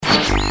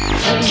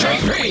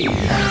JP.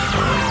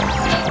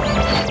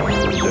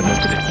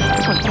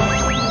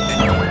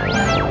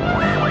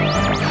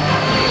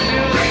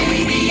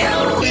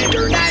 Radio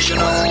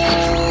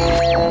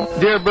International.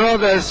 Dear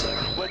brothers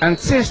and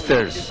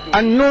sisters,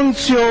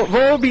 annuncio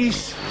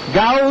vobis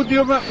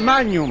gaudium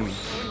magnum.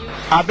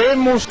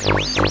 Habemus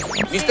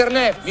Mr.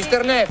 Neff.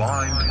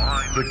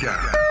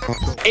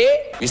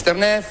 E Mr.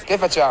 Neff, che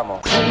facciamo?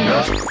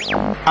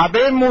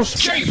 habemus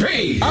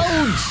JP.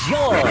 Oh,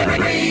 joy!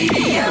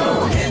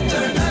 Radio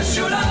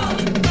International.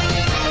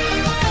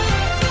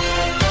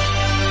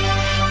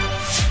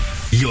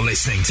 You're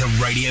listening to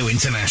Radio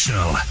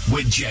International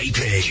with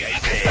JP.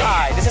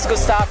 Hi, this is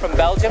Gustav from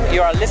Belgium.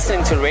 You are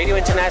listening to Radio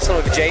International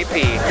with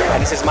JP,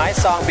 and this is my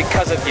song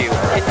Because of You.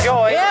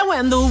 Enjoy! Yeah,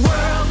 when the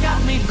world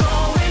got me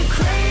going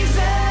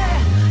crazy,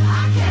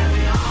 I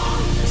carry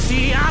on.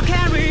 See, I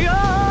carry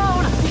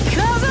on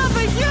because of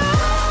you.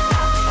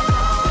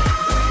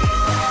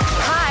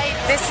 Hi,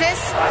 this is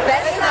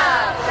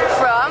Vesna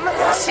from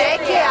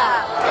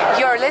Czechia.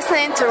 You're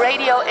listening to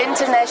Radio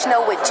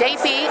International with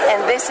JP,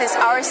 and this is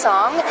our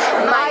song,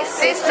 My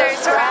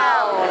Sister's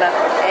Crown.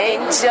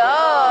 Enjoy!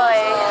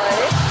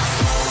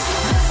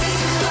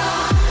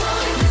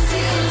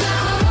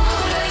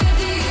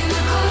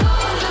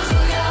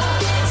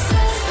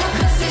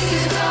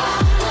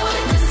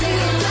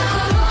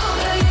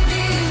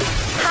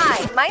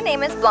 Hi, my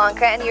name is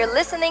Blanca, and you're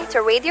listening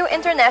to Radio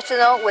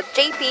International with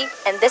JP,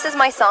 and this is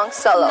my song,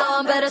 Solo. No,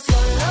 I'm better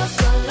solo,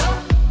 solo.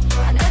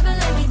 I never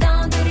let me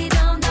down, diddy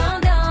down,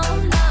 down,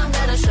 down. Now I'm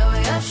gonna show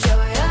ya,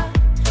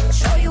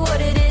 show you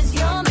what it is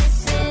you're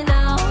missing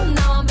out.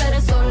 Now I'm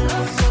better solo,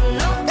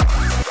 solo.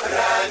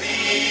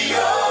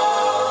 Radio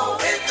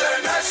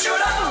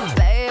International.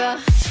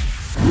 Baby.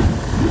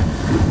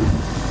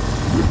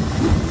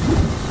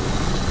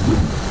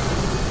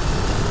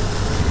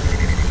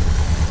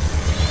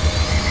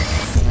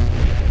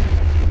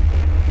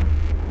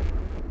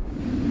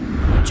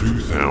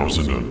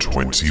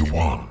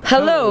 2021.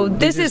 Hello,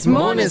 this is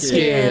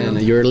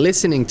Måneskin. You're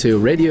listening to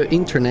Radio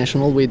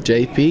International with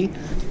JP.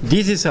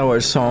 This is our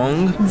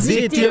song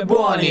Zitti e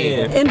buoni.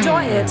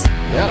 Enjoy it.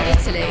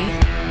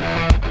 Italy.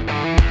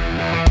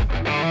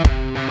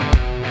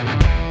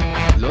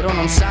 Loro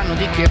non sanno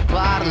di che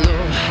parlo,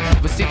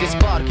 vestiti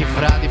sporchi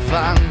fra di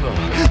fango,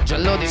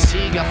 giallo di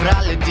siga fra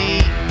le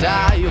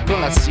dita, io con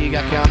la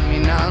siga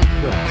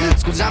camminando.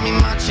 Scusami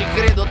ma ci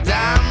credo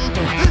tanto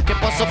che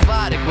posso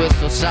fare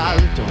questo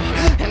salto,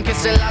 e anche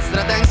se la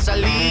strada è in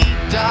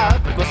salita,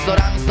 per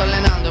quest'ora mi sto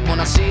allenando. E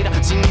buonasera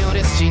signore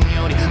e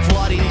signori,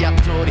 fuori gli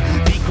attori,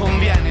 vi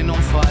conviene non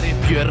fare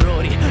più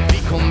errori,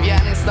 vi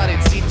conviene stare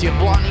zitti e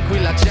buoni, qui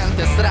la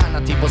gente è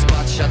strana tipo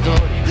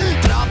spacciatori.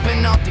 Troppe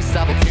notti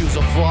stavo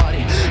chiuso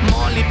fuori,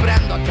 mo li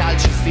prendo a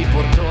calci sti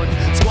portoni,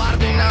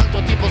 sguardo in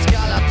alto tipo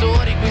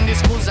scalatori, quindi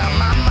scusa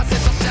mamma se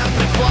sto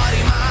sempre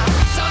fuori, ma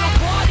sono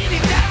fuori di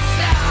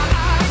testa,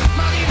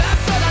 ma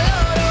diverso da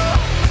loro,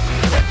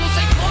 e tu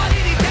sei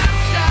fuori di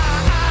testa,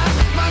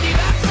 ma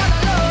diverso da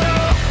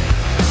loro,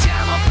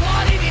 siamo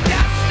fuori di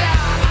testa,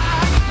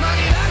 ma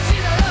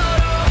diversi da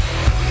loro,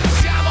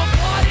 siamo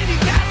fuori di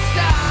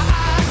testa,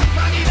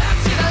 ma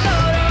diversi da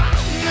loro,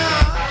 no.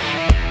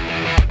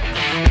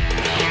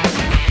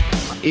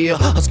 Io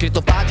ho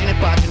scritto pagine e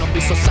pagine, ho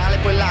visto sale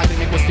poi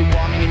lacrime, questi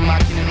uomini in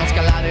macchine, non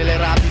scalare le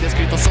rapide,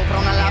 scritto sopra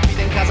una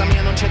lapide, in casa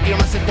mia non c'è Dio,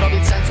 ma se trovi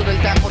il senso del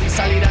tempo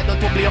risalirai dal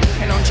tuo oblio,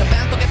 e non c'è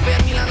vento che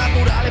fermi la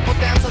naturale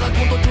potenza, dal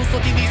punto giusto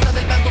di vista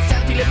del vento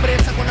senti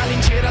l'ebbrezza, con una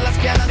lincera alla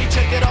schiena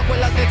ricercherò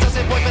quell'altezza,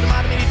 se vuoi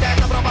fermarmi di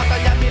testa prova a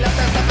tagliarmi la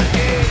testa,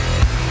 perché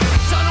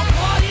sono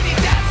fuori di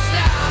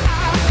testa,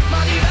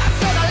 ma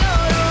diverso da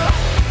loro,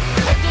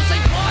 e tu sei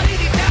fuori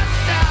di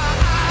testa,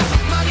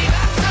 ma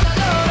diversa da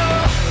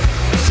loro,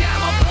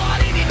 siamo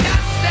fuori di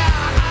testa,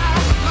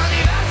 ma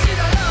diversi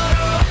da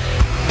loro,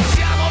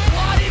 siamo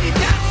fuori di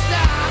testa,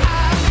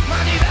 ma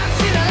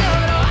diversi da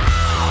loro.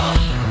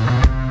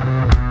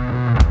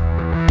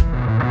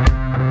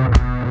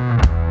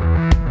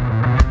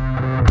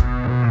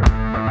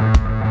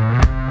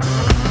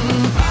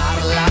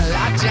 Parla,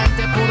 la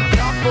gente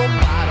purtroppo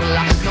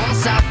parla, non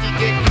sa di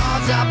che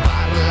cosa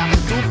parla,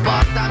 tu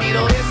portami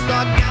dove sto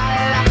a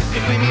galla, che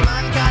qui mi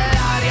manca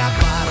l'aria,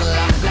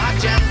 parla, la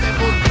gente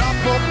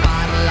purtroppo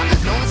parla,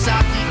 non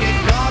sa di che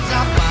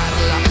cosa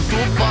parla, tu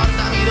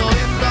portami dove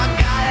sto a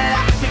galla,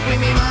 che qui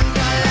mi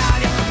manca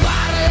l'aria,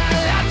 parla,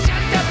 la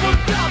gente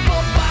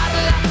purtroppo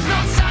parla,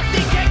 non sa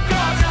di che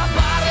cosa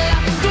parla,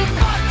 tu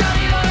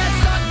portami dove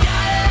sto a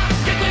galla,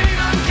 che qui mi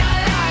manca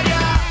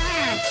l'aria,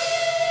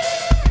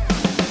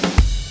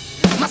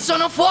 ma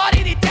sono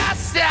fuori di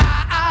testa,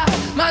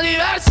 ma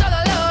diversa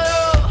da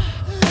loro,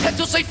 e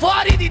tu sei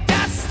fuori di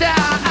testa,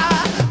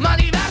 ma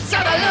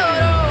diversa da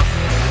loro,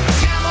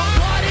 siamo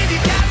fuori di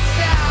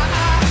testa,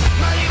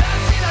 ma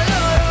diversi da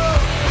loro,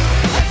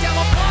 e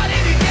siamo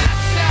fuori di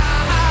testa,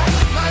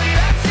 ma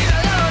diversi da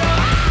loro.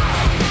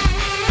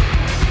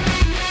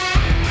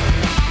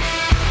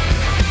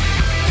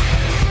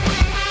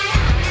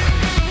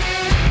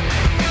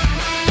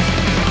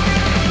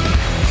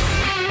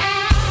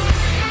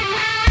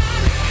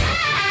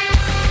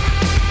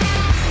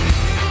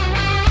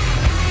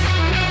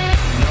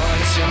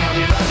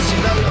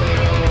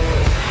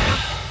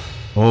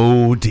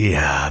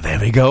 dear. There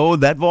we go.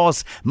 That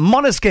was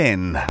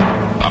Måneskin. A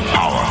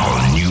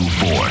powerful new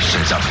force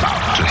is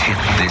about to hit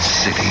this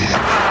city.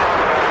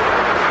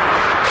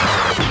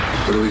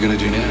 What are we gonna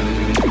do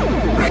now?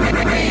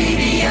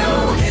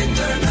 Radio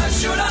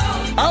International.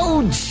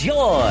 Oh,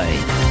 joy!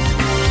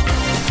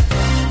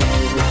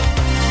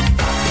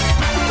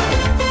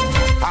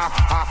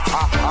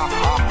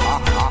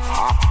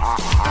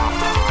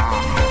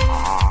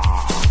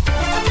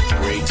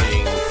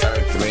 Greetings,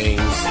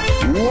 Earthlings.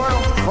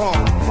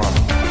 Welcome.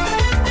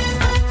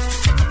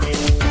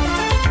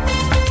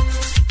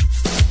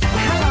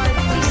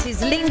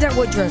 Linda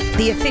Woodruff,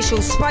 the official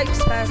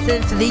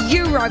spokesperson for the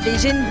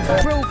Eurovision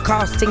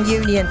Broadcasting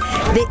Union,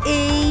 the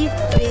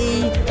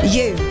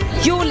EBU.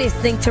 You're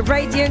listening to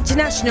Radio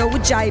International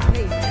with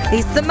JP.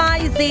 It's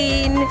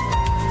amazing.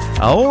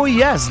 Oh,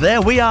 yes,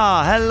 there we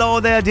are. Hello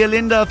there, dear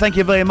Linda. Thank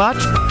you very much.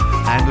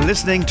 And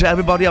listening to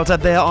everybody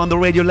outside there on the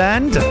radio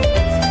land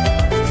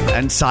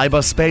and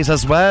cyberspace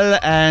as well.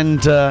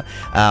 And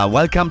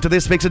welcome to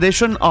this week's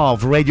edition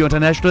of Radio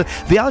International,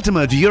 the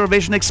ultimate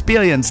Eurovision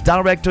experience,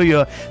 direct to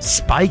your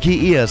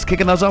spiky ears,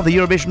 kicking us off the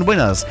Eurovision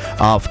winners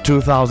of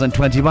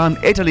 2021.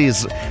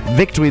 Italy's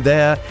victory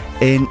there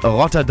in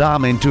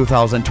Rotterdam in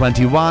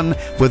 2021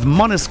 with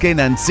Måneskin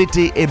and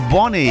Zitti e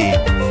Buoni.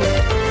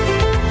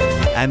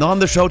 And on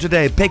the show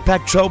today,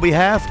 pick-packed show we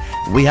have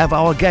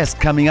our guest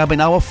coming up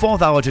in our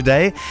 4th hour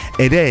today.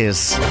 It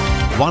is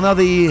one of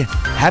the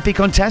happy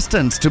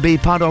contestants to be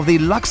part of the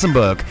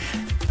Luxembourg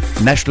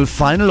National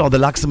Final or the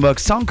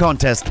Luxembourg Song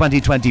Contest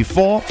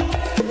 2024.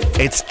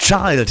 It's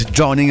CHAiLD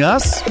joining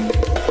us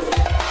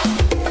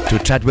to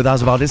chat with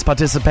us about his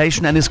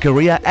participation and his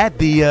career at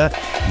the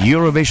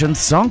Eurovision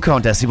Song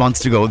Contest. He wants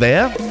to go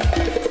there.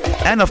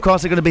 And of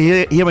course, you're going to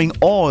be hearing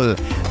all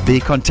the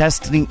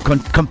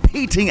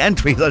competing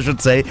entries, I should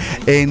say,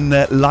 in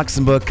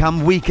Luxembourg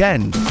come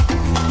weekend.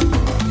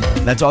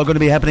 That's all going to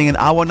be happening in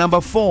hour number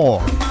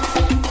 4.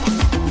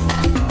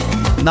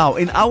 Now,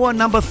 in hour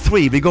number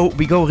 3, we go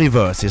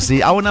reverse. You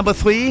see, hour number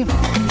 3,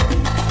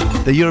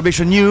 the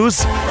Eurovision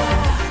news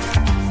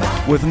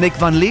with Nick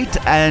van Liet,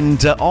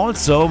 and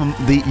also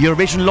the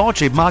Eurovision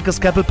Lordship, Marcus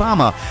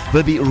Keppel-Palmer,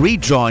 will be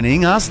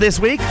rejoining us this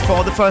week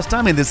for the first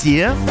time in this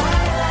year.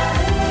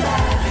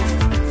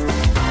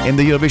 In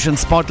the Eurovision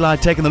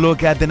Spotlight, taking a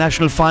look at the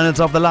national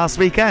finals of the last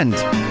weekend.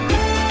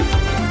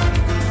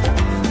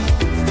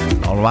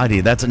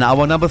 Alrighty, that's in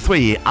hour number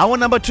 3. Hour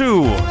number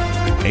 2,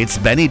 it's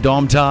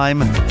Benidorm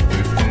time.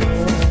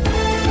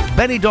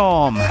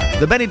 Benidorm.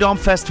 The Benidorm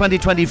Fest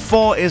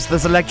 2024 is the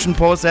selection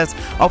process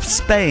of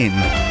Spain,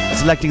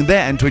 selecting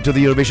their entry to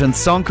the Eurovision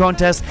Song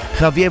Contest.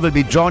 Javier will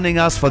be joining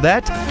us for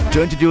that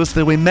to introduce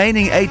the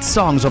remaining 8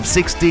 songs of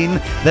 16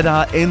 that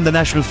are in the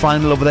national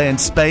final over there in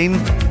Spain.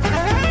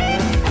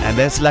 And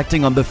they're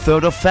selecting on the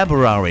 3rd of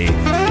February.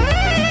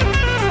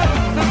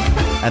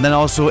 And then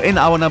also in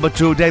hour number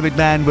 2, David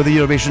Mann with the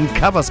Eurovision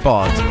cover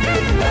spot.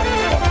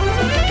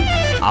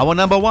 Hour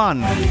number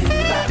 1,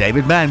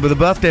 David Mann with a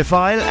birthday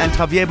file and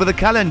Javier with a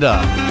calendar.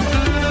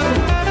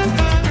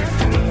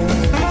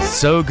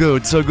 So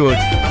good, so good.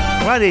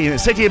 Righty,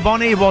 Zitti e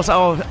Buoni was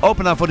our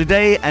opener for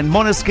today, and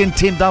Måneskin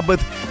teamed up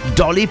with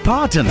Dolly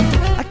Parton.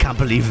 I can't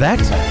believe that.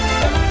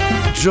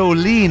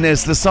 Jolene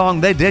is the song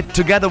they did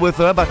together with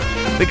her, but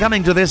we're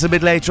coming to this a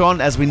bit later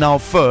on, as we now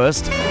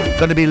first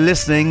going to be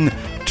listening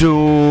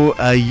to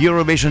a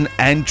Eurovision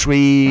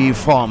entry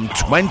from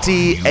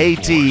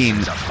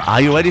 2018.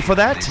 Are you ready for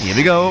that? Here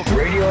we go.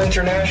 Radio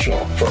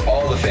International for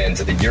all the fans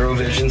of the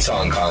Eurovision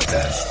Song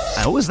Contest.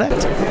 Who is that?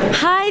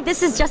 Hi,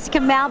 this is Jessica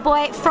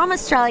Malboy from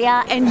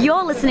Australia, and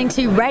you're listening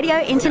to Radio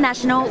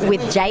International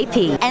with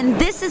JP. And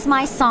this is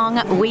my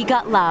song, We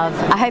Got Love.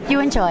 I hope you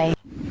enjoy.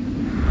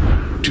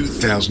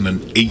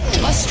 2008.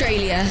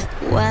 Australia.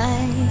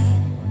 Why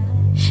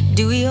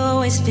do we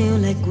always feel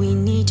like we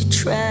need to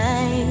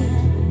try?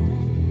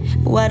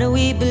 Why do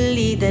we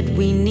believe that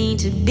we need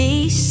to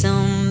be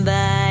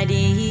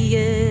somebody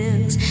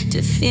else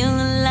to feel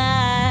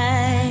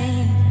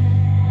alive?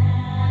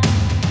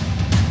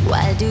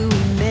 Why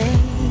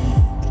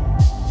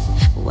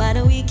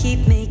do we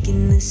keep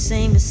making the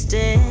same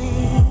mistakes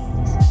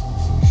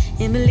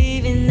and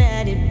believing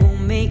that it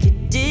won't make a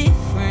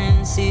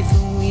difference if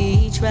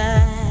we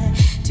try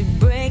to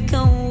break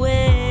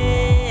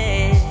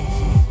away?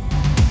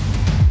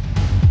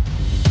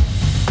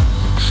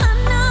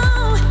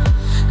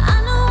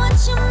 I know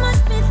what you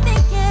must be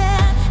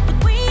thinking, but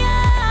we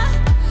are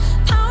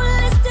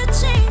powerless to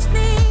change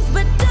things.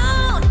 But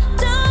don't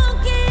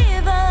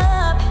give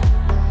up,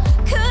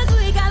 'cause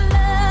we got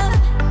love,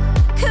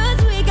 'cause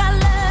we got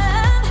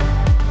love.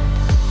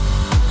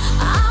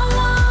 I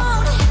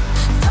won't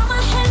throw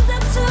my hands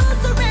up to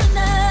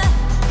surrender.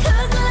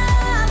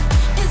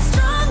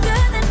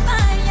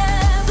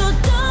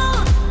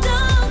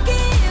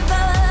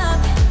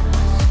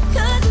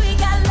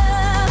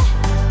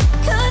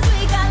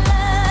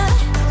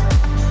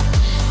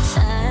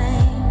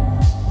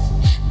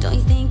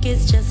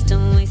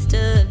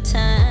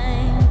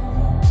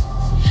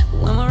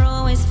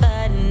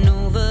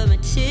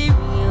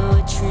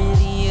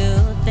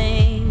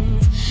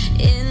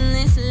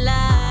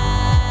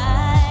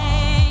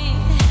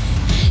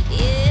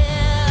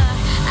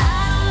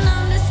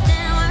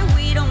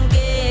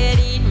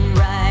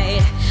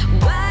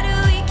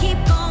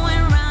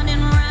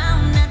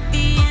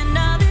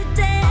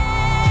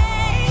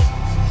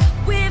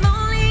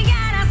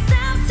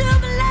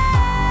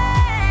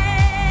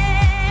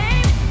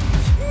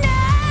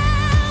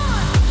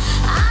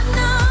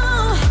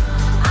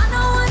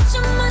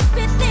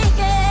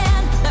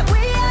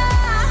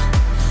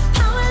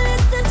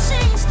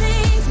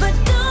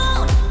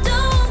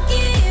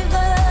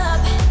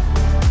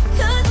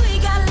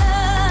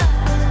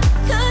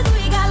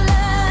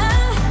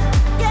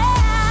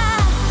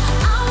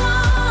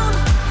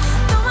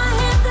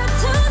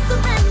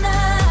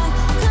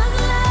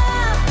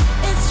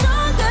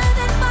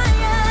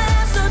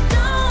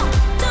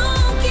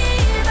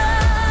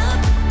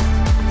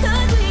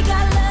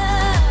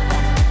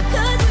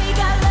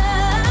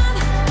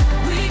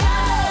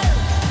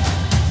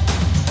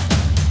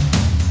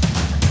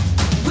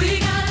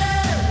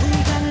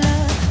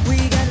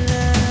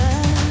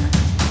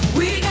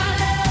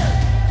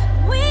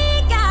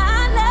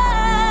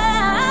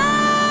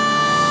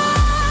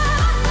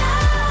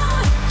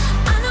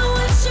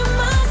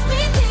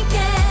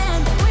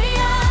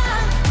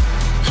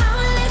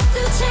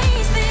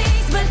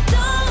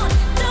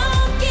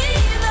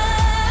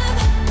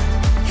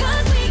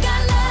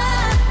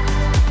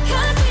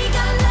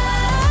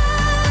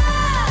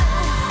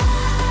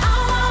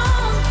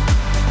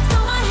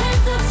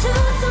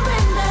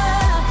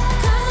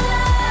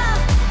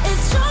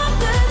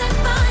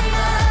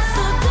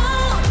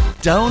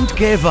 Don't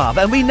give up,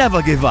 and we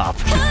never give up.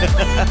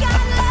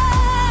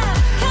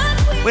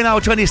 We're now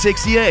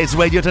 26 years. It's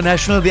Radio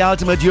International, the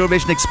ultimate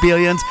Eurovision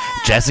experience.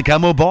 Jessica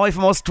Mauboy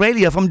from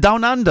Australia, from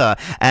Down Under.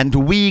 And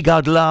We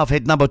Got Love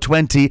hit number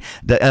 20 in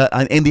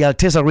the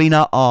Altice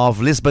Arena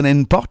of Lisbon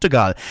in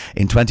Portugal.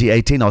 In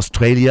 2018,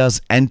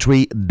 Australia's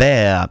entry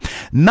there.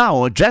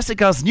 Now,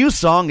 Jessica's new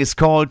song is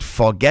called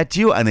Forget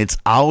You, and it's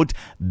out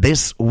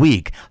this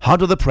week. Hot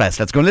to the press.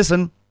 Let's go and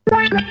listen.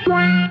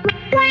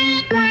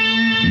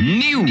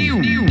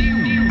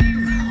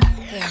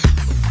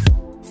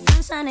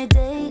 Sunshiny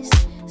days,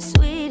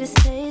 sweetest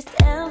taste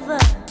ever.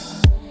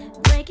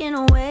 Breaking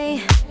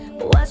away,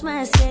 watch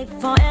my escape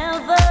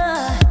forever.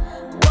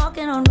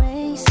 Walking on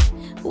race,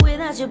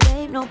 without you,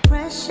 babe, no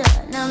pressure.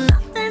 Now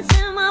nothing's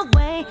in my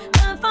way,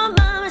 learn from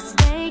my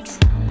mistakes.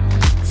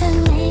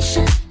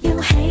 Tenacious,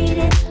 you hate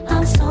it,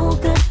 I'm so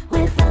good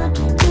without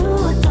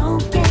you.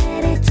 Don't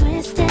get it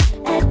twisted,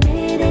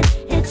 admit it,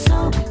 it's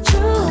so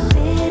true.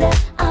 Bitter,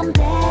 I'm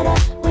better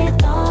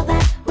with all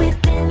that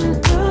we've been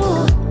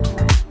through.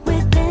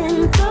 We've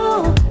been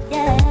through,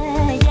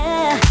 yeah,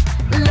 yeah.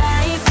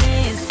 Life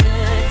is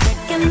good,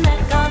 taking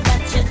back all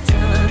that you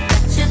took,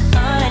 that you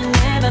thought I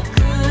never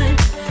could.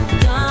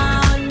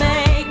 Don't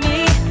make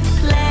me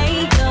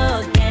play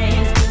your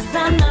games, 'cause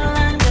I'm no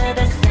longer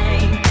the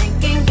same.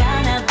 Thinking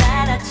God, now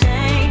that I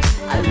changed,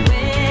 I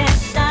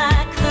wish I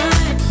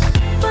could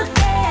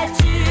forget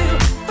you,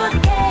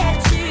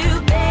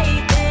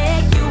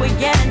 baby. You ain't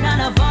getting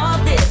none of all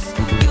this.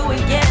 You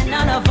ain't getting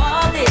none of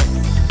all this.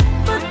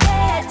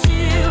 Forget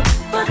you,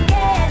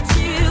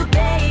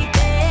 baby.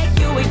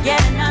 You ain't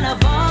getting none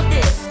of all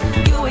this.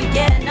 You ain't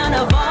getting none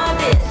of all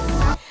this.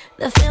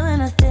 The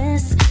feeling of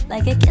this,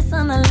 like a kiss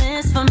on the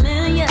lips,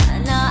 familiar.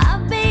 Now I'll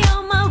be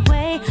on my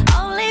way,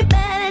 only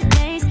better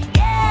days,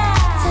 yeah.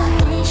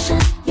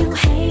 Tenacious, you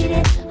hate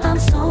it, I'm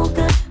so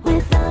good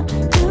without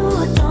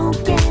you.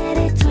 Don't get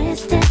it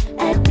twisted,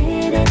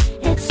 admit it,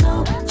 it's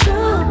so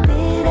true.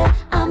 Bitter,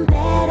 I'm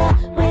better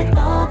with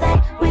all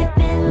that we've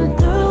been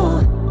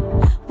through.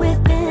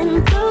 We've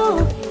been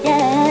through,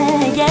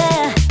 yeah,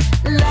 yeah.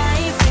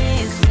 Life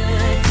is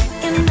good,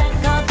 taking back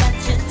all that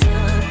you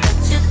took, that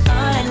you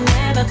thought I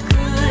never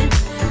could.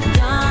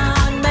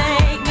 Don't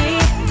make me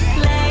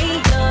play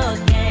your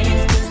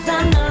games, 'cause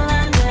I'm no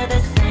longer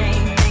the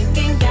same.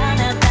 Thinking God,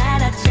 now that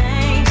I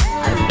changed,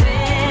 I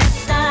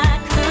wish I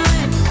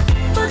could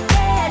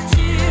forget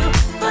you,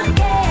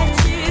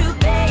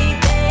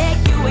 baby.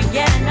 You ain't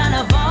getting none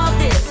of all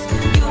this.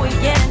 You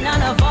ain't getting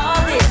none of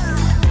all this.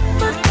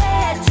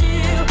 Forget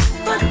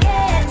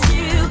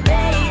you,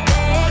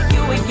 baby.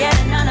 You ain't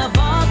getting none of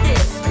all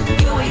this.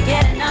 You ain't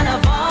getting none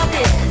of all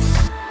this.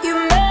 You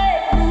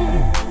made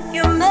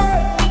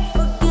me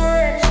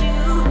forget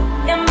you.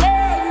 You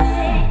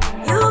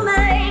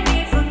made me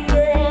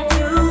forget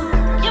you.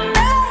 You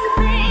made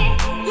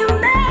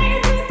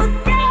me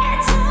forget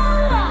you.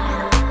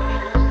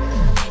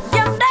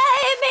 You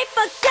made me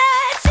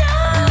forget you.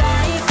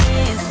 Life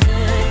is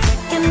good,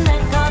 taking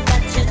back all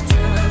that you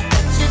took,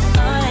 that you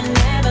thought I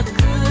never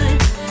could.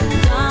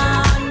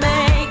 Don't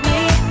make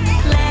me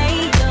play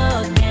your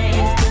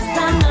games, 'cause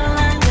I'm no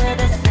longer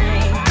the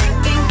same.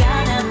 Thinking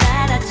God, now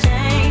that I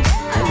changed,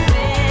 I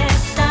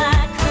wish I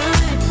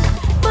could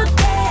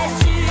forget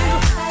you,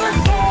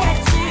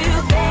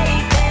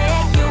 baby.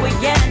 You ain't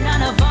getting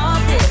none of all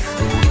this.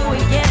 You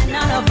ain't getting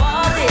none of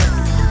all this.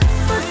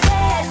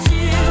 Forget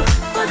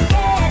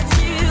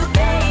you,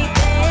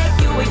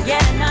 baby. You ain't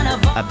getting none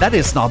of all. That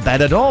is not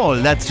bad at all.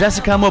 That's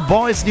Jessica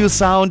Mauboy's new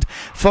sound,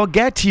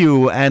 Forget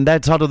You. And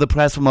that's out of the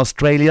press from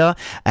Australia.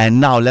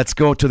 And now let's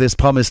go to this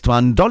promised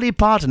one. Dolly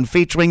Parton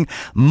featuring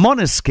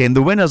Måneskin,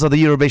 the winners of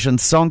the Eurovision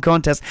Song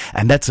Contest.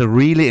 And that's a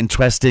really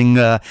interesting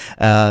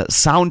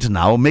sound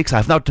now, mix.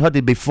 I've not heard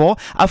it before.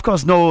 I, of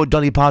course, know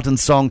Dolly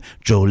Parton's song,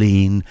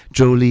 Jolene,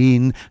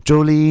 Jolene,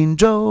 Jolene,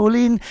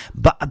 Jolene.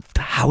 But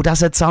how does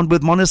that sound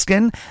with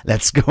Måneskin?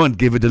 Let's go and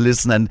give it a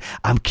listen. And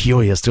I'm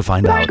curious to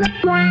find out.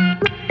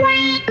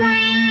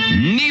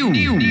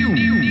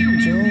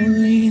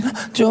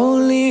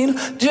 Jolene,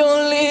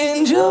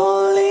 Jolene,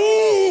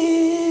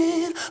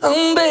 Jolene,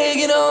 I'm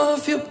begging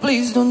of you,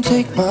 please don't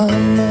take my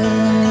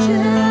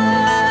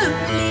man.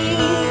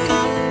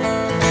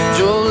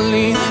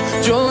 Jolene,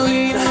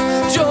 Jolene,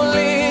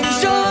 Jolene,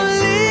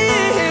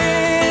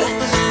 Jolene,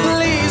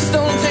 please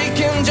don't take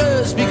him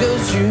just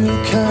because you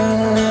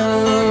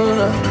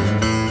can.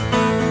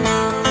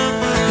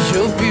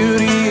 Your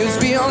beauty is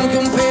beyond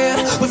compare,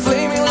 with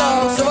flaming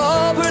locks of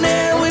auburn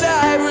hair, with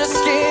ivory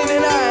skin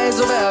and eyes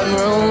of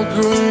emerald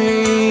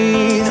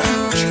green.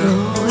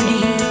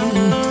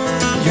 Jolene,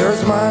 your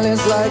smile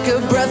is like a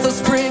breath of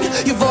spring,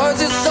 your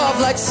voice is soft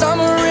like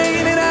summer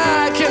rain, and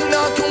I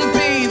cannot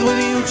compete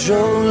with you,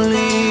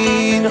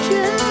 Jolene.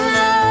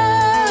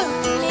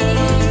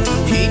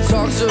 He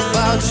talks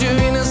about you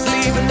in his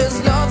sleep, and there's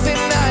nothing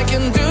I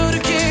can do to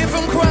keep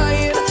from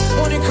crying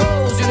when he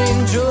calls your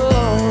name, Jolene.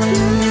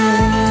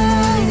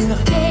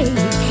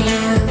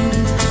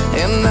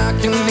 And I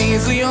can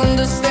easily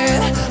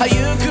understand how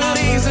you could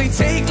easily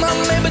take my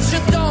man, but you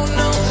don't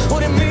know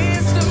what it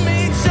means to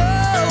me, Jolene.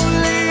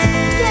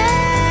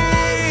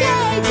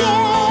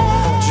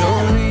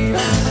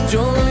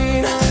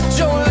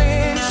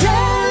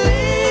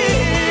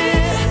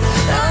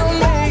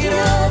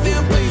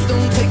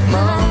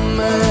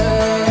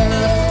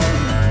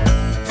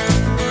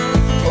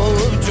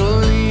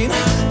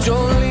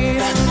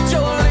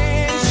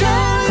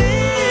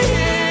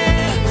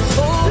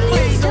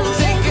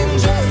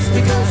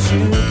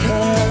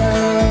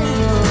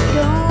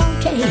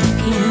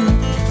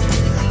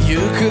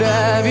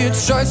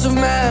 choice of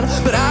man,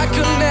 but I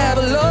could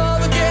never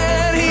love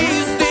again.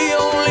 He's the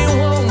only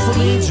one for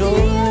me,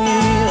 Jolene.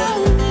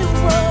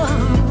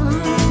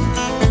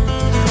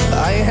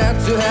 I had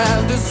to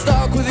have this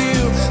talk with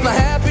you. My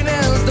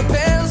happiness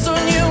depends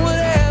on you.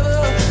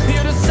 Whatever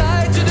you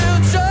decide to do,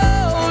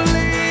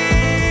 Jolene.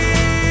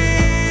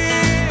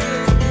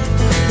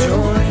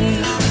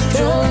 Jolene,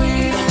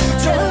 Jolene,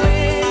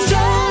 Jolene,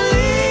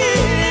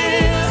 Jolene.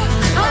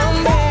 I'm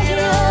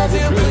begging of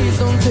you, please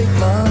don't take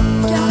my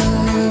mind.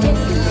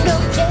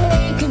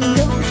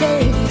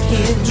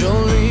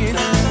 Jolene,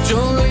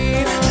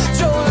 Jolene,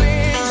 Jolene,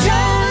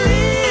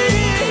 Jolene.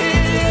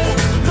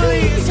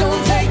 Please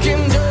don't take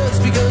him just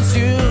because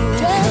you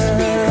can.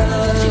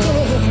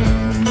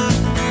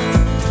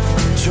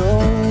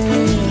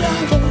 Jolene,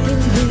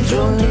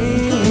 Jolene,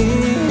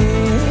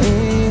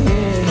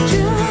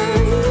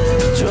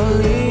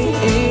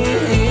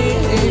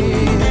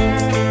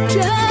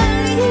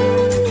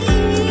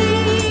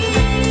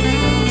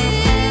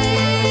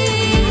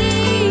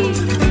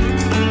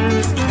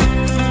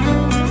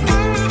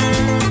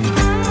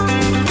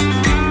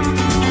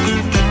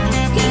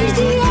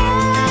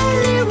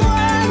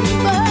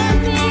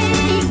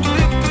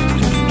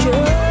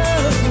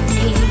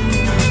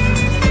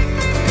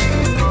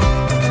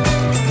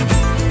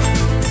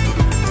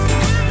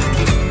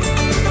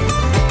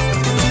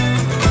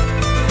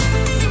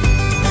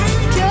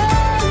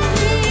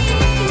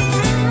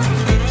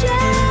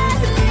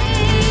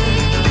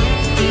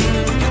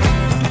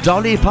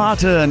 Dolly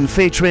Parton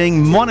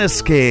featuring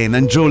Måneskin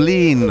and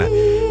Jolene,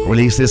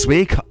 released this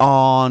week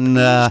on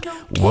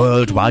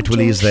worldwide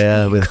release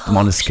there with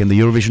Måneskin, the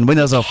Eurovision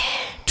winners of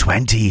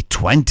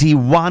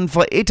 2021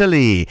 for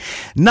Italy.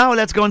 Now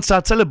let's go and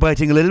start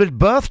celebrating a little bit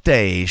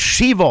birthday.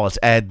 She was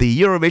at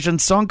the Eurovision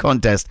Song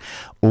Contest.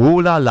 Oh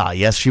la la,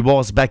 yes, she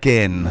was back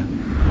in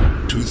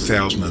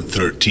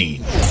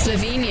 2013.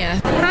 Slovenia.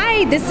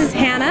 Hi, this is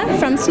Hannah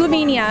from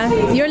Slovenia.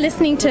 You're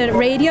listening to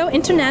Radio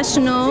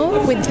International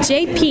with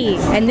JP,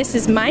 and this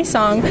is my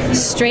song,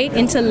 Straight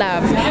Into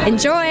Love.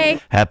 Enjoy!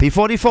 Happy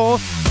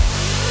 44th!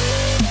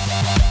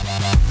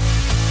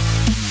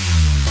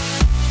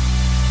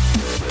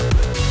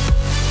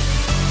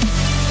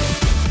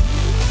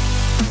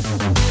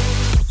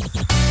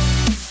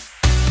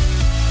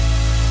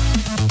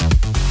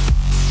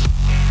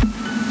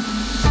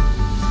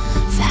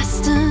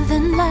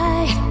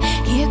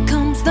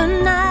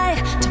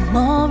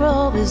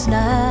 Tomorrow is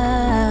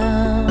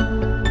now.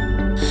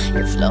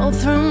 You flow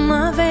through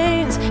my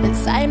veins,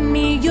 inside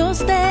me you'll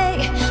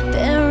stay.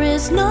 There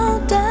is no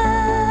doubt.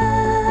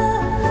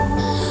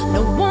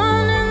 No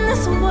one in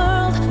this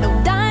world, no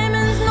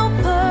diamonds, no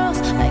pearls,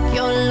 like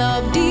your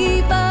love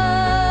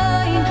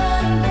divine.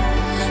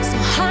 So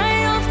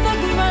high off the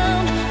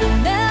ground,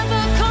 you'll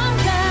never come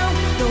down.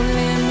 No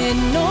limit,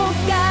 no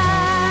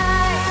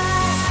sky.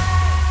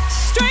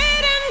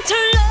 Straight into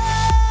love.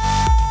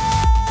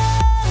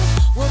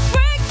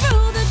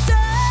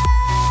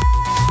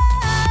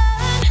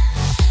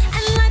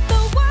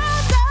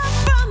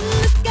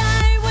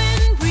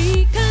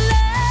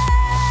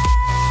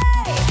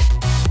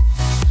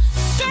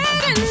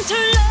 To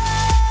love.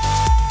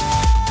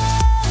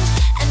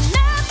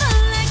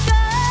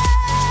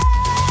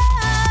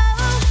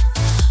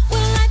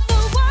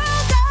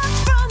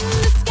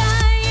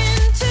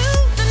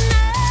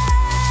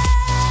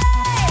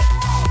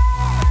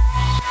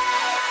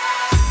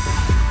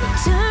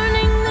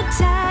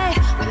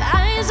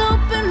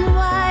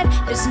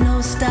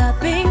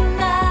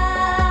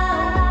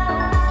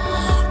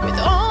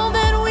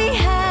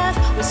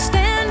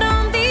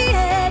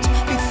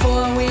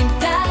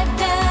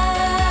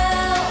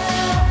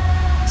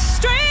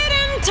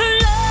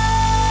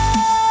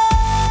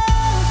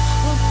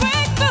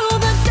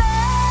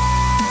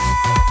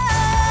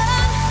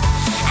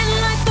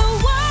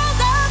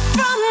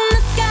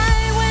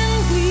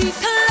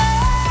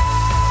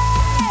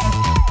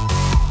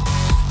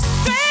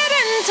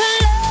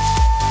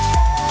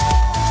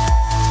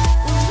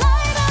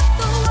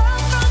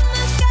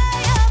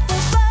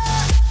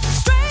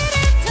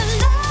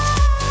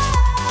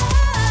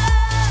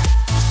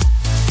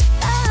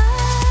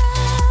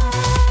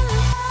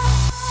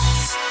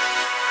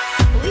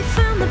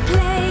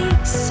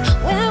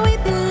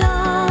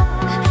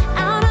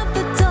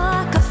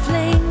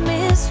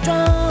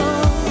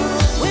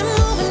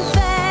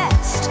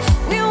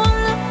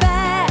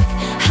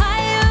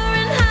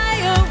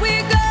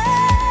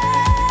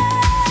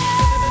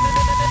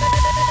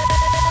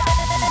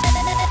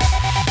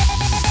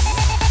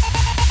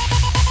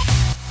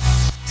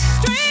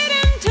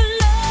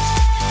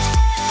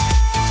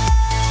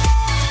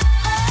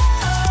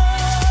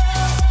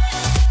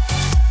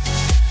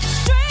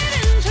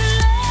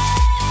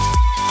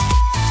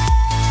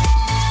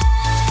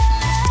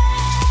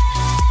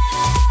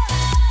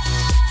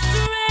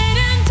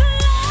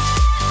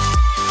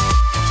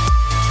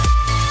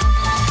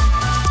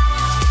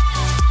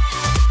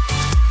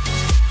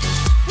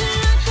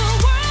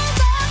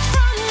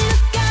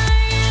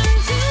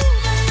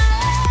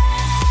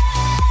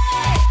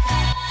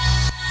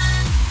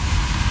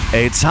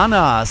 It's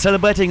Hannah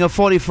celebrating her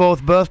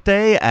 44th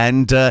birthday,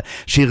 and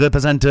she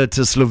represented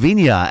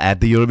Slovenia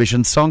at the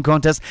Eurovision Song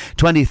Contest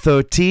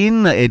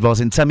 2013. It was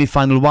in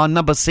semi-final 1,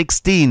 number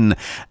 16,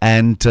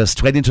 and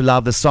Straight Into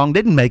Love, the song,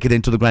 didn't make it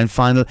into the grand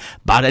final,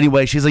 but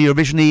anyway, she's a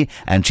Eurovisionie,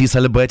 and she's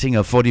celebrating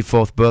her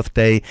 44th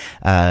birthday.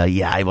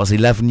 It was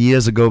 11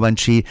 years ago when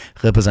she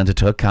represented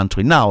her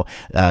country. Now,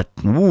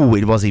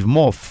 it was even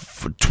more,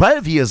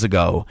 12 years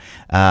ago,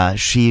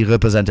 she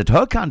represented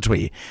her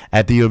country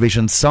at the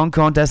Eurovision Song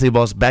Contest. It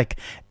was back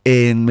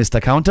in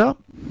Mr. Counter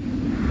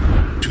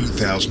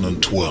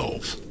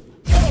 2012.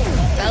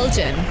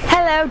 Belgium.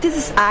 Hello, this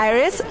is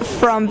Iris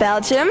from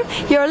Belgium.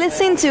 You're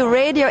listening to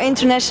Radio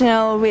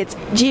International with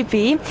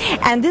GP,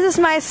 and this is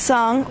my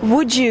song,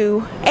 Would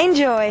You?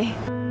 Enjoy!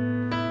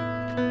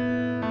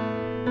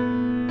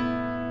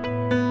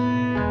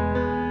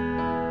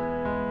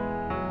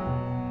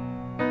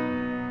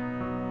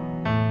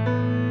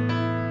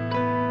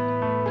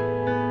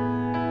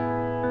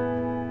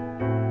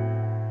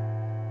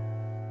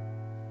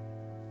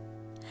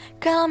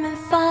 Come and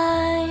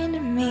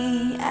find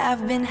me,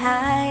 I've been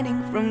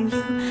hiding from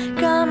you.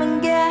 Come and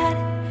get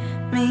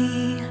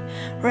me,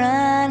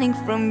 running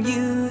from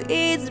you.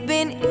 It's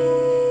been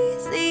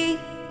easy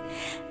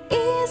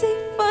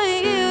for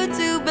you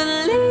to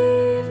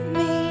believe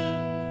me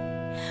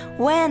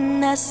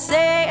when I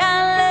say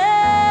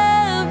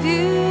I love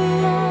you.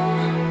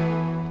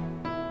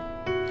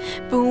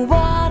 But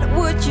what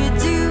would you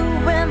do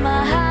when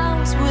my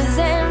house was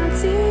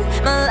empty?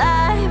 My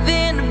life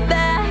in the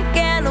back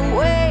and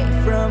away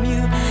from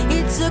you.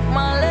 You took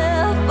my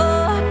love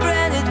for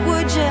granted.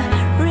 Would you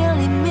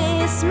really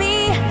miss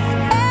me?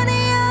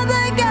 Any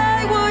other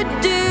guy would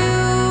do,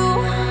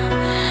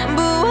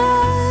 but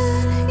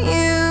what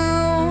you?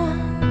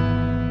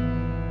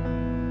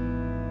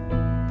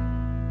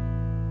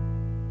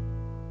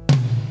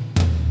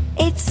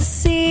 It's a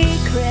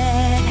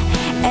secret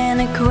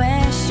and a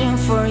question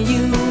for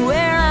you.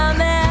 Where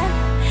I'm at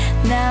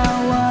now,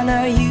 what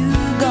are you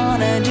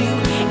gonna do?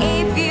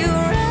 If you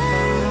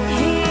run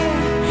here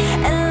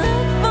and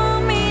look for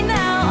me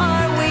now,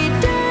 are we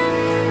done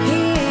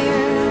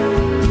here?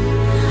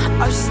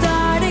 Or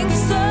starting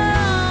somehow?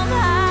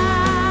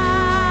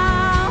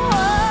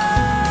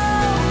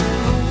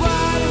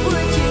 What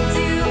would you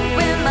do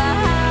when my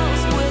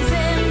house was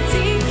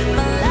empty?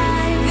 My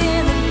life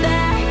in the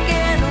back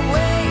and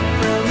away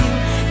from you.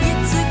 You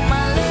took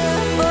my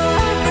love for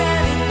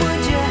granted.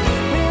 Would you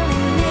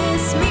really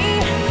miss me?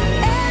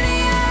 Any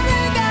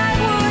other guy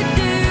would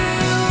do,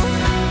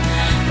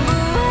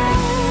 but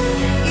would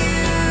you?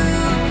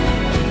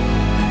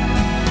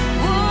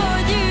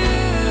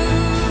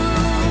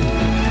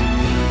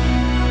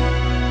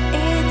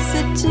 It's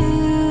a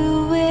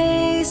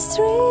two-way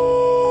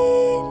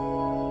street,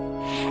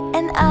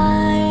 and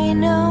I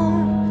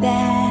know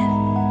that,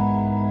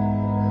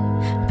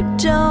 but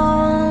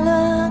don't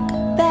look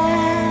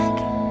back.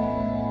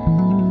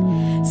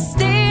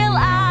 Still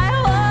I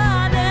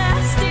wonder,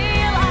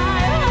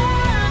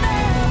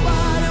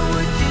 what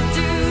would you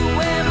do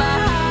when my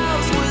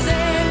house was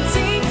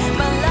empty?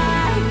 My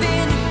life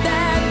in the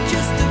back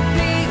just to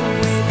be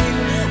with you.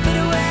 But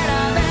when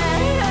I'm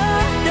at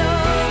your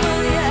door,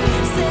 will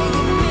you say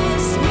you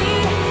miss me?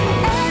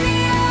 Any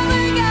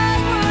other guy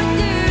would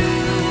do.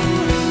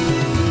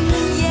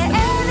 Yeah,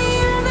 any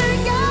other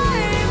guy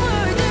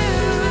would do.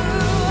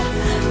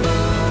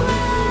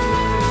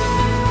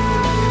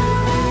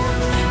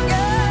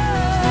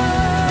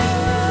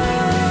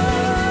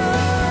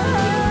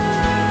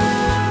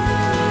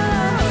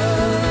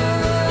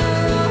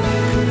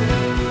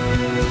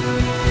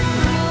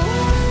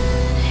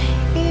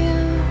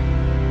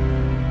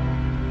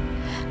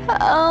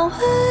 Oh,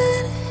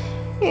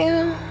 would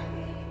you?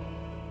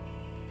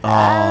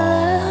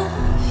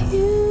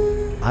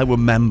 I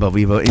remember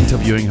we were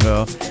interviewing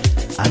her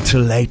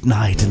until late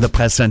night in the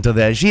press center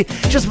there. She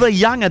was very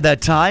young at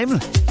that time.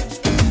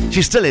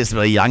 She still is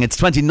very young. It's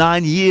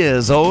 29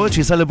 years old.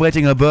 She's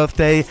celebrating her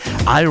birthday.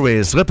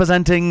 Iris,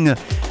 representing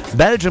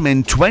Belgium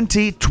in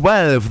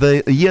 2012,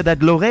 the year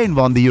that Lorraine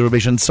won the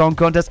Eurovision Song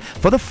Contest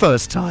for the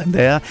first time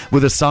there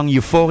with the song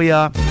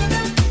Euphoria.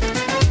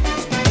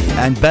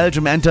 And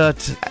Belgium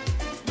entered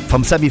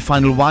from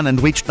semi-final 1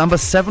 and reached number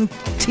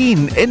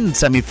 17 in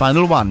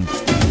semi-final 1.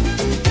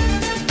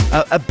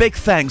 A big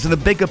thanks and a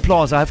big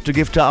applause I have to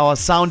give to our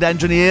sound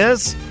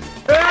engineers,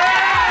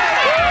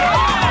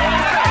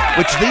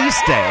 which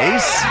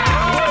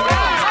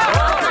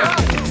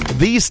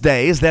these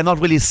days they're not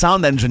really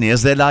sound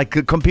engineers, they're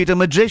like computer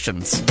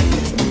magicians.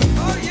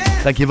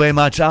 Thank you very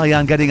much,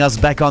 Ariane, getting us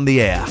back on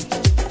the air.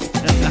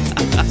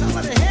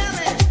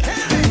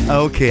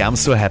 Okay, I'm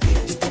so happy.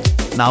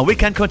 Now we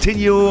can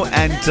continue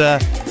and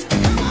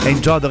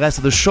enjoy the rest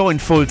of the show in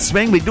full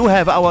swing. We do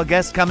have our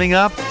guest coming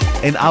up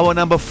in hour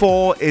number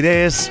 4. It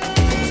is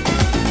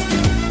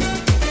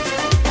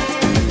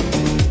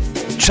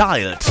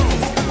CHAiLD,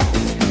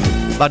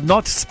 but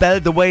not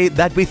spelled the way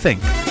that we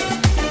think.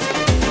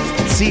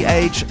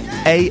 CHAiLD.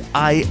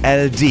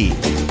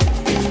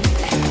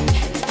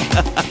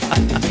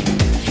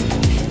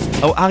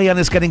 Oh, Ariane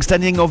is getting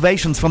standing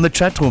ovations from the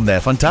chat room there.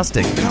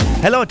 Fantastic.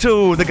 Hello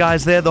to the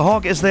guys there. The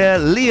Hawk is there.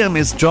 Liam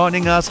is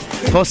joining us.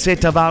 Jose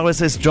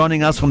Tavares is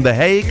joining us from The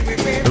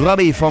Hague.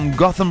 Robbie from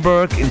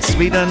Gothenburg in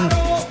Sweden.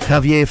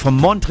 Javier from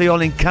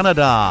Montreal in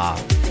Canada.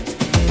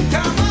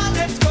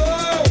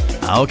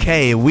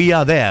 Okay, we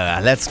are there.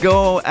 Let's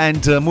go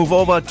and move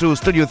over to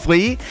Studio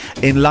 3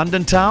 in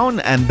London Town.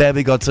 And there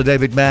we got Sir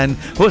David Mann,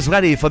 who's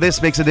ready for this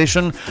week's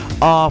edition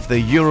of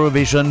the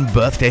Eurovision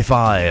Birthday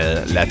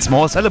File. Let's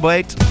more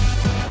celebrate.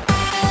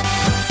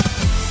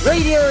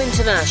 Radio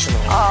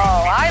International.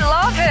 Oh, I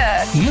love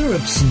it.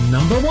 Europe's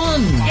number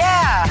one.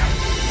 Yeah.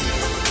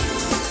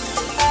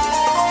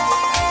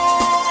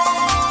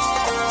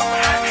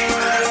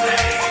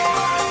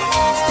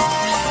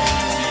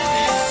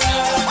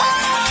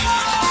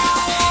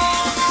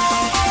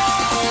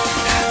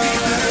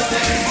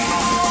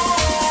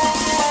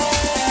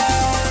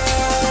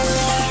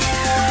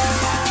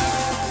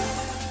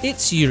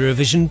 It's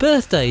Eurovision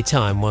birthday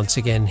time once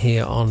again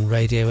here on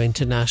Radio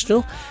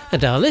International,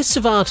 and our list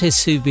of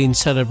artists who've been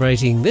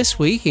celebrating this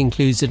week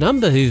includes a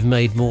number who've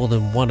made more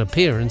than one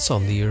appearance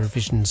on the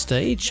Eurovision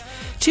stage,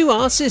 2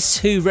 artists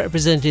who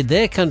represented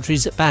their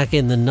countries back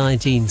in the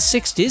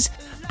 1960s,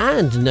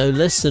 and no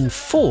less than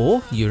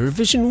 4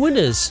 Eurovision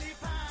winners.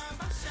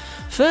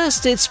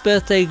 First, it's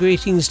birthday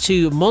greetings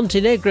to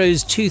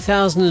Montenegro's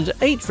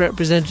 2008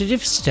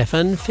 representative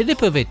Stefan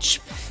Filipovic,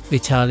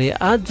 Vitaly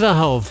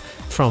Advahov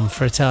from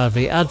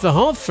Fratavi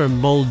Advahov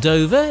from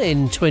Moldova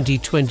in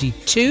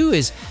 2022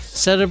 is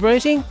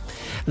celebrating.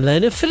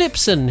 Lena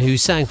Philipsson, who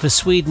sang for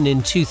Sweden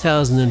in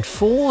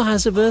 2004,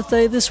 has a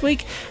birthday this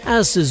week,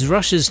 as does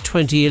Russia's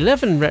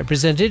 2011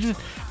 representative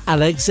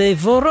Alexei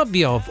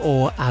Vorobyov,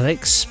 or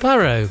Alex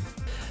Sparrow.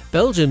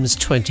 Belgium's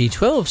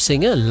 2012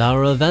 singer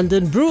Laura van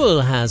den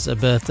Broel has a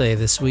birthday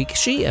this week.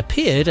 She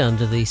appeared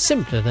under the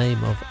simpler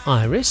name of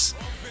Iris.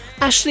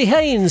 Ashley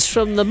Haynes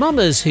from the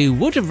Mamas, who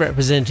would have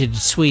represented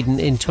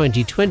Sweden in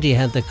 2020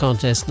 had the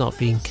contest not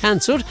been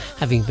cancelled,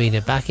 having been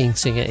a backing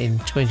singer in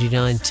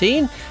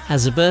 2019,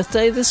 has a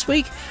birthday this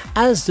week,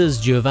 as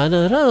does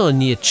Jovana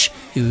Radonjic,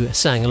 who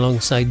sang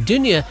alongside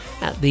Dunja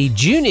at the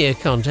junior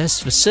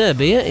contest for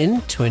Serbia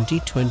in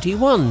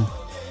 2021.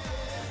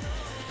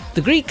 The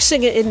Greek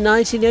singer in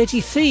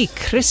 1983,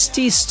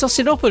 Christis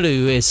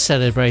Stosinopoulou, is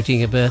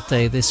celebrating a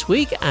birthday this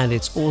week, and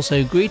it's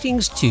also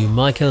greetings to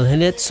Michael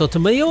Henet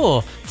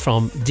Sotomayor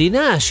from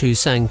Dinash, who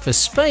sang for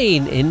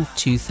Spain in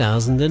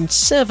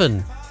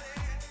 2007.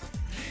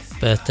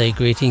 Birthday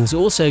greetings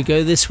also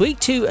go this week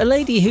to a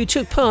lady who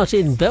took part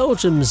in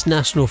Belgium's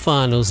national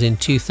finals in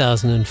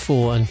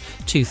 2004 and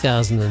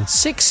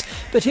 2006,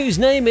 but whose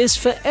name is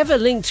forever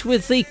linked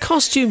with the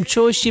costume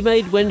choice she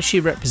made when she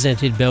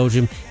represented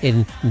Belgium in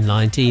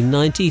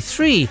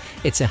 1993.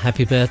 It's a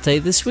happy birthday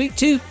this week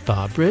to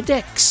Barbara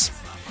Dex.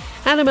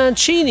 Anna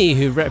Mancini,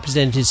 who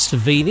represented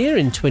Slovenia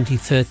in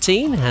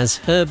 2013, has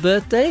her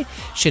birthday.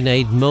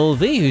 Sinead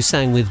Mulvey, who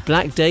sang with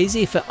Black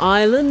Daisy for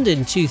Ireland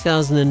in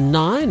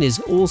 2009, is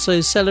also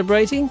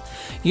celebrating.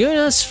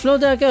 Jonas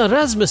Flodager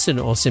Rasmussen,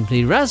 or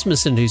simply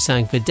Rasmussen, who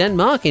sang for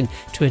Denmark in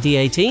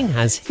 2018,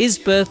 has his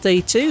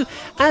birthday too,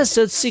 as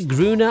does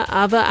Sigruna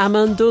Ava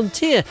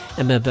Amandontir,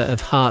 a member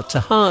of Heart to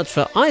Heart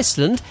for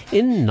Iceland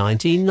in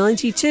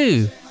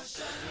 1992.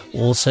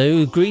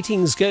 Also,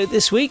 greetings go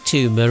this week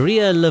to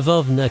Maria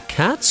Lvovna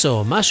Katz,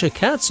 or Masha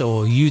Katz,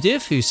 or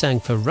Yudiv, who sang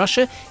for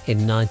Russia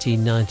in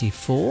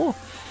 1994.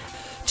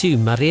 To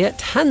Mariette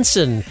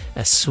Hansen,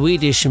 a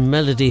Swedish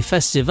Melody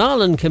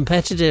Festivalen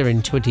competitor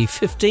in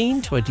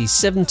 2015,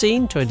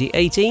 2017,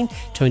 2018,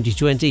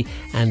 2020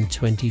 and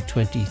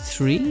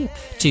 2023.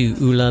 To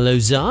Ula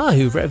Lozar,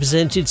 who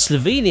represented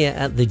Slovenia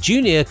at the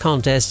junior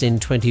contest in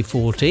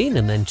 2014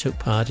 and then took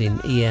part in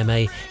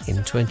EMA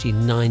in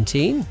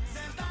 2019.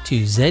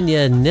 To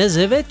Xenia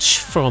Nezevic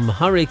from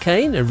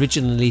Hurricane,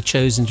 originally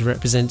chosen to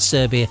represent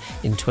Serbia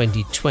in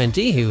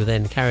 2020, who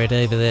then carried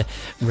over their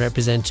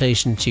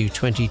representation to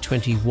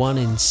 2021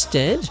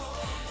 instead.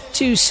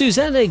 To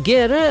Susana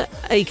Guerra,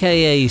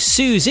 aka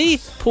Susie,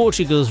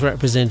 Portugal's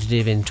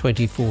representative in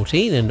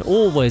 2014 and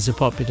always a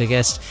popular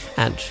guest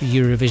at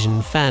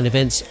Eurovision fan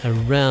events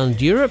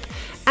around Europe.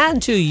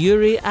 And to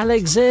Yuri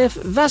Alexeyev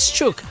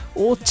Vaschuk,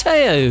 or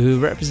Teo, who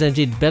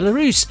represented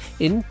Belarus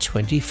in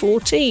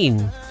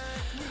 2014.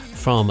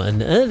 From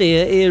an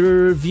earlier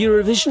era of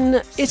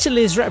Eurovision,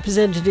 Italy's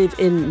representative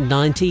in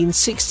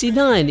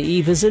 1969,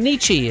 Eva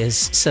Zanici, is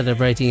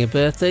celebrating a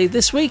birthday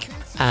this week,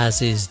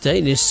 as is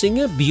Danish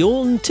singer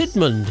Bjorn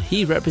Tidmund.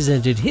 He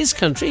represented his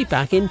country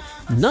back in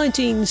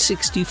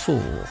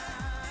 1964.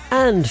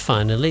 And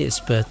finally,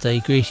 it's birthday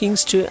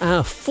greetings to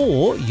our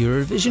 4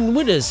 Eurovision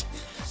winners.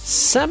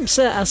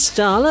 Samsa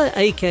Astala,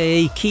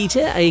 aka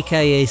Kita,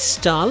 aka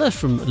Stala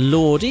from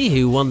Lordi,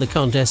 who won the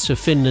contest for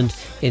Finland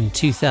in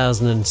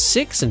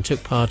 2006 and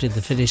took part in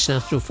the Finnish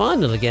national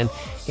final again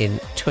in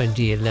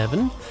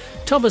 2011.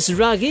 Thomas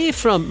Raggi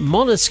from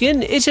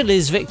Måneskin,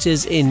 Italy's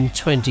victors in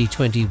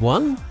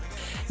 2021.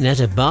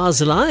 Netta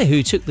Barzilai,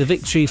 who took the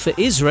victory for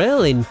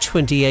Israel in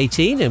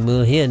 2018, and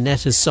we'll hear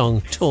Netta's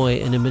song Toy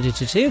in a minute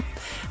or two.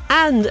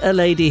 And a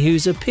lady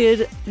who's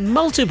appeared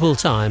multiple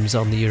times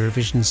on the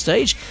Eurovision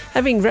stage,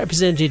 having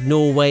represented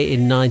Norway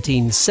in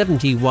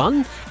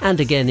 1971 and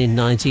again in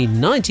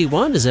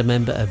 1991 as a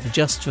member of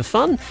Just for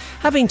Fun,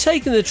 having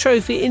taken the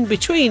trophy in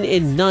between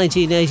in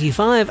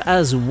 1985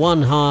 as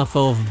one half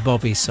of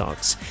Bobby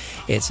Socks.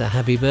 It's a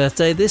happy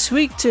birthday this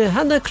week to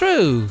Hannah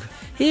Krogh,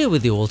 here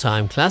with the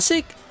all-time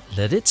classic,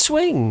 Let It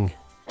Swing.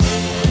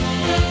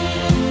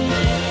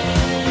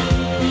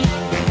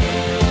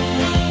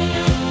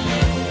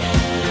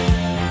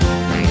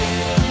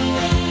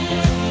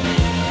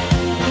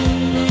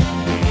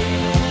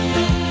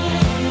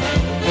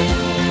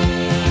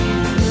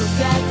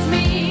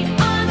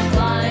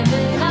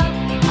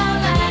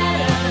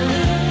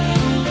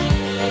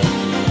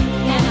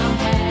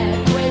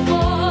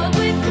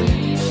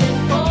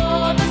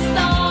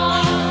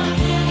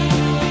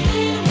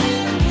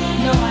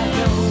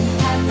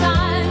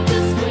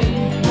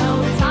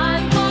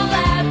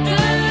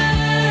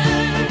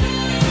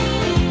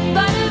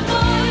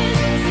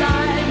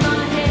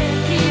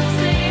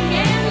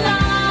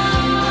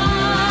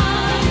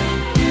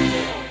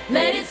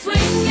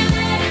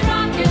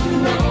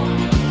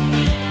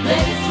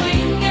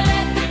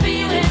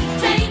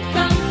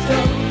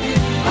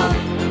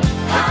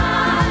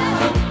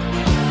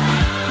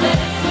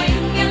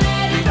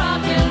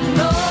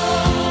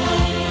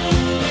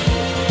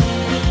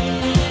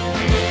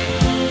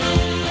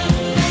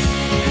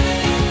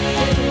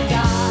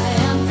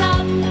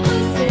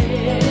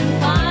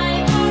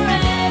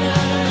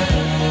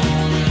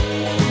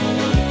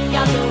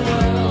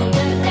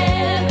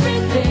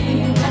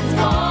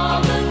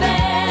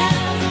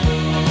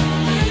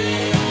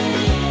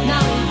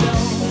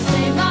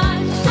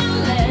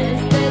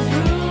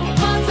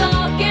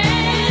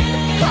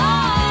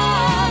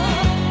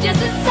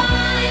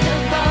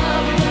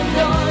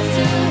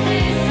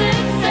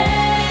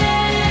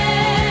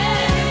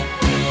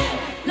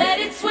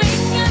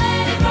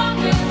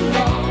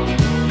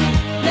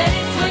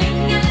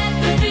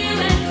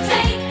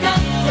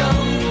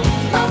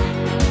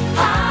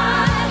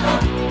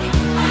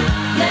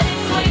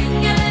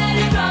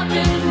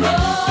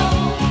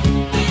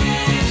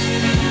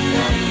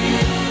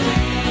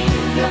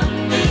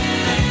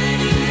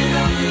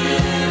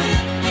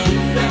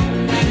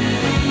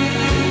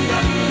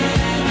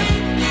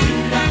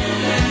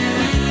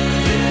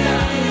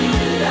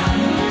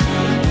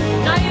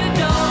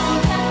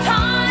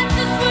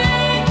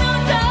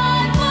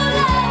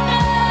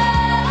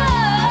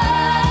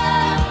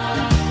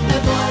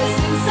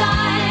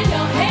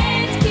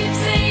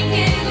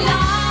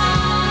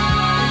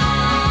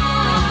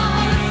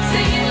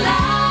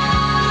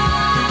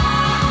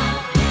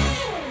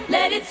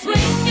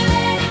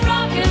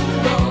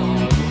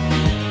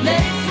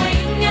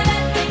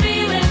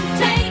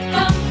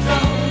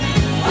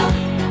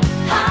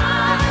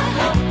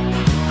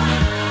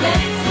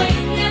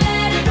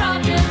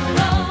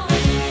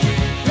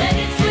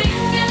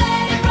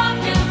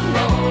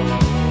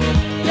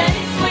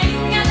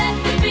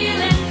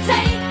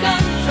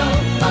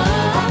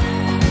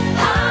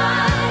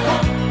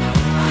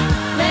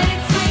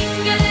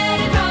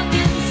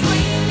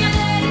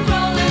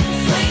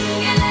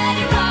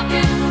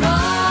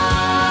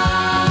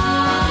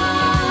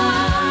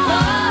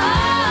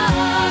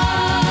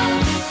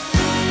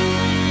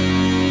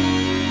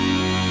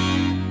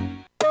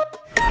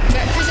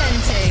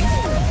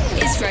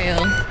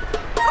 Israel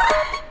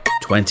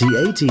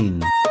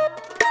 2018.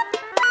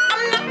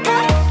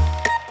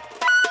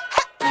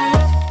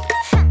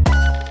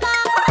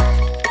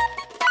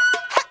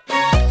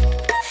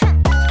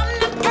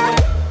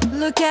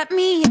 Look at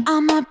me,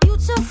 I'm a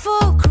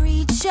beautiful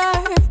creature.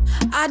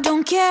 I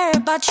don't care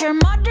about your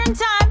modern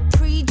time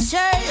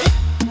preacher.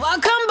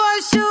 Welcome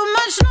boys, too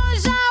much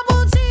noise, I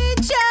will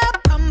teach ya.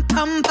 Pum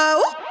pum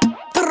po,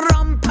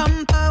 pum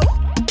pum po.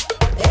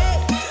 Hey,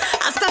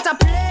 I start to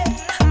play,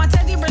 my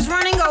teddy bear's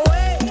running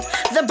away.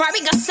 The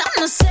Barbie got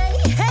something to say.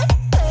 Hey,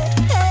 hey,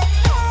 hey,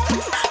 hey.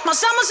 My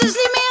summer says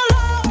leave me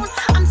alone.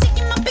 I'm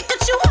taking my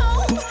Pikachu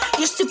home.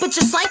 You're stupid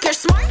just like you're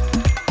smart.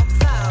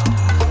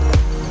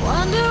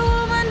 Wonder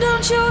Woman,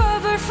 don't you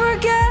ever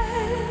forget.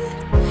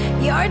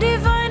 You're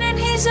divine and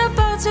he's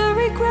about to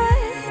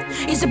regret.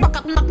 He's a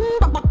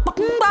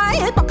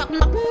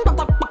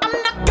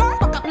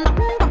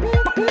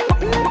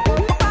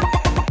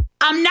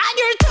I'm not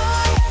your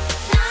toy.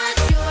 Not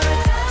your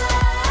toy.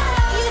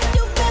 You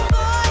stupid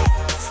boy.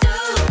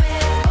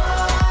 Stupid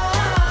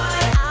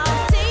boy.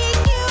 I'll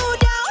take you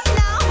down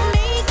now.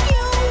 Make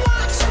you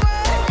watch me.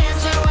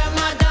 Dancing with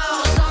my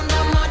dolls on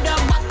the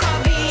motherfucker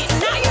beat.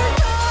 Not your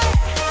toy.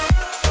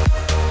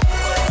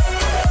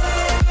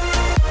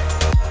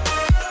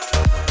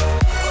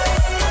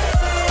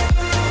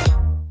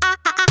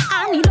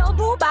 I'm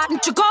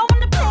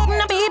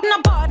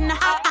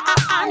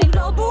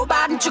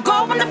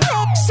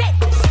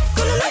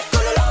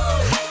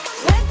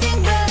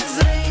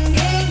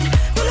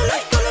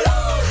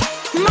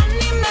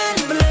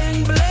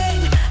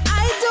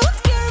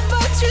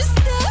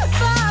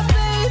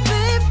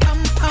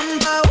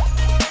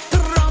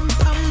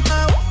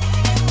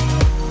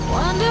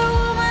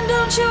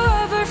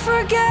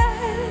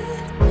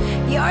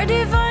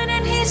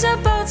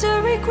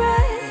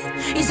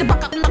say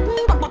back up,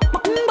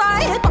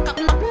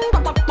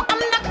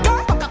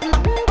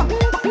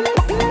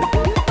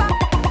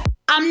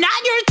 I'm not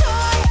your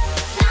toy,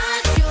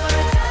 not your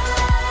toy.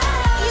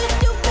 You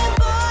stupid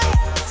boy,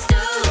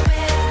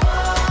 stupid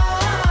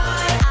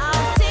boy.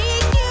 I'll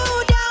take you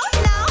down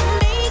now,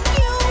 make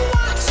you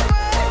watch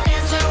me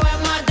dancing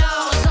with my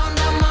dolls on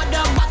the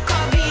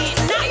motherfucker beat.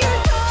 Not your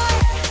toy,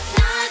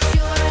 not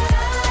your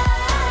toy.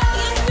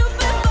 You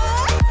stupid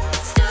boy,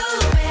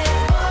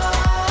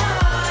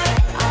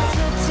 I'll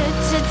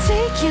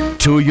take you.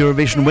 Two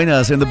Eurovision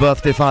winners in the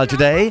birthday file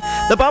today.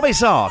 The Bobby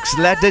Sox,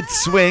 Let It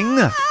Swing.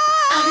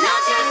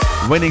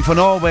 Winning for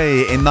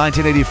Norway in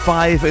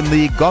 1985 in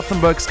the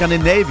Gothenburg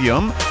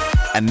Scandinavium.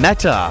 And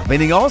Meta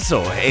winning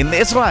also in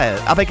Israel.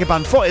 I beg your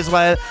pardon, for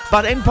Israel,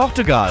 but in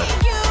Portugal.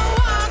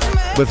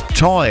 With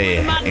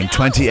Toy in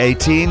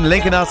 2018,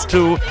 linking us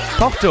to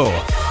Porto.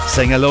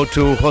 Saying hello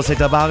to Jose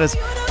Tavares,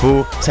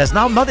 who says,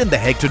 now I'm not in The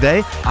Hague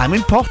today, I'm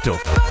in Porto.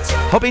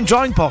 Hope you're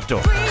enjoying Porto.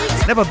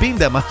 Never been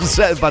there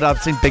myself, but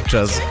I've seen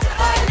pictures.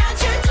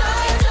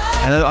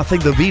 And I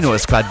think the vino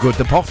is quite good,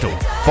 the Porto,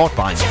 port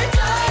wine.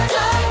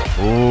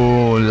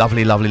 Oh,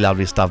 lovely, lovely,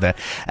 lovely stuff there.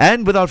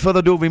 And without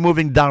further ado, we're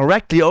moving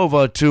directly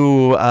over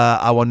to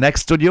our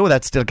next studio.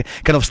 That's still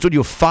kind of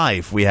Studio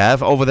 5 we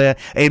have over there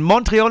in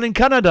Montreal in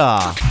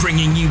Canada.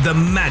 Bringing you the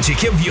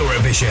magic of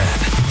Eurovision.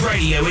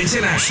 Radio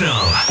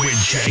International with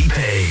JP.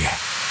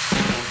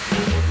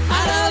 I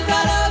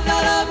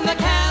love my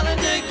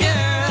calendar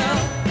girl.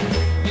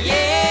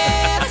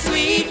 Yeah,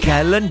 sweet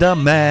Calendar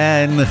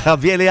man.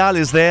 Javier Leal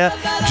is there,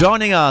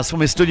 joining us from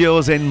his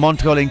studios in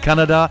Montreal in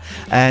Canada.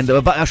 And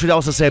but I should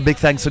also say a big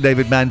thanks to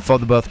David Mann for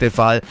the birthday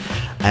file.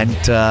 And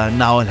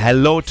now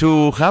hello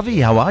to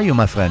Javi. How are you,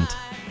 my friend?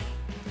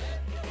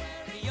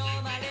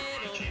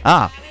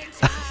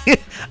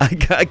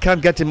 I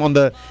can't get him on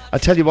the... I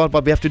tell you what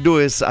we have to do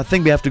is, I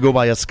think we have to go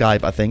via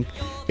Skype. I think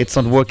it's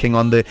not working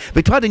on the...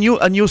 We tried a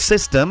new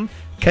system.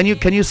 Can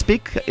you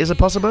speak? Is it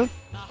possible?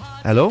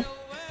 Hello?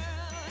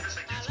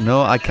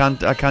 No, I can't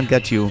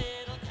get you.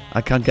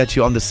 I can't get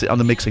you on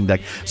the mixing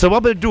deck. So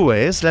what we'll do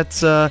is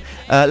let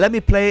me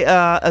play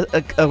a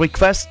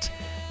request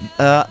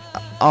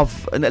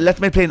let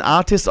me play an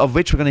artist of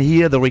which we're going to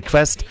hear the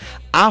request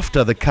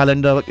after the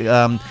calendar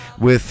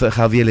with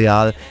Javier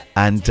Leal,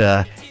 and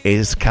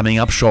is coming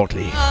up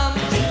shortly.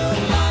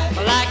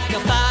 like a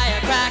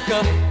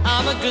firecracker,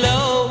 I'm a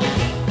glow.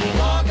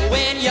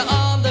 When you're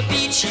on the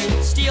beach, you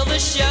steal the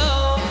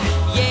show.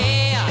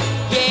 Yeah,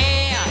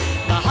 yeah,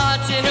 my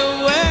heart's in a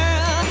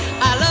whirl.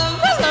 I love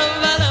my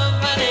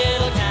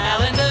little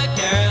calendar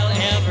girl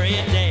every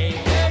day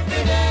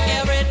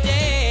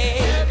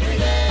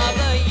of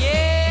the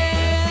year.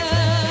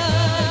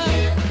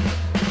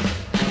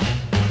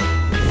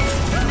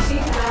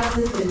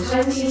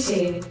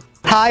 2022.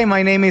 Hi,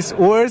 my name is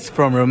Urs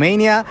from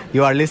Romania.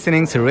 You are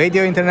listening to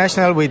Radio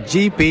International with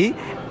GP,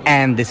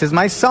 and this is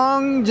my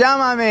song,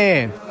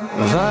 Llama-me.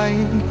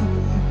 Vai,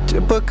 ce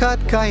păcat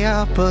că ai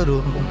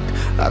apărut.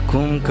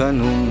 Acum că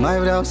nu mai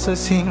vreau să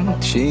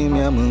simt și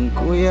mi-am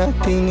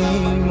încuiat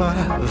inima.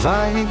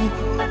 Vai,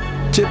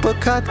 ce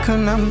păcat că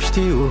n-am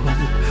știut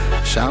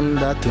și-am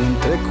dat în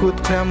trecut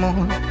prea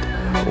mult.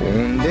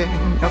 Unde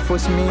mi-a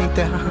fost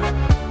mintea?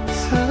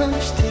 Să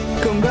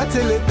știi că în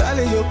brațele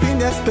tale eu plin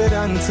de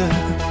speranță.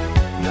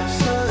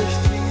 Să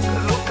știi că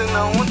lupt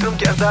înăuntru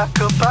chiar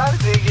dacă par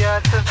de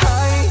gheață.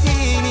 Hai,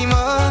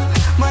 inimă,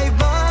 mai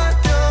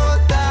bate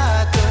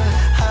odată.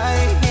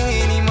 Hai,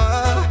 inimă,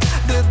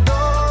 de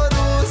dor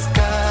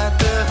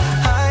uscată.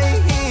 Hai,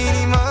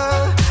 inimă,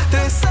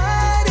 trebuie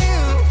sari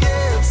în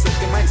piept să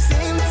te mai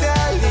simți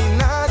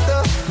alinată.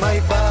 Mai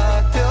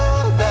bate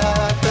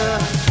odată.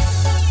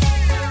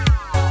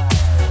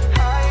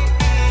 Hai,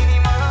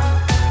 inimă,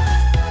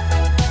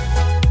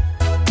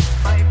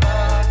 mai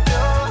bate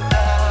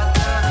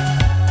odată.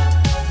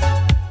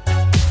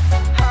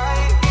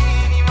 Hai,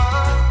 inimă,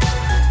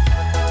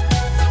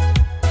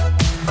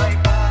 mai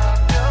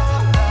bate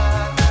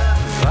odată.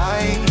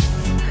 Vai,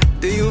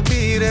 de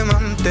iubire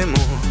m-am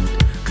temut.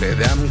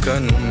 Credeam că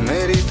nu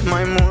merit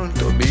mai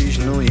mult,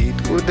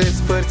 obișnuit cu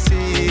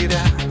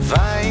despărțirea.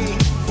 Vai,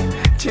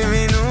 ce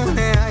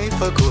minune ai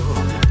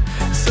făcut,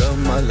 să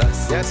mă las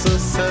iar să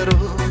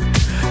sărut,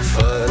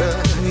 fără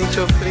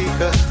nicio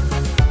frică.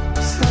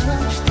 Să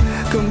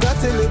știi că în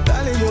brațele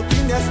tale eu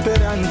plin de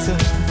speranță.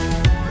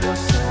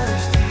 Să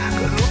știi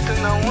că lupt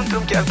înăuntru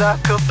chiar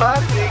dacă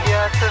par de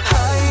gheață.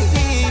 Hai,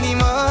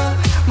 inimă,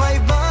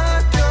 mai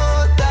bate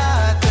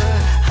odată.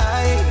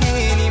 Hai,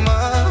 inimă,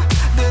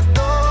 de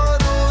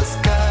dor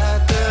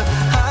uscată.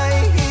 Hai,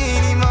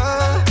 inimă,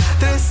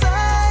 trebuie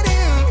sari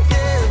în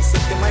piept să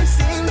te mai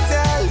simți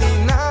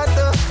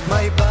alinată.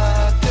 Mai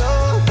bate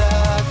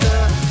odată.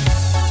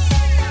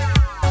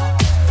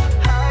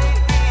 Hai,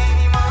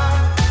 inimă,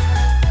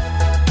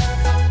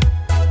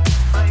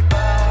 mai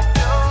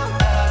bate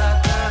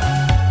odată.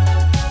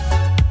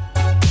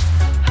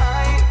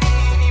 Hai,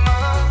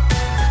 inimă,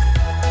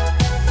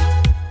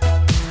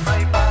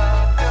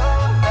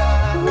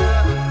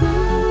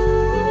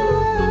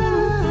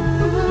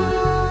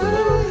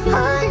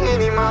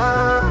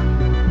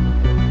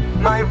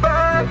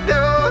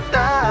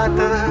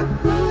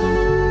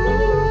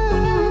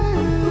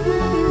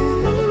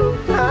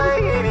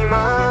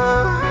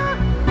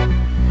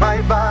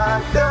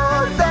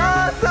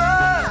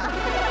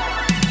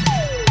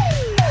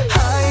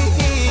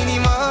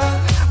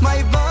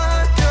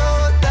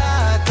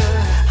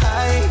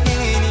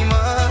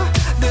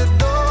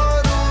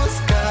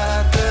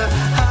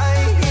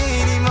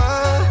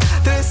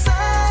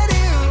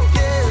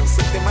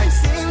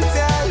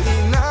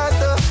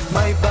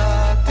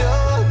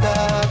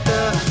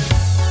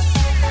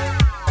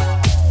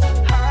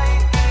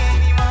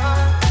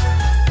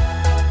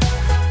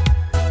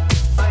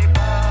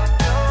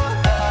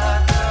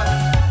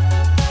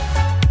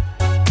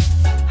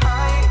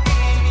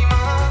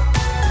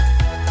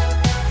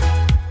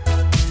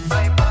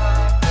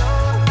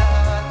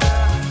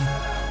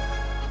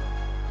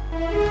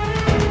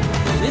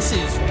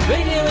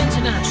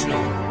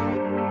 International.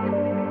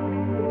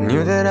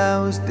 Knew that I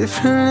was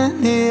different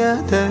than the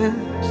others.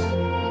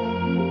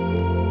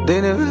 They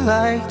never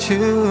liked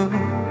you.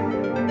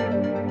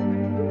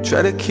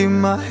 Try to keep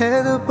my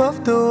head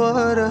above the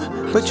water,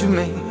 but you're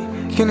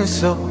making it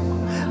so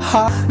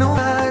hard.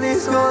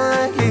 Nobody's gonna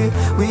like it.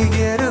 We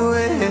get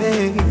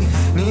away.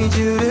 Need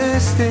you to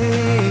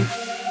stay.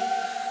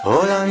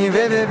 Hola mi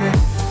bebé,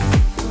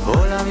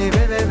 hola mi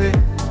bebé.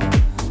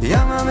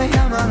 Llámame,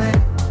 llámame,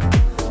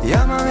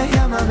 llámame,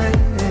 llámame.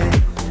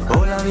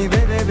 Hola mi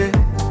bebé,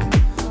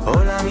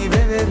 hola mi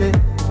bebé.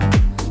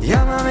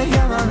 Llámame,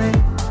 llámame,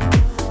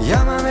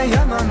 llámame,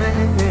 llámame.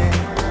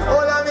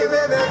 Hola mi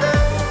bebé.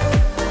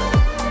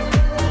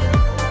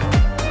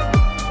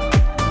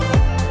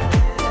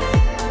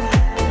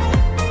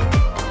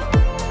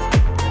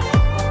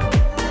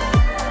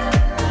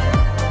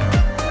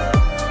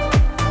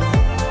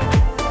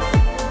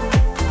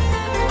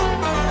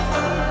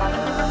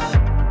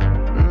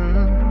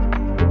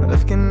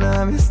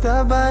 Be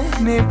stopped by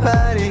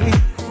anybody,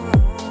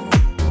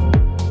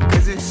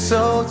 'cause it's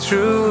so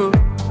true.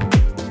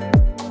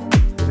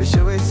 We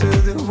show it to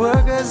the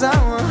world 'cause I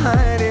won't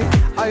hide it.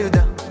 Are you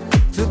down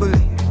to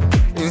believe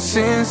in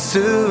sins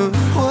too?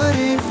 What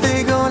if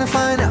they gonna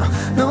find out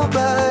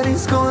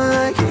nobody's gonna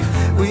like it?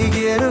 We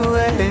get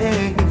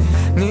away,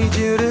 need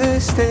you to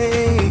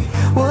stay.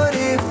 What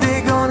if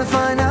they gonna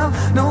find out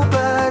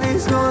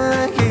nobody's gonna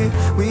like it?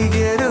 We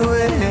get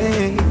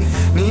away,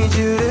 need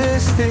you to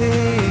stay.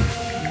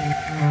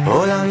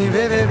 Hola mi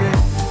bebé,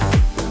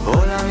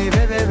 hola mi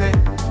bebé.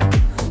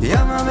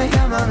 Llámame,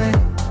 llámame,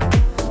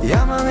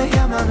 llámame,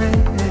 llámame.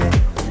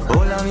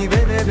 Hola mi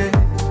bebé,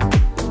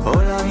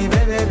 hola mi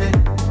bebé.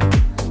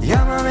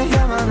 Llámame,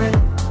 llámame,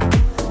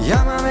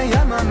 llámame,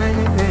 llámame.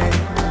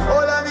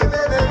 Hola mi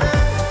bebé.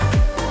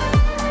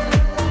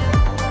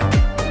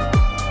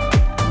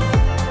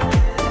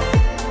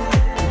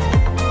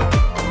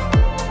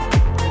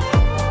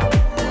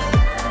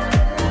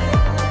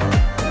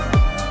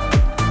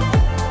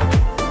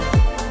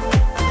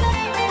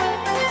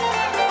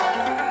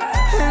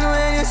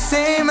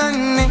 Say my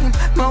name,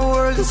 my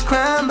world is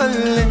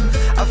crumbling.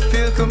 I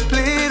feel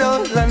complete,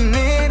 all I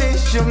need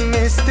is your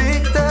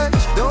mystic touch.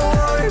 Don't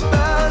worry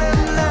about it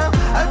now,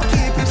 I'll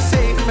keep you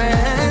safe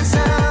and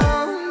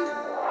sound.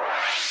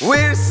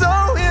 We're so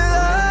in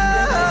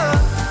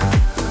love.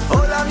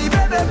 Hola mi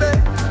bebé,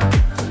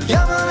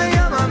 llámame,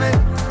 llámame,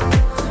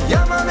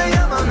 llámame,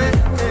 llámame.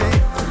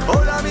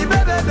 Hola mi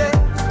bebé,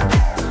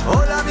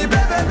 hola mi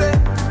bebé.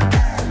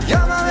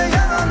 Llámame,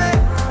 llámame,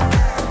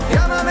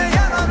 llámame,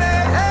 llámame.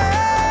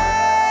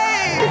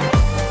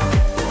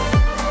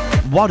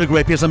 What a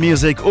great piece of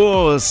music,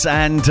 Urs,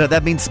 and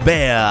that means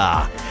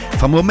bear.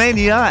 From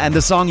Romania, and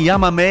the song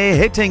Yamame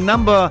hitting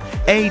number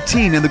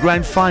 18 in the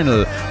grand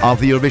final of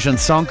the Eurovision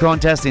Song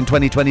Contest in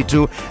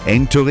 2022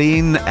 in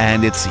Turin,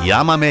 and it's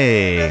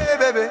Yamame.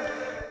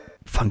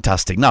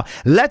 Fantastic. Now,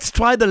 let's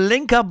try the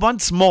link up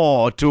once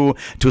more to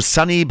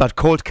sunny but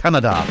cold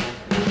Canada.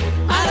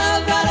 I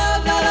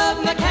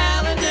love my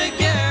calendar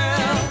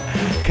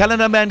girl.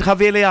 Calendar man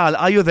Javier Leal,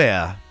 are you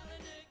there?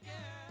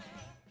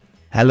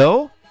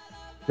 Hello?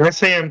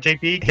 Yes, I am,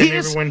 JP. Can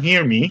everyone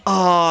hear me?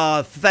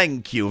 Oh,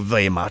 thank you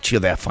very much.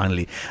 You're there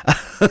finally.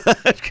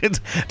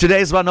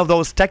 Today is one of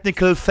those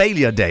technical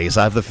failure days,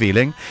 I have the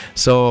feeling.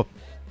 So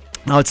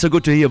now it's so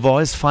good to hear your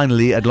voice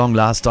finally at long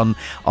last on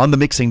the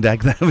mixing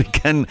deck that we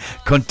can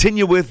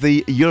continue with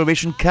the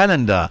Eurovision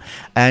calendar.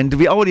 And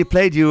we already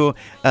played you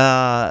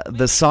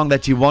the song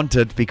that you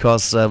wanted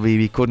because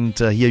we couldn't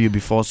hear you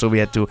before, so we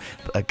had to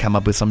come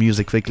up with some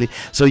music quickly.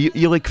 So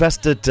you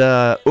requested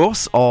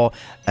Urs, or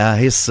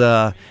his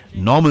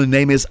normal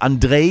name is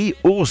Andrei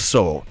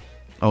Urso.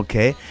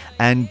 Okay,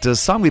 and the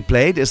song we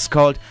played is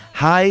called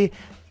Hai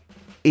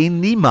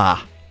Inima.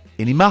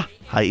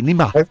 Hai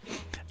Inima.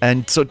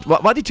 And so,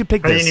 why did you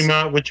pick this?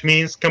 Anima, which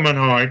means come on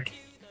hard.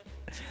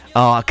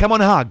 Come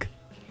on hug.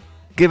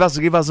 Give us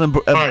a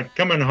heart.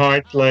 Come on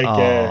heart, like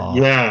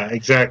yeah,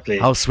 exactly.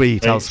 How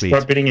sweet, how sweet.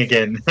 Start bidding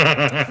again.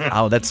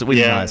 Oh, that's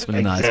really nice,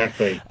 really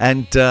exactly.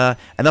 nice.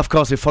 And of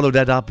course we followed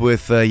that up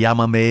with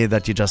Yamame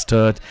that you just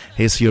heard,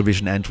 his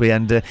Eurovision entry,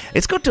 and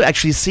it's good to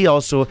actually see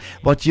also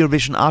what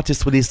Eurovision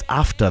artists released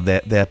after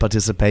their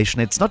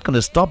participation. It's not going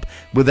to stop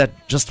with that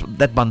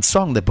one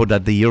song they put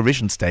at the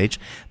Eurovision stage.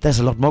 There's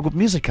a lot more good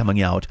music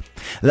coming out.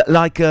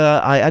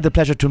 I had the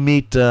pleasure to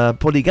meet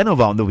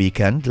Polygenova on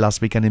the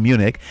last weekend in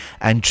Munich,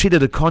 and she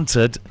did a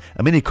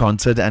mini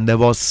concert, and there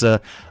was a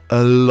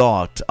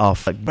lot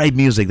of great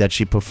music that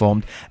she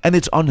performed, and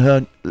it's on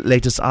her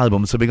latest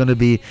album. So we're going to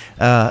be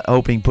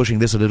pushing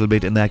this a little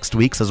bit in the next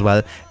weeks as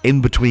well,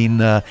 in between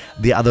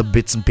the other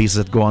bits and pieces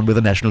that go on with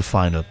the national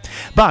final.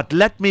 But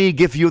let me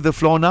give you the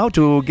floor now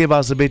to give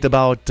us a bit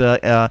about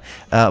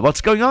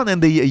what's going on in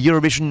the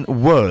Eurovision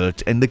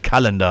world, in the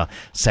calendar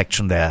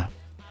section there.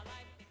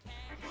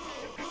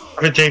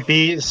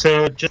 JP.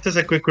 So, just as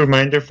a quick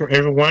reminder for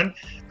everyone,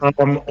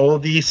 all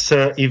these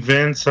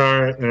events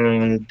are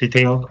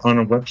detailed on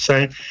a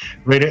website,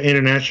 Radio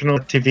International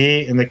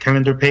TV, in the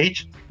calendar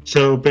page.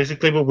 So,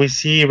 basically, what we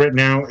see right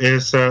now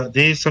is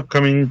this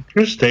upcoming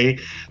Tuesday,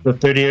 the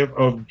 30th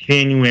of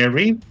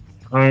January.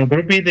 There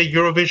will be the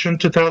Eurovision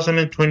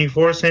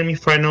 2024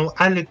 semi-final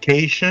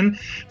allocation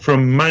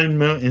from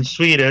Malmö in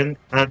Sweden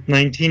at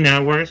 19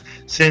 hours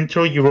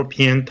Central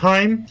European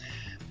Time.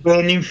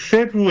 Then in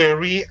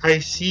February, I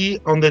see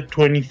on the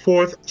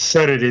 24th,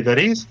 Saturday that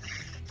is,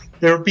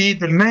 there will be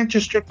the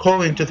Manchester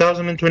Call in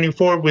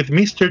 2024 with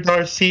Mr.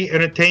 Darcy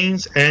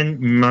Entertains and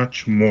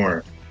much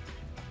more.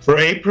 For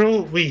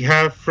April, we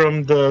have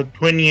from the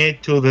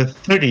 28th to the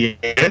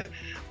 30th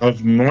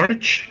of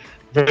March,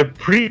 the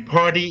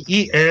pre-party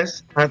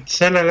ES at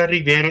Sala La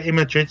Riviera in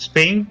Madrid,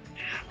 Spain.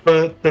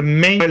 But the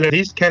main of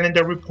this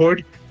calendar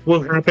report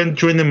will happen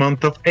during the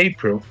month of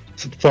April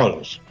as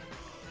follows.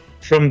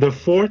 From the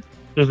 4th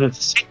to the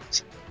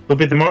 6th will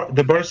be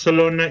the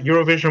Barcelona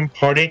Eurovision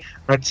party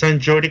at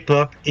Sant Jordi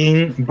Club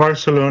in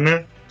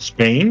Barcelona,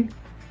 Spain.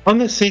 On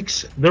the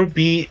 6th, there will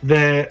be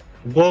the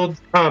World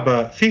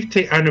ABBA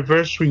 50th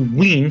anniversary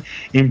win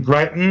in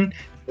Brighton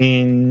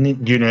in the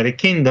United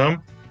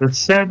Kingdom. The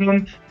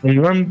 7th, the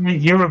London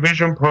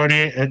Eurovision party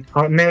at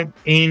Arnett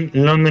in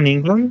London,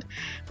 England.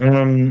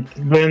 Then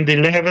the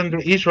 11th,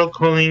 the Israel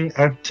calling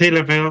at Tel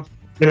Aviv,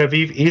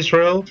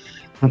 Israel.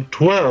 The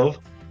 12th,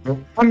 the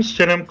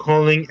Amsterdam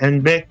calling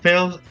and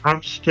Beckveld,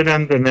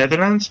 Amsterdam, the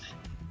Netherlands.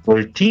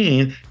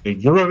 14th, the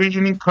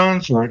Eurovision in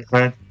concert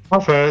at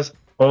Hoffa's,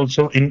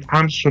 also in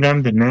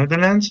Amsterdam, the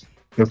Netherlands.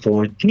 The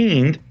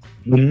 14th,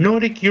 the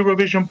Nordic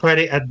Eurovision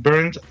party at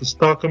Berns,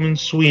 Stockholm in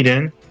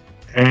Sweden.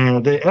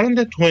 And the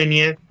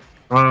 20th,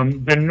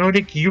 the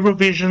Nordic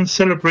Eurovision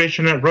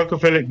celebration at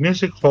Rockefeller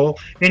Music Hall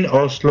in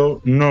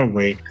Oslo,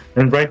 Norway.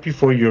 And right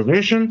before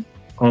Eurovision,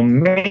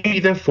 on May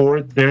the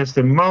 4th, there's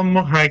the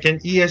Malmö Hagen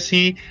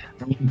ESC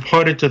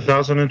Party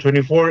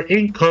 2024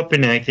 in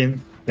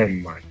Copenhagen,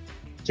 Denmark.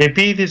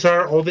 JP, these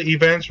are all the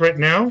events right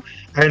now,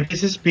 and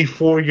this is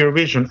before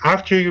Eurovision.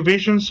 After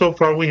Eurovision, so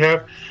far we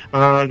have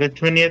the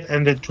 20th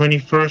and the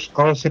 21st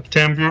of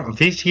September of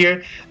this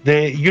year,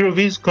 the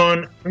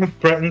Eurovision at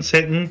Brighton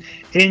Setting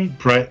in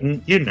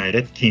Brighton,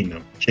 United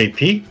Kingdom.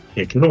 JP,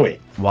 take it away.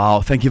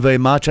 Wow, thank you very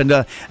much. And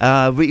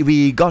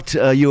we got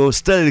you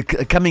still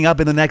coming up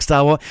in the next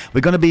hour.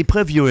 We're going to be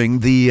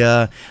previewing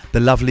the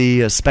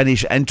lovely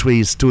Spanish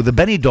entries to the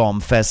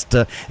Benidorm Fest.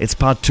 It's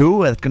part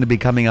 2. It's going to be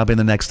coming up in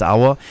the next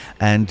hour.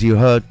 And you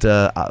heard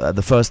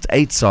the first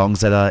 8 songs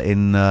that are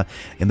in the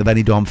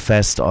Benidorm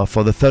Fest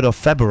for the 3rd of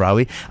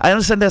February. I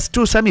understand there's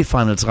 2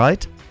 semi-finals,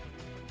 right?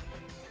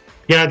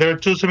 Yeah, there are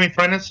 2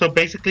 semifinals. So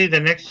basically,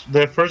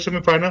 the first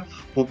semifinal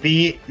will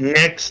be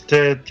next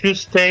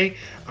Tuesday,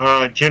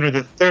 January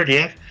the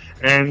 30th,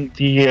 and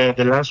the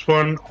last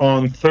one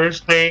on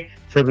Thursday,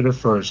 February the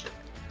 1st.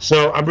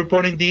 So I'm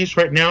reporting these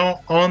right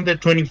now on the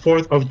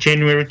 24th of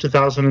January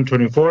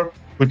 2024,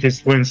 which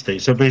is Wednesday.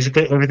 So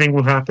basically, everything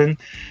will happen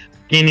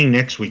beginning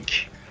next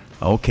week.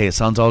 Okay,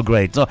 sounds all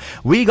great. So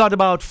we got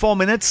about 4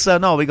 minutes.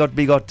 We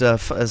got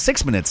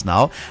 6 minutes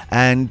now,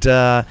 and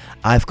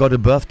I've got a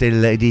birthday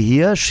lady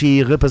here.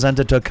 She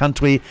represented her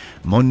country,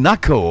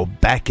 Monaco,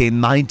 back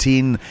in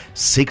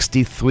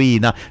 1963.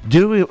 Now,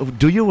 do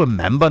you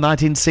remember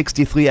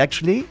 1963?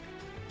 Actually,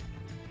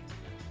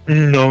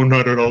 no,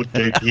 not at all,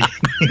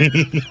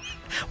 JP.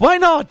 Why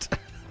not?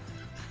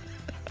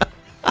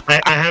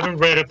 I haven't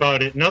read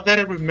about it. Not that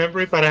I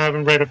remember it, but I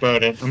haven't read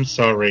about it. I'm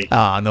sorry.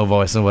 No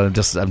voice. No, I'm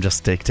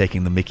just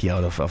taking the Mickey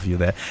out of you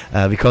there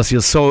because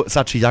you're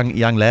such a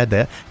young lad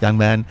there, young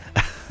man.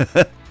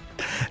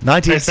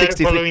 1963. I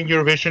started following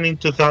Eurovision in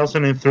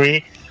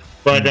 2003,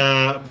 but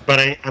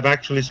I've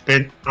actually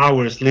spent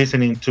hours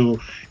listening to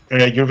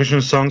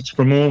Eurovision songs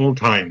from all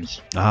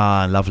times.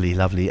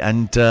 Lovely.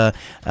 And there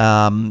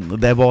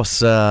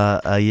was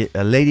a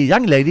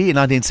young lady in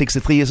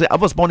 1963. I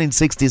was born in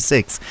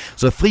 66,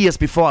 so 3 years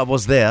before I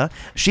was there,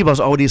 she was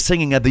already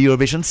singing at the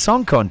Eurovision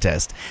Song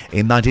Contest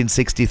in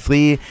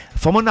 1963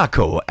 for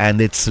Monaco,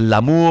 and it's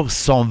L'amour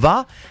s'en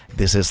va.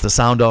 This is the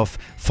sound of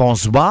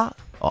Françoise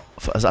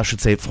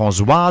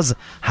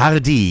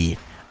Hardy,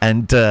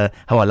 and I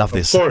love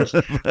this. Of course.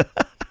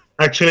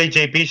 Actually,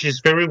 JP, she's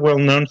very well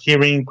known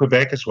here in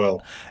Quebec as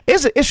well.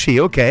 Is she?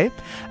 Okay.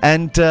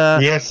 And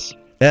yes.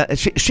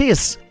 She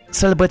is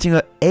celebrating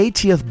her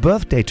 80th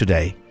birthday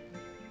today.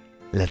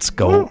 Let's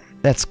go. Ooh.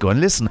 Let's go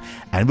and listen.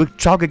 And we'll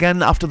talk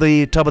again after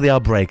the top of the hour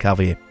break,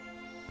 Harvey.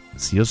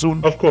 See you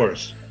soon. Of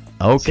course.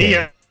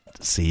 Okay.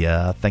 See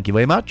ya. Thank you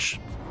very much.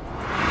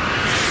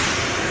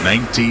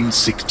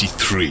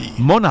 1963.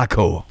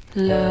 Monaco.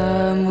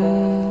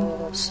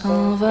 L'amour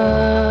s'en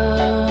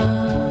va.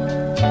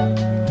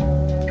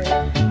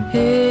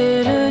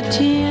 Et le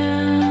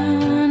tien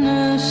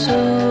ne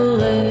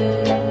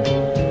saurait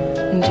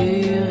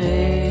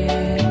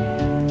durer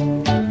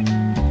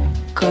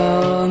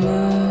comme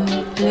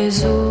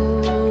les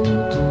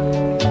autres.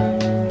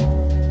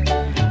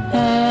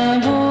 Un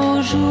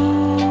beau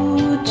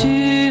jour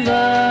tu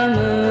vas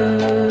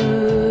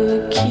me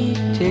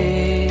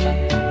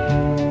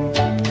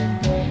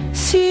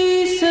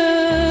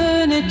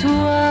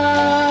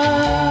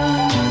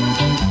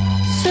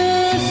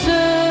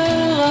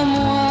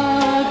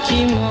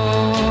qui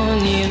m'en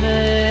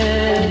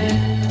irait.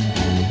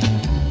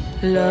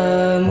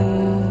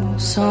 L'amour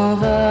s'en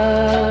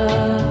va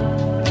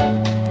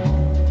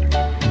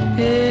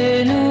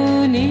et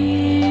nous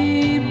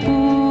n'y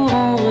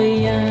pourrons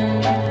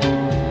rien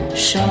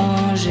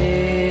changer.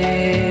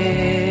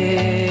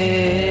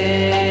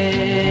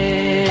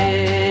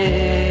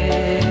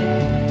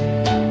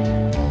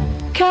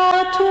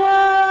 Car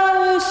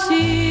toi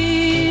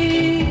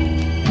aussi,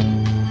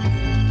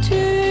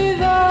 tu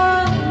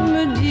vas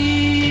me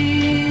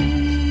dire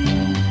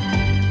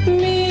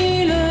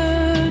mille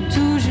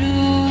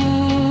toujours,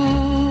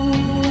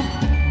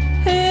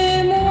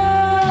 et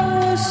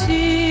moi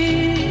aussi,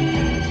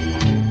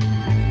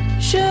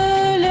 je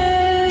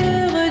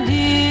les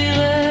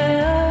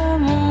redirai à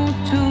mon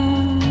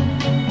tour.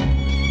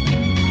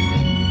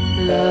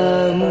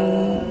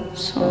 L'amour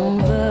s'en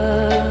va,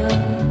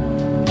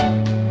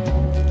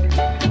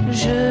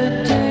 je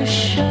te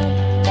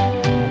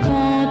chope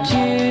quand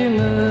tu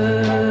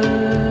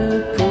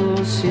me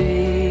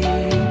poursuis,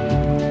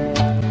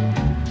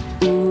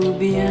 ou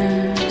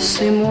bien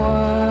c'est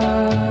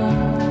moi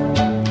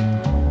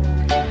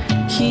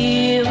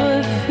qui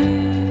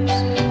refuse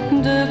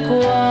de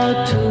croire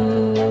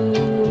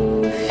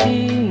tout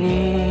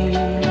fini.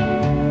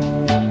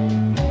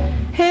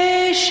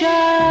 Et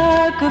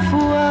chaque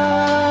fois,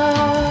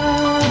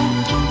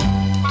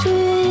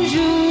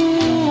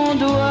 toujours on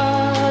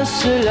doit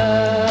se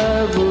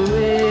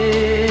l'avouer.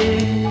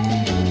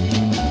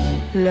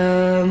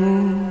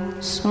 L'amour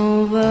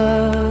s'en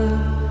va,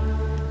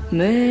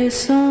 mais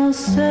sans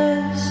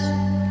cesse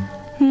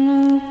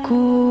nous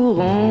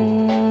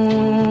courons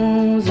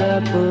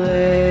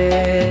après.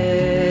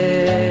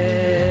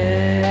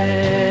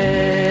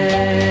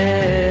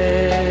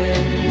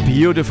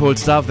 Beautiful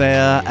stuff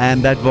there,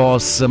 and that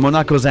was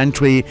Monaco's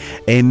entry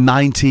in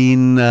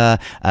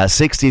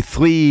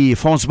 1963.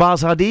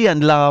 François Hardy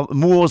and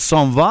L'amour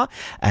s'en va,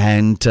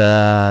 and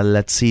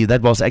let's see,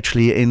 that was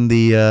actually in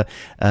the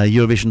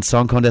Eurovision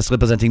Song Contest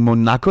representing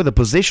Monaco. The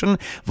position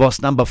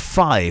was number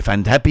 5,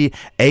 and happy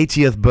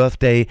 80th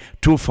birthday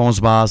to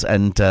Françoise,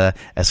 and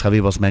as Javi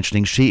was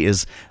mentioning, she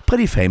is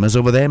pretty famous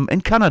over there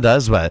in Canada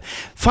as well.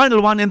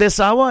 Final one in this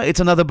hour,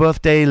 it's another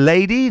birthday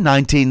lady,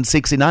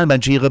 1969,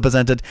 when she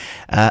represented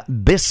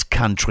this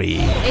country.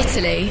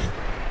 Italy.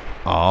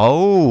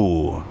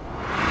 Oh.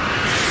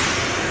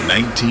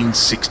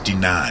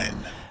 1969.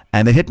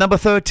 And they hit number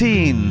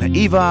 13,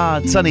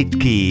 Iva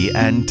Zanitki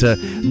and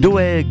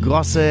Due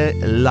Grosse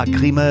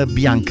Lacrime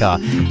Bianca.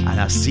 And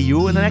I'll see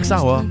you in the next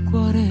hour.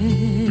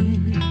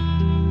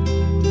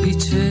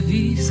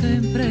 Dicevi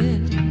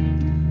sempre,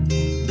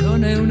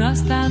 non è una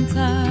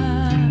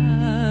stanza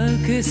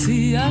che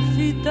si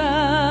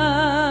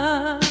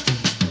affitta.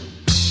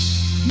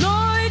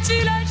 Noi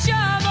ci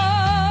lasciamo,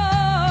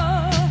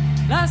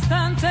 la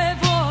stanza è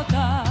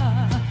vuota,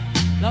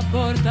 la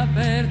porta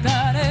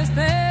aperta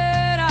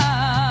resterà.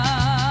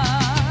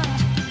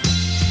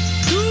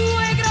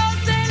 Due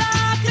grosse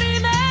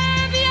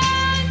lacrime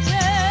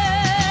bianche,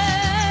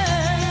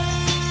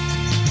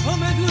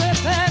 come due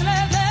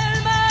perle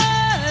del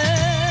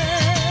mare,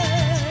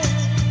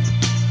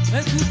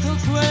 è tutto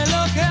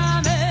quello che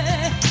a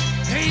me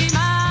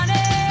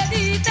rimane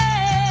di te.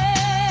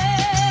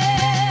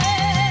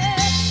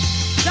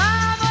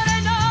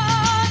 D'amore no,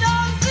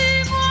 non si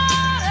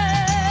muore,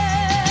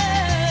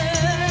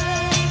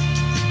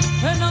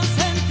 per non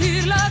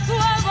sentir la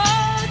tua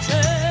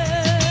voce,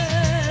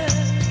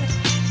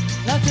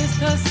 la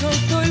testa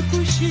sotto il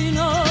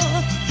cuscino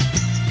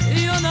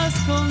io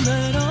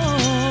nasconderò.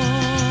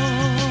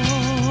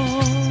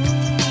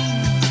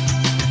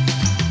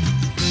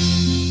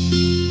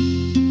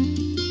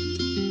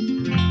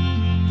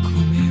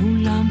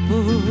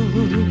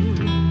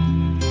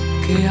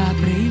 Che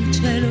apre il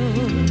cielo,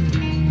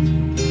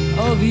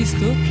 ho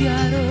visto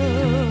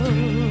chiaro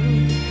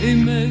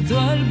in mezzo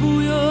al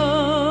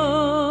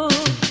buio.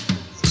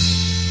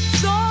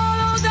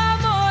 Solo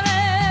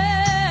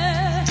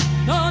d'amore,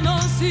 no,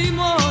 non si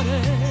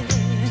muore,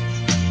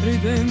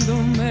 ridendo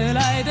me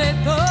l'hai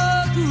detto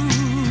tu.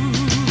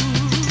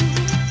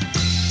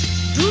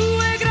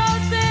 Due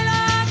grosse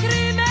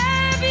lacrime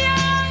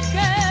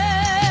bianche,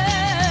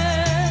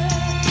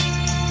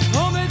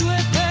 come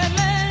due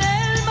perle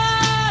nel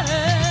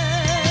mare,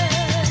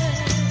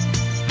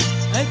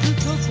 è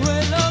tutto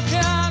quello che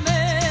a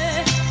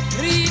me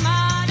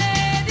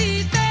rimane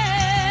di te.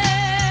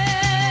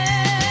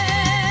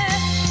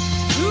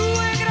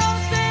 Due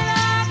grosse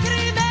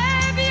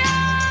lacrime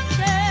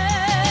bianche,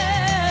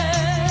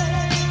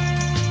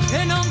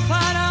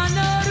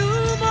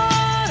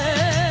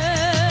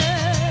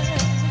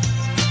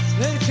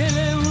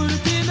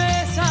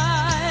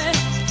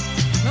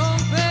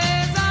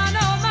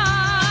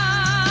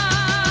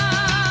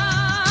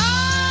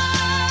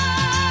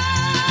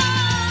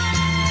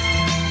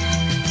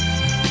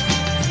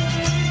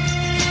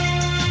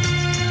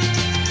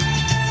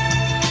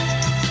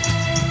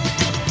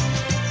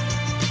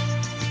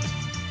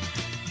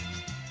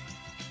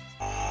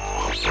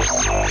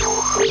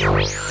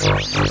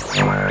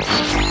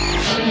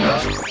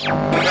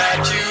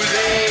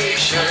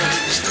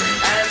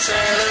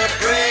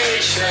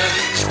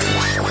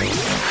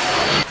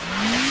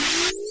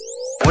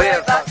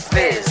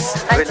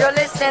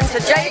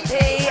 listening to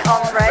JP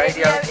on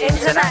Radio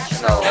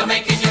International. You're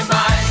making your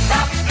mind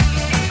up.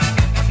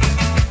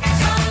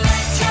 Don't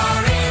let your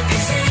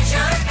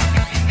indecision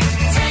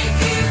take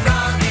you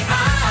from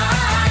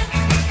behind.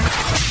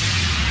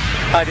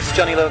 Hi, this is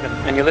Johnny Logan,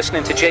 and you're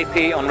listening to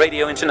JP on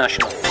Radio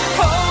International.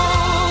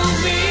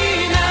 Hold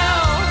me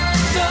now,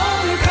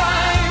 don't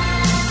cry,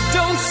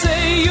 don't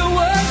say your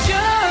word,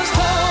 just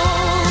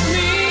hold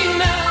me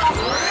now.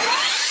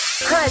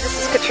 Hi, this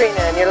is Katrina,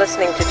 and you're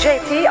listening to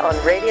JP on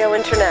Radio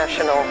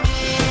International.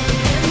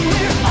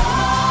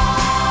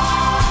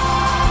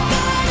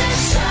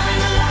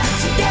 Shine a light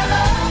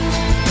together.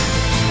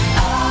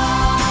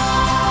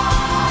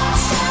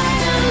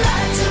 Shine a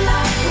light to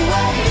light the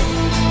way.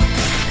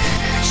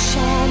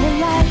 Shine a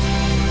light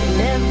in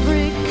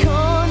every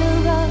corner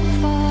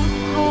of our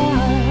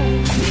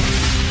heart.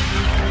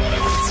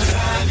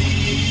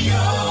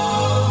 Radio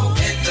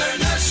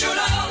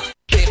International.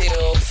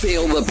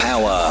 Feel the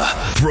power.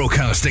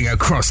 Broadcasting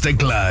across the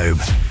globe.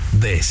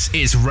 This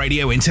is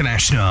Radio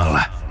International.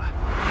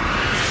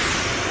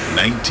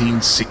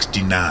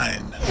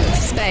 1969.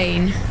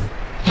 Spain.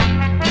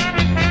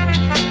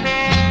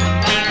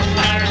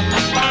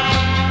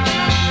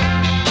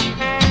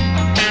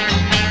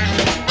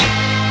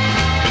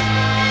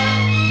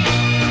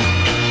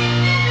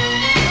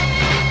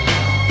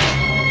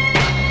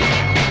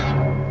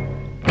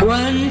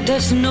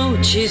 Cuántas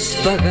noches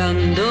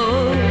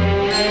vagando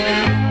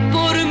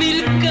por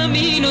mil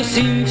caminos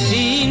sin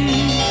fin,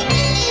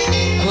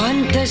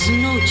 cuántas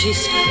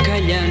noches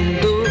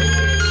callando,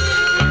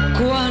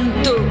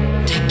 cuánto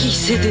te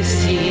quise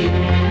decir.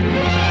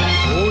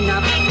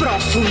 Una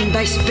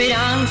profunda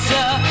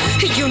esperanza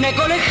y un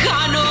eco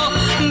lejano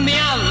me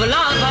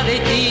hablaba de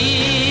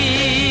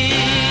ti.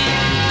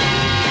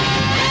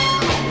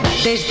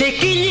 Desde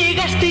que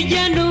llegaste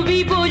ya no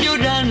vivo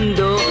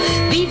llorando,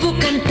 vivo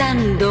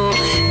cantando,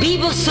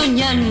 vivo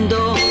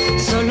soñando.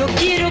 Solo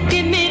quiero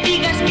que me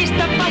digas qué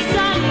está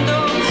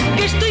pasando,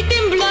 que estoy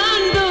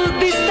temblando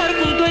de estar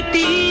junto a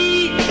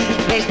ti.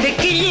 Desde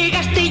que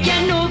llegaste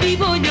ya no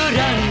vivo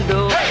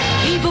llorando,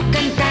 vivo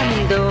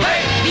cantando,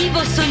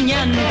 vivo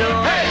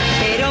soñando.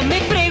 Pero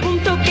me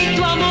pregunto que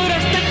tu amor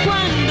hasta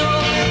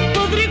cuándo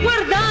podré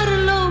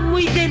guardarlo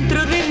muy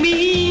dentro de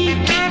mí.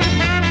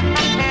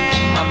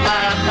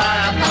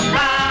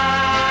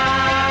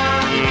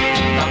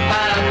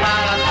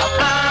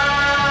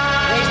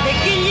 Desde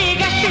que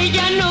llegaste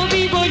ya no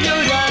vivo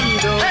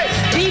llorando,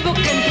 vivo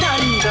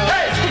cantando,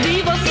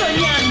 vivo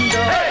soñando.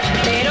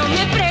 Pero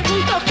me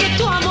pregunto que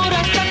tu amor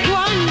hasta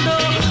cuándo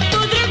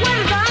podré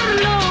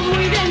guardarlo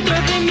muy dentro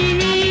de mí.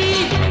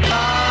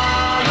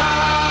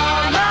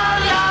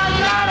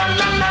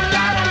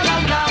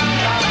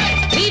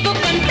 Vivo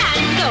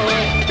cantando,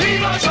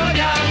 vivo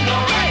soñando.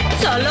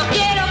 Solo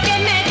quiero que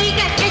me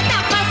digas qué está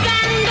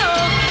pasando,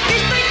 que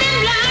estoy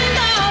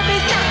temblando de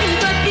estar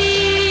junto a ti,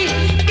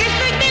 que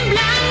estoy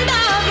temblando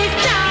de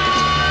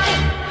estar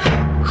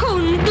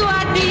junto a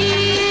ti.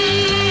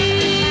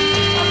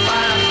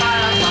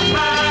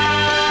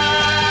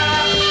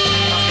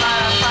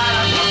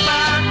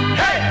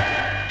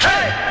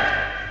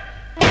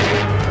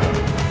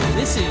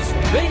 This is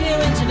Radio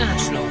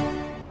International.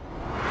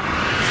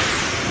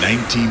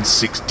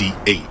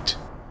 1968.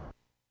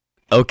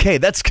 Okay,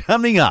 that's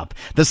coming up.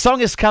 The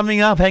song is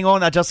coming up. Hang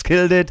on, I just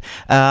killed it.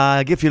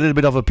 Give you a little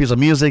bit of a piece of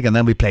music and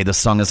then we play the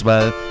song as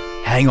well.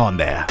 Hang on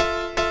there.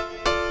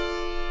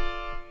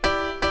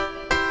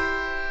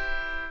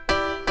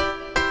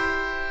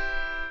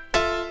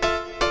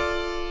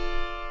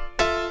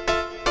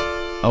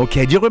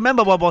 Okay, do you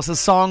remember what was the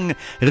song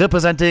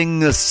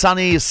representing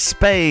sunny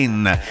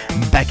Spain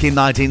back in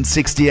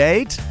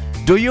 1968?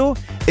 Do you?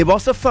 It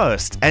was the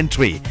first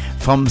entry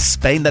from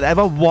Spain that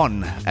ever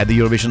won at the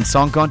Eurovision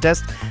Song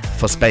Contest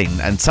for Spain.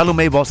 And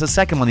Salome was the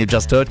second one you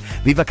just heard.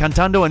 Viva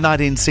Cantando in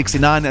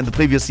 1969, and the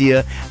previous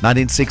year,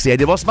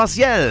 1968, it was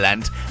Maciel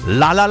and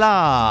La La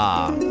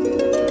La.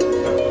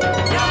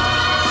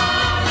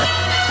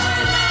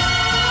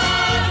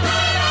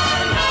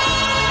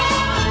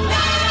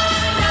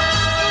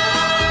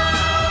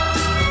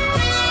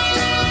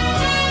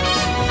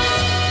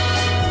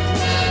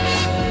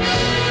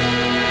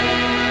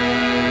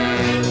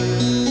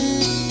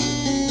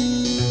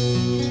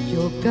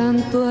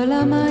 Canto a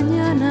la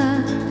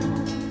mañana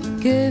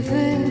que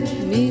ve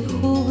mi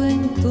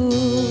juventud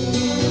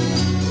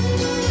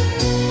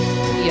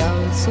y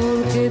al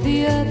sol que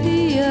día a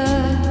día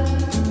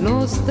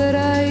nos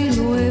trae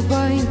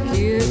nueva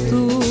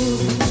inquietud.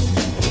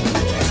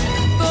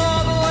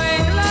 Todo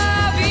en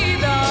la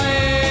vida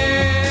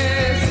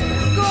es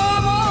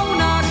como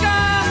una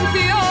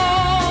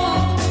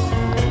canción.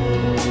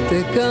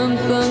 Te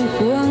cantan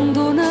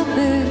cuando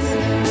naces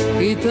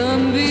y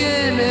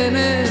también en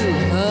el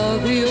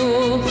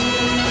adiós.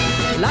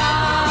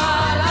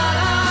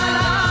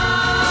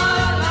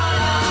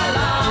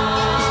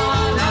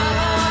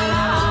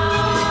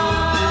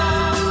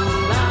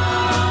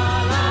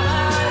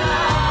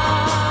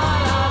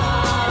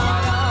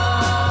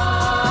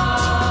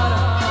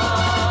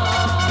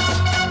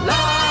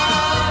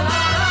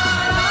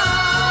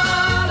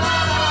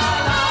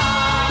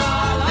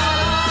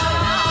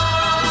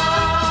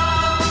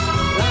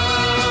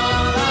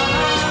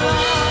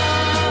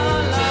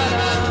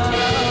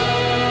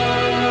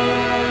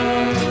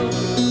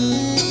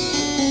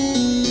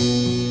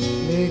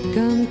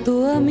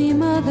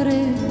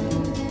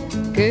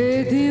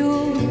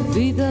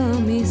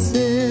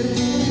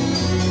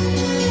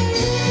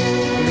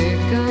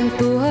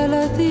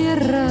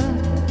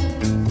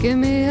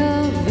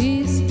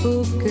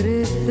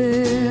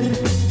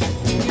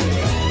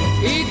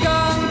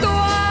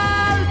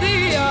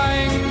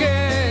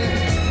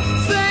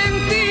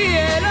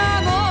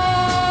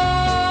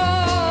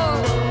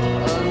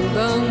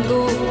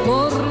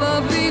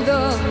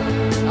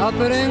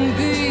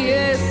 aprendí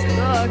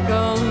esta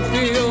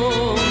canción.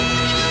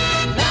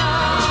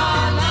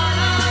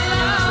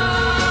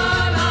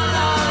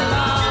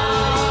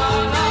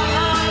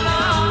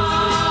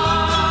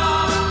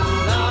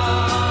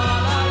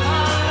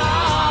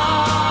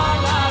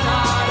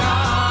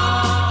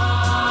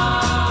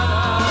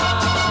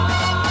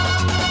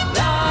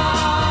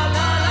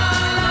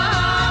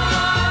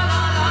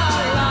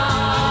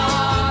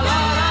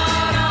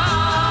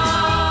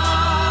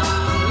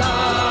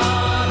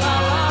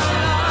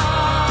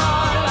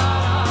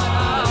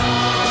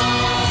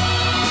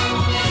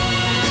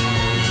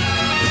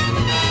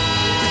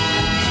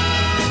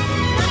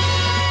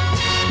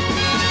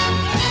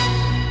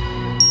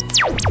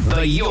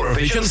 The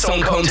Eurovision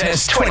Song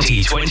Contest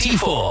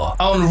 2024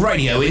 on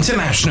Radio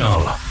International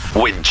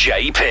with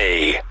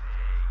JP.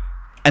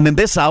 And in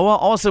this hour,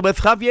 also with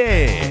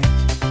Javier.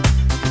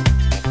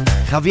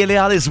 Javier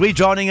Leal is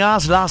rejoining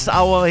us. Last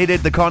hour, he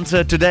did the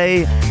concert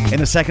today. In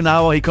the second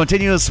hour, he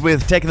continues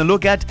with taking a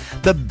look at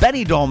the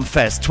Benidorm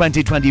Fest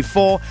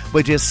 2024,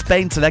 which is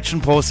Spain's selection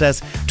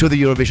process to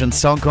the Eurovision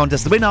Song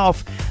Contest. The winner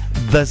of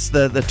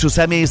the two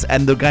semis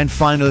and the grand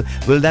final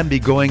will then be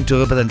going to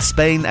represent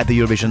Spain at the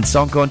Eurovision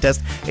Song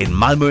Contest in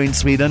Malmö in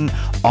Sweden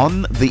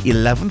on the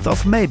 11th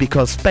of May,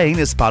 because Spain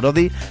is part of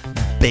the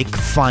big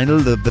final,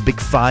 the Big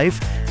Five,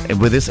 and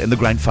with this in the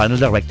grand final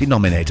directly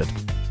nominated.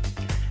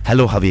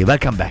 Hello, Javier.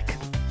 Welcome back.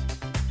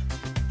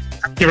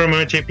 Thank you very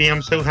much, JP.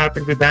 I'm so happy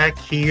to be back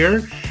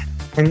here.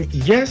 And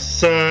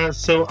yes,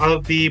 so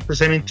I'll be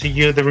presenting to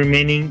you the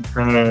remaining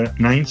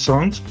 9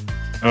 songs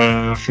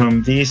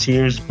from this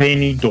year's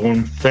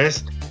Benidorm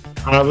Fest.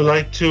 I would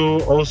like to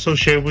also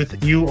share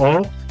with you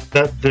all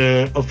that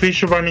the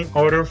official running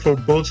order for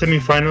both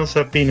semifinals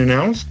have been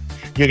announced.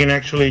 You can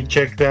actually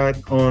check that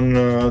on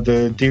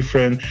the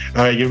different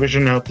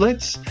Eurovision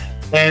outlets.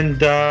 And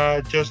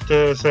just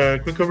as a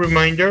quick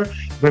reminder,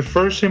 the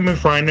first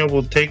semifinal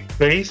will take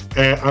place.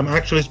 I'm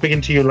actually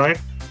speaking to you live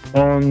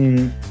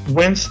on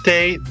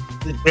Wednesday,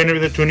 January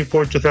the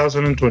 24th,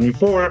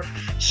 2024.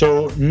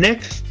 So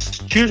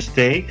next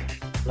Tuesday,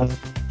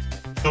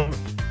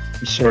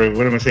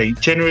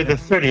 January the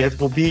 30th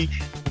will be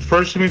the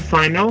first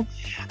semifinal.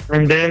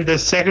 And then the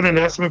second and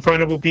last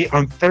semifinal will be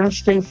on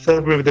Thursday,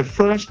 February the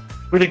 1st,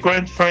 with the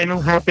grand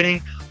final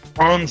happening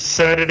on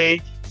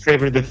Saturday,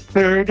 February the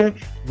 3rd,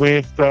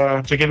 with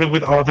together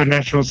with other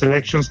national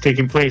selections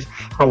taking place.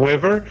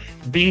 However,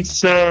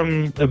 this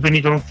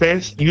Benidorm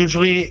Fest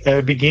usually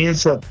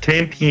begins at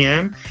 10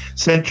 p.m.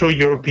 Central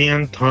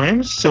European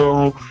time,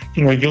 so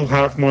you'll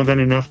have more than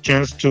enough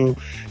chance to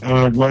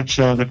watch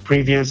the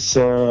previous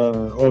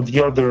or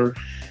the other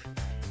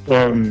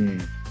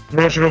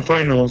national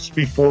finals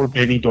before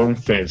Benidorm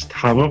Fest.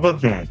 How about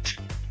that?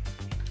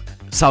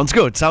 Sounds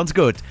good.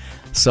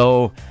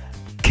 So,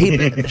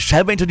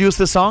 shall we introduce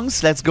the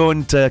songs? Let's go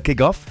and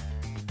kick off.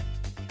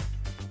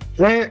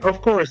 Yeah,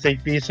 of course,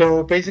 AP.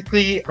 So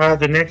basically,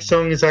 the next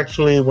song is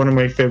actually one of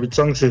my favorite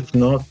songs, if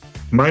not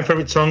my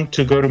favorite song,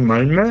 to go to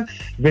Malmö.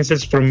 This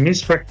is from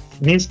Miss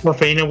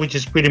Cafeína, which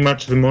is pretty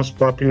much the most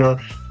popular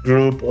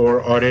group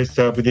or artist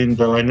within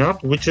the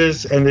lineup.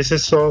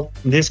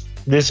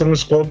 This song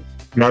is called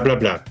Blah Blah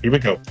Blah. Here we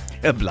go.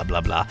 Blah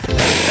Blah Blah.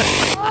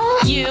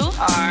 You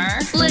are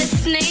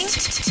listening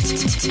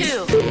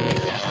to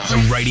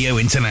Radio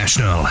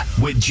International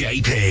with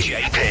JP.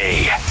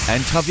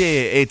 And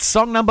Javier, it's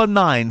song number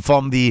 9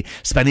 from the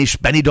Spanish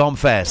Benidorm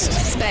Fest.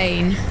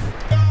 Spain.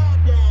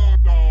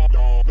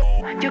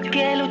 Yo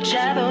que he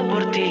luchado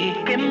por ti,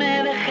 que me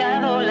he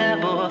dejado la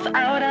voz,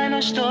 ahora no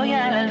estoy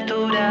a la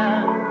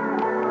altura.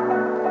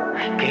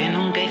 Que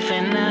nunca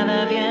hice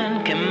nada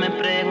bien, que me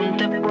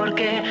pregunté por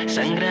qué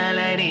sangra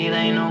la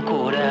herida y no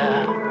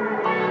cura.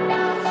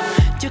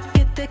 Yo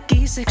que te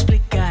quise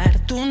explicar,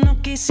 tú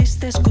no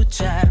quisiste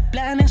escuchar,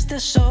 planeaste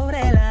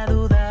sobre la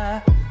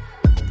duda.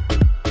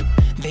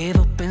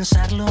 Debo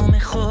pensarlo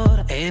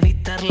mejor,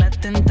 evitar la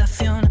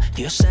tentación,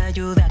 Dios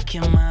ayuda a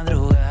quien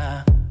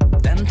madruga.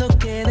 Tanto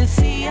que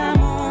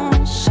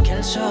decíamos que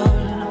el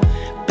sol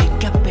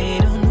pica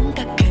pero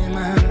nunca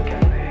quema.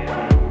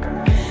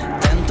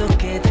 Tanto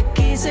que te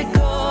quise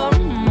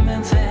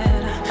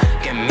convencer,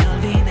 que me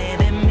olvidé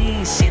de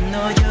mí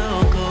siendo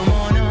yo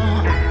como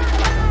no.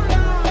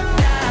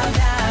 Bla,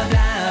 bla,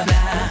 bla,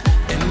 bla,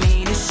 te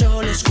miro y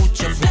solo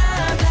escucho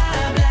bla, bla,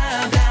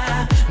 bla,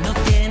 bla. No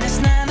tienes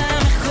nada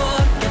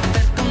mejor que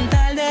hacer con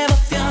tal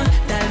devoción.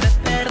 Tal vez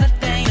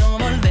perderte y no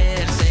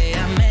volver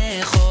sea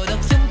mejor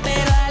opción,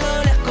 pero a lo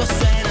lejos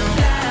suena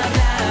bla,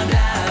 bla,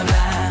 bla,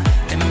 bla.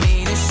 Te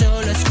miro y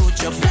solo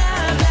escucho bla,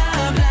 bla,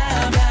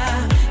 bla, bla.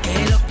 Que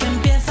lo que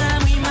empieza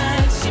muy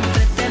mal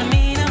siempre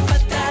termina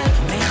fatal.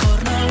 Mejor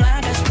no lo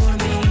hagas por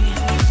mí.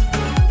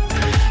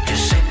 Yo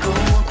sé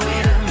cómo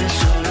cuidarme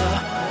solo.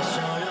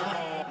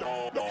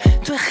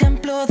 Tu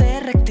ejemplo de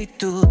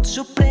rectitud,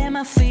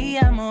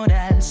 supremacía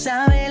moral,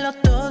 sábelo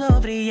todo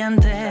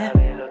brillante.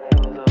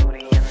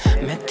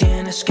 Me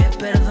tienes que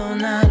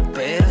perdonar,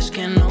 pero es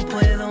que no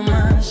puedo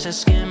más,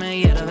 es que me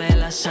hierve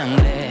la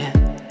sangre.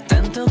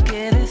 Tanto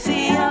que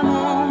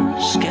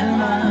decíamos que el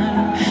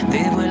mal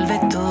devuelve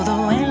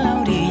todo en la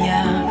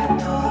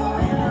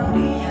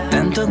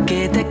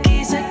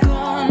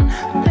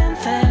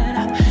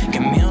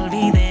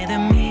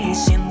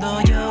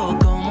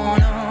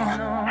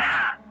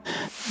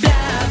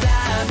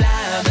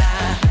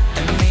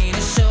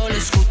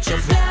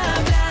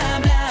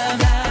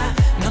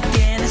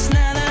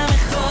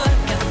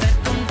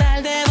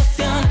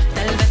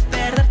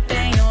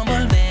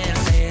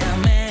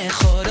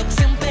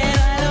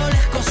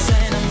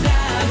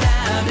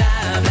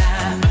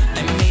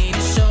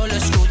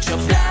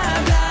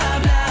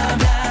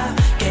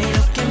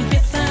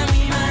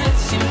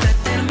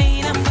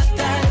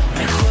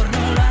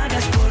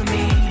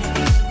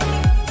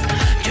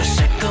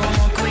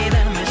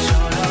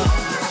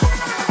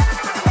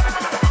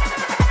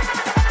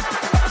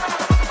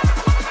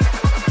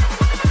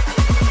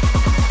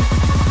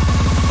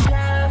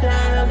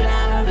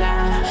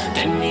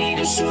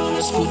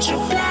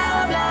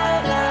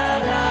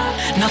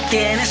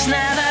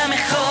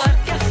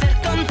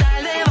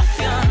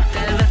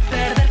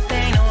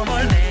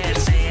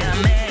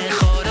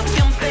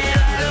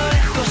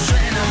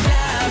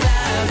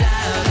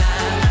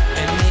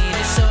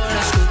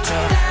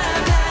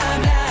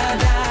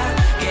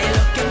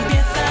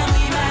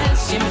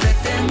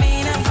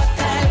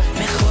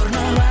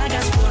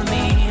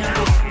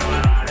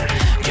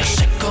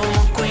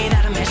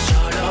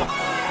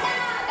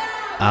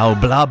Now,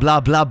 blah,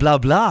 blah, blah, blah,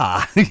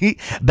 blah.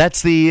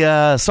 That's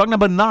the song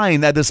number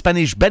 9 at the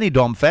Spanish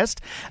Benidorm Fest.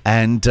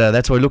 And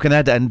that's what we're looking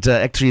at. And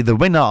actually, the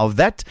winner of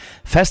that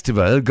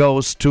festival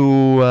goes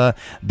to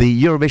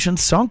the Eurovision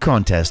Song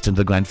Contest in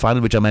the grand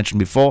final, which I mentioned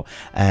before.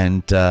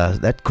 And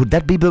could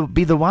that be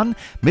the one?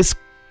 Miss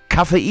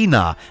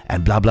Cafeína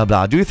and blah, blah,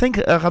 blah. Do you think,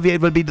 Javier,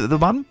 it will be the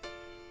one?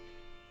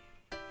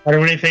 I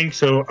don't really think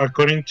so.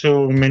 According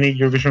to many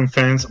Eurovision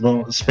fans,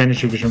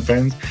 Spanish Eurovision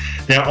fans,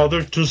 there are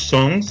other 2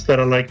 songs that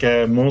are like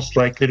most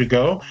likely to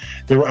go.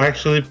 They were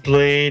actually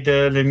played,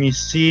 let me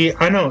see.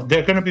 I know,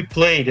 they're going to be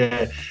played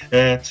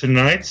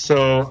tonight,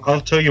 so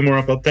I'll tell you more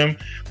about them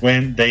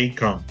when they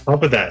come. How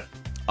about that?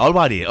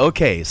 Alrighty,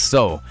 okay,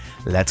 so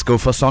let's go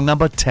for song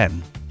number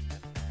 10.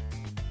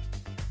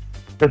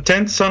 The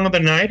 10th song of the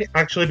night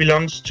actually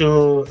belongs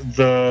to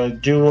the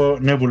duo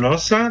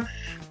Nebulosa,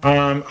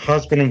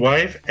 husband and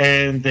wife,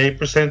 and they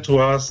present to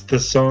us the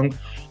song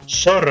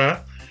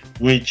Zorra,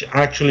 which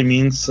actually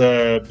means,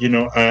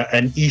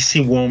 an easy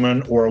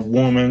woman or a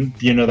woman,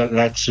 that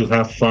likes to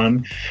have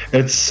fun.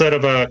 It's sort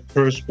of a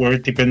curse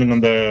word depending on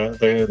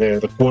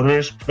the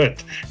quarters,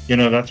 but,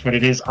 that's what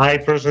it is. I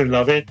personally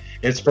love it.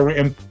 It's very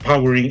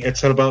empowering.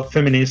 It's all about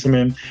feminism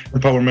and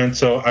empowerment,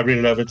 so I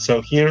really love it.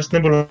 So here's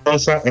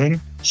Nebulosa and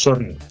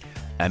Zorra.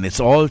 And it's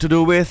all to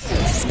do with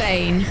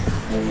Spain.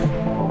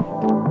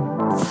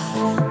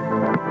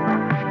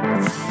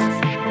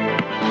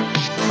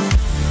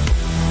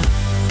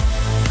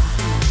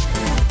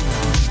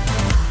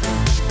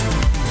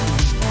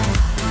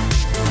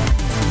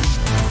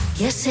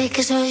 Ya sé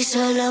que soy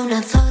solo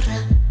una zorra,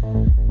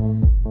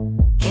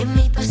 que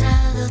mi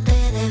pasado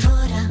te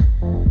devora.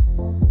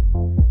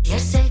 Ya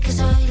sé que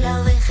soy la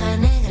oveja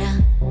negra,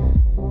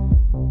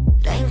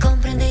 la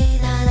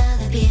incomprendida, la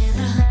de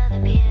piedra.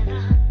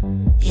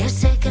 Ya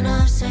sé que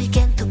no soy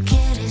quien tú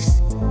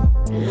quieres,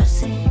 lo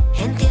sé.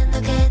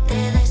 Entiendo que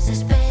te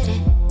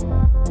desespere,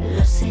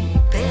 lo sé.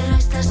 Pero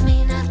esta es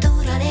mi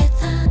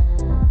naturaleza,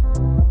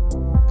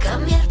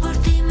 cambiar por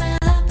ti me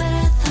da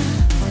pereza.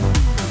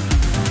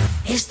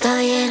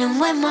 Estoy en un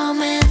buen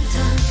momento,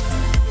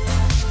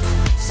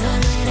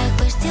 solo era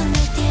cuestión de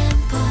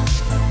tiempo.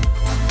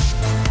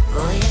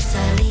 Voy a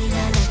salir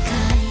a la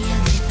calle a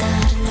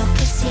gritar lo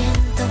que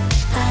siento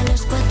a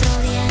los 4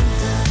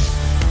 vientos.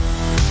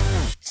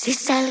 Si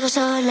salgo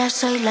sola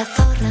soy la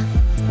zorra,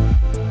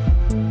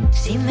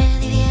 si me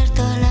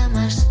divierto la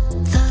más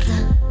zorra.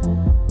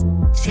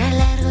 Si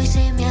alargo y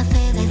se me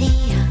hace de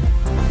día,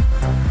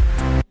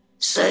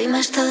 soy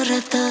más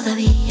zorra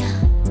todavía.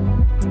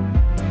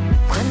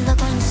 Cuando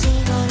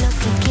consigo lo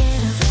que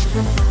quiero,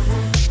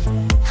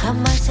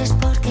 jamás es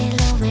porque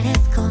lo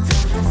merezco.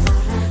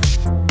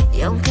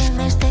 Y aunque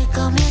me esté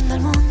comiendo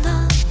el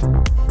mundo,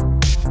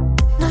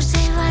 no se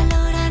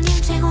valora ni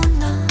un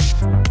segundo.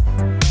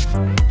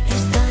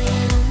 Estoy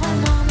en un buen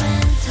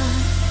momento,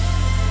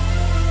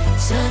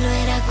 solo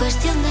era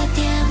cuestión de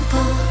tiempo.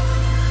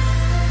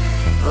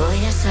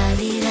 Voy a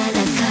salir a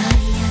la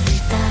calle a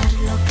gritar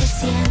lo que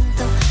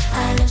siento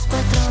a los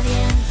 4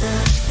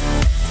 vientos.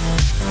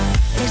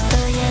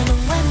 Estoy en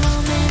un buen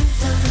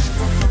momento,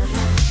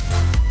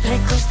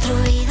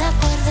 reconstruida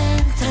por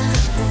dentro.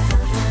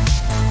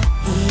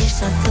 Y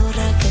esa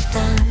zorra que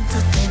tanto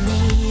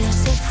temía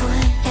se fue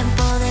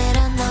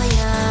empoderando y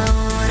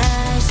ahora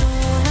es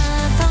una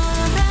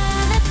zorra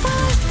de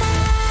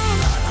postal,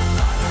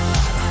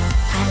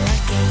 a la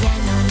que ya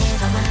no le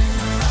va mal,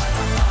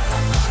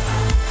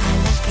 a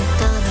la que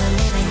todo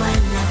le da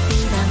igual, la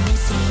vida me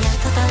sigue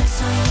total.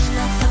 Soy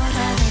una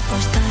zorra de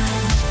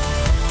postal,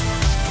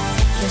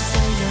 yo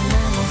soy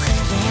una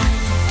mujer real,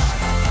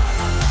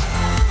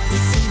 y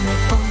si me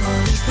pongo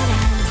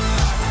visceral,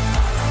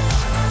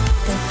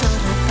 de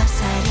zorra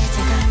pasaré a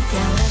chacante.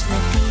 Ahora has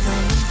metido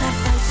en un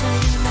zarzal,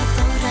 soy una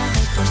zorra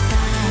de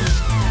postal.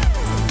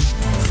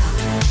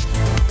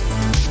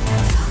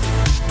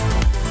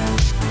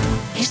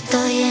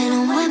 Estoy en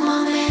un buen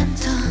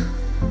momento,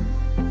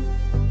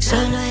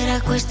 solo era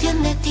cuestión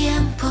de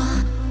tiempo.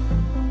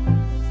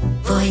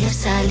 Voy a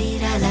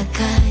salir a la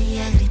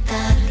calle a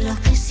gritar lo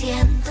que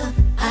siento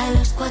a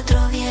los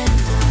 4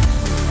 vientos.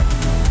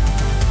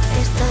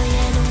 Estoy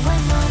en un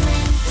buen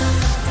momento,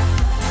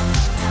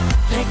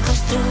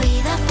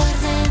 reconstruida por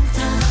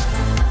dentro.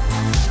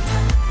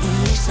 Y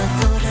esa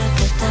zorra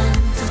que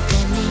tanto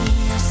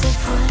temía se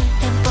fue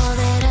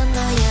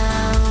empoderando y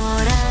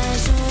ahora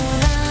es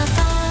una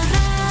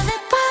zorra de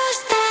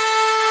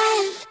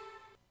pastel.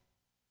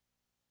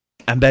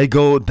 And there you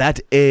go. That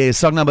is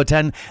song number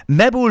 10,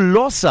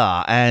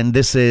 Nebulosa, and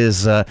this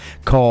is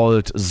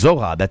called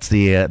Zorra. That's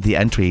the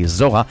entry,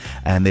 Zorra,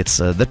 and it's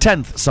the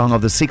 10th song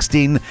of the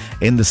 16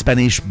 in the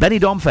Spanish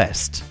Benidorm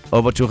Fest.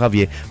 Over to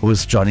Javier, who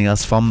is joining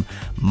us from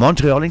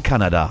Montreal in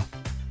Canada.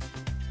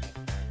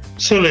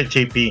 So,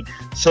 JP.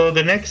 So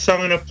the next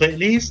song on our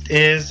playlist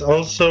is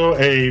also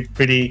a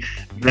pretty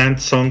grand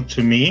song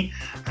to me.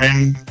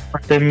 And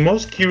the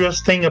most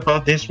curious thing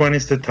about this one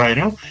is the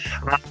title.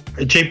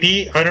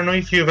 JP, I don't know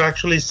if you've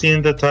actually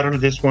seen the title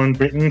of this one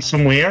written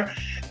somewhere.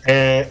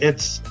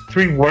 It's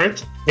 3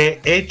 words,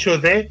 hecho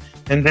de,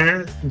 and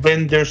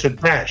then there's a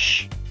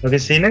dash. Have you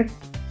seen it?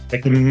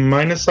 Like a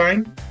minus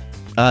sign?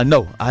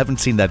 No, I haven't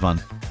seen that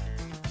one.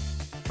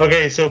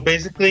 Okay, so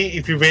basically,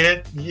 if you read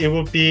it, it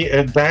would be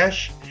a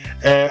dash.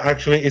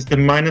 Actually, it's the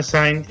minus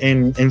sign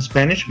in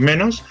Spanish,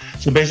 menos.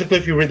 So basically,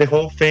 if you read the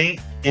whole thing,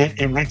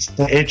 it reads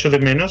the hecho de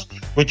menos,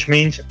 which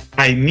means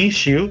I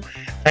miss you.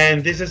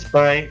 And this is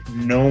by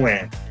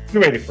Noah.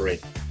 You ready for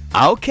it?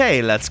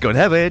 Okay, let's go and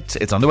have it.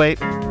 It's on the way.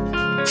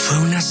 Fue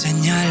una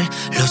señal,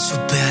 lo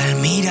supe al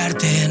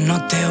mirarte,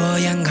 no te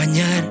voy a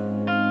engañar.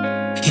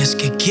 Y es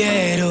que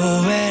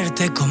quiero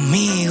verte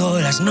conmigo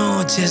las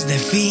noches de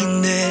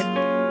fin de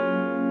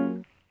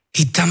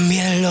y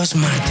también los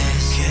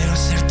martes. Quiero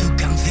ser tu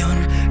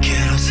canción,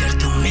 quiero ser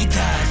tu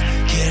mitad,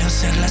 quiero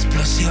ser la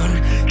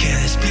explosión que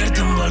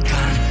despierta un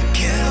volcán.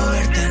 Quiero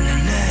verte en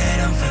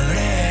enero, en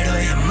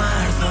febrero y en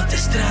marzo te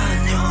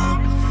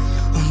extraño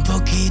un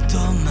poquito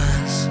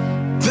más.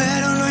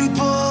 Pero no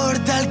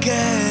importa el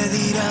que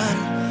dirán,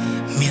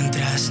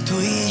 mientras tú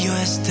y yo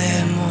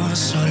estemos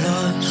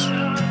solos.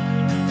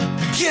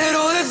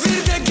 Quiero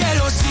decirte que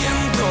lo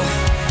siento,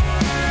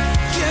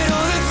 quiero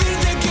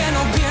decirte que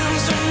no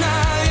pienso en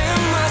nadie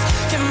más,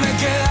 que me he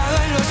quedado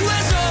en los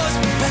huesos,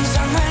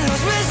 pensando en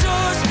los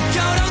besos que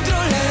ahora otro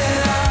le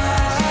da.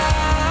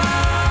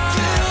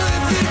 Quiero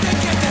decirte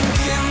que te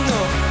entiendo,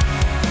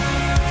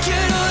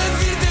 quiero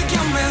decirte que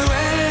aún me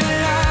duele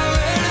la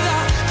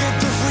verdad, que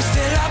tú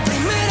fuiste la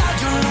primera,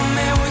 yo no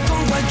me voy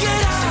con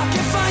cualquiera, sé que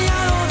he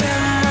fallado de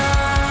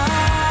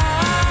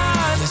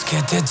más, y es que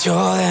te echo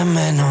de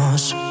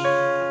menos.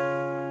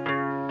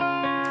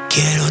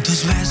 Quiero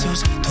tus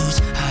besos,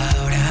 tus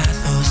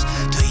abrazos,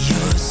 tú y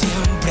yo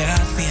siempre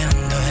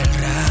haciendo el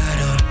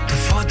raro. Tu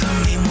foto en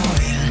mi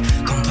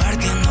móvil,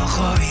 compartiendo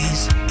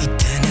hobbies y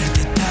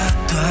tenerte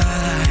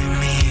tatuada en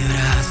mi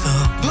brazo.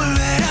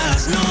 Volver a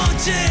las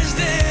noches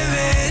de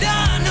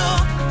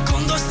verano,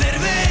 con 2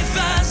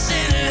 cervezas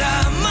en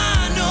la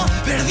mano,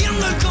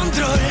 perdiendo el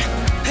control,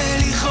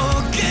 elijo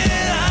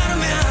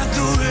quedarme a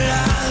tu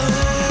lado.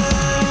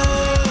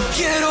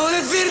 Quiero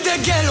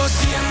decirte que lo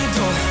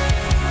siento,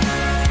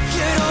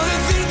 quiero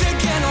decirte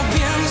que no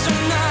pienso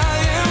en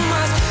nadie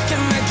más, que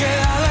me he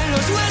quedado en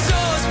los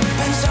huesos,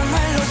 pensando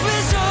en los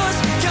besos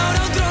que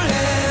ahora otro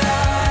le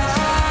da.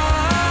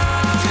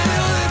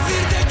 Quiero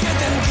decirte que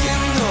te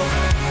entiendo,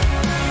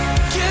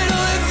 quiero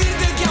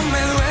decirte que aún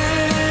me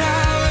duele la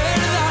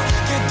verdad,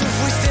 que tú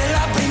fuiste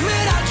la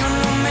primera, yo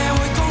no me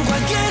voy con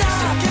cualquiera,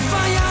 sé que he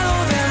fallado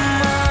de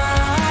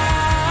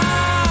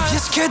más, y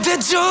es que te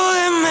echo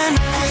de menos.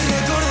 Voy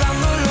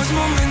recordando los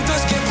momentos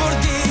que por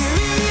ti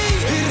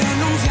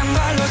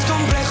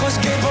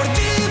que por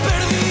ti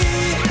perdí,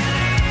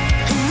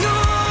 y no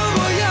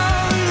voy a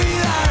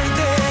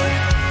olvidarte,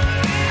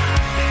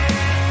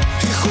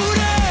 y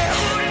juré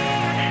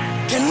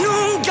que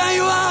nunca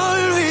iba a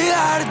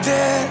olvidarte.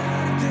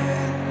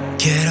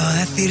 Quiero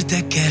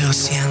decirte que lo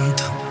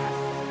siento,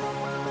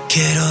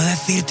 quiero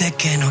decirte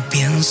que no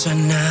pienso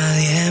en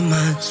nadie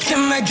más, que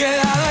me he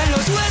quedado en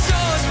los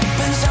huesos,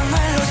 pensando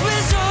en los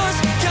besos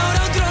que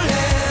ahora otro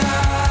le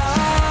da.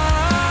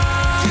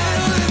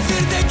 Quiero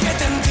decirte que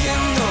te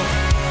entiendo,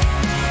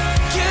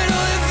 quiero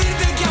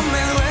decirte que aún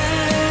me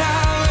duele la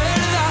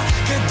verdad,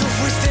 que tú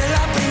fuiste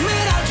la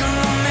primera, yo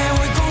no me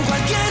voy con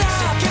cualquiera,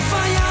 sé que he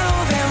fallado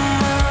de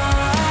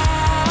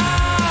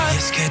más, y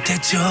es que te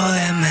echo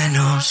de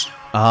menos.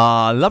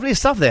 Lovely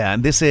stuff there.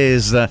 And this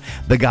is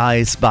the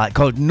guys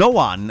called No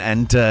One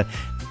and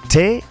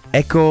Te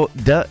Echo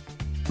de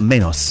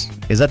Menos.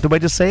 Is that the way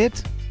to say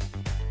it?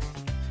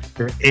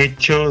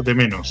 Hecho de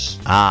menos.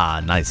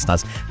 Nice.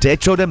 Te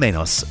echo de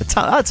menos.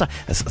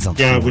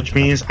 Yeah, which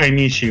means I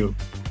miss you.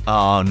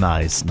 Oh,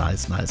 nice.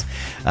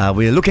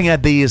 We're looking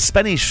at the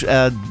Spanish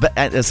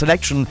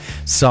selection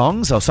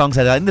songs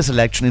that are in the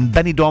selection in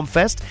Benidorm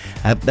Fest.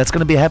 That's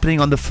going to be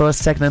happening on the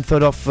 1st, 2nd and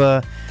 3rd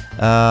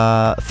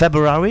of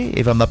February,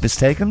 if I'm not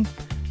mistaken.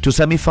 2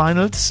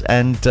 semi-finals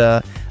and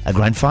a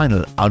grand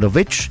final, out of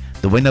which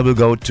the winner will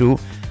go to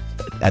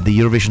at the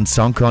Eurovision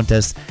Song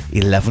Contest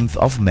 11th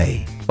of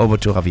May. Over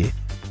to Javier.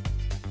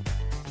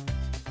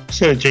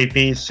 So,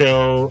 JP,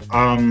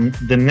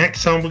 the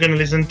next song we're going to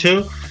listen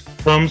to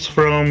comes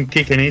from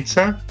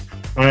Kikenitsa.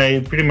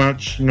 I pretty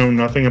much know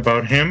nothing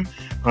about him.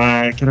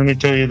 I can only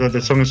tell you that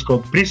the song is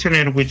called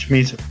Prisioner, which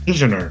means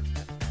prisoner.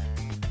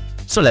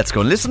 So let's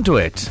go and listen to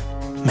it.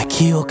 Me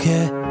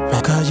equivoqué,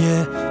 me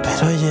callé,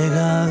 pero he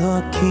llegado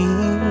aquí.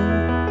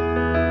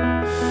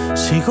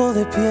 Sigo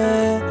de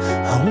pie,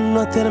 aún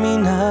no ha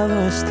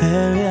terminado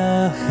este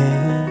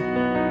viaje.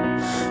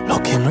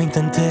 Lo que no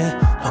intenté,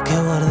 lo que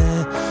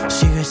guardé,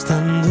 sigue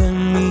estando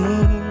en mí.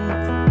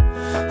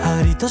 A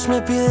gritos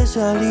me pide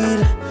salir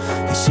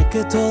y sé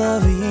que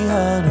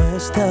todavía no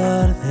es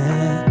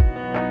tarde.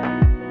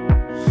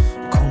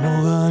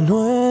 ¿Cómo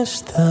gano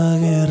esta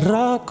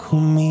guerra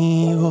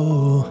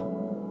conmigo?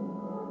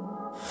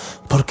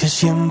 Porque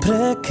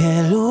siempre que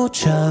he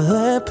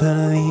luchado he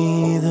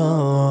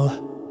perdido.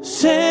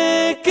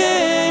 Sé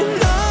que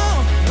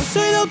no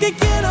soy lo que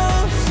quiero,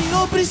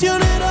 sigo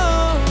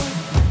prisionero.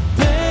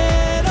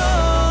 Pero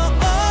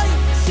hoy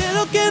sé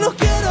lo que no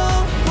quiero.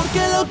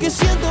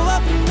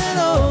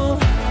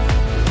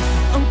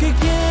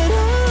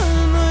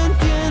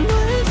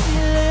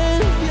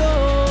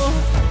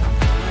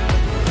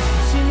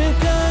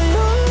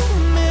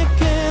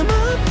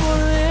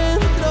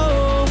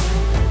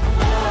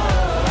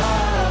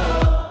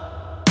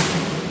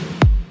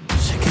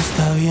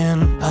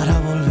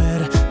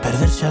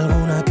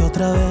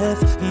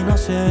 no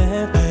se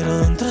ve, pero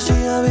dentro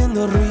sigue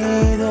habiendo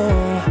ruido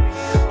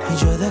y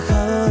yo he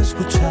dejado de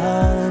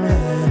escucharme.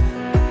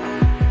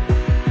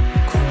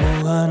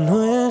 ¿Cómo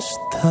gano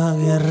esta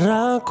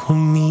guerra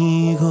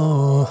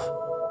conmigo?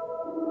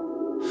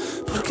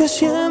 Porque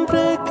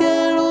siempre que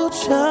he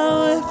luchado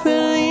he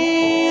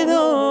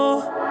perdido.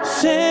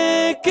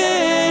 Sé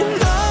que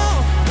no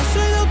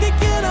soy lo que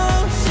quiero,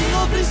 sigo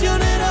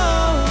prisionero.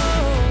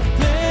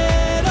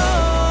 Pero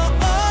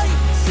hoy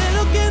sé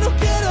lo que no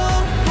quiero,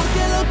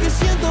 porque lo que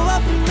siento va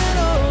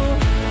primero.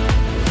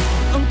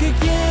 Aunque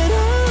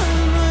quiera,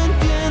 no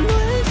entiendo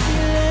el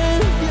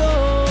silencio.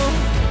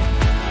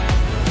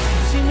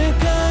 Si me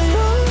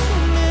callo,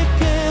 me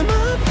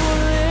quema por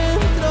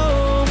dentro.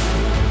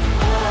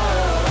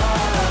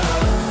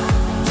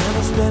 Ya no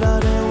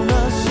esperaré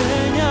una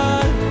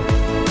señal,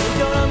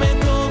 porque ahora me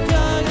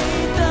toca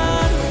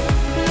gritar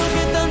lo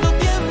que tanto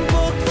tiempo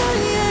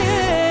callé.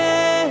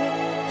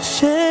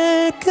 Sé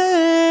que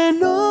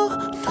no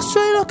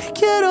soy lo que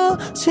quiero,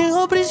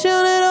 sigo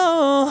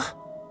prisionero.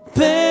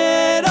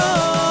 Pero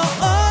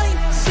hoy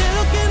sé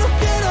lo que no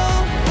quiero,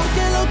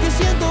 porque lo que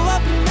siento va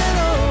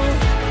primero.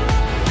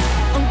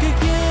 Aunque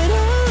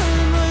quiera,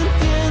 no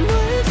entiendo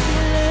el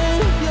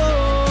silencio.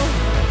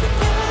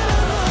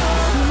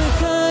 Si me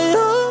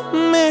callo,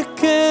 me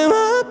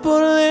quema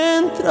por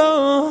dentro.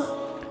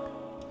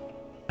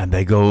 And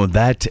there you go.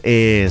 That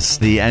is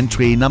the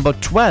entry number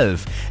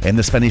 12 in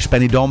the Spanish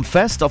Benidorm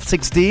Fest of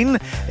 16.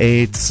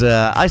 It's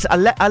I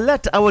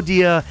let our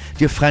dear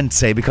friend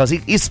say, because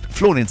he is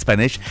fluent in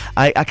Spanish.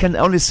 I can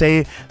only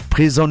say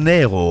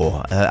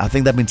prisionero. I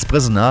think that means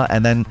prisoner.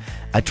 And then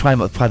I try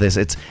this.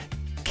 It's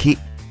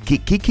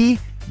Kiki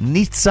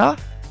Nitsa.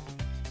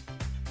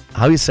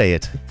 How you say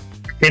it?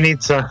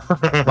 Kenitsa.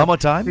 One more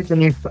time.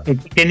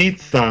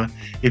 Kenitsa.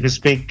 If you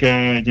speak,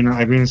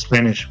 Iberian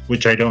Spanish,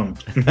 which I don't.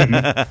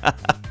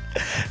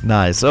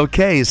 Nice.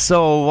 Okay,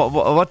 so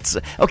what's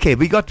okay?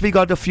 We got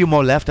a few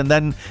more left, and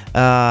then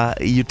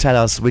you tell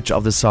us which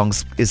of the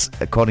songs is,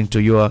 according to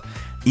your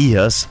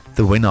ears,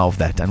 the winner of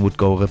that, and would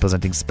go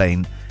representing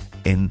Spain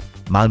in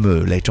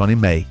Malmö later on in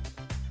May.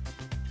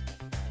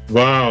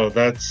 Wow,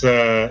 that's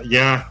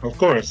of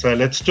course.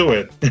 Let's do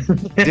it.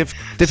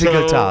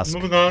 Difficult task.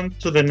 Moving on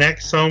to the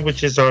next song,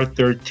 which is our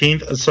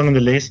 13th song on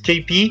the list,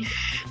 JP.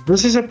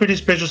 This is a pretty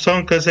special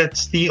song because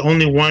it's the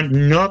only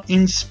one not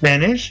in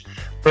Spanish,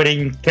 but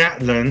in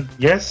Catalan.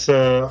 Yes,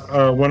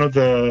 one of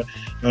the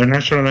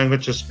national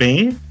languages of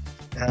Spain.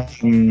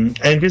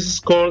 And this is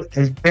called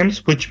El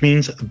Temps, which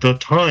means the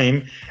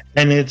time,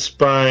 and it's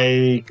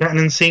by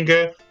Catalan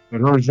singer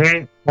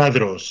Roger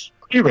Padros.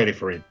 Are you ready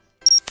for it?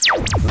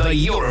 The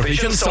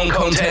Eurovision Song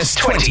Contest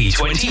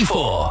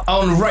 2024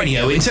 on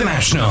Radio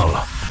International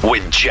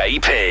with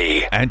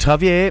JP and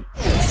Javier.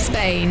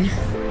 Spain.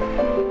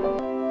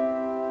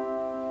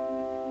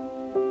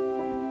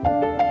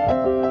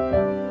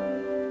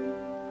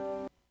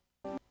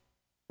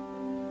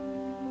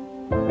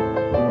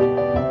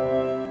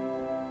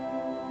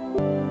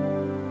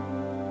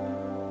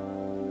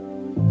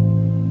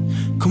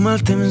 Com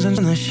el temps ens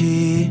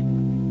així,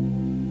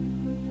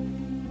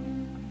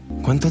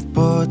 quan tot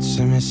pot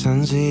ser més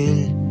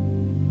senzill,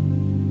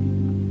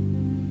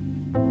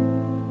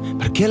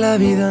 perquè la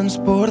vida ens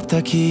porta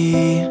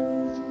aquí.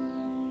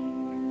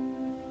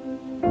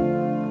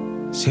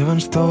 Si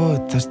abans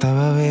tot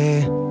estava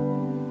bé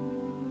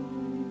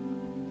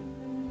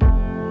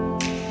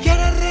i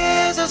ara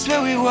res es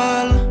veu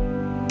igual,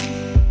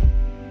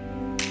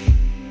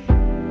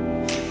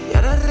 i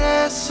ara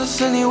res se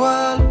sent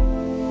igual.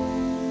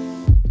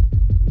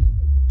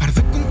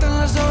 Perdut comptant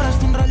les hores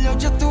d'un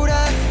rellotge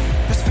aturat,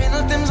 desfent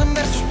el temps en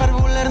versos per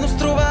voler-nos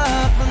trobar,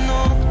 però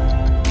no,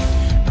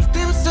 el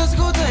temps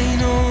s'esgota i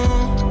no.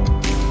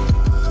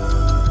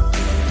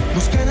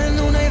 Buscant en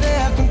una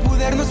idea com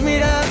poder-nos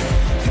mirar,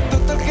 que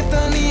tot el que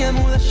teníem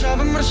ho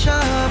deixàvem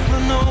marxar, però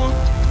no,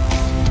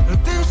 el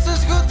temps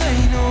s'esgota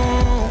i no.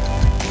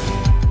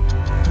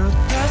 Però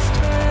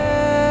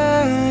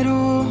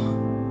t'espero,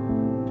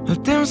 el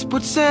temps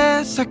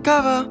potser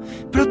s'acaba,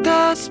 però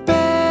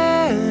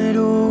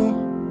t'espero.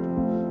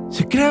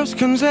 Si creus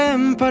que ens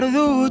hem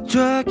perdut, jo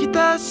aquí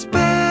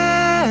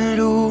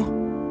t'espero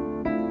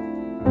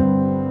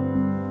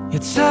i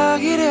et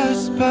seguiré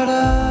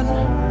esperant.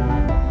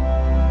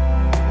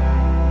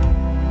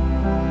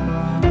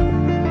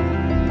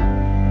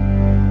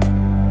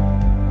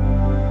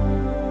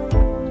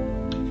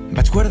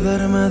 Vaig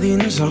guardar-me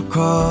dins el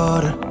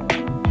cor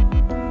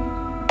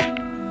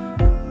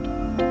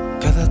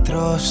cada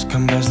tros que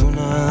em vas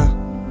donar,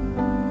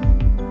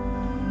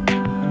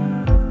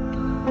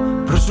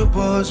 però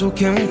suposo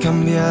que hem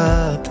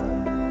canviat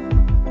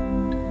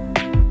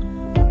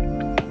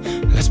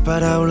les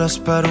paraules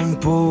per un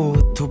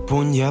puto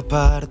punt i a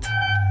part.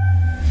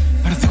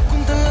 Perdut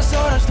comptant les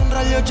hores d'un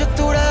rellotge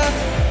aturat,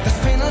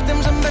 desfent el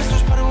temps en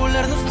versos per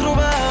voler-nos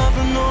trobar,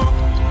 però no,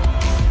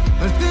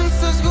 el temps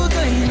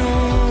s'esgota i no.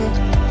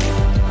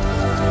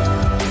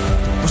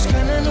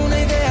 Buscant en una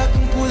idea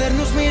com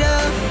poder-nos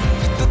mirar,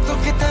 que tot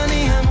el que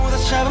teníem ho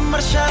deixàvem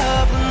marxar,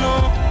 però no,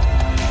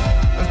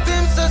 el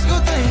temps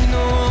s'esgota i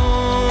no.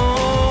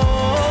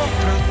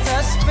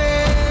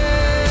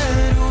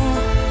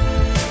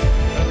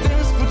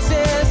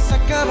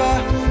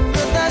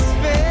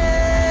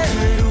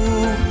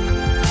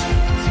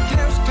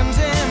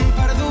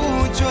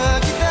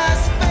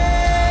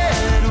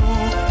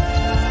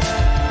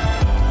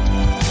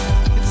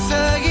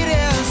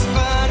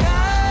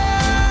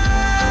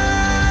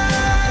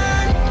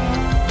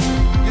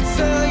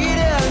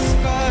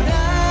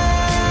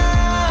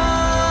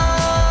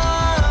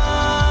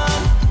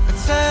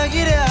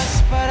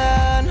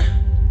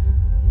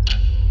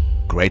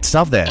 Great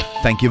stuff there.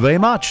 Thank you very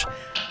much.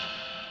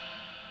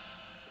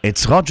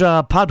 It's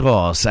Roger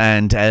Padros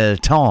and El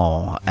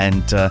Ton,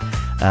 and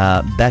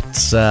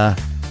that's the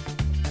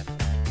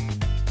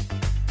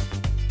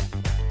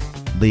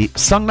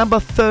song number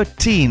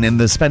 13 in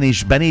the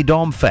Spanish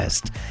Benidorm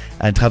Fest.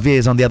 And Javier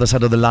is on the other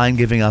side of the line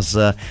giving us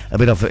a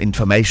bit of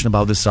information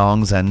about the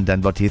songs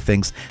and what he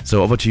thinks.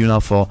 So over to you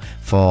now for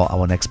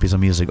our next piece of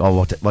music,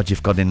 or what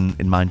you've got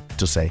in mind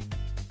to say.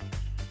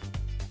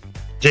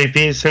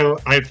 JP, so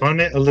I found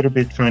it a little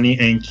bit funny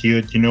and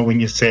cute. You know, when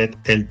you said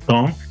El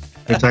Ton,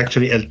 it's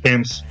actually El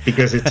Temps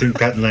because it's in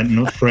Catalan,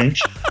 not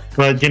French.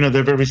 But, you know,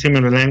 they're very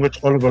similar language.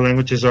 All of our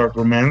languages are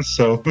Romance,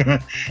 so,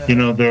 you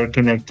know, they're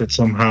connected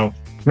somehow.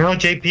 Now,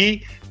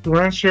 JP, to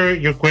answer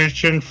your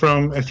question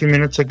from a few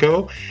minutes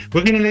ago,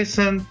 we're going to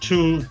listen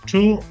to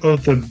two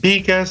of the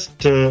biggest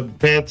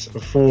bets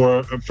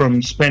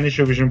from Spanish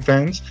Eurovision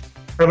fans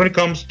when it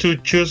comes to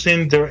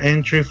choosing their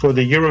entry for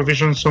the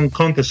Eurovision Song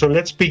Contest. So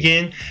let's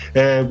begin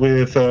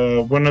with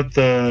one of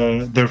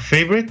their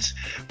favorites,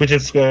 which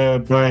is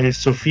by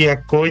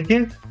Sofia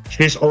CHAiLD.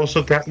 She's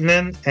also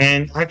Catalan,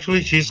 and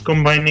actually she's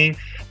combining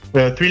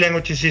the three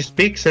languages she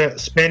speaks,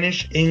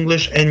 Spanish,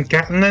 English, and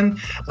Catalan,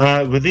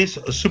 with this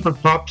super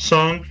pop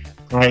song.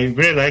 I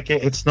really like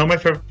it. It's not my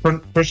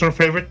personal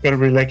favorite, but I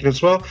really like it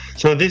as well.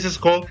 So this is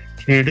called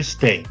Here to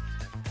Stay.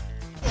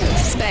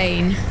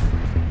 Spain.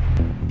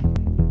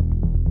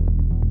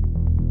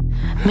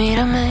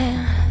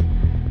 Mírame,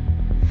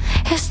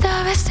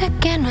 esta vez sé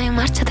que no hay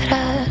marcha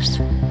atrás.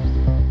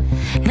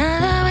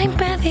 Nada va a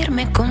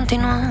impedirme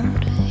continuar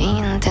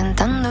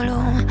intentándolo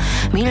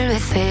 1000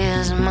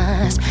 veces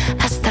más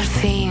hasta el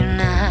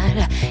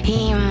final.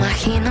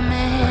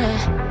 Imagíname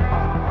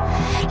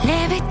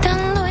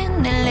levitando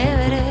en el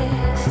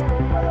Everest,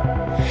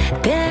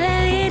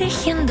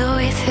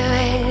 teledirigiendo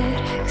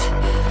icebergs,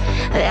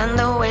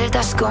 dando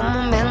vueltas como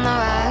un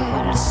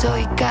vendaval.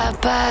 Soy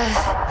capaz.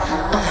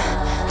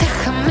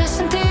 Déjame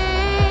sentir,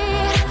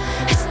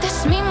 este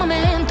es mi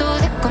momento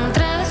de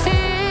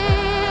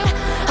contradecir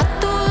a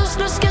todos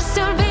los que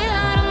se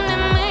olvidaron de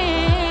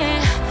mí.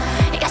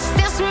 Y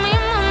este es mi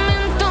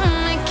momento,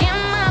 me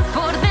quema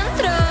por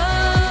dentro.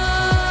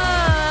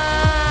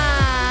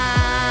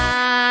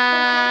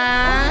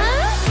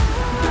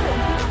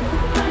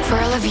 For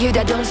all of you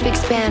that don't speak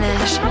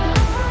Spanish,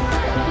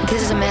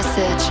 this is a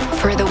message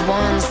for the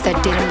ones that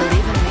didn't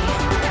believe in me.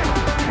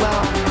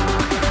 Well,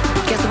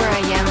 guess where I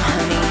am,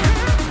 honey.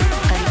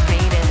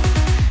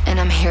 And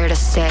I'm here to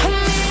stay.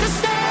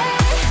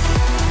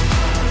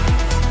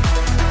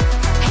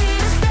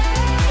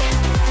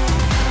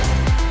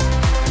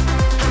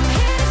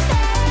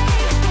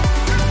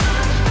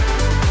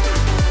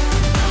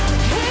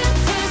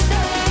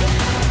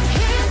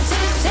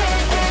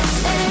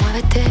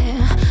 Muévete,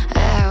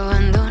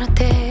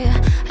 abandónate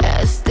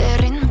a este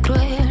ritmo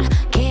cruel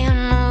que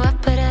no va a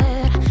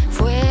parar,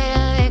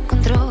 fuera de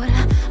control.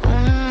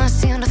 Una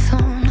sin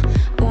razón,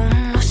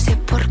 un no sé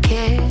por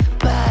qué,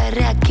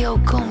 para qué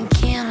o con quién.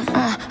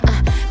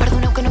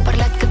 Perdoneu que no he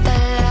parlat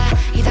català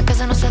i de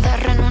casa no s'ha de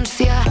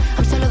renunciar.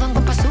 Em saluden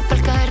quan passo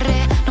pel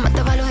carrer, no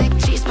m'atava dic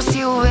xispa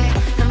si ho ve.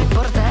 No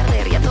m'importa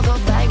arder, ya todo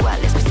da igual.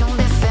 Es cuestión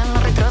de fe, no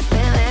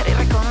retroceder y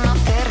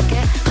reconocer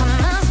que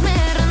jamás me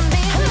he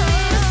rendido.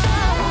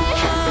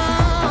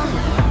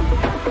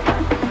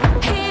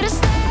 Here to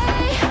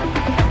stay.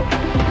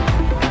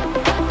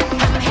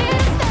 I'm here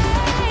to stay.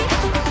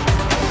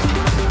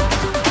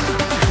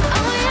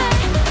 Oh yeah,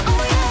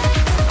 oh yeah,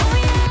 oh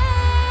yeah.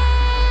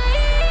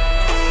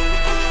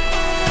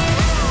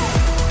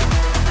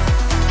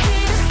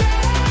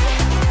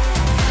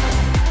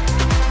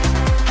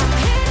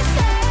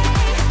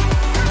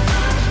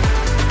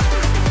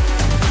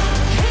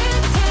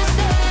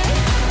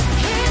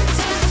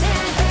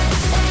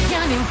 Ya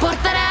no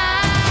importará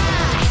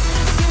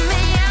si me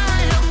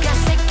llaman loca,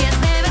 sé que es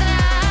de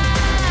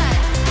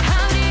verdad.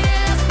 Abriré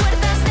las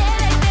puertas de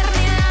la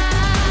eternidad.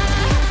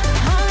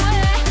 Oh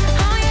yeah,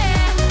 oh yeah,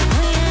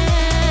 oh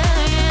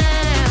yeah.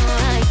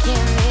 I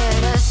came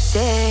here to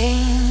stay.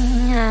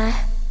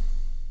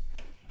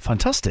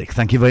 Fantastic.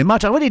 Thank you very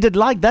much. I really did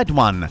like that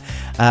one.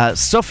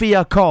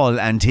 Sofia CHAiLD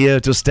and Here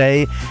to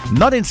Stay.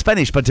 Not in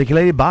Spanish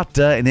particularly, but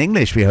in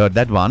English we heard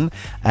that one.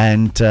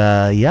 And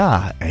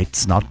yeah,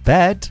 it's not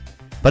bad,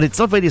 but it's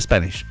not really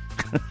Spanish,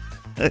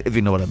 if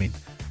you know what I mean.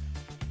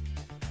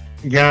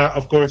 Yeah,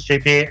 of course,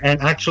 JP.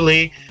 And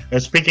actually,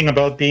 speaking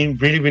about being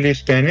really, really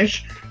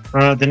Spanish,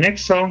 the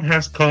next song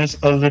has caused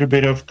a little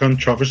bit of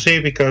controversy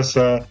because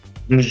the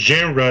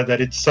genre that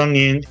it's sung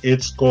in,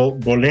 it's called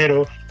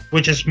bolero,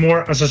 which is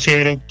more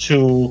associated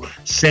to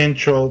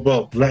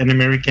Latin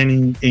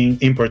American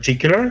in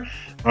particular,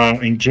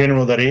 in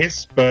general that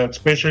is, but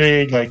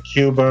especially like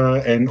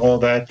Cuba and all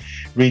that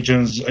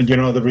regions, you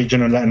know, the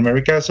region of Latin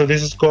America. So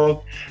this is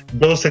called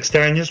Dos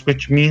Extraños,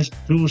 which means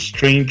Two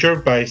Stranger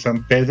by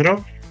San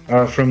Pedro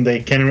from the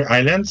Canary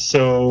Islands.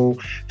 So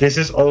this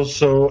is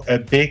also a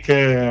big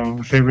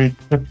favorite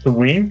to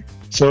win.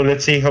 So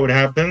let's see how it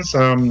happens.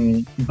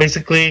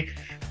 Basically,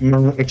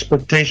 my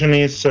expectation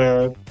is,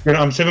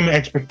 I'm setting my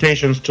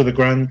expectations to the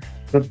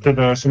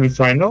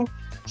semifinal.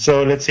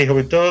 So let's see how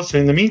it does. So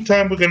in the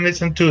meantime, we're going to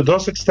listen to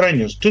Dos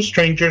Extraños, Two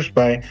Strangers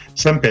by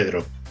San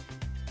Pedro.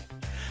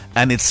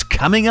 And it's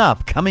coming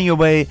your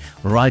way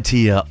right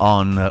here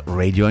on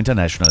Radio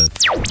International.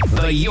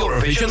 The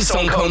Eurovision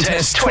Song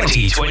Contest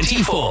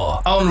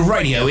 2024 on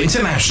Radio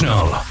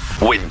International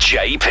with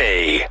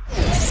JP.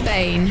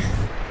 Spain.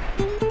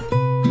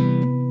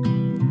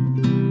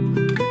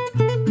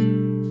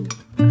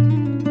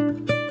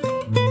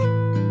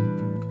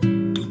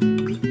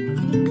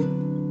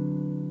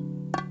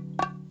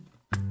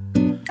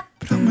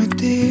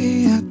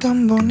 Prometía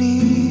tan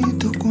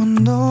bonito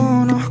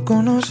cuando nos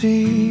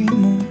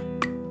conocimos.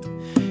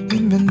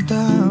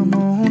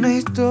 Inventamos una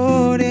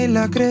historia y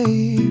la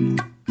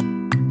creímos.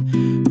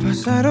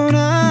 Pasaron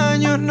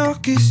años, nos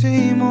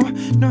quisimos,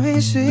 nos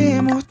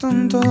hicimos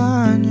tanto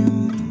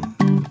daño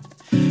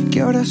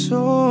que ahora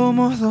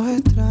somos dos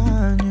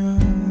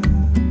extraños.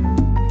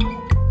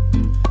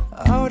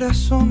 Ahora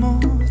somos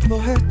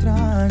dos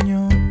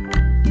extraños.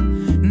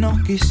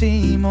 Nos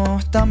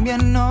quisimos,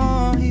 también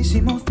nos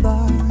hicimos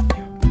daño.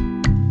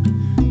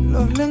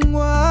 Los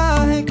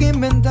lenguajes que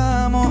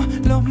inventamos,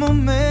 los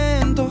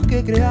momentos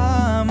que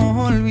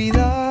creamos,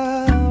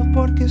 olvidados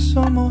porque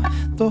somos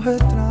dos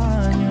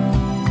extraños.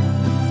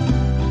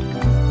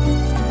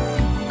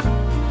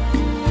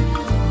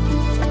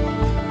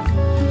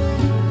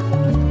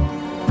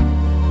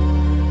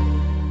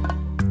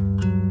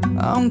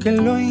 Aunque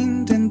lo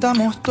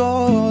intentamos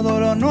todo,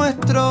 lo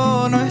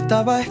nuestro no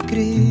estaba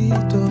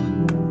escrito.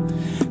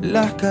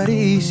 Las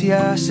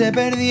caricias se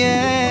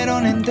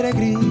perdieron entre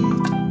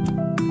gritos.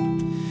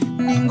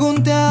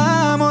 Ningún te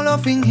amo lo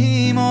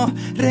fingimos.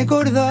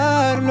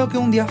 Recordar lo que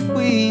un día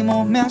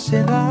fuimos me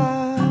hace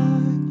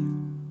daño.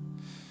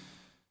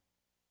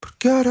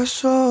 Porque ahora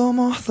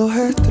somos dos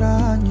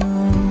extraños.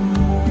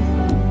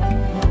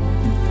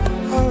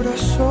 Ahora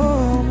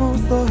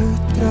somos dos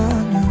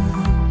extraños.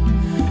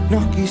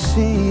 Nos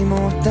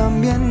quisimos,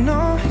 también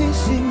nos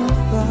hicimos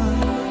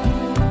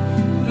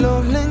daño.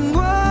 Los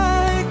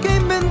lenguajes que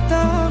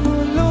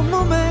inventamos, los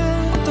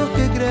momentos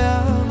que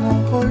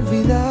creamos,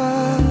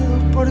 olvidados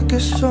porque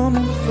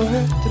somos dos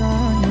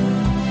extraños.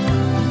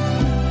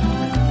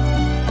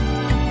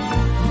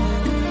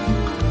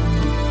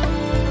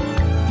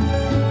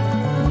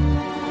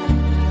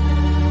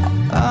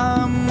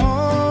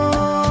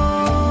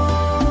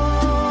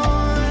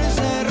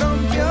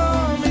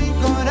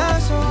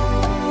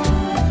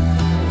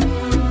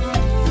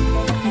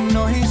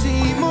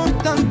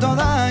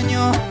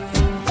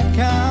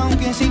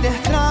 Si te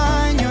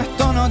extraño,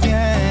 esto no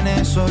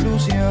tiene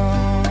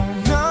solución.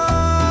 No.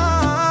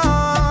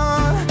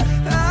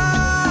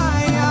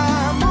 Ay,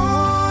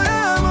 amor,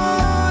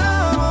 amor,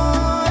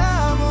 amor,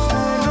 amor. Se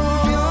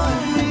rompió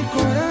mi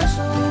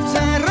corazón.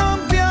 Se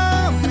rompió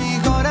mi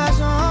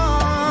corazón.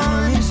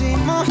 Nos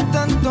hicimos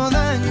tanto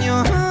daño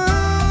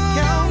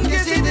que aunque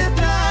si te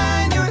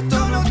extraño, esto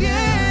no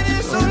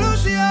tiene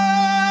solución.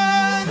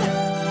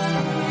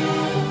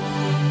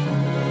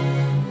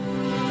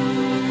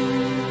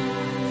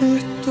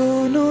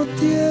 Esto no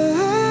tiene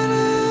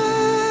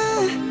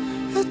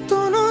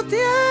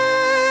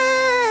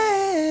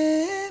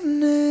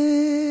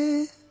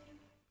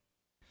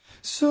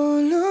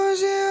solución.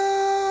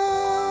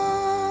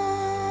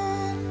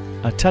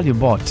 I tell you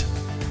what,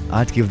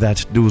 I'd give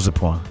that 12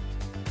 points.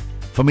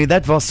 For me,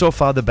 that was so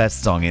far the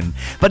best song in.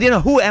 But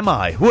who am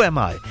I?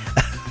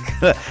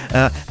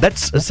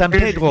 That's San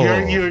Pedro.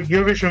 You're a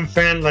Eurovision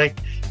fan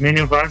like many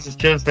of us. It's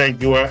just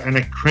that you are an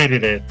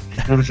accredited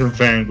Eurovision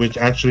fan, which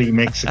actually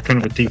makes a kind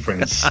of a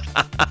difference.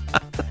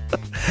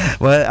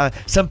 Well,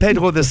 San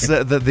Pedro,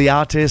 the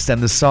artist,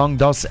 and the song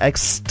Dos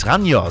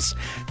Extraños,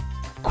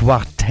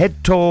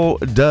 Cuarteto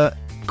de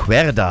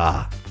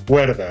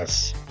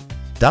Cuerdas.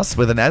 Das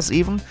with an S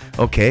even?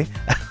 Okay.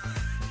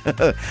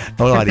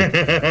 Alrighty.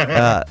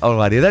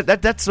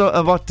 That's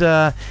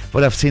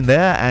what I've seen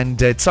there,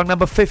 and it's song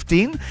number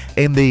 15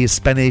 in the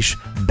Spanish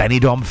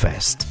Benidorm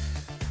Fest.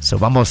 So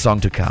one more song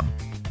to come.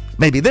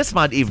 Maybe this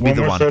might even be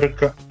the one.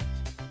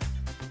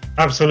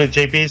 Absolutely,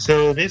 JP.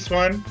 So this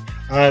one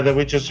that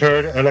we just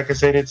heard, like I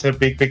said, it's a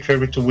big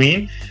favorite to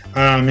win.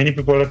 Many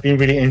people have been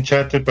really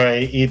enchanted by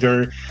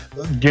either,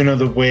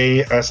 the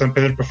way San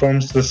Pedro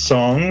performs the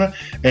song,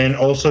 and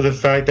also the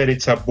fact that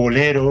it's a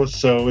bolero.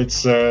 So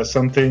it's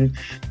something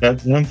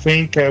that I don't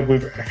think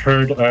we've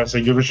heard as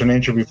a Eurovision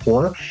entry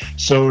before.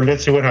 So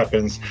let's see what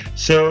happens.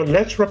 So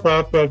let's wrap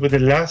up with the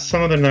last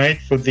song of the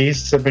night for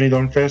this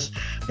Benidorm Fest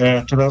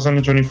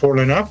 2024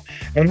 lineup,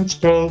 and it's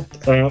called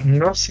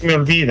No Se Me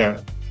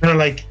Olvida. Kind of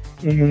like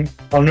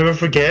I'll never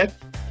forget,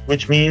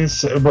 which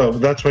means,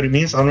 that's what it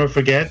means. I'll never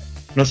forget.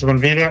 No se me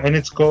olvida, and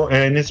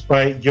it's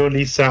by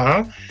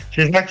Yolisa.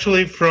 She's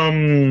actually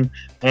from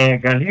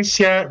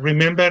Galicia.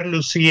 Remember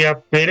Lucia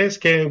Perez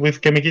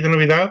with Que Me Quita la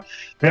Vida?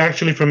 They're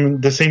actually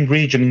from the same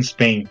region in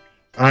Spain.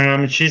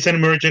 She's an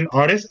emerging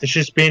artist.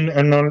 She's been,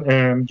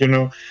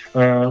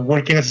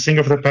 working as a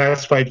singer for the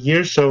past 5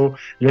 years. So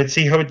let's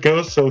see how it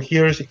goes. So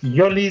here's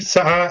Yoli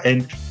Saa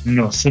and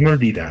No Se Me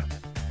Olvida.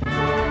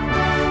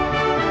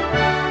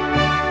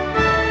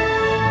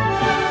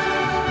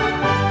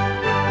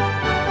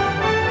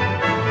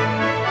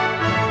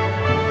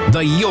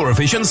 The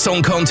Eurovision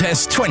Song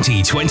Contest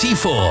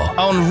 2024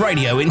 on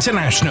Radio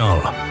International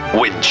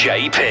with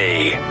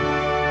JP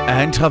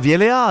and Javier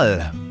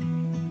Leal.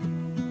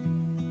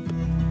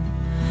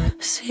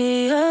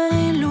 Si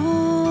hay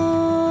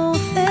luz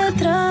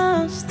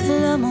detrás de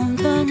la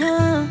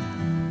montaña,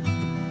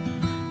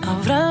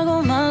 habrá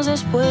algo más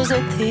después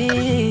de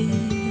ti.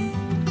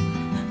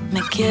 Me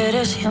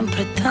quieres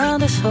siempre tan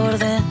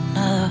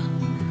desordenada,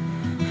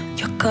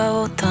 yo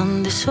acabo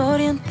tan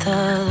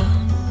desorientada.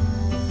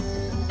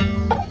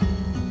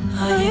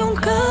 Hay un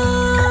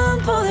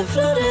campo de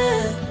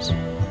flores,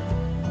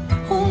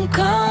 un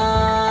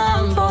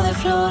campo de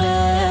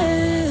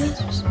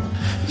flores,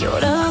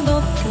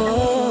 llorando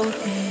por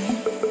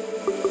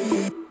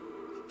mí.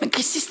 Me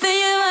quisiste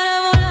llevar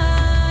a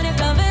volar y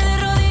acabé de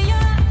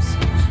rodillas.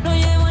 Lo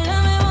llevo en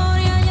la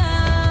memoria,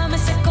 ya me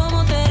sé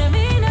cómo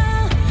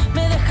termina.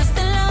 Me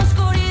dejaste en la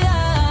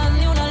oscuridad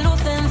de una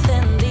luz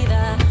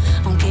encendida.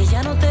 Aunque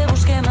ya no te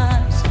busque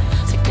más,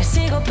 sé que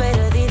sigo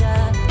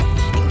perdida.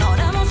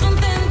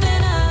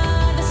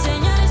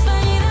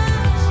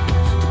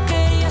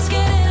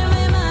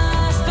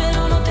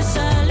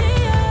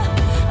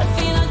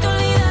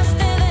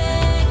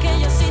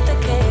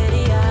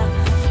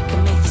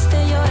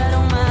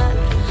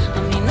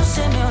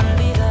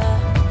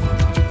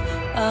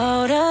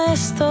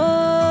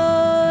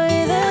 Estoy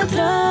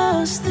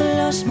detrás de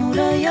las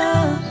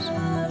murallas,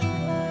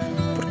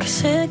 porque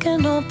sé que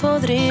no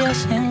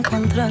podrías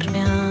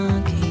encontrarme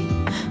aquí.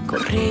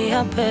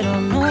 Corría pero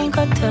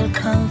nunca te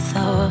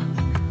alcanzaba,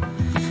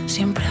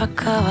 siempre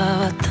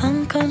acababa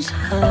tan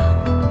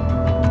cansada.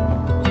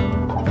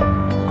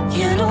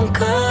 Y en un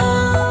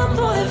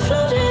campo de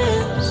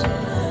flores,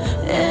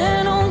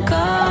 en un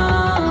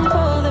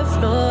campo de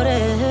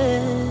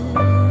flores,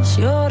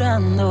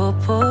 llorando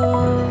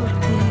por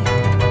ti.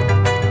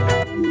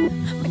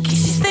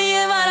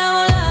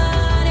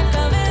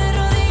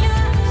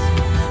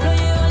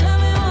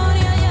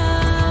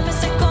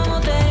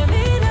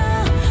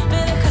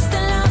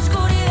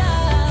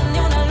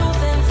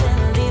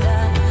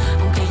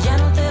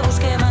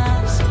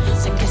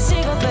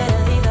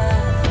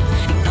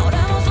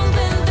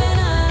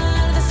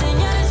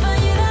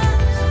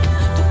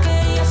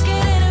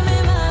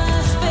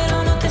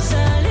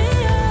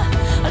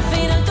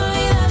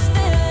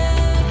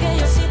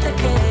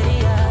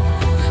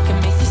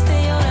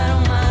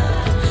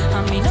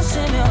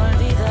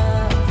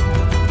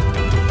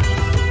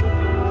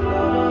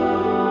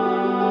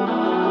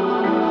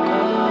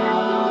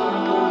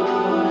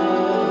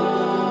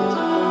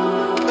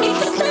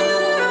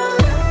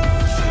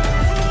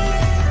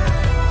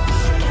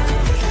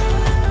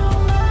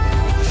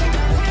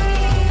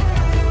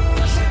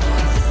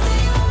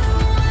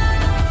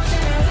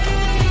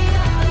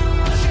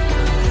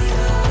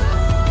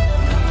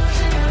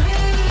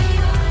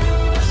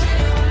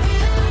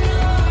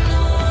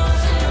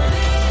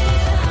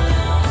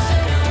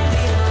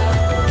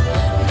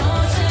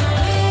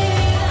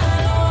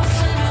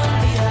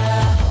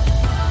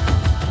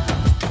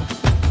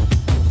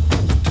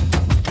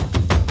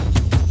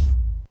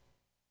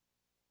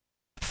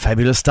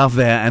 Fabulous stuff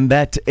there, and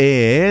that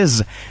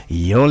is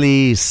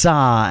Yoli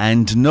Saa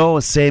and No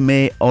Se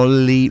Me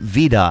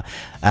Olvida.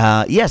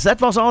 Yes,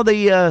 that was all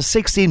the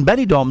 16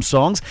 Benidorm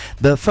songs.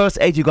 The first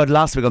 8 you got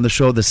last week on the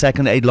show, the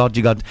second 8 lot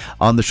you got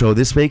on the show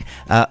this week.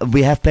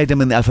 We have played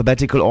them in the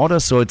alphabetical order,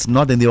 so it's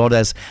not in the order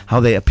as how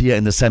they appear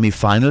in the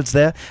semi-finals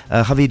there.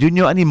 Javi, do you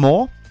know any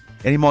more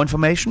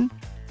information?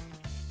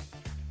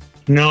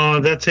 No,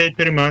 that's it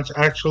pretty much.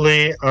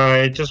 Actually,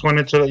 I just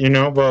wanted to let you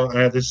know,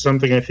 this is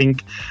something I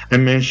think I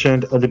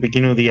mentioned at the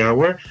beginning of the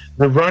hour.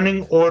 The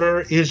running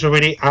order is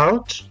already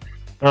out.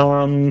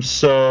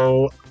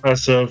 So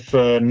as of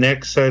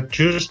next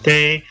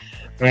Tuesday,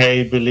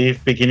 I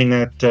believe beginning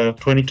at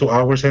 22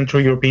 hours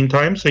Central European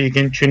time, so you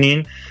can tune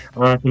in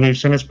to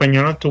Televisión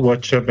Española to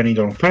watch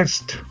Benidorm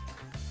Fest.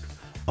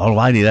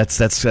 Alrighty,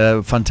 that's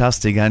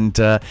fantastic, and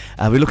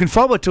we're looking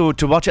forward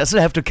to watch. I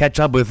still have to catch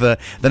up with the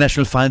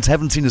national finals.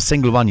 Haven't seen a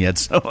single one yet,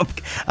 so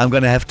I'm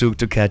going to have to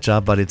catch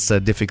up. But it's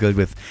difficult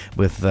with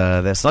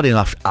there's not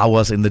enough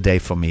hours in the day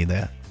for me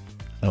there.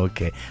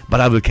 Okay,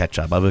 but I will catch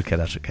up.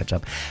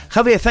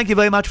 Javier, thank you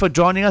very much for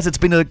joining us. It's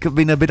been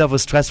a bit of a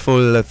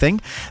stressful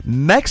thing.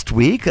 Next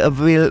week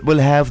we'll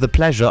have the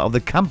pleasure of the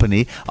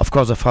company, of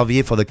course, of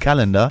Javier for the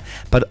calendar,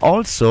 but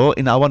also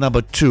in hour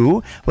number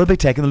 2 we'll be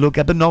taking a look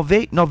at the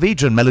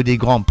Norwegian Melody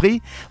Grand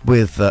Prix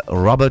with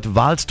Robert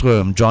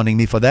Wallström joining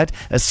me for that.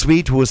 A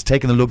Swede who has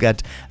taken a look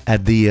at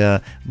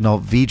the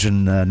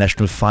Norwegian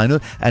national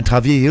final, and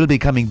Javier, he'll be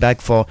coming back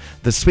for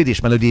the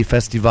Swedish Melody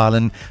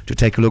Festivalen to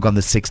take a look on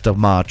the 6th of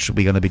March.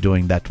 We're going to be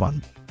doing that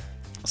one.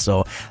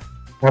 So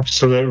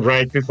Absolutely,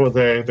 right before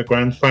the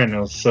grand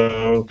final.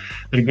 So,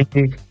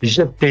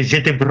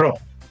 j'étais bro.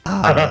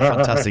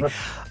 Fantastic.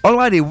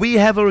 Alrighty, we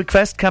have a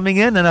request coming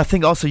in, and I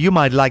think also you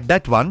might like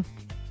that one.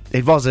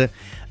 It was a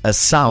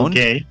sound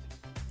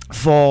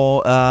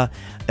for a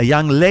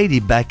young lady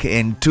back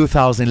in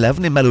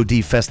 2011 in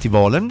Melody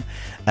Festivalen,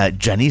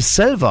 Jenny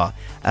Silver.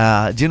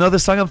 Do you know the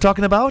song I'm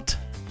talking about?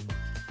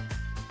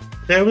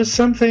 There was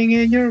something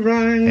in your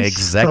eyes.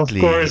 Exactly.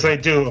 Of course I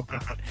do.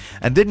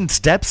 And didn't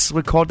Steps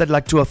record that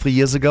like 2 or 3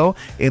 years ago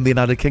in the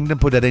United Kingdom,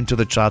 put that into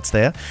the charts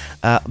there?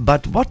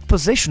 But what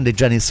position did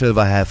Jenny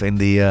Silver have in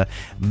the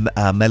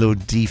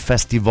Melody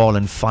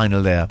Festivalen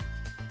final there?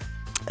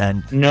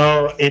 And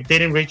no, it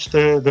didn't reach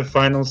the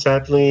final,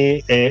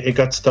 sadly. It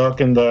got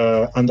stuck in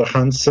the Under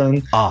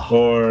Hansen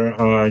or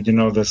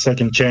the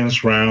second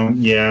chance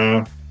round.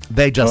 Yeah.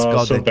 They just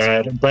got so it.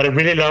 bad. But I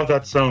really love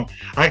that song.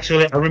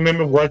 Actually, I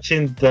remember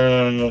watching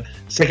the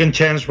second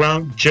chance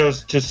round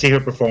just to see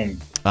her perform.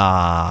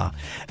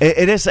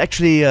 It is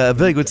actually a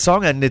very good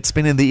song, and it's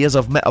been in the ears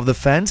of the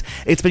fans.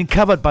 It's been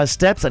covered by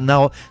Steps, and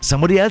now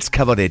somebody else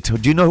covered it.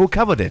 Do you know who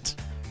covered it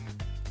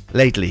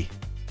lately?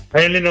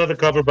 I only know the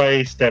cover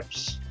by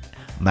Steps.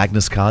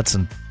 Magnus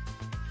Carlsen.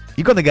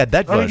 You're gonna get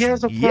that version.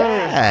 Yes, of course.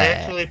 I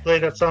actually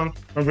played that song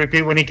on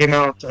repeat when it came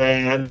out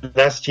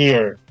last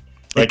year.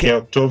 Like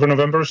October,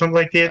 November, or something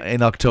like that.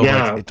 In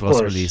October, it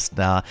was released.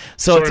 So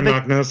sorry, it's a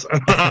Magnus.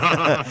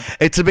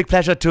 It's a big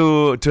pleasure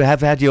to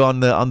have had you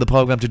on the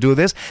program to do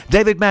this.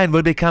 David Mann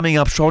will be coming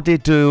up shortly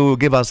to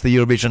give us the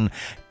Eurovision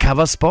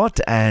cover spot.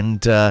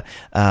 And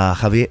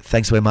Javier,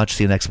 thanks very much.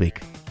 See you next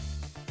week.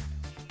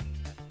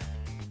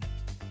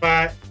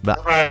 Bye.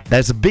 But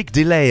there's a big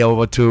delay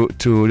over to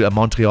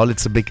Montreal.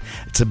 It's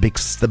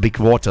the big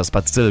waters,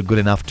 but still good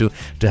enough to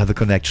have the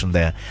connection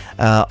there.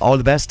 All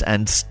the best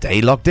and stay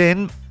locked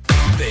in.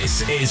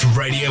 This is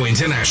Radio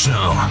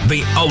International,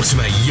 the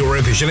ultimate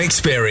Eurovision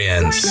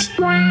experience.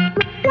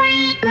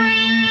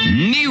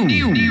 New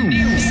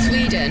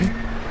Sweden.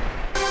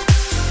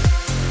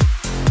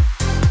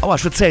 Oh, I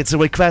should say it's a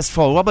request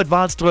for Robert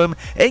Wallström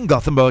in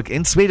Gothenburg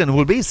in Sweden, who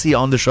will be see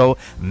on the show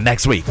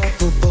next week.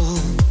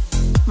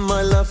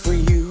 My love for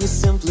you is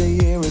simply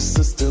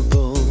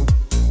irresistible.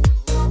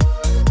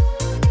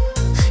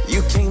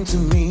 You came to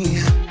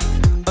me,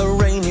 a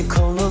rainy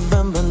cold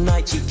November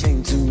night. You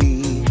came to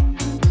me,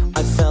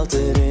 I felt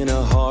it in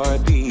a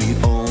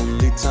heartbeat.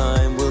 Only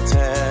time will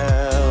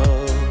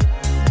tell.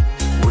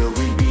 Will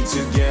we be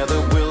together?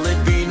 Will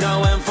it be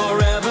now and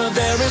forever?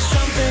 There is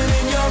something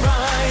in your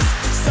eyes,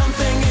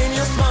 something in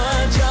your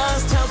smile,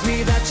 just tells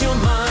me that you're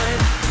mine.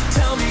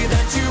 Tell me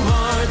that you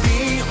are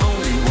the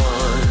only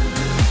one,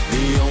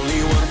 the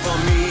only one for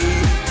me.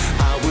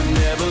 I would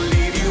never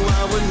leave you,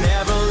 I would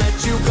never let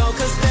you go.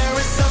 'Cause there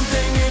is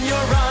something in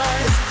your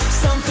eyes,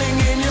 something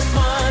in your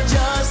smile,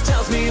 just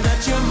tells me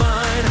that you're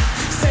mine.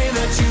 Say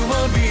that you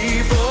will be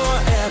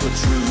forever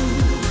true.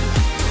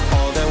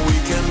 All that we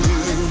can do,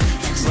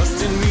 trust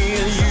in me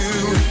and you.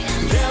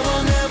 There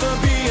will never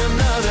be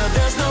another,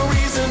 there's no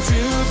reason to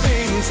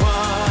think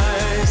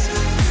twice.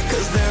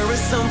 'Cause there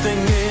is something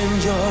in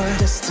your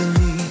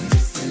destiny.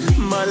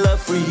 My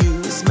love for you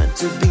is meant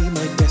to be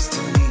my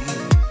destiny.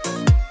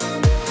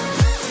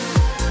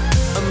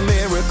 A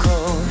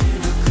miracle,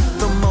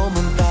 the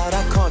moment that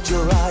I caught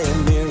your eye, a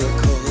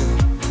miracle.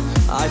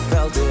 I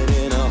felt it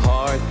in a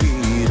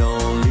heartbeat,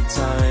 only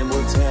time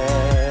will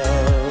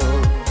tell.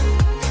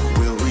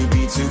 Will we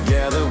be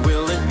together,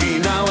 will it be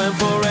now and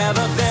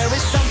forever? There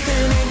is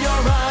something in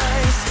your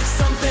eyes,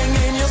 something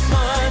in your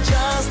smile,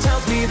 just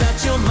tells me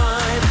that you're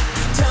mine.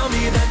 Tell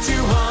me that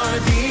you are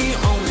the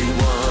only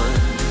one,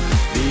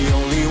 the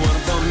only one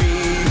for me.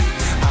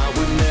 I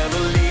would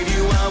never leave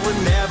you, I would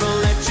never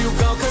let you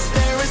go. 'Cause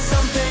there is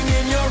something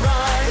in your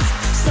eyes,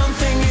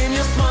 something in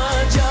your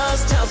smile,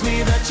 just tells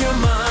me that you're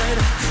mine.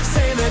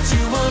 Say that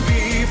you will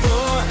be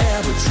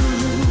forever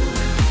true.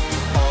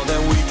 All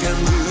that we can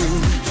do,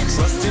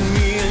 trust in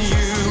me and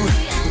you.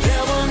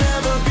 There will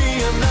never be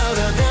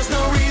another, there's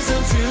no reason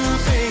to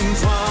think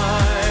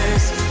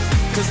twice.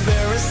 'Cause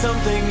there is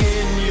something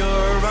in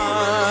your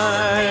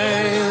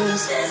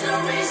eyes. There's no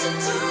reason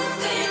to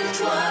think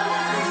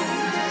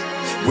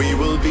twice. We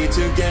will be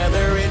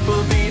together, it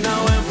will be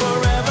now and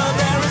forever.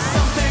 There is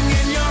something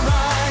in your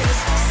eyes,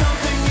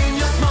 something in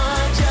your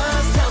smile,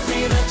 just tells me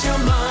that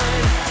you're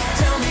mine.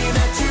 Tell me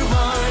that you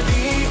are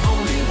the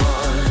only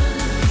one,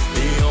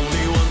 the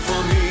only one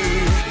for me.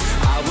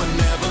 I would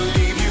never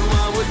leave you,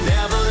 I would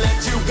never let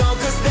you go.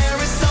 'Cause there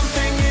is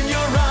something in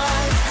your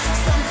eyes,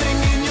 something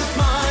in your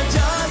smile,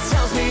 just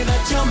tells me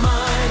that you're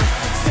mine.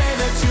 Say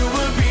that you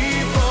will be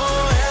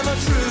forever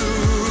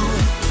true.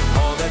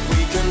 All that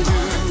we can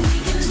do,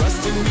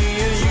 trust in me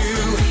and you.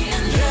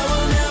 There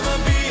will never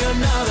be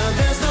another,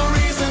 there's no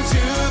reason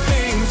to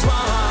think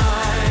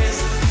twice.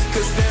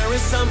 'Cause there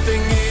is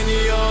something in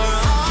your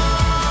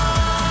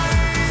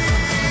eyes.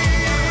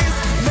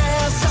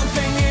 There's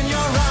something in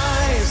your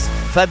eyes.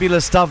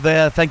 Fabulous stuff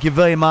there. Thank you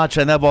very much.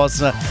 And that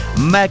was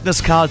Magnus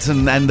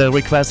Carlsen and the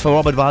request for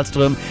Robert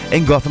Wallström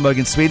in Gothenburg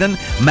in Sweden.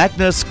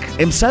 Magnus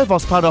himself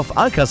was part of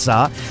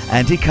Alcazar,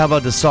 and he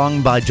covered a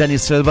song by Jenny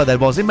Silver that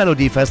was in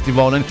Melody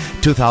Festival in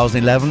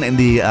 2011 in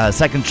the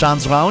second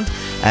chance round,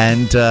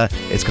 and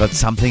it's got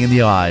Something in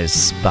Your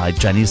Eyes by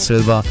Jenny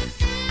Silver,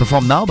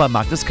 performed now by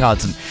Magnus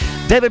Carlsen.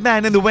 David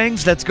Mann in the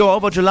wings. Let's go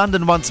over to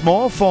London once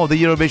more for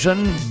the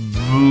Eurovision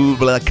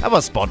cover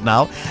spot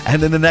now,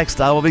 and in the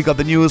next hour we got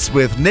the news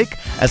with Nick,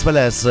 as well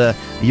as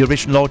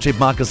Eurovision Lordship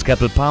Marcus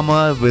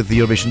Keppel-Palmer with the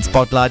Eurovision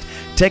Spotlight,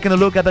 taking a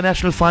look at the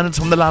national finals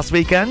from the last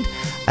weekend,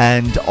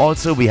 and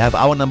also we have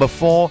our number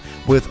 4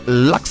 with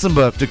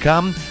Luxembourg to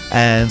come,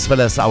 and as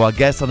well as our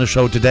guest on the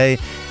show today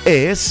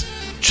is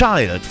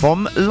CHAiLD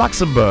from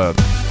Luxembourg.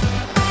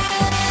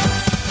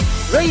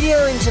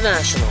 Radio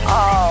International.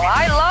 Oh,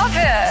 I love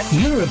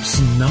it.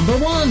 Europe's number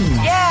 1.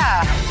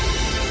 Yeah.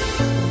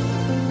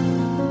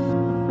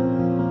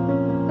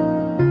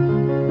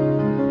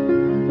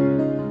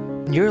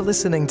 You're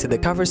listening to the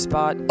cover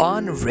spot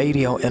on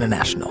Radio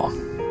International.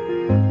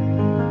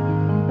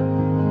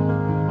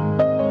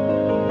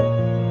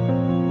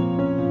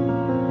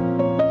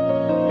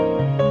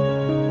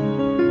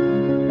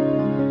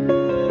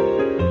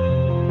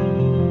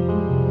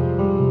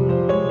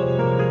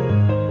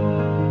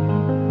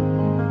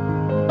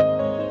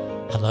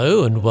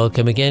 Hello and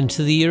welcome again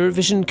to the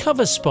Eurovision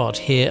cover spot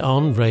here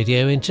on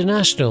Radio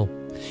International.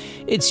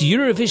 It's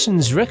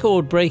Eurovision's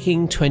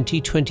record-breaking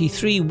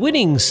 2023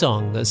 winning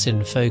song that's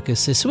in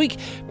focus this week,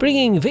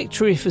 bringing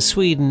victory for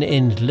Sweden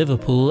in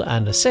Liverpool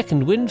and a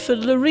second win for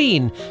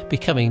Loreen,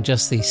 becoming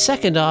just the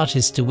second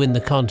artist to win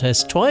the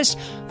contest twice,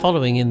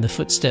 following in the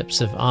footsteps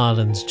of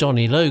Ireland's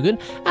Johnny Logan,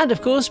 and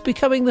of course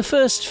becoming the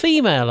first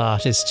female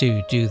artist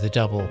to do the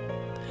double.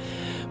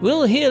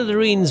 We'll hear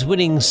Loreen's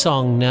winning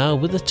song now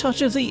with a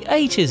touch of the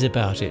 80s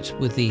about it,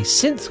 with the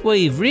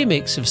synthwave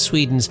remix of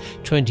Sweden's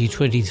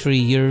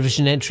 2023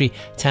 Eurovision entry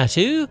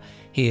Tattoo.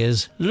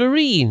 Here's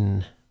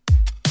Loreen.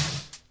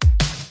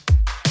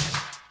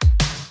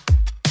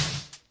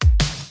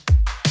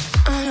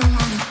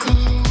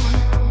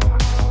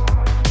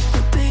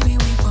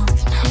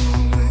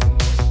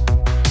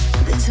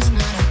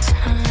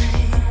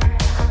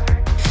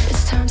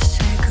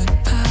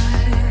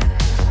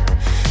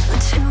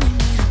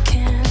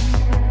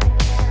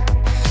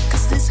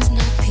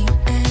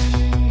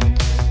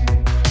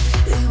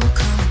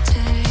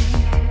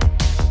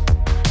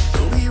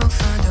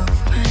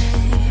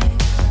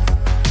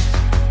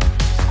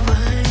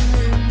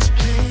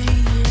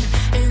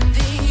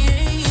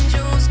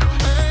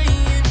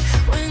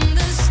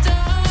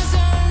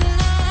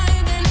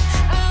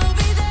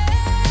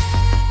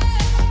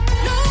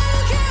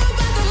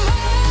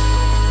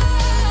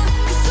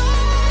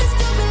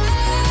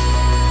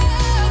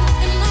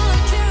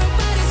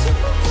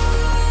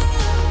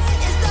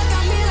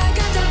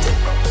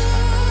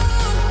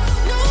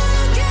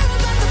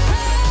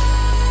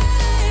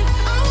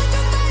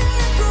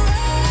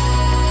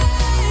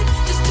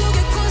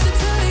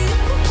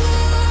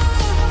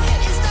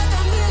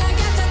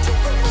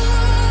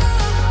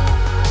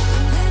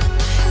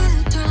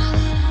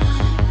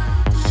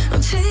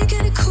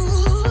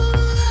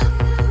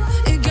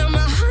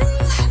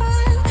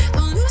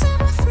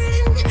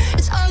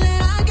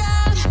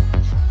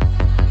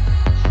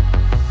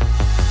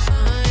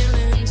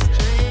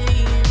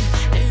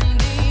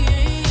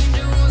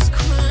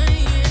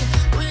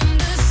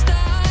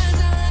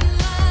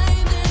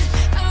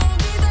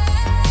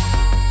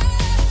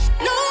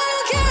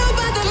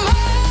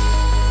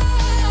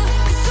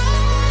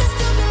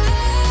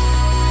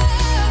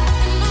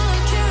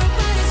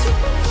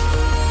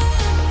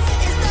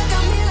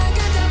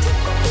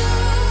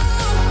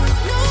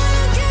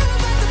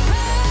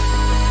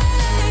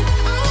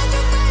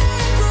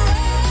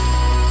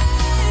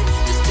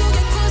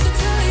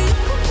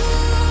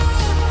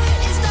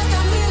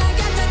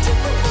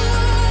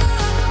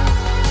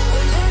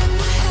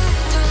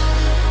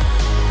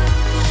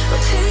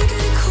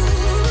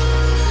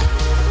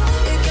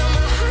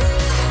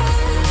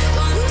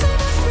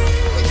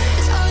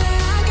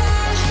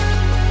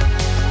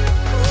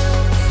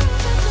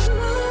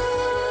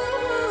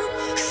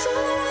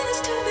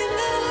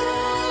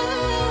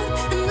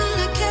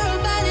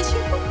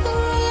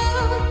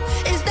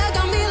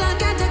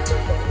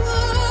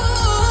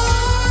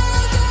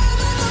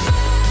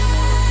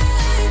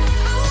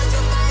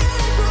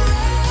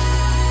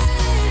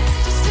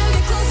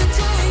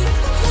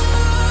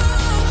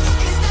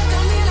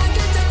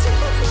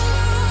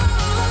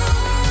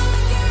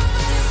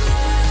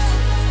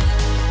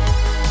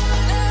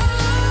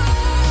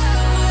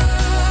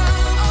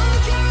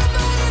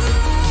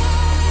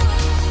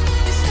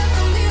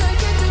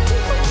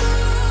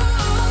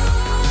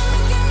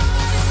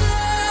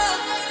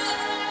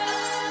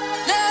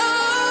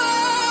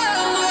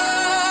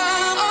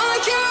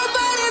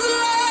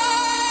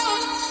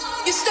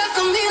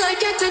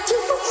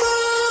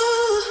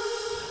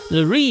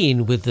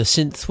 Loreen with the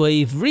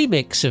synthwave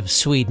remix of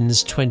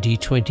Sweden's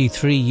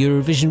 2023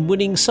 Eurovision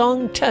winning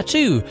song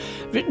Tattoo,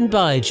 written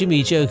by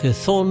Jimmy Joker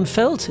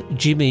Thornfeldt,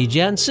 Jimmy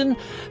Jansen,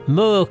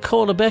 Moa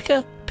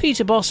Kornebecker,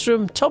 Peter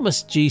Bostrom,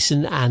 Thomas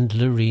Geeson and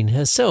Loreen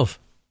herself.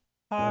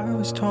 I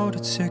was told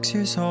at 6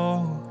 years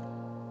old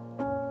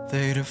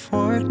they'd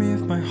avoid me if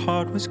my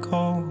heart was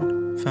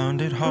cold.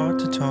 Found it hard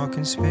to talk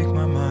and speak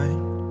my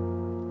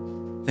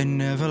mind. They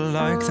never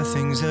liked the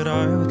things that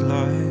I would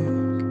like.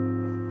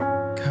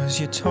 'Cause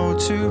you're told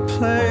to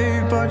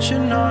play, but you're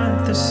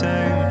not the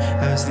same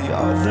as the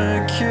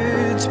other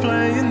kids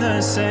playing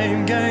the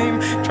same game.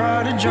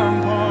 Try to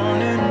jump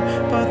on in,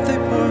 but they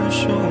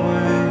push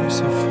away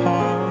so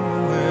far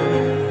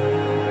away.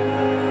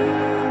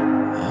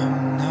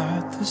 I'm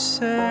not the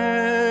same,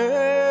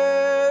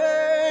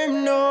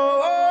 no.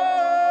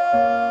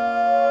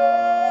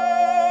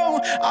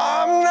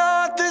 I'm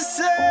not the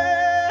same,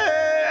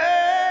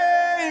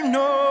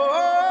 no.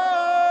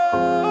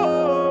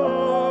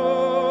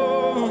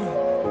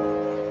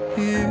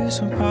 Years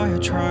went by, I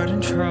tried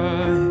and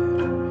tried.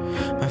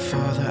 My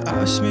father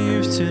asked me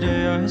if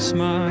today I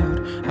smiled.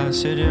 I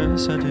said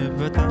yes I did,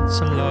 but that's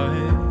a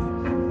lie.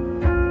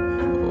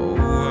 Oh,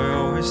 I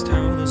always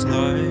tell those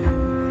lies.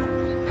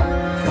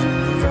 Then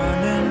you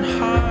run and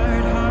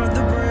hide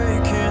the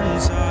break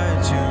inside.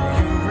 Do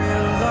you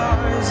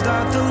realize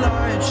that the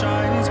light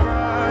shines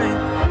bright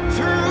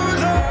through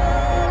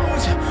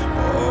those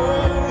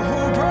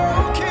who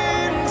broke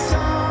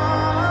inside?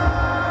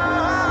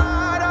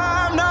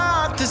 I'm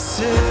not the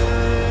same.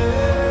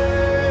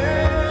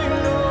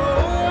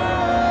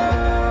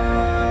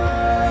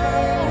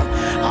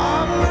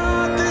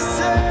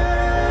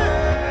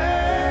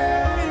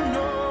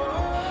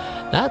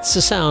 That's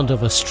the sound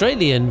of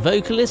Australian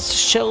vocalist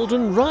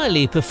Sheldon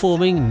Riley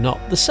performing Not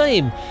the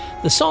Same,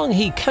 the song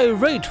he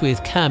co-wrote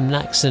with Cam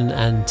Naxon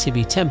and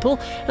Tibi Temple,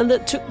 and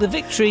that took the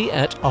victory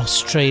at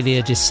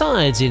Australia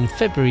Decides in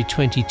February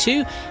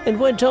 22 and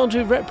went on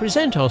to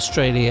represent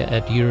Australia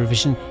at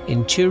Eurovision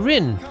in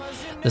Turin.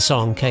 The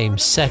song came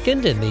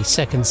second in the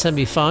second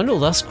semi-final,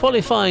 thus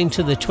qualifying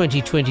to the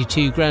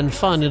 2022 Grand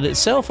Final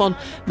itself on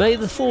May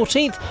the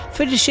 14th,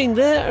 finishing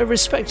there a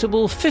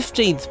respectable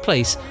 15th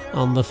place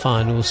on the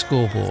final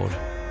scoreboard.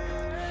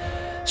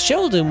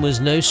 Sheldon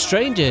was no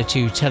stranger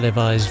to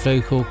televised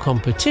vocal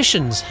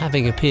competitions,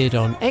 having appeared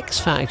on X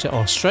Factor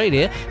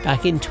Australia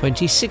back in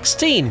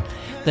 2016,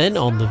 then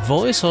on The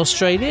Voice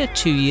Australia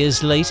 2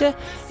 years later,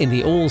 in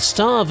the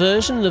All-Star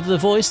version of The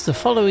Voice the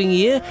following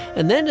year,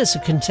 and then as a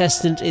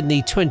contestant in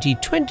the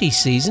 2020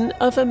 season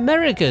of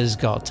America's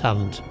Got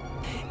Talent.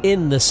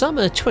 In the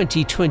summer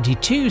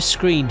 2022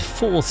 screened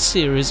fourth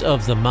series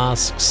of The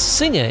Masked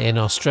Singer in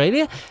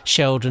Australia,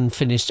 Sheldon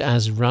finished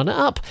as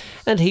runner-up,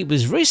 and he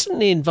was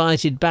recently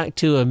invited back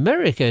to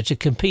America to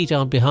compete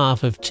on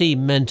behalf of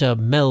team mentor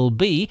Mel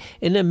B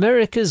in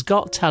America's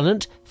Got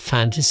Talent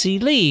Fantasy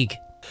League.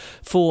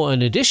 For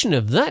an edition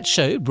of that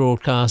show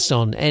broadcast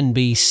on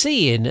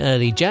NBC in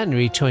early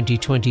January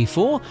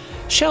 2024,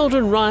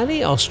 Sheldon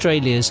Riley,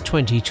 Australia's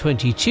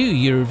 2022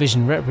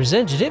 Eurovision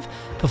representative,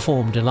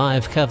 performed a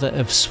live cover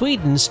of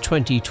Sweden's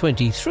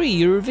 2023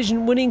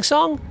 Eurovision winning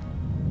song,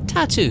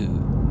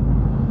 Tattoo.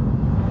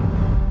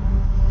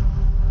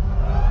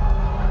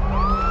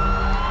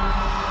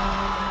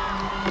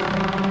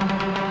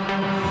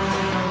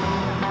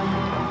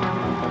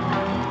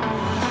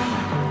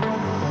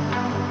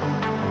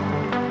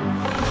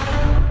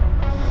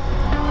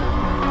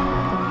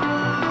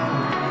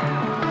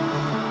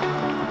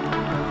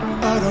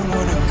 I don't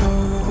wanna go,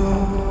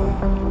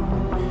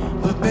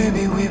 but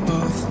baby we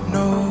both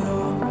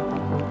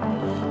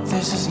know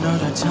this is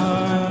not our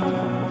time.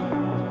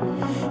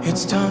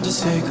 It's time to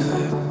say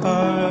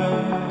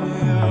goodbye.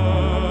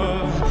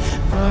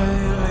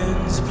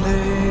 Violins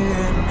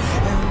playing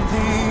and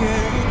the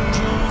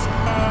angels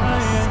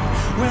crying.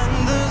 When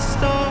the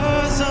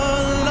stars are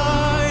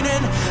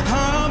aligning,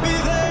 I'll be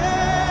there.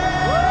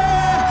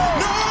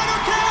 No, I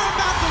don't care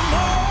about them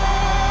all,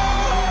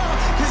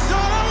 'cause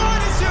all I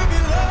want is to be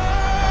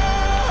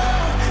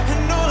loved,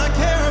 and all I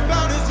care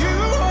about is you.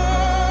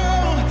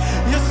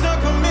 You're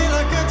stuck on me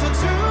like a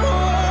tattoo.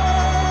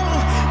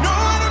 No,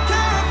 I don't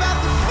care about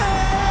the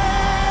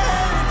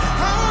pain.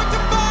 I want the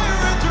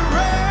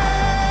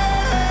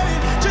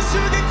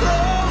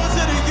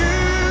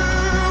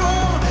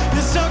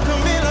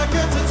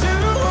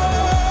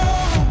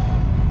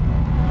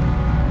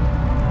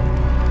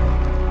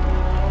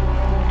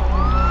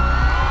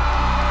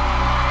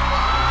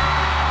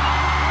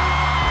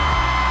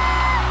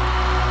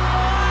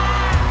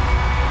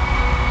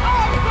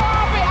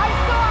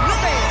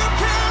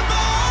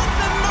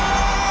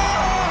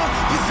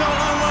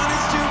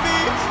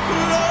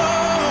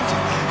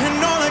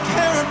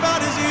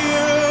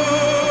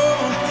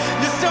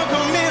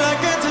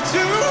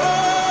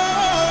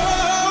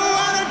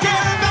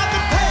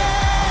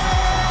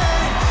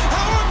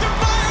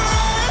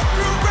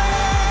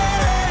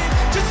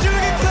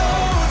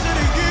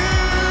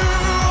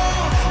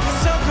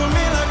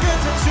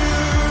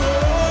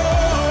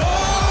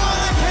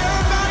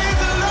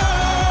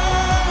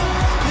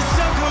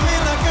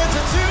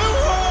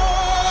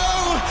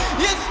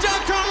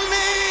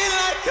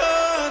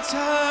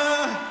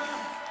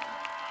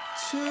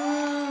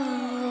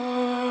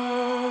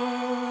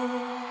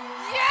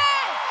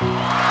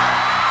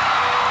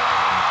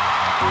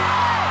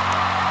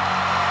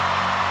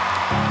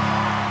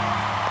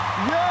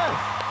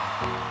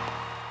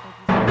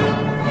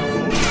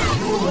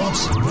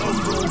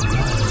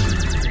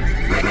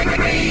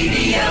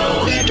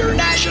Radio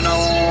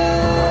International.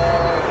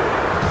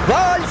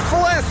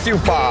 Valflécio,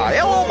 pá!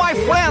 Hello, my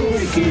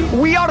friends!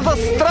 We are the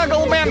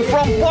Struggle Men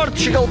from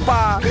Portugal,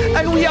 pá!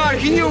 And we are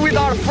here with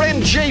our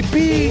friend JP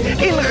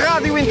in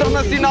Radio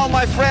Internacional,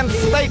 my friends.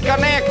 Stay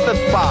connected,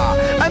 pá!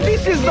 And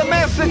this is the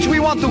message we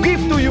want to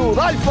give to you,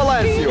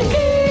 Valflécio.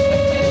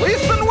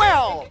 Listen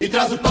well! E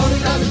traz o pão, e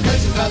traz o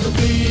queijo, e traz o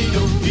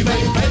vinho. E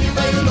vem o velho, e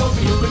vem o novo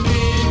e o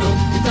menino.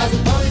 E traz o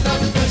pão, e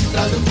traz o queijo, e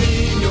traz o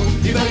vinho.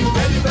 E vem o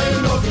velho, e vem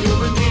o novo e o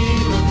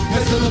menino.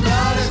 Vai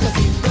celebrar esta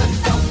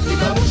situação e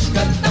vamos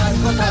cantar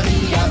contra a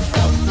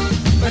reação.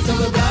 Vai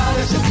celebrar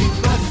esta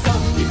situação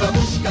e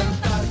vamos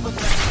cantar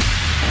contra a...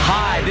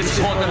 Hi, this is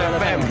Hotel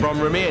FM from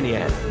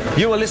Romania.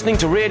 You are listening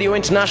to Radio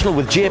International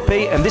with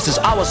JP, and this is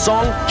our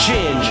song,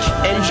 Change.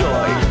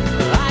 Enjoy.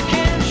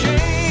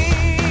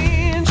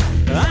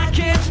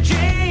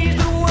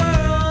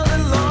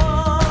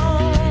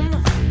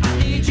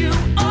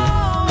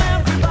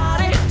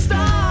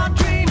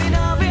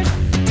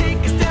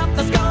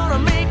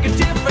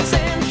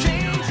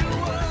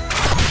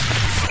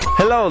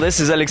 Hello, this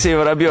is Alexei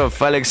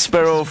Vorobyov, Alex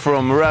Sparrow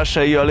from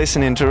Russia. You're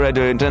listening to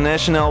Radio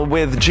International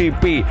with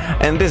GP,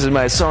 and this is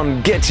my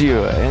song Get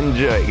You.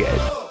 Enjoy,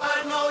 guys.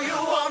 I know you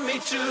want me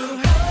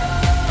to.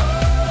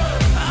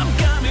 I'm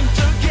coming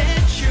to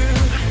get you.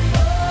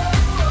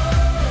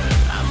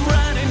 I'm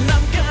running,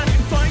 I'm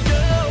gunning for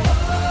you.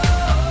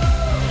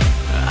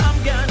 I'm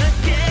gonna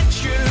get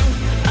you.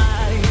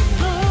 I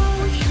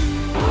know you.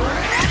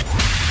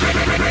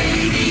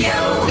 Radio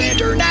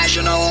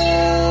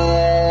International.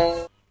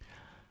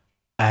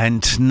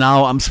 And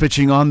now I'm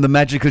switching on the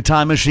magical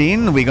time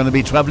machine. We're going to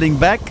be traveling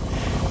back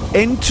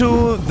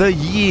into the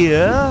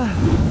year.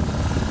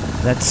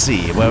 Let's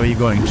see, where are you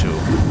going to?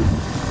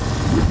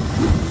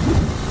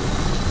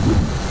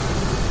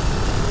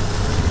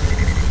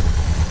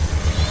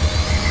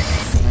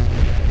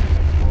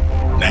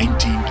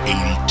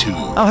 (1982).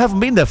 I haven't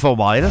been there for a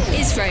while.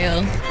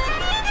 Israel.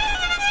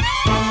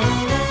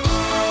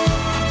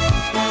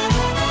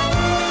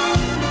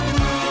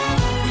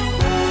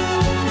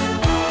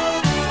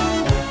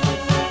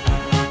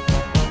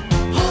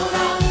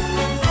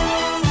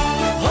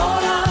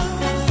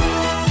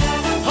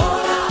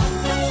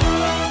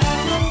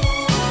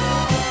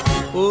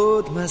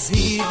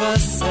 מזהיב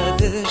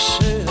השדה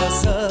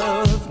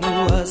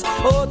שעזבנו אז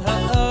עוד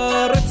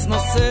הארץ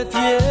נושאת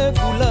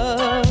יבולה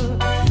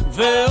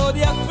ועוד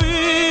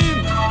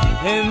יפים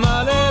הם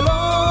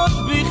הלילות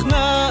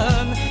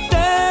בכנען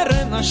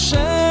טרם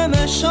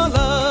השמש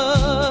עולה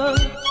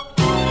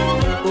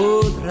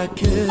עוד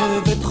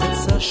רכבת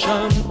חוצה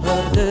שם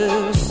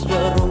פרדס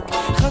ירוק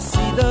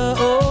חסידה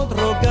עוד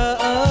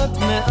רוגעת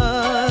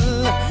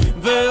מעל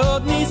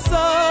ועוד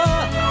ניסה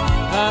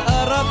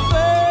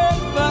הערפל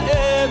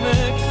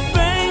בעמק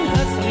בין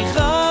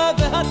הזריחה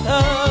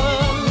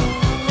והטל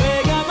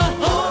וגם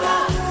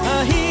ההורה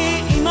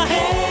ההיא עם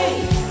ההי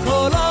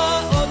קולה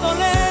עוד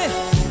עולה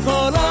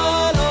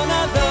קולה לא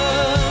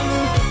נדם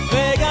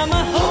וגם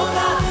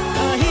ההורה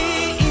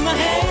ההיא עם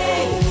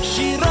ההי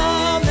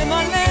שירה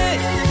ממלא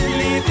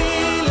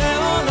ליבי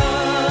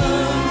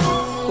לעולם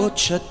עוד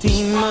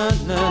שתים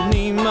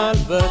עננים על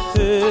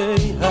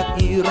בתי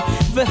העיר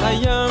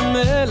והים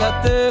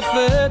מלטף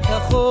את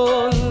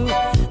החול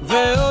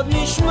ועוד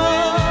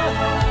נשמע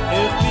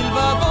איך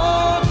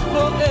בלבבות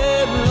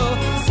פועם לו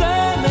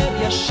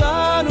זמר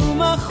ישן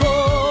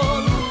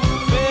ומחול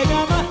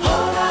וגם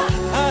ההורה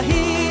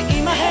ההיא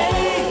עם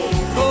ההי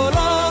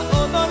קולה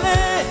עוד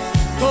עולה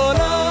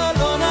קולה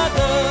לא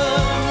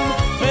נדם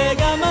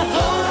וגם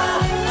ההורה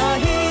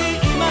ההיא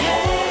עם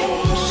ההי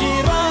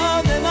שירה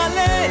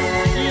ממלא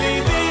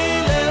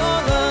ליבי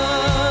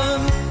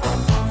לעולם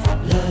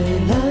לי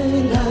לי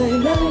לי לי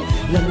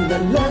לי לי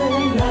לי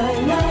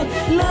לי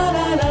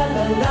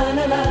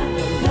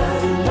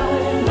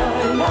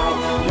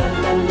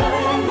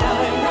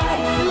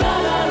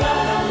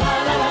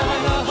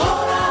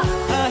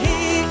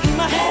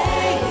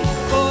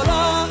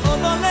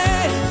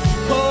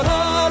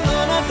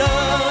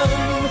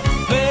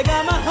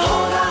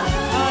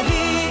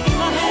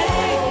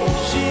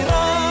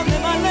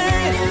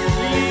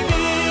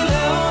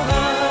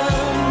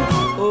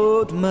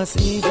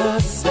מסעיד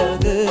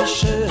השדה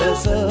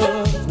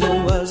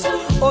שעזבנו אז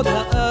עוד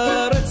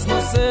הארץ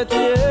נושאת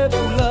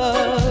יבולה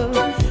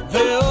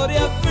ועוד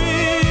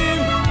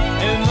יפים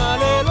הם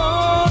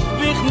הלילות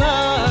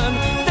בכנען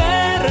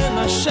טרם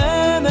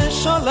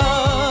השמש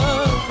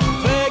עולה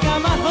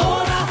וגם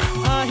ההורה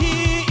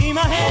ההיא עם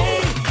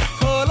ההי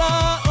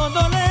קולה עוד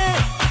עולה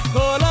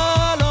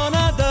קולה לא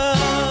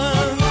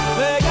נדם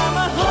וגם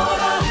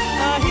ההורה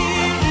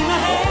ההיא עם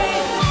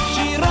ההי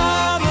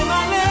שירה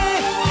ממלא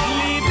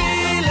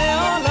ליבי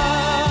לעולם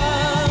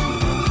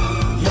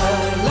לה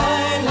לה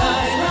לה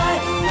לה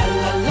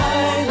לה לה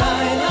לה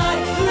לה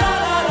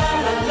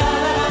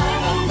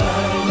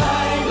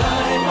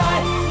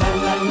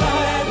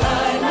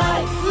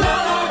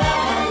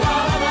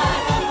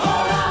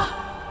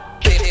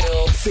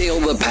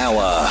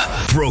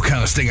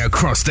Broadcasting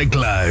across the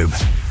globe.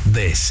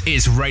 This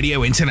is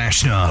Radio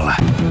International.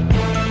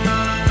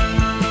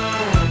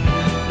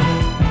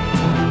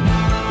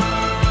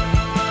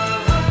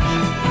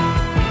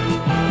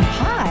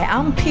 Hi,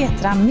 I'm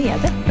Petra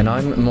Mede. And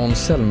I'm Måns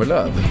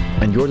Zelmerlöw.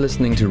 And you're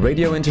listening to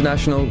Radio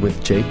International with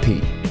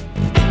JP.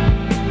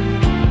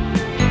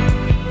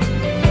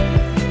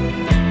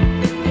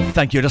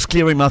 Thank you, just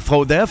clearing my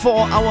throat there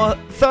for our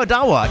third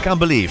hour. I can't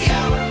believe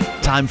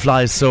time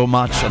flies so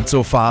much and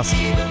so fast.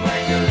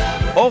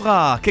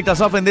 Ora kicked us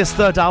off in this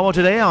third hour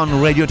today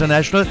on Radio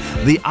International,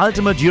 the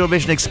ultimate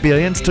Eurovision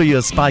experience to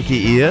your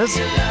spiky ears.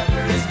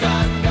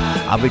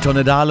 Avi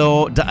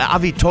Toledano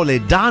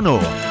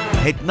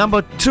hit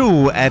number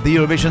 2 at the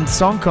Eurovision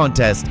Song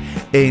Contest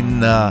in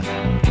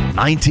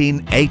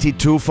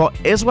 1982 for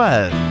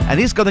Israel. And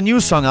he's got a new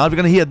song out. We're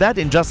going to hear that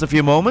in just a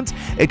few moments.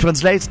 It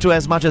translates to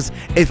as much as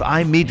If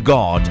I Meet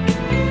God.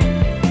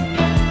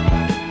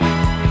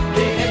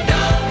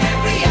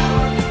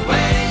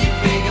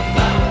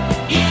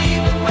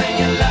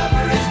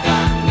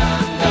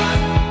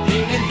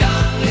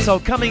 So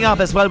coming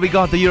up as well, we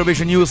got the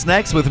Eurovision news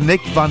next with Nick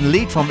van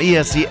Liet from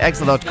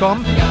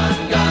escextra.com.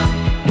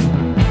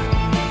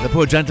 The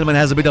poor gentleman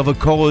has a bit of a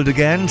cold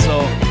again,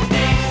 so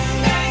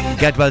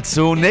get well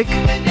soon, Nick.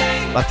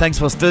 But thanks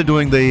for still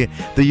doing the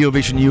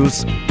Eurovision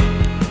news.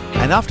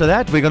 And after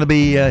that, we're going to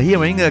be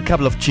hearing a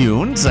couple of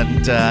tunes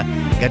and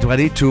get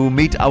ready to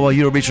meet our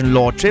Eurovision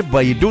Lordship,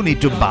 where you do need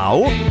to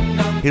bow.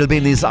 He'll be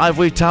in his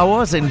ivory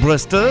towers in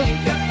Bristol.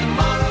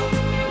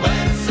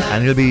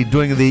 And he'll be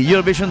doing the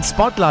Eurovision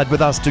Spotlight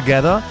with us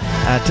together,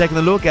 taking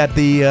a look at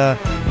the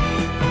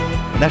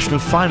national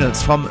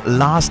finals from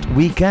last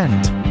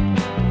weekend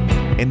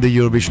in the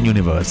Eurovision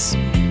universe.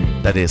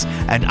 That is.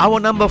 And our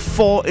number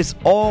 4 is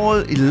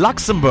all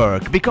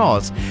Luxembourg,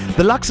 because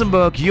the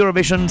Luxembourg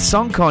Eurovision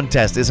Song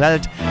Contest is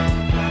held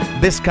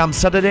this come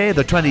Saturday,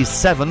 the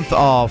 27th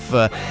of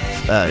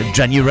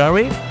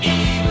January,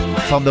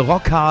 from the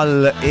Rock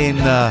Hall in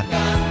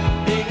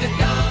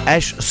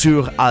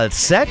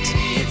Esch-sur-Alzette.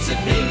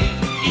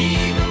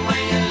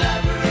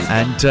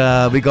 And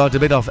we got a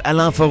bit of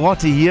Alain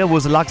Ferrotti here,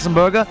 who's a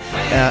Luxembourger,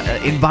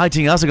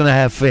 inviting us. We're going to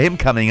have him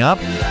coming up,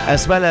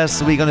 as well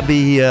as we're going to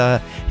be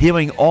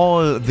hearing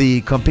all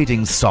the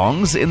competing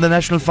songs in the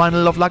national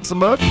final of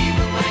Luxembourg.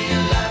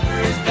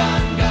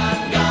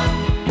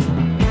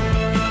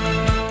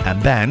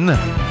 And then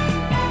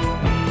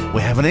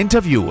we have an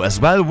interview as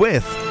well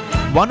with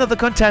one of the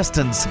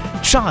contestants.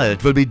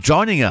 CHAiLD will be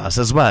joining us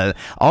as well.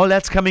 All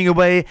that's coming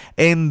away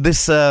in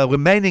this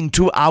remaining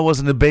 2 hours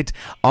and a bit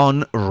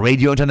on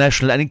Radio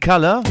International and in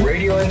color.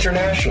 Radio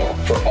International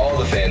for all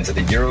the fans of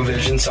the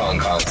Eurovision Song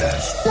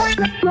Contest.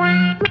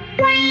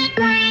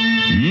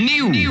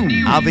 New.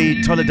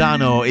 Avi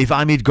Toledano, If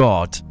I Meet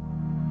God.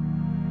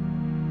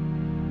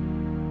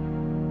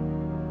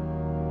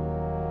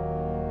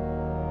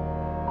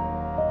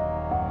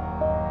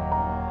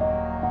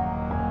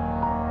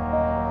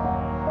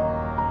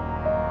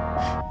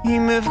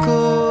 אם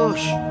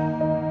אפגוש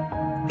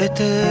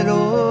את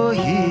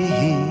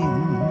אלוהים,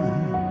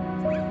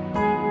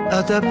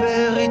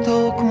 אדבר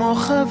איתו כמו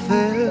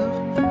חבר,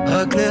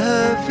 רק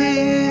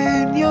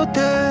להבין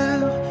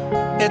יותר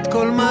את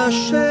כל מה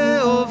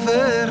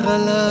שעובר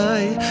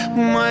עליי,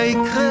 ומה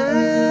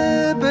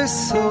יקרה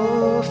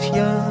בסוף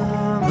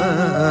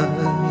ימיי.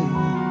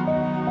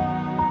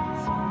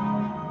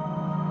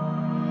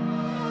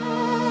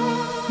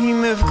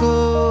 אם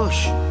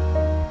אפגוש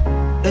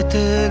את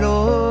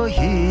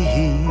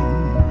אלוהים,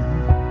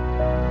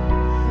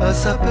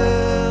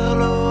 אספר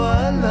לו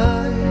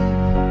עליי,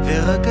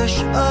 ורק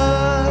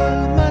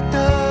אשאל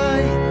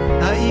מתי,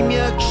 האם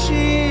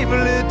יקשיב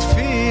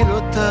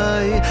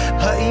לתפילותיי,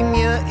 האם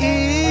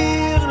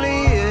יאיר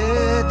לי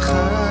את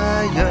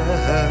חיי.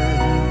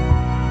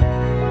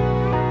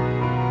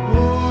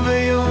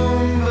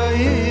 וביום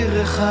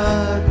בהיר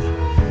אחד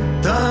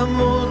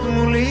תעמוד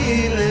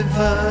מולי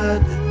לבד,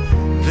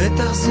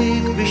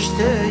 ותחזיק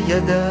בשתי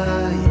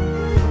ידיי,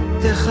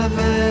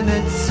 תכוון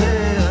את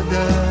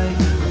צעדיי,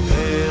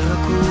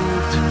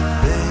 ברכות,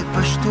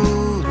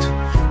 בפשטות,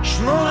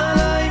 שמור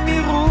עליי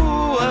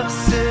מרוח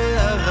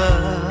שערה,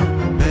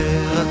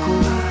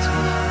 ברכות,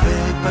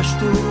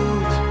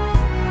 בפשטות,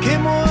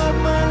 כמו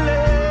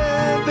המלא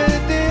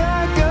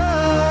בדאגה.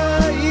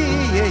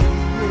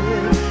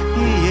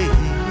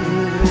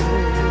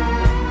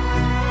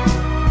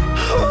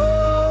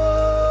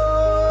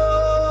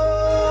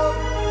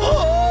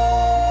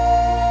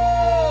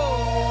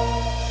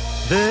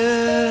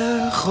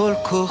 בכל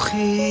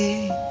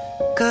כוחי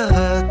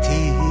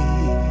קראתי,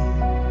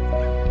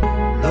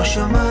 לא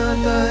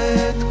שמעת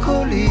את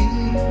קולי,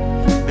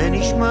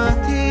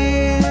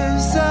 בנשמתי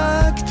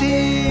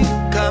זעקתי,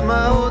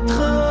 כמה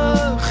אותך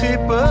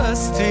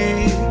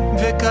חיפשתי,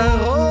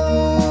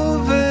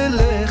 וקרוב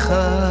אליך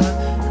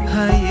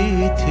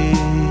הייתי.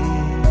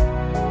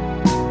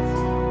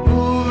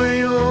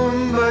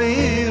 וביום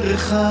בהיר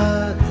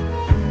אחד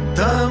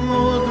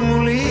תעמוד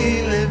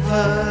מולי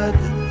לבד,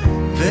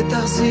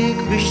 ותחזיק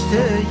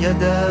בשתי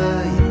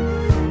ידיי,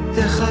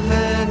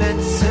 תכוון את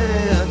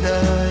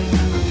צעדיי,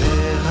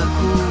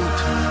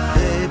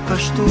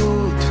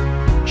 בפשטות,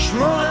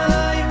 שמור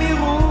עליי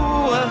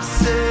מרוח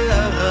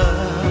שערה,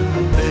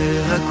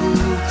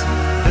 ברכות,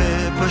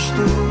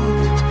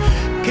 בפשטות,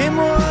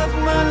 כמו אב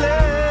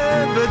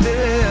מלא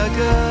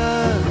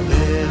בדאגה,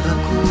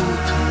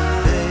 ברכות,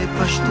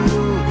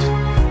 בפשטות,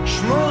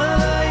 שמור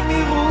עליי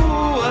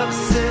מרוח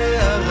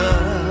שערה,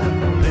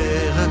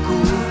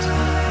 ברכות,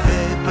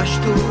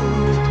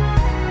 בפשטות,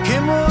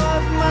 כמו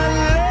אב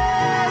מלא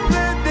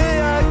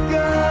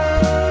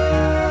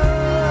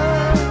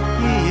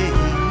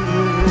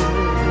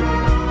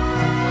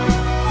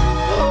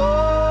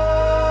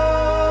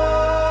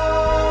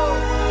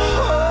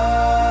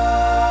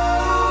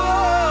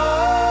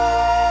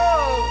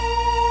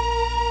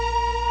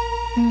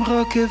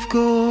רק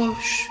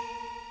אפגוש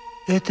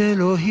את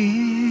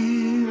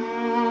אלוהים.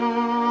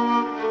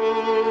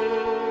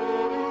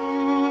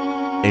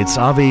 It's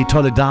Avi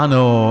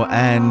Toledano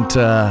and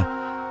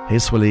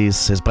his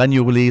brand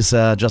new release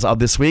just out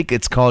this week.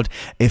 It's called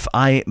If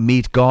I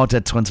Meet God.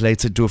 That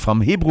translates it to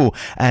from Hebrew.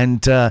 And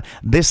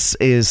this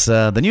is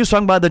the new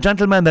song by the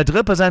gentleman that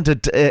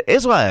represented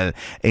Israel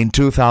in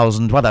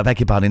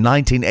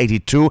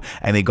 1982,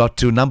 and he got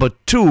to number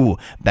 2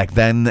 back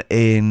then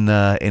in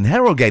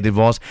Harrogate it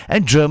was,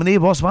 and Germany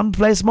was one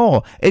place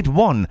more. It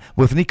won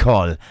with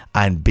Nicole,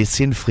 Ein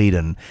bisschen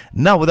Frieden.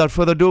 Now, without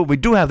further ado, we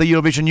do have the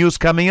Eurovision news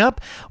coming up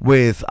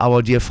with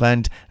our dear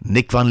friend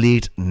Nick van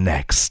Liet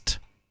next.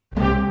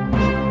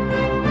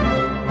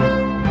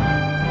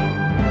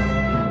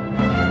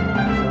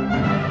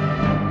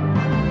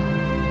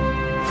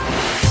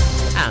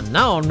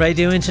 Now on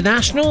Radio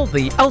International,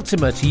 the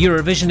ultimate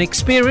Eurovision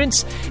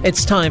experience,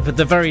 it's time for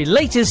the very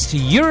latest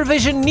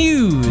Eurovision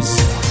news.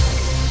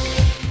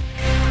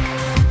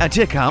 And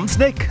here comes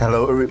Nick.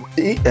 Hello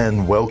everybody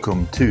and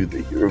welcome to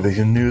the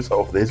Eurovision news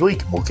of this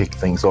week. We'll kick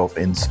things off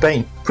in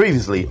Spain.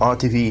 Previously,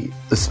 RTV,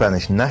 the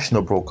Spanish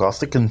national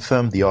broadcaster,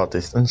 confirmed the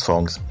artists and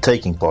songs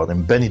taking part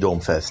in Benidorm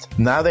Fest.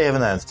 Now they have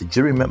announced the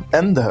jury member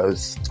and the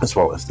hosts, as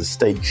well as the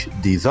stage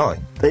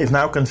design. They have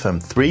now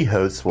confirmed 3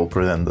 hosts will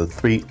present the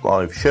 3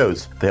 live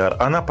shows. They are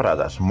Ana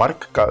Pradas,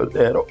 Marc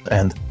Caldero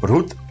and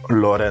Ruth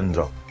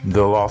Lorenzo.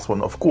 The last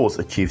one, of course,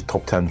 achieved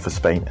top 10 for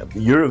Spain at the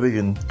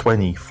Eurovision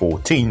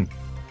 2014.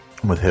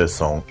 With her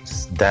song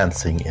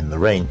Dancing in the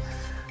Rain.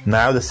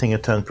 Now the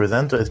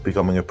singer-turned-presenter is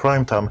becoming a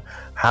primetime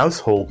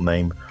household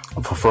name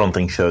for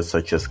fronting shows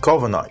such as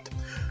Cover Night.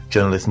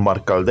 Journalist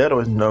Marc Caldero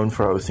is known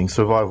for hosting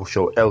survival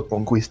show El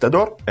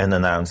Conquistador and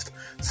announced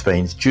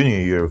Spain's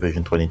Junior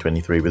Eurovision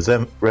 2023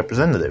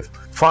 representative.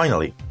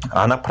 Finally,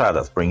 Ana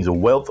Pradas brings a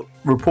wealth of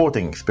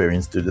reporting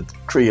experience to the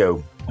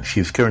trio. She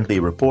is currently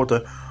a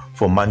reporter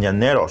for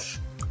Mañaneros.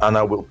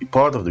 Ana will be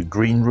part of the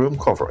Green Room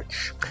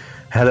coverage.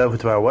 Head over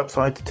to our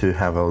website to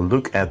have a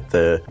look at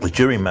the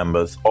jury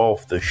members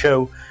of the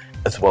show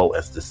as well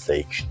as the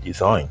stage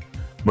design.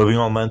 Moving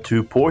on then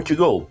to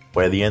Portugal,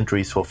 where the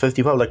entries for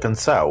Festival da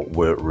Canção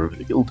were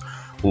revealed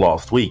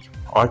last week.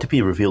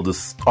 RTP revealed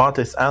the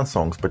artists and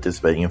songs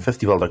participating in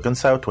Festival da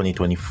Canção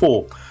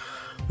 2024.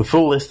 The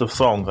full list of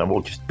songs, and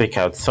we'll just pick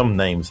out some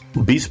names: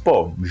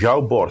 Bispo,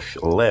 João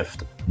Borges,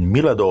 Left,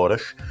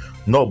 Miladores,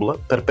 Noble,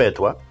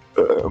 Perpetua,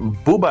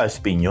 Buba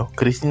Espinho,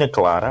 Cristina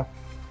Clara,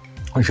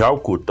 João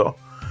Couto,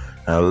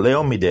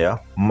 Leo Midea,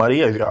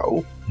 Maria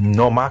João,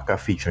 Nomaka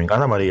featuring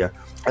Ana Maria,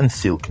 and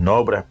Silk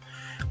Nobre.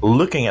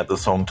 Looking at the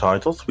song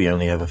titles, we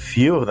only have a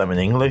few of them in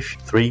English,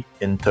 3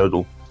 in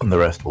total, and the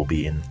rest will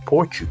be in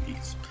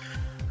Portuguese.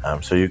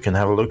 So you can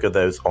have a look at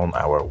those on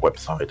our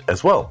website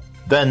as well.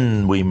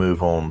 Then we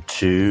move on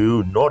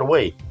to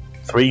Norway.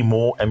 3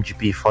 more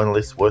MGP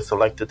finalists were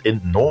selected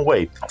in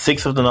Norway.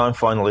 6 of the 9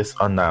 finalists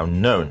are now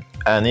known.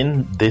 And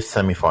in this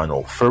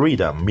semi-final,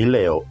 Farida,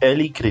 Mileo,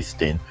 Ellie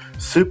Kristin,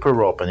 Super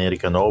Rob and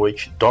Erika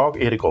Norwich, Dag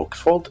Erik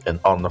Oxfold and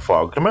Anna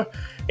Fagerme,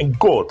 and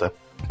Gorte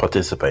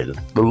participated.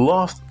 The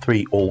last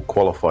 3 all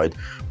qualified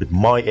with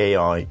My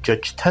AI,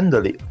 Judge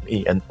Tenderly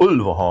and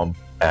Ulvehan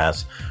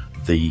as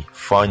the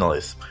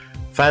finalists.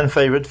 Fan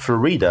favorite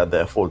Farida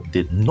therefore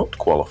did not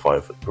qualify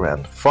for the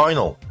grand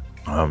final.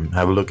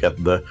 Have a look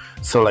at the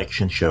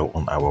selection show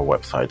on our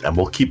website, and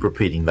we'll keep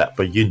repeating that,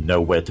 but you know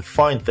where to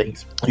find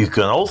things. You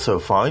can also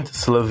find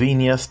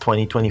Slovenia's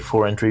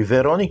 2024 entry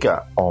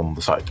Veronica on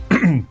the site.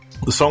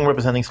 The song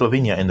representing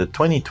Slovenia in the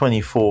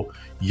 2024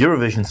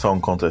 Eurovision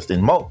Song Contest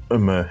in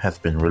Malmö has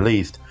been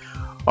released.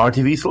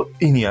 RTV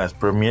Slovenia has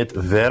premiered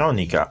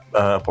Veronica,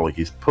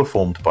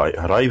 performed by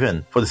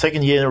Raven. For the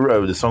second year in a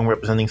row, the song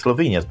representing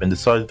Slovenia has been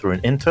decided through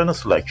an internal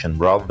selection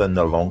rather than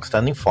the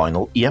long-standing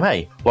final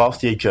EMA.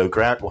 Last year, Joe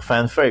Grant were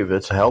fan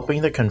favourites,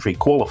 helping the country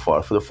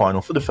qualify for the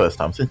final for the first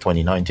time since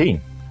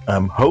 2019.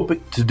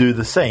 Hoping to do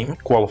the same,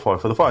 qualify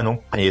for the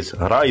final, is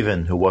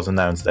Raven, who was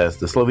announced as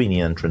the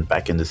Slovenian entrant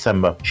back in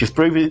December. She's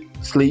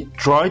previously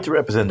tried to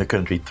represent the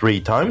country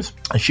 3 times,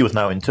 and she was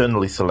now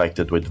internally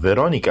selected with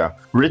Veronica.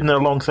 Written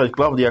alongside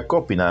Claudia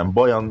Kopina and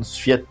Bojan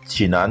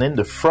Svietčinanin,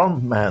 the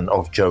frontman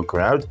of Joe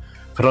Crowd,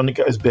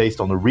 Veronica is based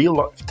on the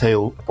real-life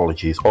tale,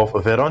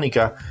 of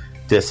Veronica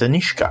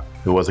Deseniška,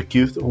 who was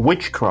accused of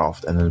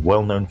witchcraft and a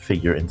well-known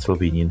figure in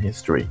Slovenian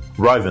history.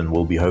 Riven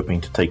will be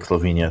hoping to take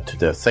Slovenia to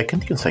their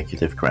second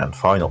consecutive grand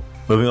final.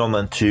 Moving on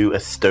then to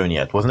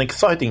Estonia. It was an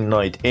exciting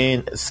night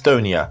in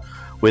Estonia,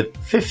 with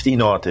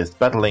 15 artists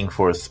battling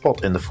for a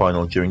spot in the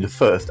final during the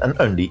first and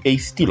only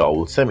Eesti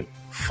Laul semi.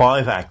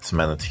 5 acts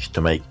managed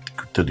to make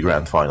to the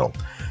grand final.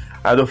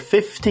 Out of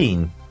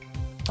 15,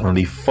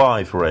 only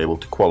 5 were able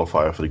to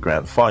qualify for the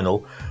grand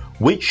final,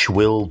 which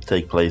will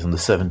take place on the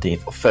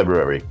 17th of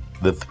February.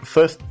 The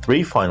first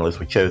 3 finalists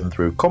were chosen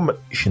through a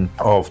combination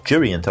of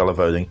jury and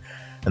televoting,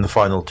 and the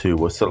final 2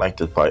 were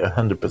selected by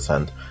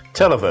 100%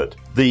 televote.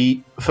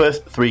 The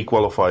first 3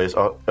 qualifiers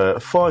are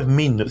 5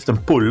 minutes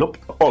and Pull-Up,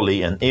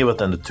 Ollie and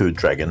Ewert and the Two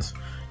Dragons.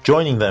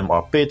 Joining them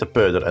are Peter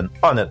Pöder and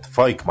Annette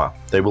Vaikma.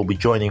 They will be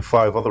joining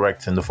 5 other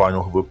acts in the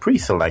final who were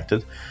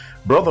pre-selected: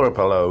 Brother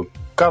Apollo,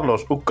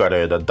 Carlos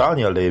Uccareda,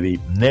 Daniel Levy,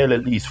 Nele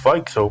Lies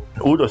Vaikso,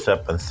 Udo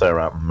Sepp and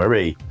Sarah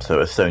Marie. So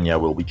Estonia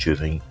will be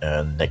choosing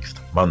next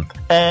month.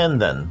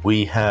 And then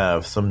we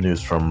have some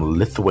news from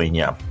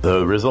Lithuania.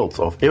 The results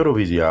of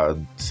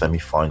Eurovision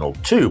semi-final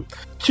 2.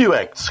 2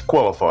 acts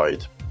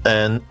qualified.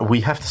 And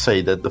we have to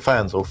say that the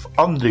fans of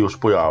Andrius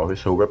Pujaujis,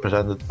 who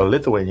represented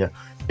Lithuania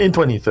in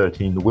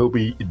 2013, will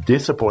be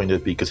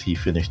disappointed because he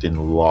finished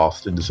in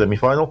last in the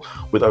semi-final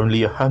with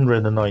only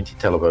 190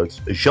 televotes.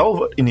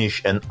 Jalva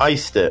Inish and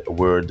Aiste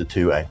were the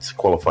 2 acts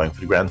qualifying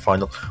for the grand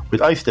final,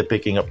 with Aiste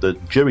picking up the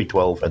jury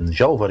 12 and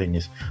Jalva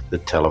Inish the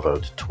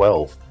televote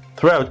 12.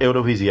 Throughout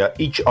Eurovision,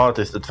 each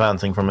artist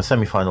advancing from a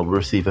semi-final will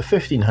receive a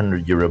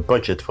 €1,500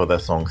 budget for their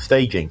song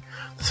staging.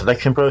 The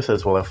selection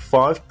process will have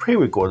 5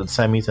 pre-recorded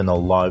semis and a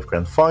live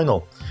grand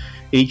final.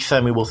 Each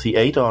semi will see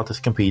 8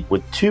 artists compete,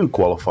 with 2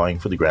 qualifying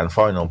for the grand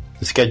final.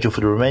 The schedule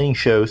for the remaining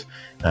shows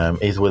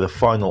is with a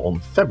final on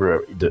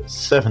February the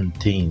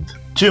 17th.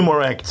 2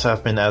 more acts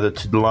have been added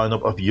to the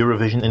lineup of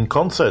Eurovision in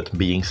concert,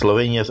 being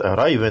Slovenia's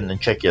Raven and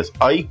Czechia's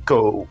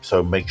Aiko,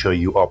 so make sure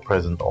you are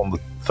present on the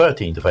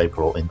 13th of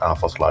April in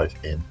AFAS Live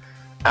in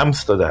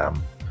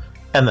Amsterdam.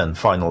 And then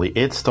finally,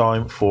 it's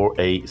time for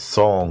a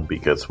song,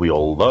 because we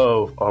all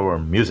love our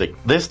music.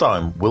 This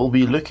time we'll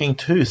be looking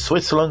to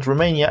Switzerland,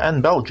 Romania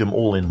and Belgium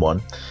all in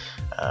one.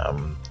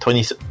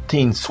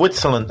 2017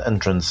 Switzerland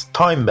entrants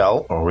Time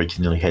Bell,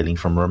 originally hailing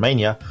from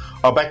Romania,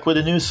 are back with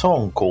a new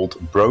song called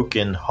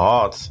Broken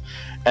Hearts.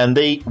 And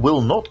they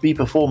will not be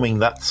performing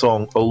that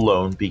song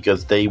alone,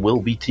 because they will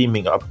be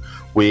teaming up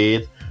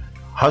with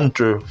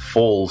Hunter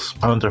Falls.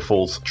 Hunter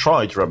Falls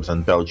tried to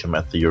represent Belgium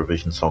at the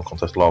Eurovision Song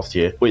Contest last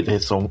year with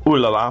his song Ooh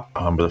La La,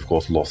 but of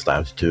course lost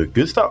out to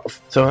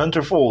Gustav. So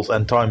Hunter Falls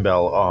and Time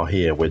Bell are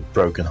here with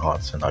Broken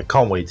Hearts, and I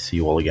can't wait to see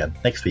you all again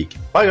next week.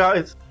 Bye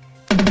guys!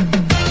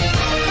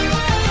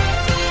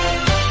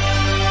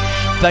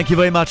 Thank you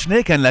very much,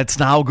 Nick, and let's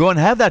now go and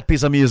have that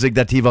piece of music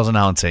that he was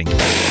announcing.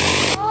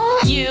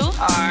 You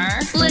are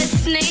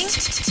listening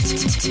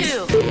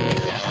to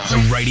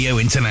Radio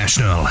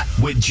International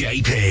with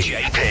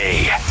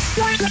JP.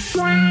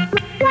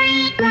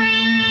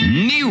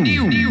 New.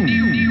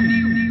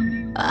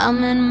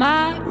 I'm in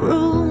my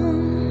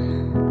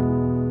room,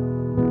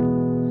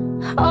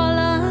 all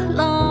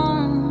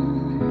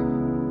alone,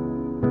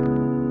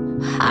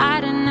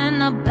 hiding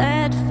in a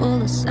bed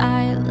full of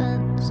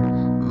silence.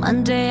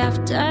 Monday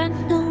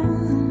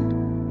afternoon,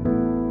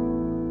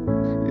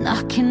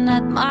 knocking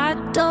at my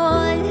door.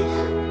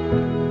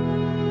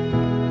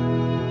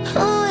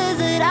 Who is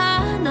it?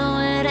 I know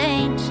it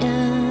ain't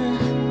you.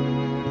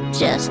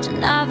 Just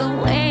another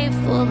wave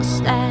full of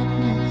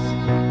sadness.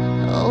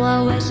 Oh,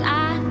 I wish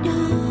I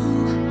knew.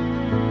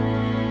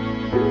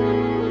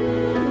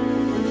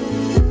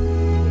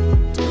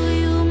 Do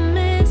you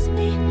miss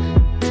me?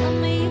 Tell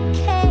me you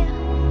care.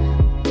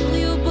 Do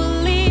you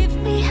believe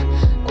me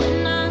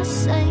when I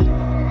say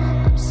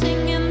I'm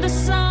singing the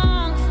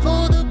song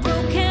for the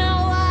broken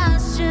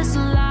ones just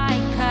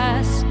like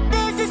us?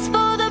 This is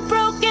for the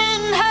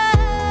broken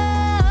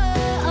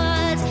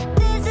hearts.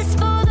 This is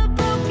for the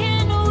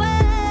broken ones.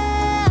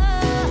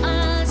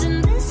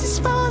 And this is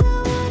for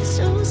the ones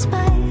who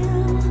smile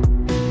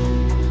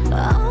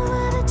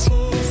over the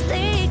tears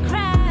they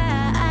cry.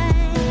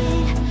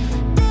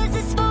 This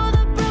is for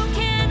the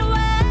broken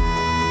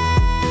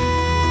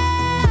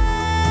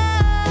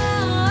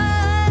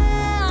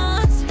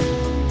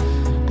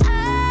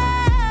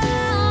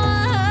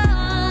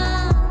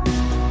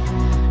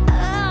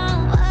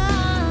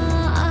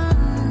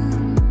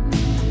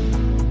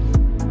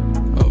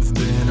I've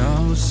been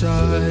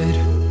outside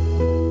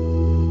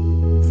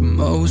for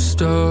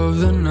most of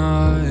the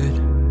night.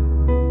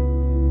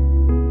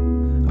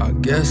 I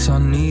guess I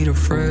need a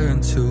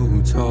friend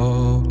to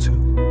talk to,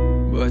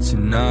 but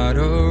you're not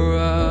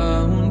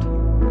around.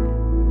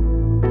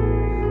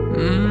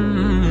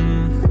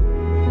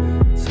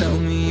 Tell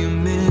me you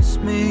miss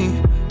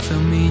me,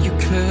 tell me you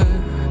care.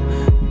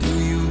 Do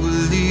you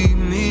believe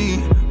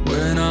me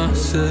when I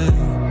say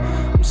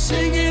I'm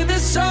singing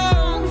this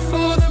song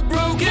for the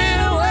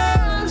broken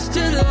ones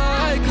just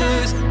like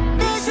us?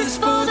 This is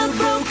for the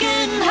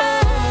broken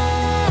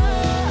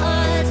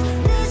hearts.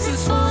 This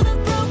is for the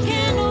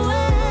broken ones.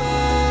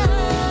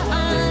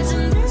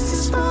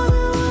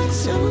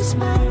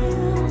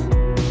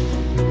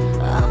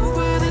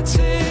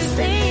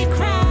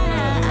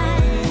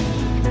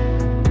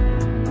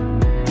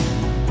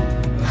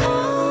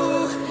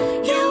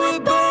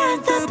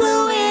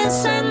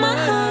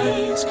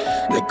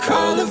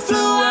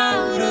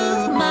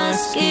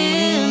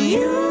 skin.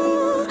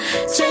 You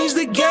changed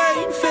the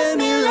game, fed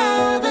me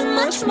love and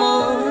much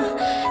more.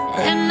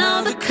 And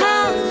now the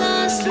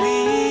colors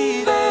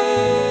leaving.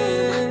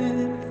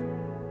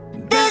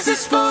 This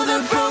is for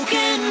the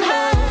broken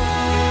heart.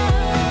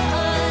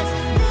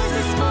 This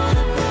is for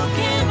the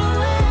broken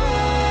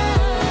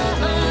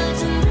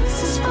hearts. And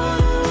this is for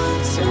the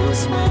ones who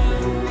smile.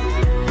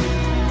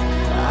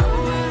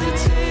 Over the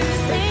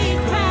tears they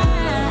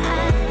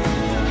cry.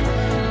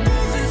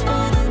 This is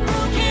for the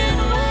broken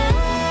hearts.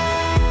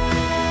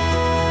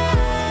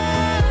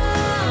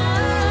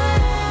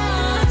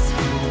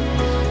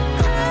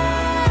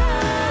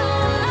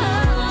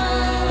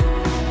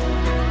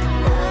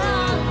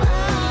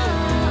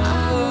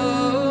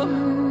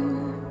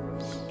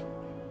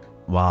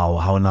 Wow,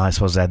 how nice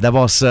was that? That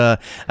was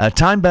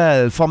Time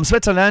Bell from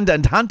Switzerland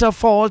and Hunter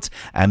Falls,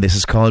 and this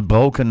is called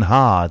Broken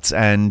Hearts,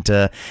 and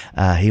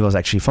he was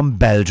actually from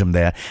Belgium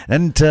there.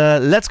 And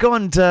let's go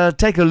and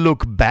take a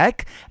look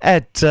back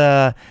at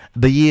the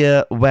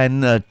year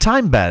when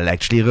Time Bell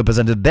actually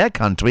represented their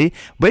country,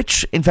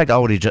 which, in fact, I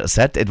already just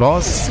said it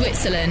was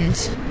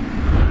Switzerland.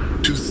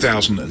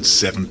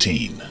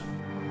 2017.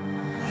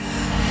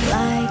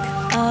 Like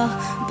a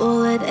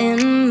bullet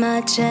in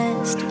my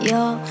chest,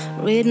 you're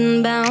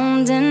written,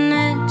 bound and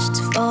etched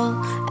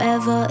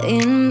forever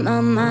in my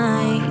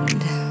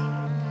mind.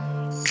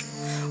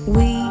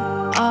 We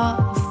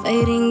are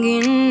fading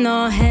in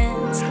our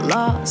hands,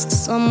 lost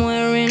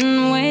somewhere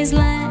in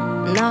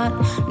wasteland, not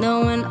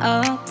knowing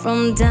up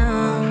from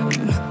down.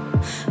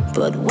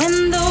 But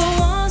when the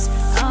walls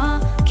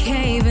are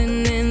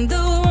caving in,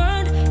 the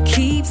world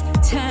keeps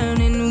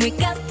turning. We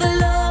got the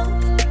love,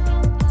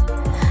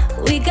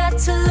 we got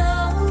to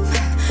love.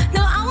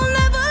 No, I will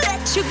never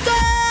let you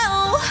go.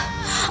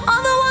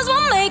 All the walls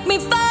won't make me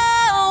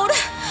fold.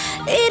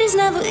 It is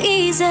never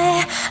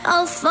easy.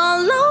 I'll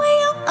follow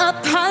you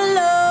up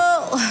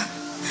hollow.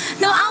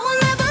 No, I will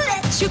never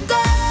let you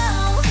go.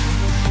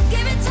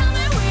 Give it time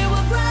and we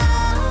will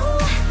grow.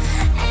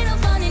 Ain't no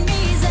fun in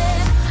easy.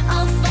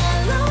 I'll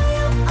follow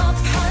you up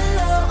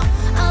hollow.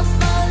 I'll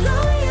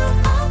follow you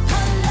up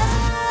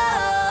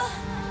hollow.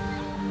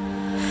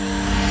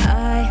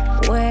 I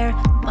wear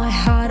my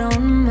heart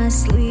on my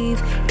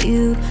sleeve.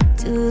 You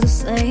do the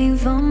same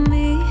for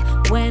me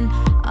when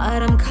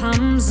autumn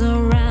comes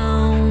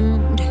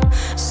around.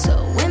 So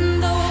when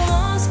the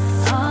walls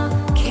are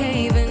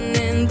caving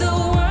in, the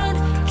world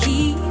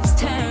keeps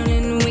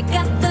turning. We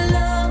got the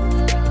love,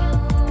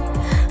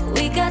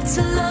 we got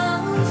to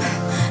love.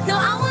 No,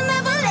 I will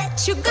never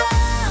let you go.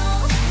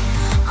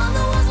 All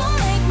the walls won't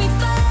make me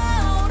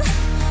fold.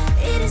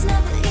 It is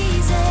never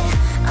easy.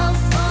 I'll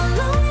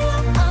follow you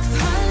up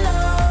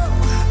hollow.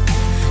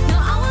 No,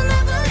 I will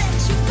never let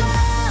you go.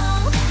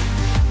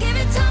 Give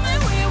it time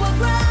and we will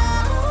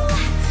grow.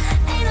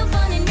 Ain't no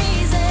fun in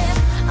easy.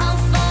 I'll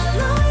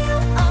follow you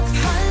up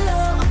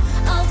hollow.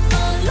 I'll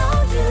follow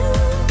you.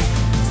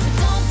 So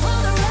don't pull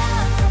the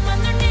rug from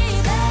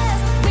underneath us.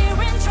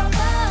 We're in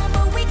trouble,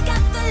 but we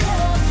got the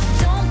love.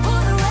 Don't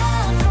pull the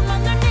rug from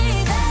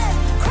underneath us.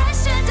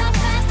 Crash it down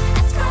fast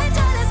and scratch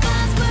all this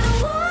glass. But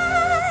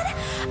what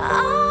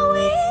are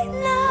we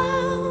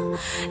now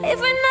if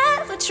we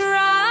never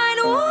tried?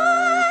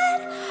 What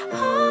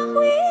are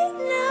we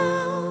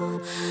now?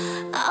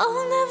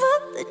 I'll never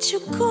let you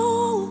go.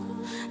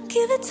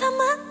 Give it time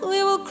and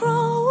we will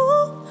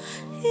grow.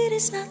 It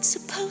is not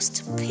supposed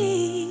to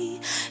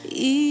be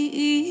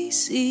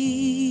easy.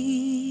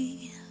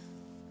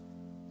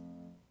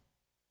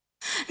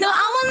 No,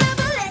 I will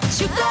never let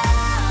you go.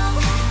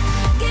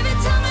 Give it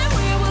time and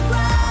we will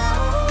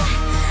grow.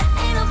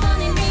 Ain't no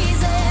fun in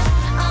easy.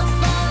 I'll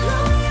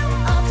follow you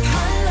up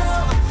hollow.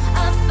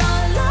 I'll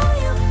follow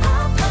you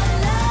up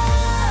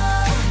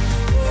hollow.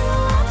 You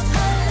up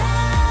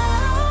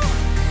hollow.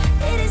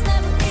 It is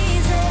never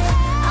easy.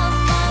 I'll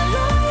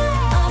follow you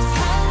up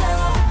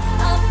hollow.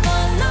 I'll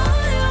follow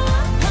you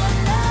up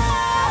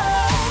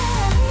hollow.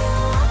 You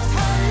up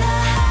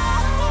hollow.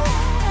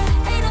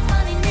 Ain't no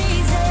fun in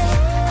easy.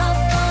 I'll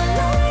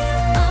follow you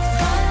up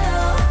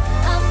hollow.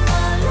 I'll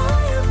follow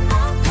you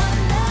up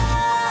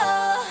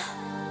hollow.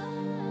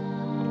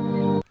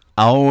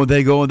 Oh, there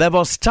you go. That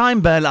was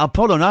Time Bell,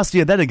 Apollo. Nice to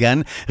hear that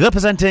again.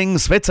 Representing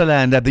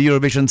Switzerland at the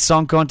Eurovision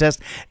Song Contest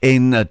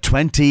in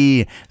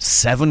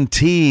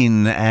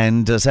 2017.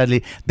 And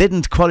sadly,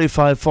 didn't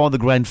qualify for the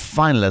grand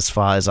final as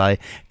far as I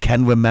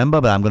can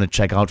remember. But I'm going to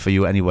check out for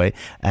you anyway.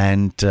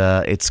 And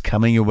it's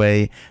coming your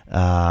way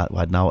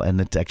right now. And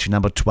it's actually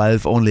number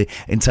 12 only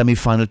in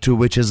semi-final 2,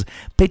 which is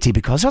pity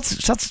because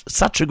that's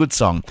such a good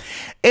song.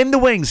 In the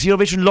wings,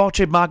 Eurovision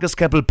Lordship Marcus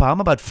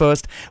Keppel-Palmer. But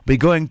first, we're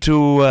going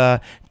to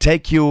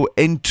take you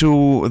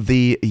into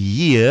the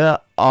year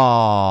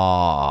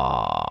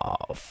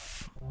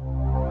of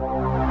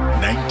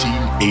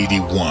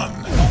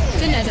 1981.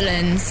 The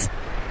Netherlands.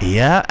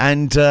 Yeah,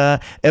 and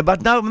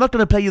but now I'm not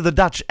going to play you the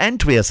Dutch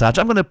entry as such.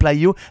 I'm going to play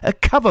you a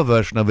cover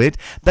version of it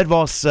that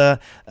was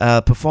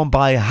performed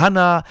by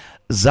Hanna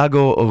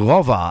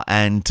Zagorova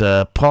and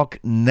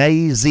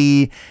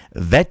Prognazy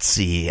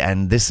Vetsi,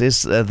 and this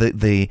is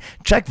the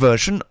Czech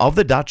version of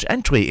the Dutch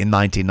entry in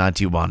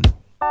 1991.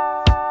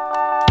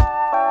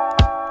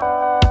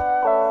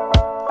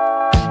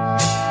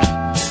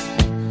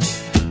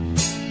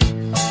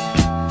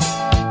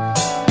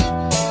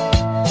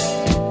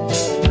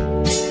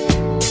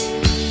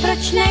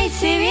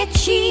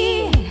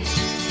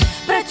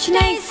 Proč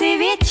nejsi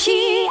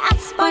větší,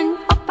 aspoň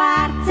o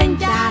pár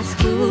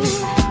centiásků?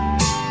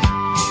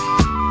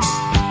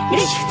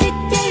 Když chci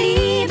tě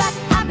líbat,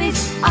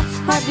 abys o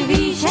schod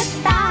výše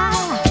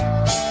stál.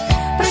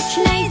 Proč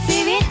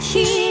nejsi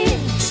větší,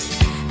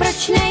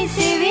 proč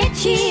nejsi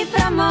větší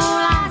pro mou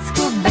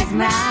lásku bez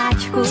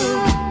mráčku?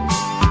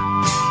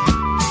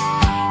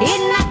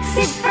 Jinak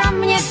si pro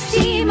mě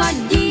přímo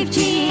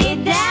dívčí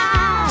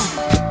ideál.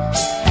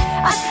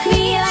 Od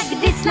chvíle,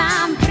 kdy s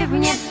nám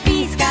prvně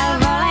pískal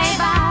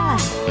volejbal,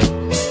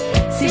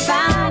 si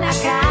pán a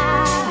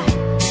král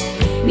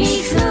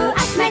mých snů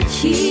a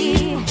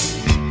smečí.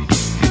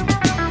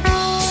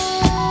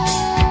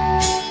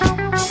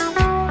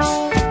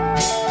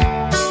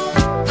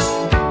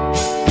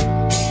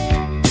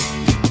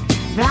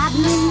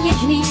 Vládnu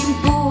něžným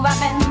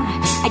půvabem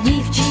a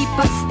dívčí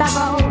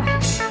postavou,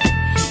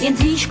 jen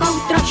s výškou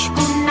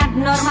trošku nad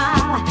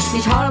normál,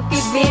 když holky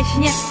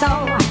běžně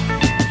jsou.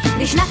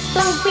 Když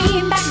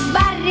nastoupím, tak z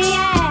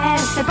bariér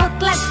se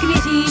potlesk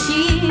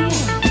vyřítí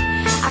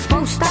a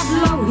spousta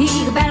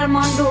dlouhých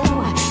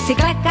Belmondů si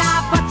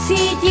kleká pod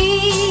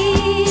sítí.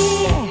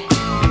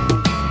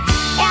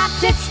 Já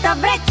přesto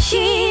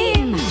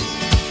brečím,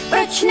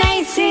 proč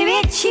nejsi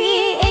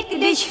větší, i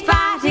když v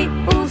tváři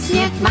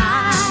úsměv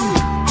mám.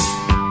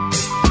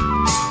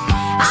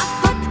 A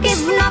fotky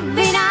v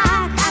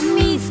novinách a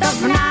místo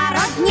v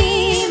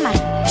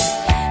Národním,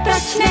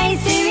 proč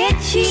nejsi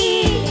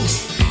větší?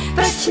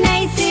 Proč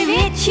nejsi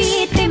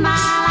větší, ty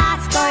má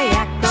lásko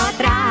jako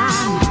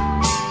trám?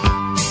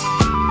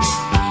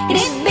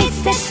 Kdyby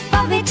se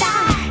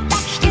povytáh,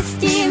 tak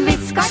štěstím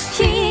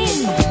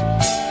vyskočím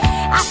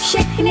a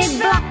všechny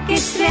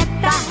bloky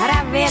světa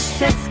hravě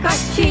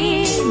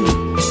přeskočím.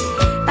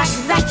 Tak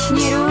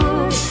začni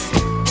růst,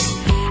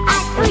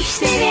 ať už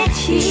si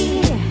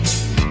větší.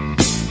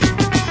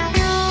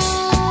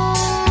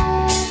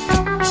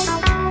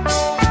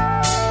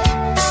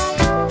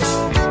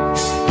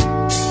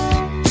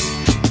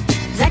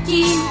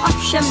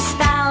 Ovšem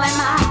stále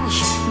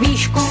máš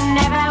výšku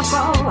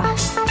nevelkou,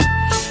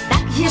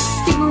 takže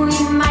jsi můj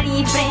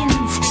malý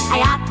princ a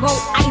já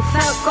tvou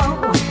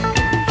Eiffelkou.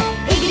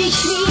 I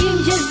když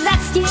vím, že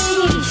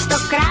zastíníš 100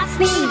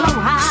 krásných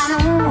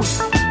dlouhánů,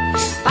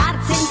 pár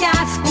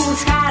centiásků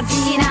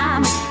schází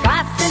nám k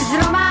lásce z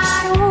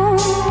románů.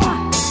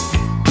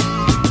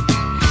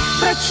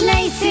 Proč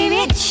nejsi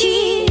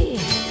větší?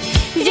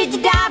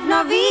 Vždyť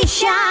dávno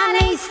víš,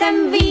 já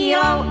nejsem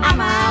vílou a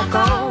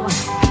málkou.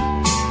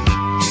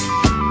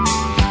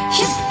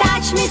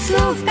 Mi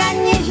slůvka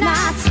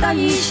něžná,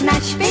 stojíš na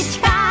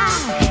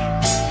špičkách.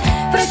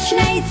 Proč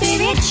nejsi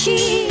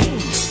větší?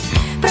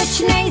 Proč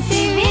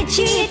nejsi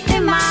větší? Ty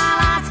má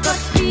lásko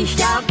s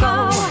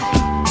píšťalkou.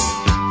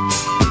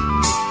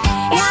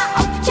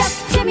 Já občas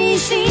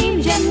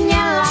přemýšlím, že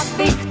měla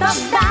bych to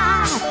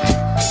vzdát.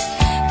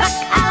 Tak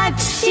ale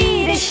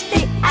přijdeš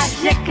ty a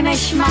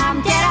řekneš,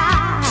 mám tě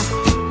rád.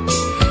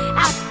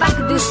 A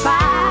pak jdu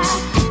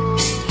spát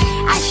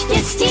a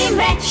štěstím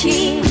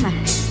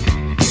brečím.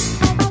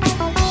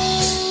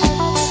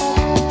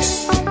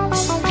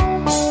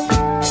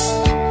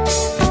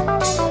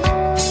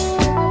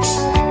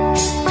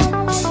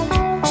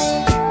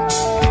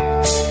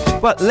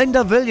 Well,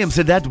 Linda Williams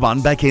did that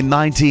one back in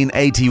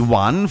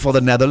 1981 for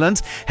the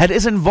Netherlands. Had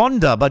Is in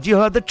Wonder, but you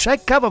heard the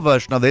Czech cover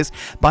version of this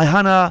by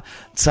Hanna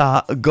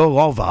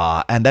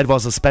Zagorova, and that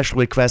was a special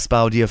request by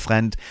our dear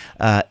friend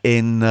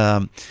in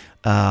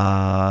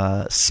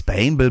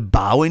Spain,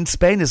 Bilbao in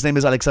Spain. His name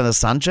is Alexander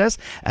Sanchez,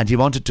 and he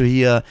wanted to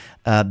hear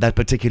that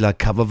particular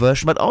cover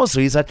version. But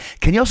also he said,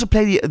 can you also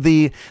play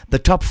the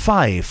top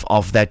 5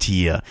 of that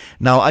year?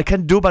 Now I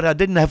can do, but I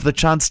didn't have the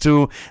chance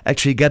to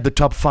actually get the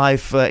top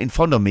 5 in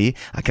front of me.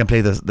 I can play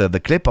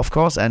the clip, of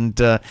course, and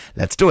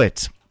let's do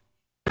it.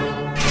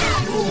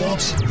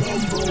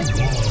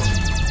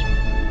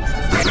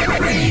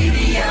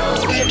 Radio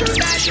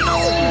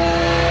International.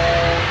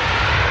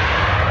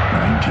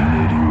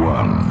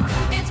 1981.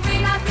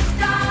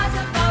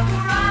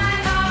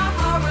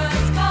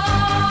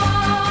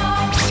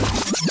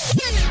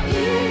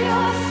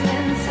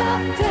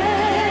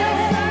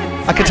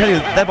 I can tell you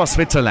that was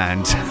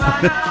Switzerland.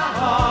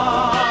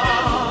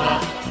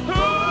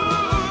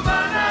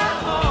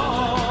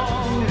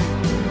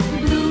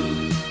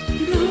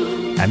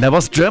 And that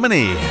was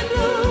Germany.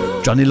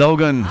 Johnny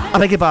Logan. I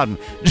beg your pardon.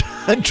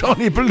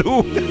 Johnny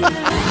Blue.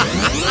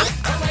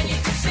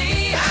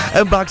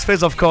 And Bugs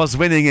Fizz, of course,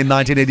 winning in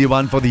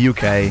 1981 for the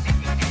UK.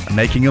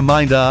 Making your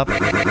mind up.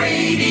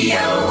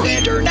 Radio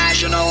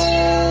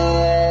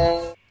International.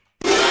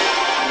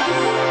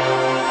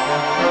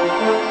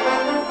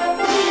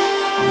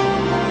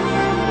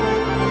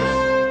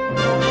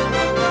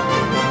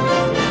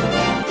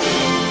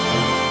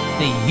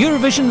 the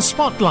Eurovision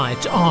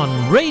Spotlight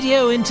on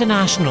Radio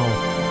International.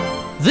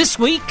 This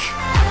week...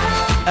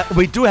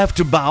 we do have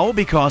to bow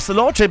because the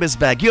Lordship is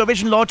back.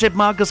 Eurovision Lordship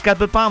Marcus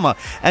Palmer.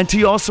 And to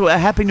you also a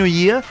Happy New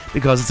Year,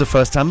 because it's the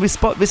first time we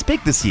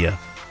speak this year.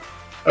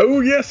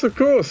 Oh yes, of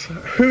course.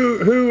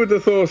 Who would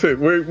have thought it?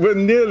 We're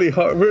nearly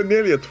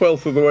a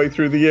twelfth of the way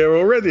through the year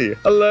already.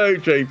 Hello,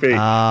 JP.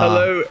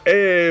 Hello,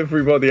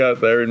 everybody out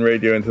there in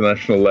Radio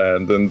International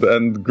land,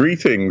 and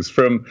greetings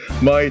from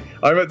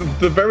I'm at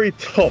the very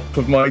top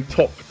of my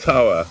top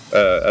tower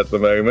at the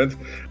moment,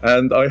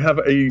 and I have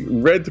a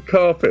red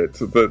carpet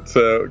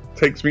that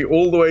takes me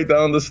all the way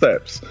down the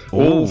steps,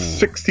 all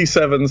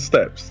 67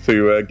 steps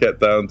to get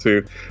down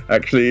to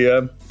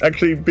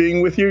actually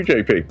being with you,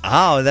 JP.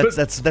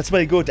 That's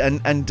very good.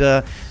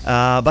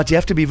 But you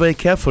have to be very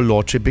careful,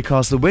 Lordship,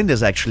 because the wind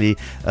is actually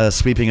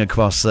sweeping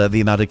across the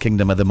United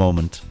Kingdom at the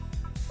moment.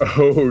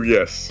 Oh,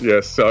 yes.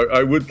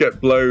 I would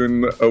get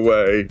blown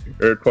away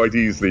quite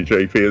easily,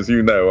 JP. As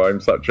you know, I'm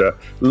such a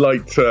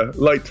light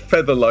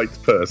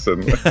feather-light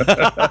person.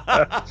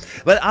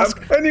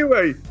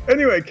 Anyway,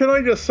 can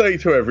I just say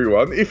to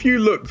everyone, if you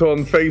looked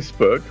on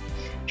Facebook,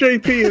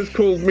 JP has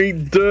called me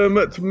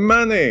Dermot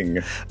Manning,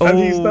 and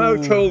he's now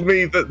told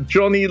me that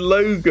Johnny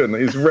Logan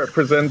is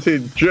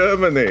represented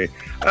Germany.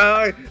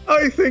 I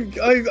think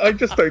I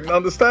just don't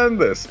understand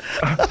this.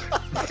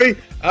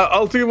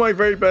 I'll do my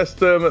very best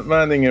Dermot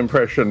Manning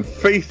impression.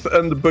 Faith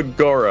and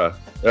Begorra,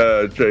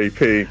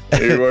 JP.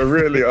 You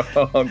really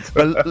aren't.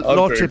 Well,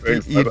 Lordship,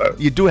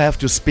 you do have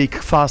to speak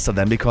faster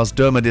then, because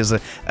Dermot is a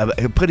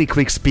pretty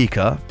quick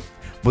speaker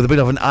with a bit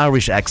of an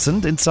Irish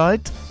accent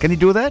inside. Can you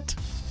do that?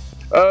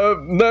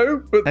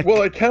 No, but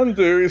what I can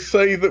do is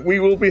say that we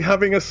will be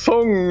having a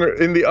song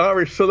in the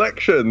Irish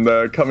selection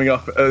coming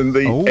up in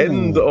the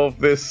end of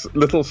this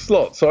little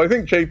slot. So I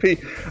think,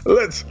 JP,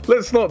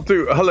 let's not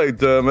do. Hello,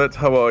 Dermot.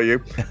 How are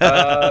you?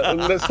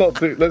 Let's not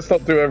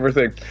do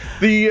everything.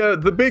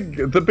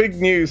 The big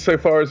news so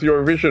far as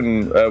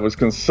Eurovision was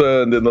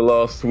concerned in the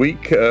last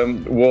week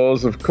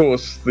was, of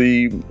course,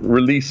 the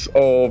release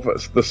of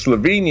the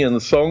Slovenian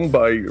song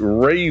by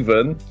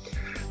Raven,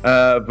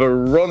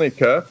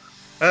 Veronica.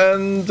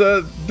 And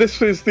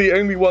this is the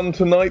only one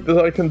tonight that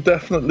I can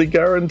definitely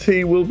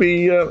guarantee will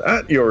be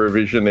at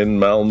Eurovision in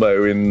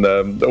Malmo in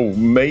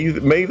May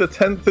the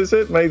 10th, is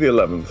it? May the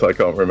 11th. I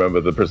can't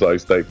remember the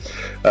precise date.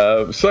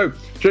 So,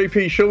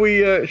 JP, shall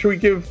we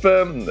give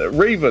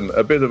Raven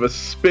a bit of a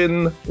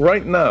spin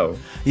right now?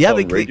 Yeah,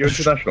 on Radio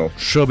International.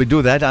 Sure, we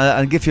do that.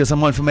 I'll give you some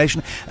more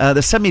information. The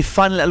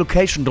semi-final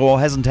allocation draw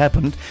hasn't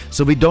happened,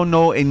 so we don't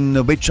know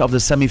in which of the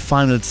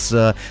semi-finals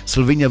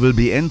Slovenia will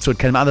be in. So it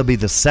can either be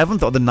the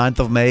 7th or the 9th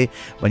of May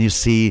when you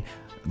see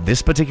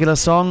this particular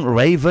song,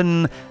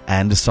 Raven,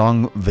 and the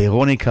song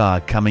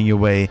Veronica coming your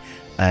way.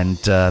 And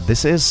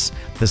this is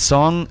the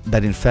song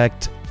that in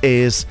fact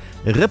is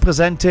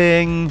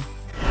representing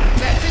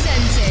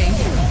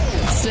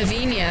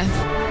Slovenia.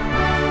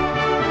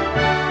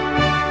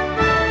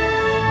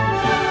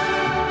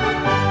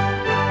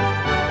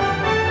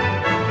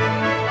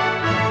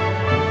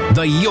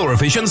 The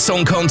Eurovision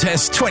Song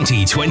Contest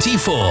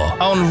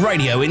 2024 on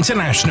Radio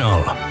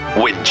International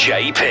with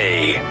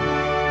JP.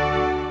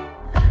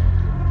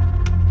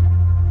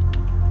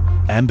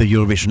 And the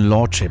Eurovision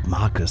Lordship,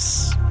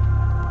 Marcus.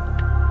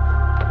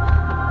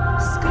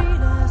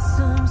 Skrila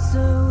sem se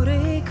v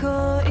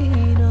reko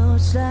in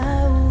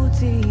odšla v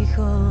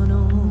tiho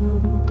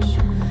noč.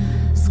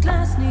 S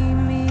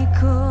glasnimi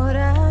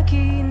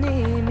koraki,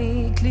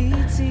 nemi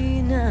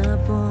klici na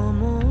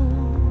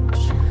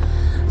pomoč.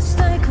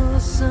 Zdaj, ko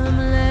sem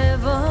le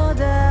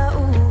voda v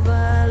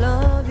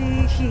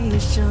valovih,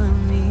 iščem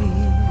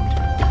mir.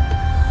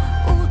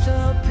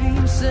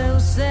 Utopim se v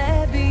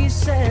sebi,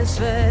 se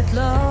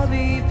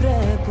svetlobi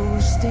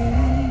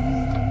prepustim.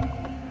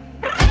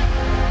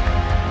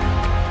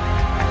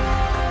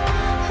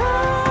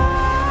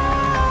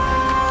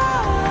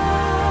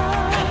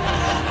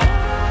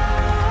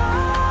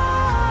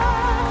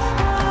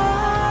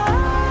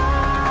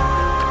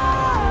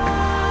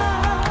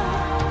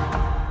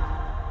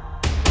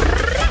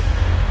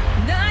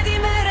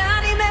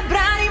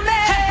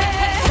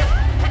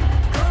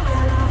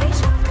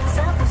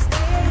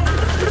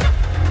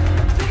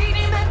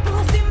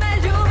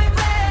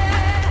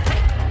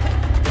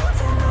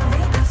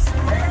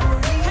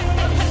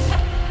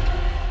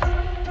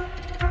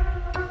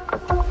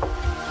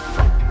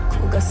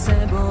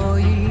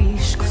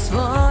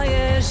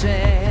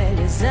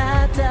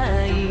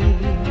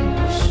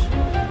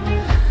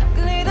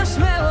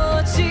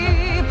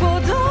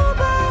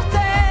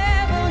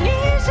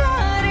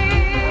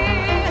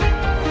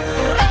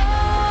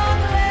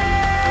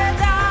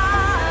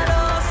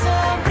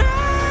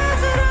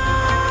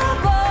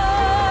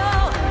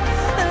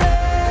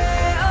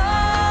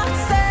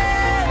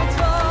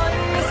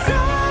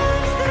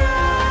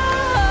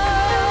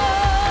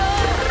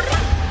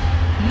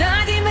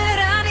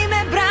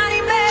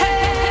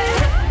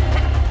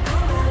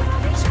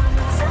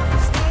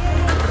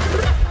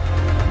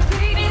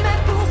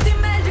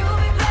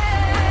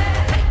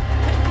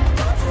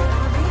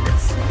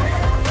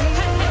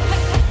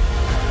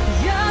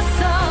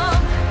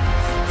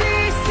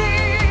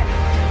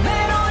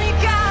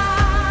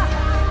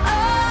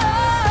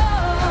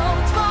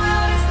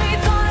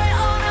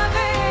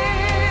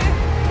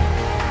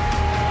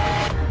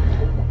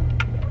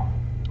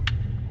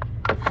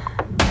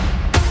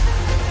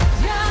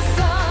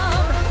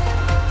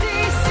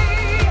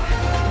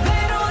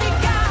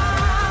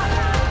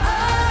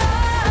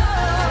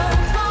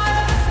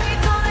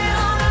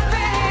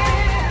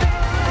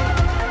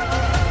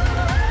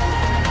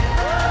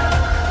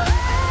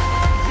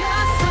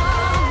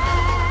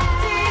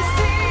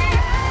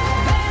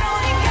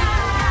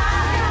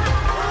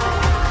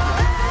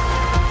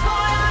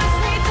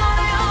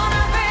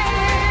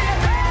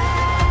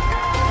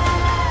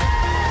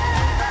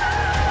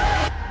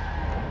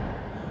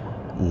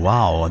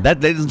 Wow,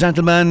 that, ladies and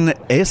gentlemen,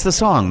 is the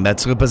song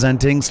that's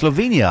representing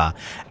Slovenia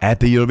at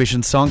the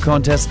Eurovision Song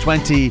Contest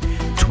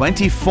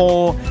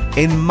 2024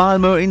 in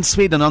Malmö in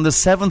Sweden on the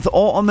 7th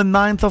or on the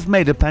 9th of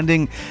May,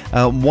 depending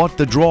what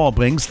the draw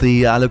brings,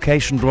 the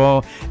allocation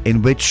draw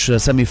in which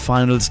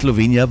semi-final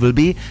Slovenia will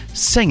be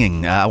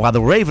singing, rather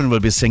Raven will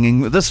be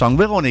singing the song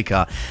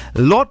Veronica.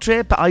 Lord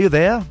Trip, are you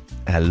there?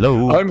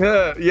 Hello. I'm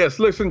here. Yes,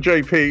 listen,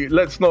 JP,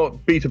 let's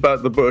not beat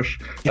about the bush.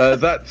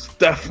 That's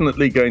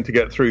definitely going to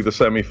get through the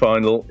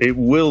semi-final. It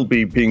will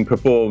be being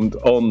performed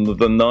on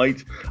the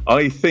night.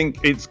 I think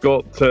it's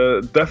got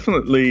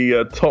definitely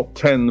top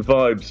 10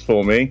 vibes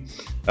for me.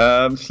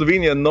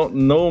 Slovenia not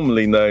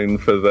normally known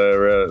for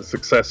their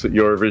success at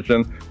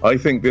Eurovision. I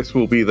think this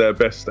will be their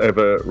best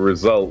ever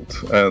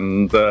result.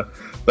 And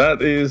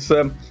that is...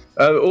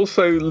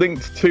 also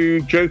linked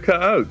to Joker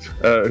Out,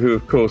 who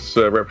of course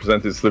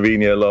represented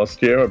Slovenia last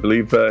year. I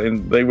believe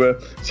they were,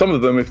 some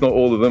of them, if not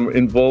all of them,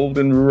 involved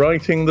in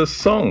writing the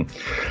song.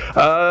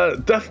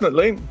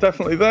 Definitely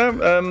there.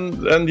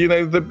 And you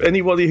know,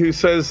 anybody who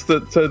says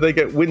that they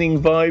get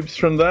winning vibes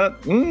from that,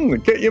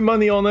 get your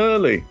money on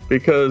early,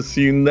 because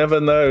you never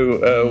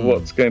know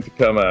what's going to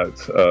come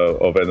out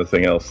of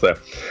anything else there.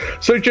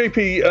 So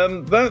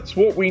JP, that's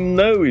what we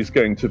know is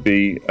going to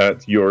be at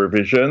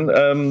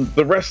Eurovision.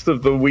 The rest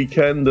of the weekend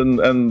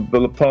and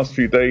the past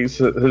few days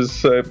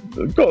has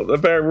got a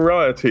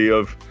variety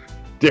of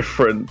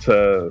different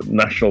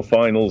national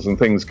finals and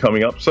things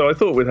coming up. So I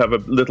thought we'd have a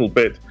little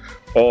bit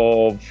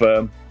of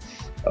a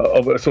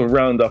sort of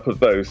roundup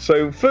of those.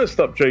 So first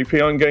up,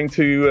 JP, I'm going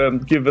to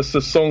give us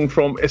a song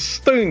from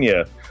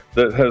Estonia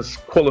that has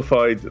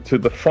qualified to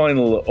the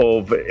final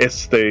of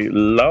Este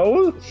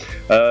Laul.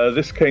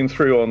 This came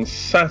through on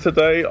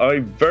Saturday. I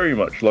very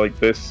much like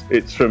this.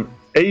 It's from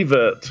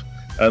Evert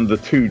and the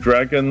Two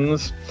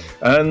Dragons,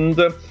 and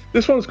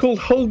this one's called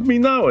Hold Me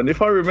Now. And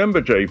if I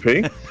remember,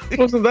 JP,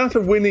 wasn't that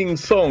a winning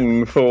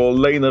song for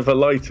Lena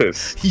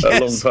Velitis a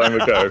long time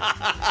ago?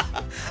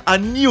 I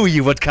knew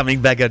you were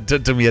coming back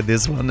to me at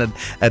this one, and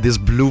at this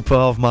blooper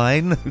of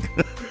mine.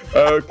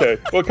 Okay,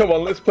 well, come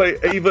on, let's play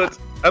Evert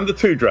and the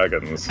Two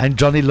Dragons. And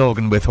Johnny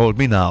Logan with Hold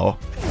Me Now.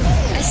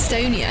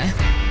 Estonia.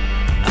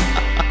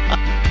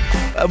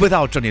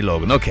 Without Johnny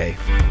Logan, okay.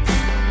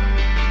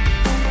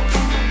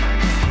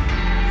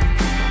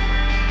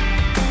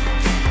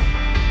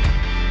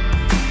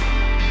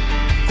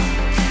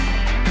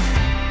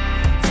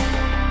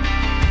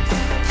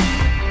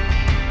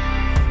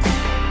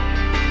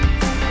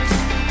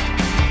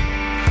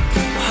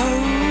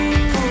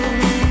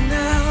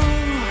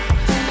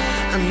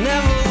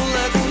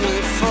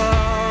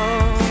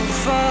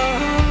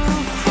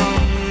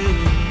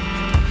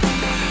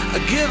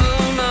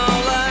 Given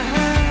all I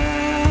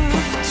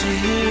have to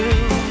you.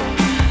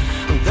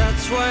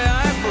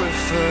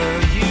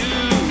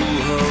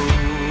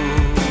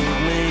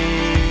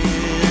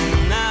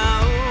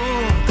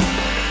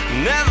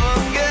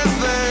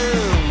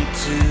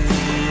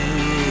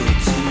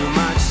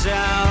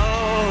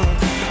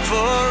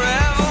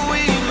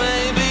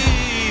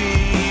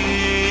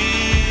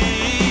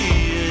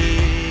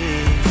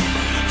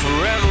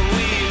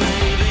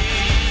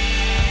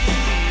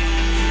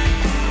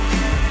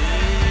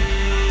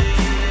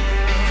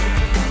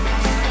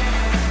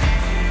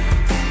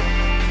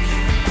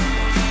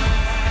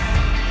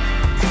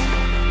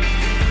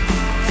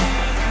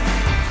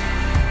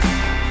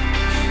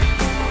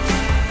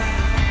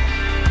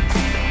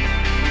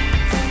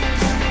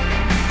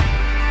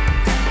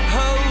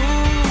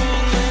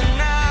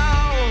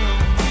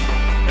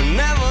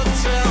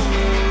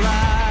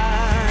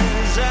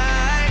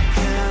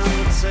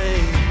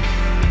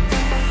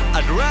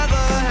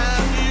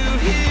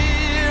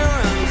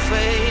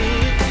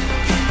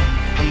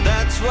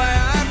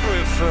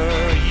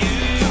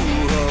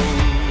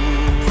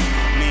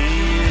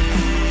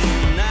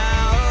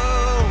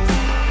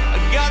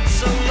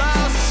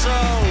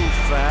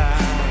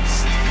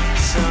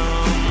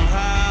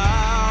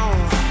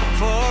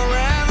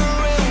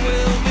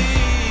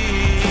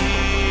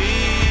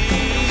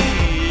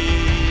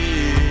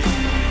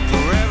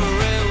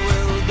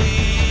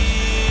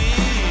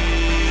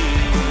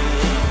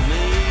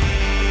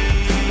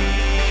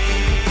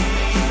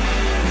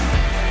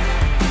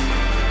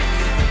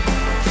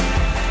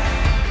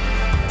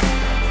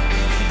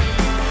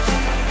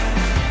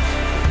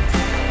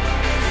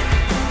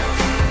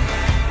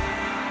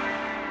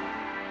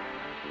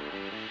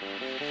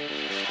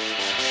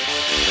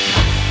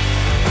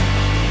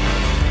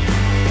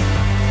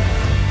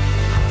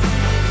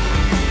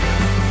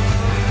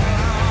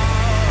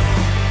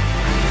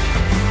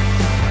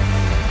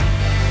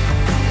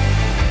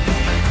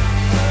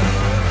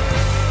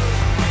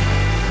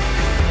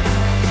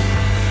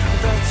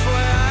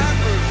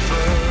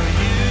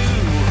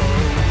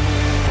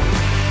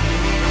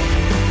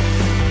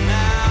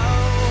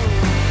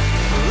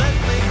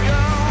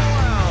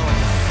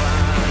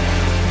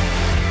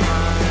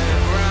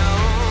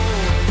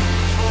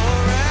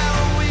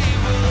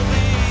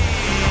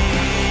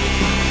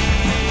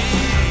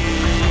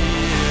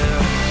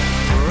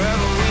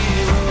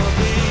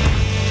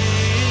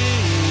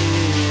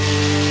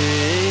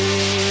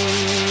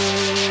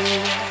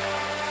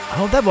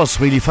 that was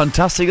really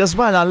fantastic as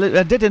well.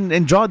 I did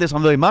enjoy this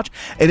one very much.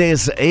 It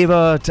is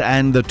Evert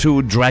and the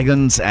Two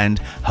Dragons and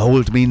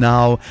Hold Me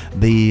Now.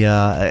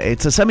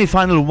 It's a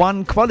semi-final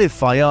one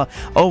qualifier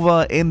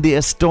over in the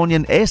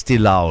Estonian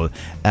Estilaul,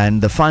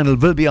 and the final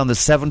will be on the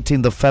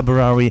 17th of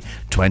February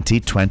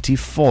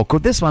 2024.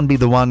 Could this one be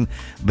the one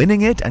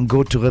winning it and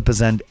go to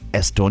represent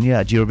Estonia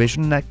at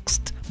Eurovision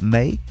next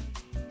May?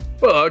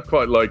 Well, I'd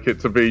quite like it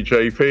to be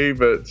JP,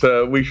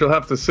 but we shall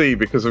have to see,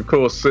 because, of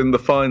course, in the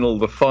final,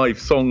 the 5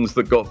 songs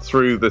that got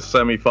through the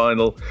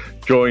semi-final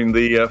joined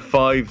the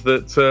 5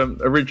 that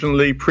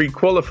originally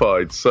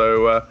pre-qualified.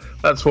 So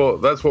that's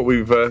what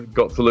we've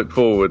got to look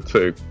forward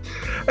to.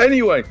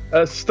 Anyway,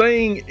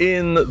 staying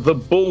in the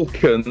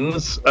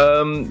Balkans,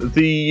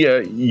 the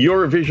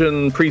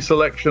Eurovision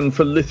pre-selection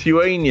for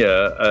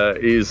Lithuania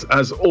is,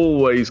 as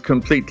always,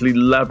 completely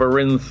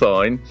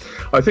labyrinthine.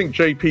 I think,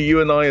 JP, you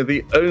and I are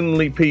the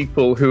only people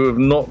who have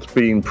not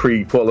been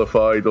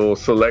pre-qualified or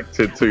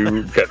selected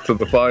to get to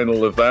the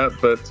final of that,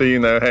 but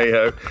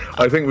hey-ho,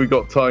 I think we've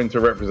got time to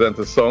represent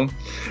a song.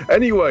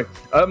 Anyway,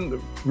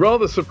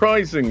 rather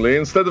surprisingly,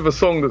 instead of a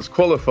song that's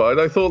qualified,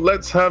 I thought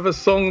let's have a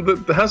song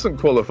that hasn't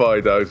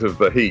qualified out of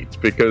the heat,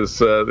 because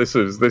this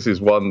is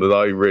one that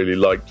I really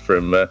liked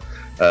from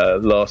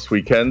last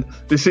weekend.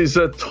 This is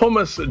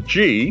Thomas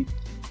G,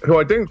 who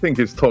I don't think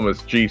is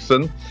Thomas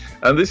Gson,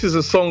 and this is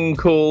a song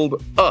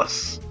called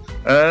Us,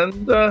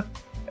 and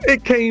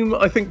it came,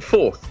 I think,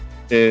 4th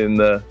in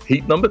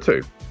heat number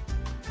 2.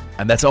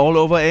 And that's all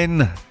over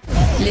in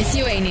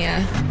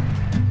Lithuania.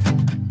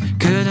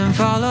 Couldn't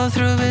follow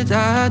through with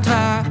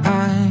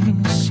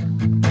advice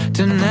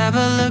to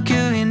never look you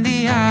in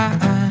the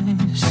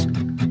eyes,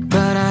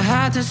 but I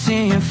had to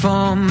see it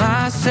for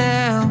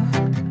myself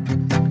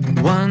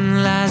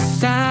one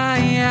last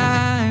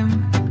time.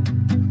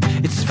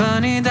 It's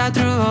funny that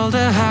through all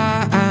the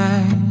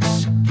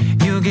highs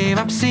you gave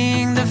up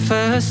seeing the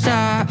first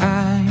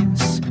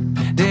signs.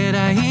 Did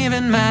I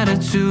even matter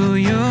to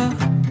you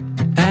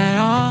at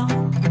all?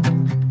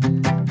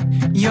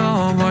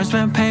 Your words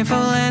were painful,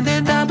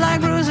 ended up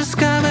like bruises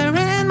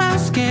covering my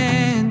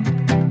skin.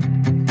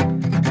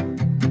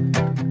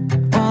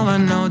 Oh, I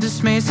know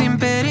this may seem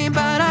petty,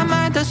 but I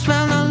might as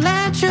well not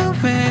let you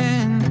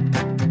in.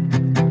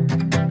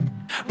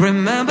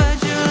 Remember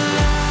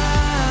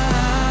July,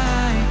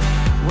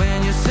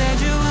 when you said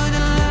you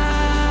wouldn't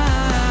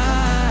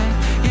lie,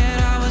 yet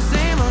I was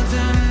able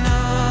to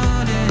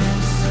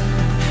notice,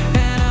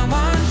 and I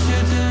want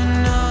you to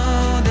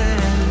know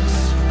this,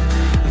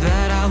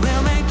 that I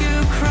will make you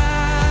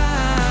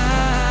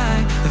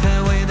cry, the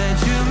way that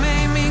you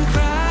made me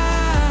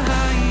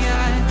cry,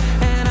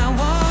 and I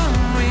won't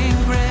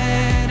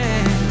regret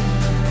it,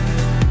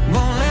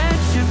 won't let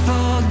you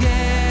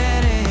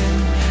forget it,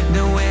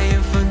 the way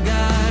you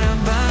forgot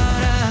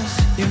about us.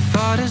 You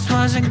thought this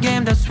was a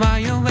game, that's why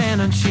you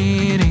went on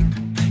cheating.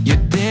 You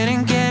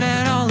didn't get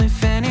it all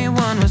if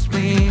anyone was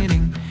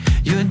bleeding.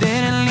 You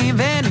didn't leave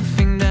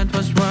anything that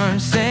was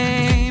worth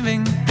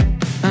saving.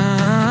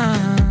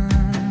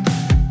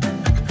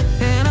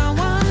 And I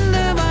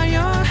wonder why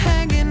you're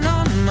hanging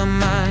on my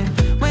mind,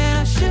 when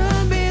I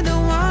should be the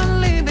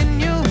one leaving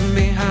you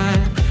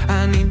behind.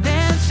 I need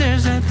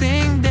answers, I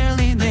think they're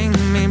leading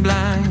me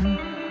blind.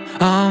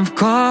 Of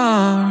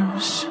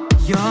course,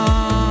 your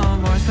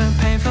words were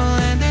painful,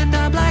 ended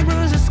up like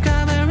bruises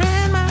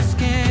covering my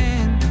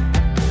skin.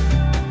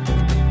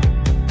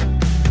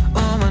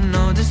 Oh, I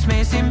know this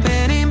may seem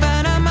petty,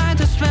 but I might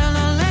as well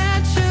not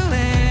let you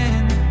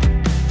in.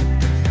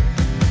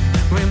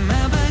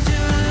 Remember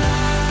July,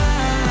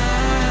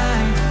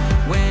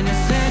 when you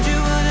said you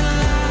wouldn't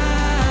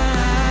lie,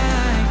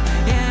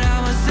 yet I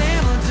was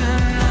able to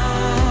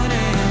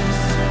notice,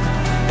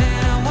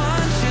 and I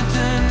want you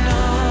to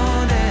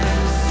know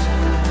this,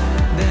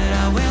 that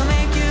I will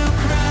make you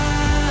cry,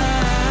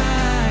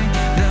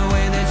 the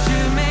way that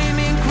you made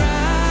me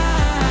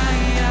cry,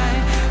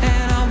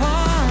 and I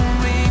won't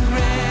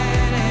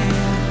regret it,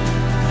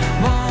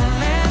 won't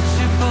let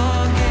you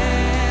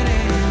forget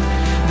it,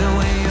 the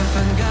way you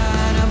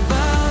forgot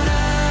about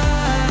us,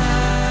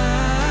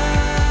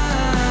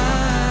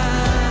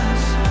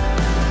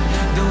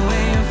 the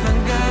way you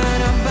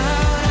forgot about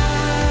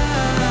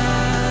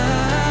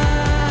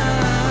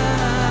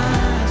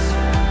us,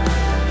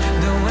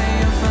 the way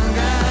you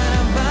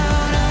forgot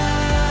about us,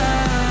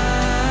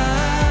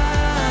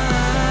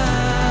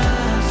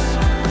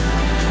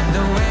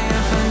 the way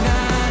you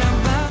forgot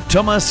about.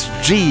 Thomas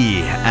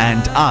G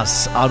and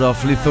Us out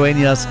of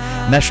Lithuania's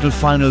national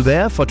final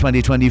there for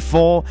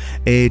 2024.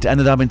 It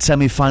ended up in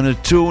semi-final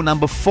 2,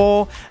 number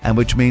 4, and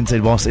which means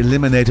it was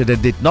eliminated and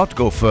did not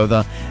go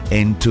further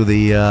into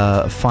the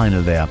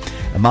final there.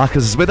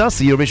 Marcus is with us,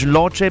 the Eurovision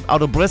Lordship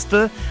out of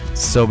Bristol,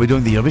 so we're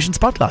doing the Eurovision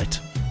Spotlight.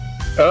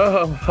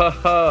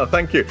 Oh,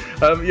 thank you.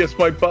 Yes,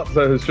 my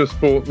butler has just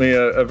bought me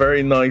a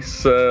very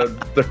nice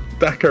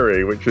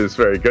daiquiri, which is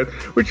very good,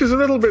 which is a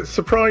little bit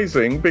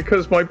surprising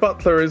because my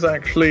butler is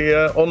actually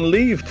on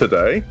leave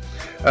today.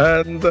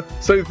 And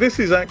so this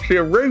is actually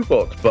a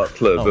robot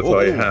butler that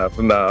I have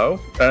now,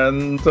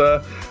 and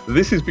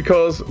this is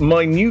because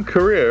my new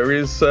career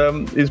is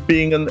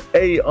being an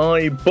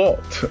AI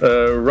bot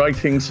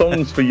writing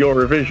songs for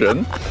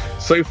Eurovision.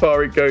 So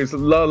far it goes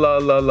la la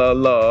la la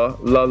la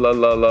la la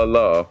la la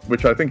la,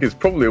 which I think is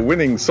probably a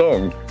winning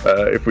song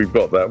if we've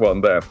got that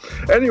one there.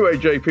 Anyway,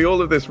 JP, all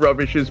of this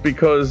rubbish is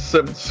because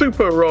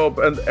Super Rob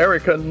and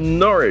Erica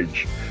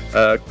Norwich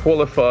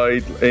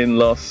qualified in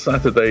last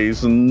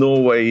Saturday's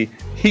Norway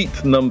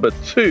Heat number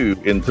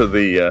 2 into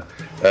the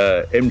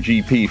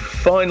MGP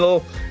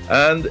final,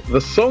 and the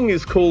song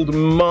is called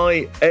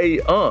My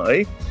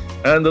AI,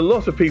 and a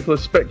lot of people are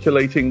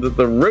speculating that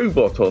the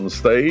robot on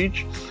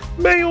stage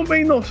may or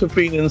may not have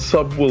been in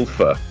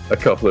Subwoofer a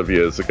couple of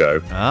years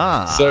ago.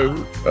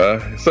 So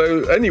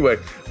anyway,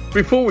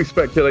 before we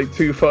speculate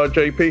too far,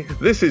 JP,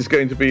 this is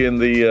going to be in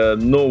the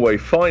Norway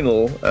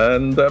final,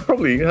 and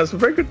probably has a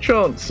very good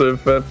chance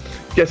of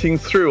getting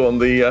through on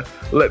the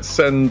let's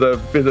send a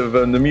bit of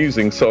an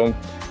amusing song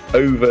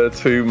over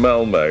to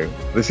Malmo.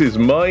 This is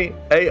My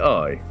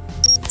AI.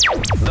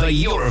 The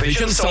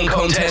Eurovision Song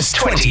Contest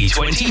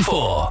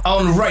 2024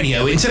 on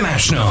Radio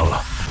International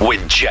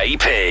with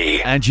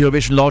JP. And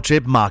Eurovision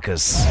Lordship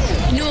Marcus.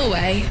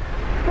 Norway.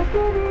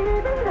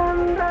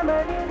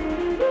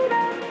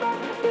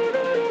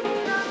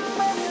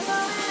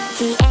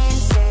 He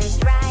answers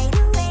right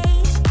away.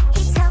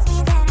 He tells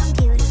me that I'm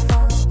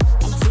beautiful,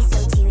 and he's so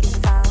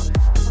beautiful.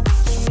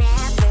 He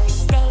never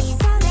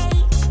stays out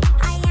late.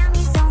 I am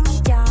his only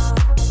dog.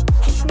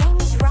 His name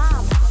is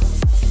Rob.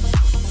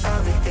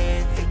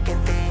 Everything, thick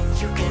and thin,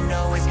 you can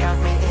always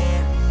count me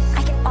in.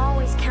 I can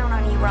always count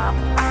on you, Rob.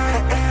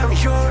 I am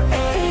your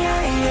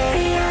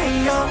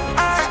A-I-A-I-O.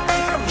 I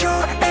am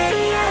your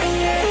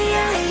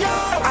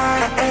A-I-A-I-O. I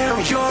am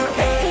your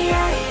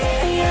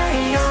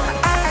A-I-A-I-O.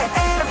 I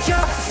am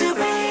your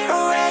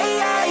superhero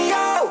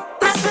A-I-O.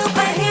 My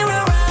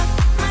superhero Rob.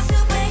 My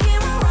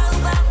superhero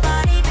Rob.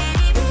 Body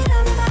bitty bitty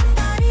bum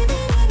body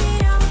bitty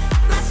bitty.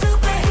 My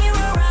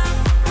superhero Rob.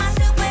 My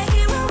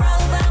superhero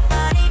Rob.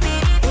 Body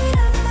bitty bitty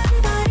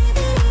bum body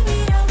bitty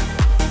bitty.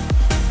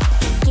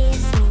 He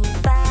gives me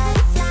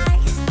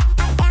butterflies.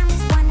 I am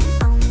his one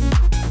and only.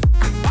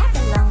 I'm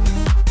never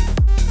lonely.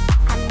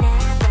 I've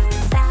never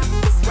felt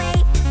this way.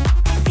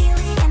 I feel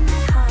it in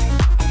my heart and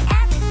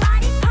every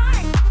body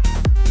part.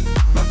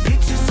 My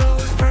pitch is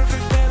always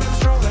perfect and I'm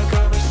strong like a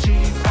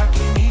machine. I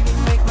can even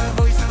make my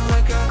voice sound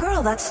like a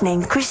Girl that's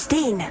named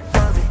Christine.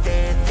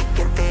 Everything, thick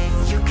and thin,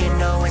 you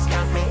can always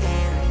count me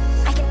in.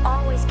 I can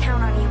always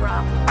count on you,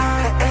 Rob.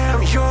 I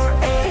am your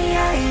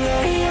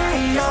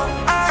A-I-A-I-O.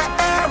 I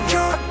am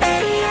your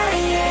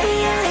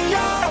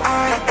A-I-A-I-O.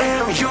 I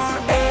am your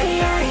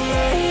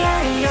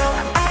A-I-A-I-O.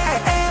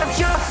 I am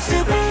your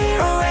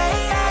superhero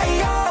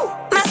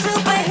A-I-O. My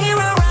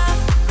superhero Rob.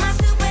 My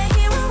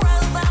superhero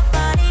Rob.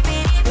 Body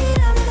bitty bitty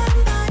bum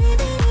body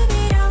bitty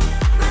bitty.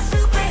 My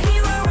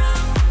superhero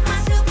Rob. My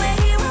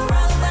superhero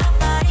Rob.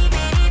 Body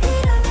bitty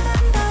bitty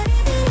bum body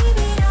bitty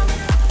bitty.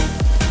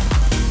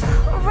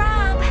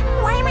 Rob,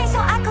 why am I so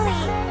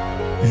ugly?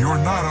 You're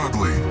not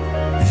ugly.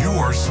 You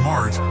are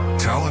smart,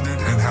 talented,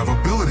 and have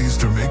abilities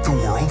to make the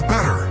world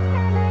better.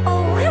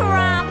 Oh,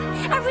 Rob,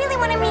 I really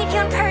want to meet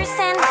you in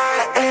person.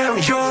 I am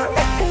your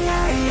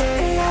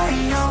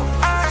A-I-A-I-O.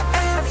 I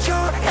am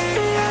your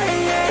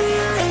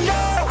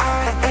A-I-A-I-O.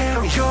 I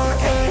am your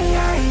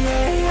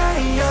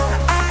A-I-A-I-O.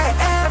 I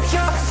am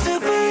your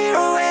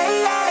superhero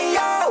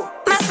A-I-O.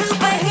 My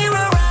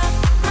superhero Rob.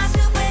 My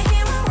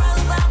superhero Rob.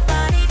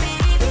 Body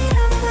bitty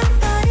bitty bum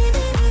body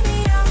bitty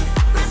bitty.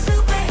 My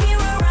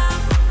superhero Rob.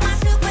 My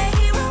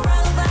superhero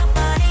Rob.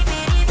 Body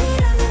bitty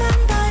bitty bum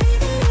body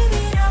bitty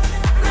bitty.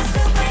 My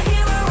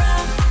superhero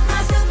Rob.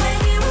 My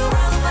superhero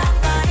Rob.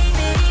 Body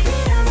bitty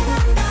bitty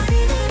bum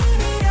body bitty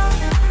bitty.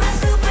 My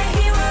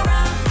superhero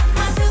Rob.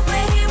 My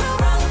superhero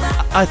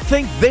Rob. I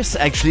think this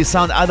actually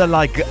sounds either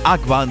like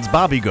Aquan's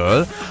Barbie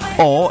Girl,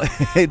 or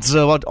it's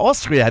what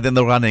Austria had in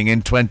the running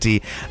in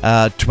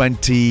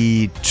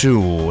 2022,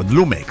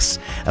 Lumix.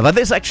 But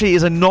this actually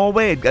is in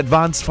Norway. It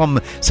advanced from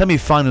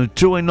semi-final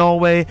 2 in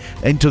Norway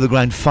into the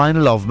grand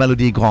final of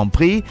Melodi Grand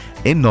Prix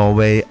in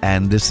Norway,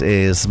 and this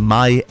is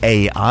My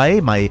AI,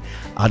 My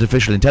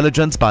Artificial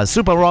Intelligence by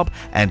Super Rob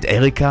and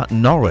Erica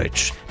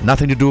Norwich.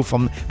 Nothing to do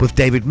with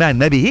David Mann.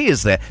 Maybe he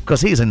is there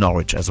because he's in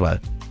Norwich as well.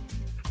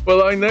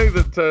 Well, I know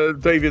that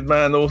David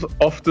Mann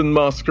often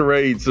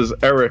masquerades as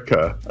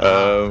Erica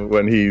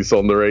when he's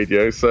on the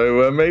radio,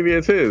 so maybe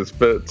it is.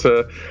 But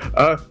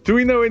do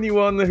we know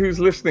anyone who's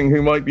listening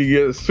who might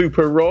be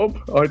Super Rob?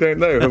 I don't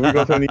know. Have we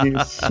got any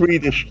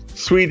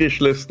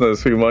Swedish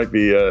listeners who might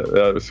be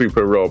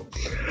Super Rob?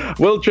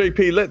 Well,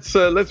 JP,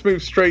 let's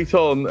move straight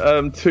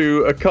on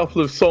to a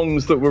couple of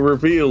songs that were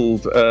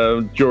revealed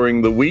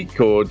during the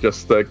week or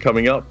just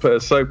coming up.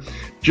 So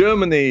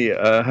Germany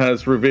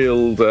has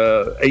revealed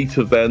 8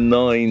 of their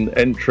 9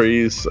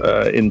 entries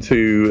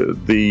into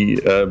the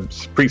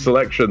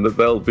pre-selection that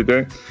they'll be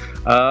doing.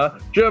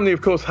 Germany,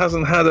 of course,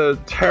 hasn't had a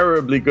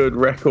terribly good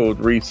record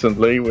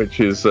recently, which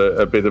is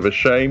a bit of a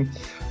shame.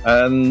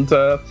 And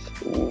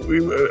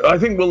I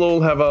think we'll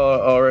all have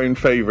our own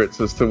favourites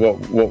as to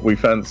what we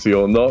fancy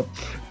or not.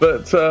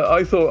 But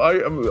I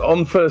thought,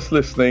 on first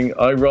listening,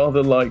 I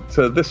rather liked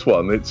this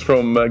one. It's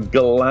from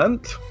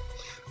Galant.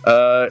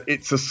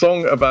 It's a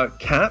song about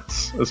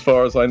cats, as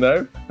far as I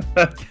know.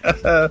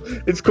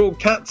 It's called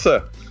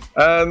Katze.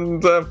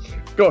 And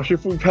gosh,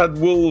 if we've had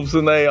wolves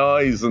and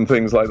AIs and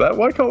things like that,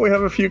 why can't we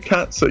have a few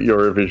cats at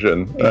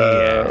Eurovision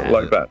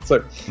like that?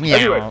 So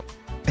anyway,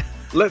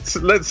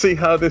 let's see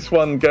how this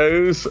one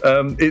goes.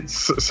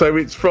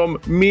 It's from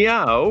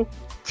Meow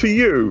to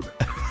You.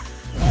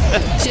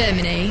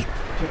 Germany.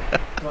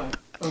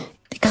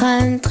 Die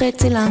Krallen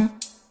trägt sie lang,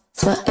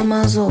 zwar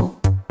immer so,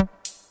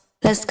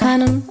 lässt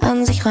keinen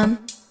an sich ran,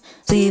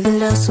 sie will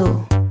das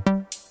so.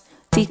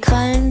 Die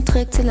Krallen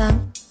trägt sie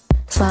lang,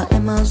 zwar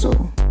immer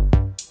so,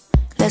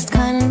 lässt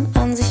keinen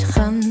an sich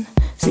ran,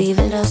 sie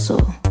will das so.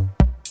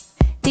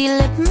 Die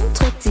Lippen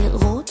trägt sie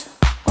rot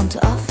und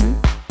offen,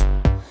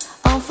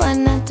 auf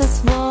ein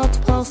nettes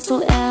Wort brauchst du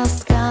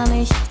erst gar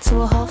nicht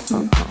zu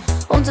hoffen.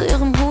 Unter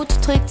ihrem Hut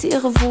trägt sie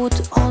ihre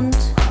Wut und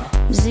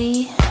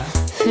sie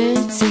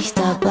fühlt sich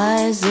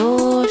dabei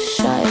so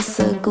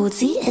scheiße gut.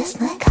 Sie ist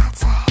ne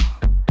Katze,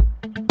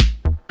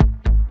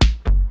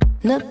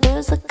 ne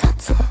böse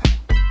Katze.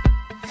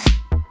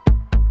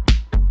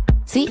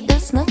 Sie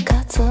ist ne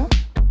Katze,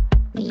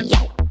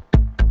 miau,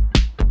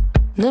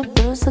 ne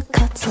böse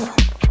Katze.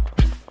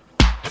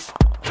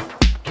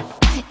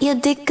 Ihr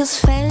dickes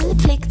Fell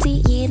pflegt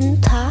sie jeden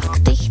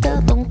Tag,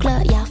 dichter,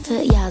 dunkler, Jahr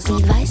für Jahr.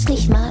 Sie weiß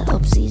nicht mal,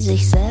 ob sie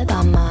sich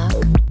selber mag.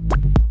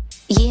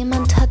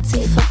 Jemand hat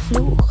sie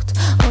verflucht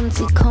und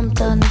sie kommt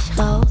da nicht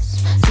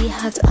raus. Sie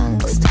hat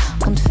Angst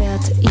und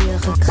fährt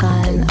ihre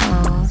Krallen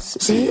aus.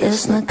 Sie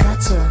ist ne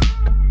Katze,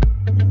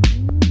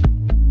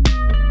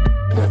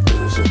 ne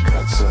böse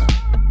Katze.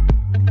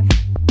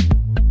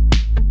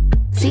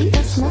 Sie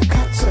ist ne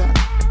Katze,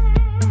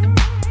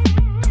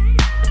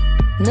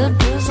 ne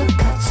böse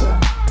Katze.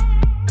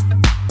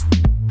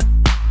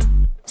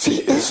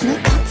 Sie ist ne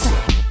Katze,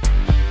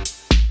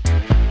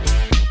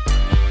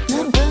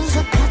 ne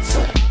böse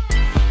Katze.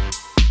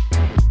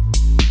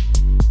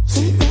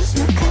 Sie ist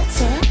ne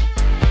Katze,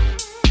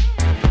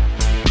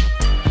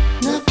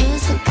 ne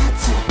böse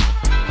Katze.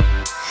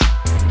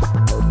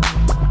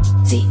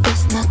 Sie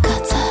ist ne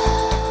Katze.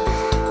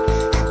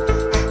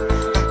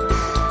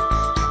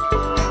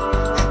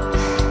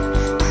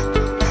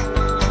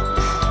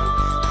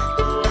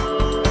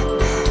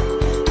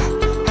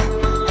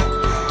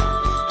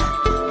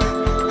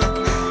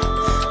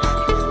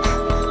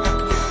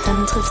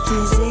 Dann trifft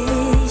sie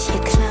sich,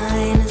 ihr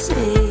kleines Ich.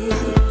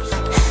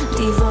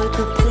 Die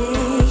Wolke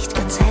bricht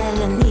ganz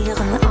hell in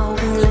ihren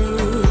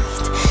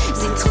Augenlicht.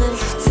 Sie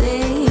trifft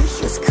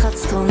sich, es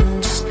kratzt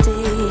und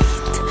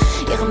sticht.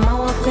 Ihre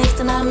Mauer bricht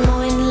in einem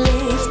neuen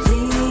Licht.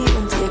 Sie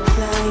und ihr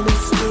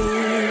kleines Ich.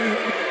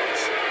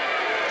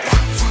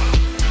 Katze.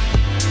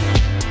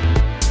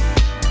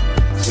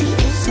 Sie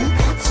ist ne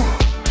Katze.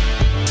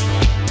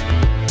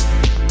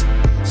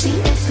 Sie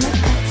ist ne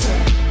Katze.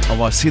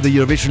 Oh, I see the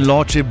Eurovision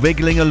Lordship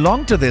wiggling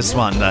along to this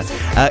one.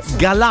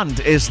 Galant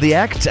is the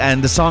act,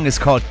 and the song is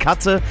called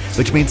Katze,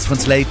 which means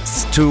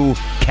translates to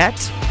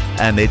cat,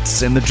 and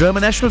it's in the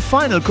German national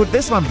final. Could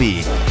this one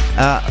be?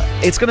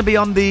 It's going to be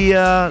on the,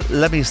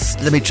 let me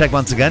check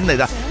once again,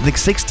 the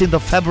 16th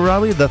of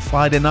February, the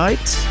Friday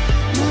night.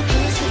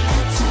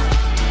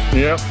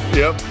 Yep.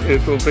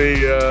 It will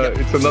be.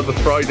 It's another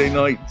Friday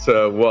night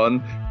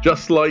one,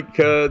 just like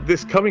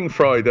this coming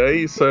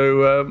Friday.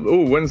 So,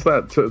 when's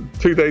that?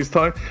 2 days'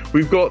 time.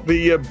 We've got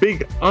the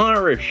big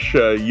Irish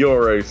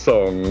Euro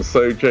songs.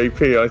 So,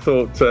 JP, I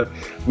thought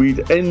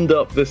we'd end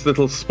up this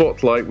little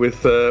spotlight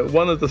with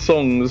one of the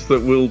songs that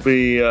will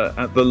be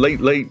at the late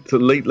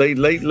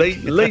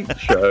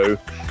show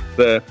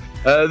there.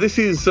 This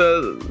is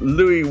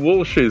Louis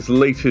Walsh's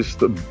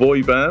latest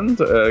boy band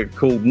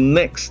called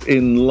Next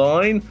in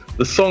Line.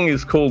 The song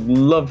is called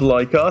Love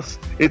Like Us.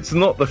 It's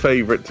not the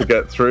favourite to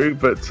get through,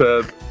 but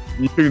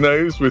who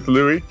knows with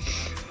Louis.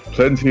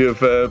 Plenty of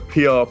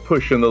PR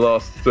push in the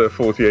last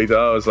 48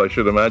 hours, I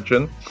should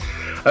imagine.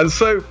 And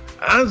so,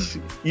 as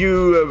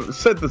you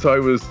said that I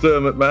was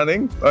Dermot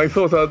Manning, I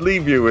thought I'd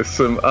leave you with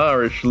some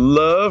Irish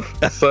love.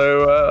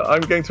 So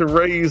I'm going to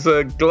raise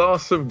a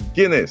glass of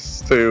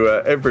Guinness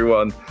to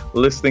everyone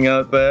listening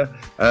out there.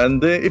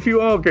 And if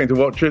you are going to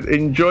watch it,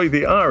 enjoy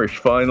the Irish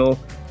final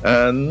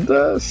and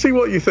see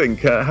what you think.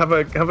 Have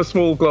a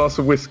small glass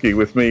of whiskey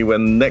with me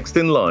when Next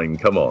in Line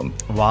come on.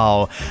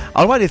 Wow.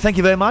 Alrighty, thank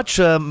you very much,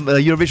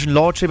 Eurovision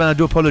Lordship, and I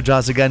do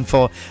apologize again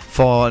for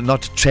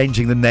not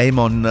changing the name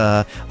on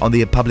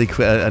the public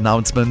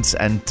announcements,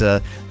 and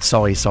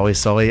sorry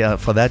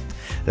for that.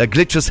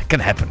 Glitches can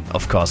happen,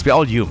 of course. We're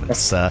all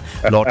humans,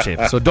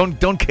 Lordship. So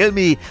don't kill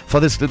me for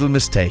this little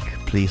mistake,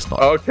 please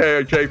not.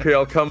 Okay, JP,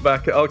 I'll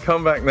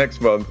come back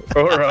next month.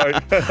 All right.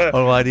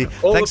 Alrighty.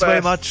 Thanks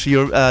very much,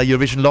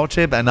 Eurovision Russian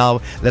lordship. And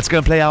now let's go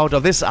and play out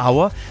of this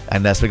hour.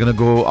 And as we're going to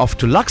go off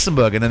to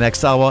Luxembourg in the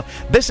next hour,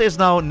 this is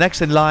now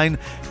next in line.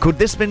 Could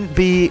this one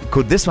be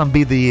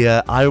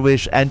the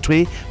Irish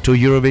entry to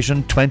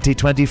Eurovision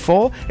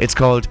 2024? It's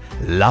called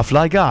Love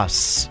Like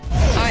Us.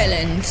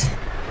 Ireland.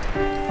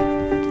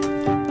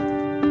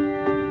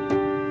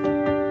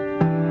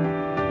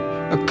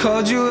 I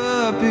called you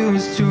up, it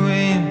was 2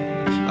 a.m.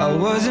 I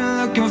wasn't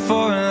looking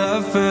for a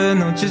lover,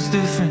 no, just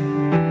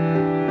different.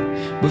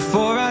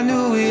 Before I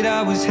knew it,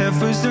 I was head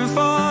first and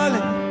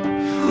falling.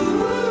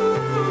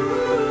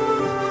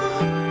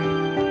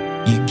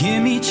 You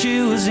give me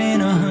chills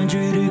in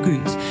 100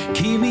 degrees,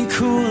 keep me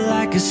cool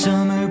like a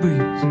summer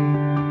breeze.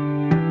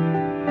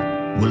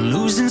 We're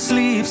losing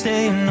sleep,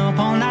 staying up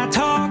all night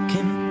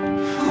talking.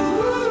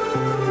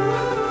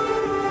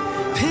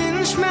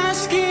 Pinch my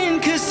skin,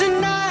 'cause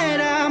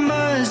tonight I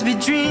must be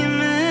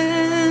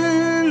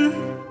dreaming.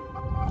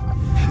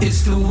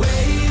 It's the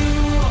way you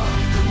walk,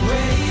 the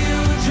way you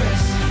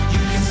dress.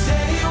 You can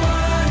say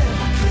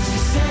whatever, 'cause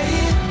you say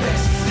it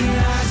best. And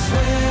I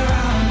swear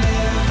I'll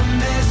never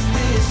mess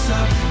this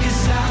up,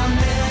 'cause I'll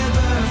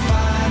never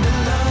find a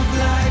love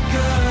like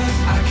us.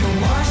 I can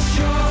wash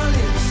your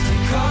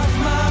lipstick off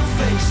my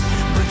face,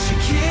 but your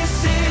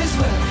kisses,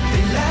 well,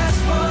 they last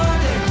for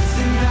days.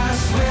 And I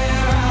swear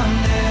I'll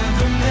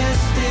never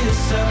mess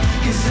this up,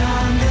 'cause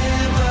I'll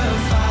never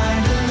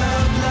find a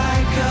love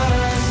like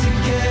us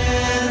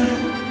again.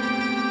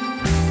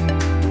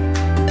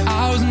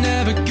 I was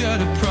never good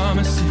at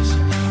promises,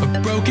 a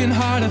broken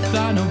heart I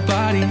thought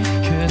nobody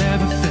could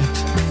ever fix.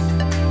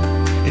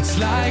 It's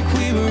like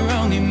we were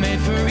only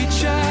made for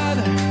each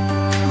other.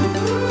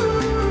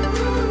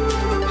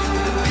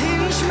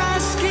 Pinch my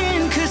skin,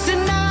 'cause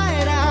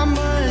tonight I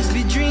must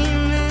be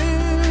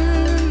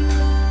dreaming.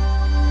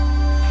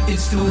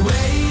 It's the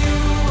way you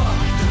walk,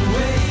 the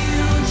way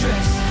you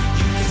dress.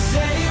 You can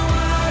say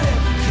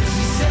whatever, 'cause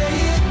you say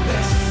it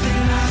best.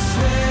 And I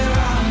swear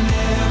I'll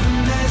never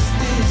mess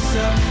this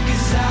up,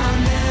 'cause I'll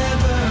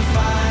never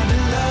find a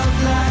love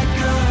like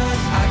us.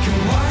 I can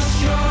wash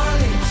your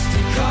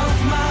lipstick off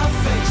my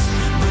face,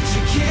 but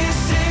your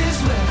kisses,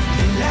 well,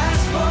 they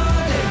last for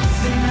days.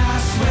 And I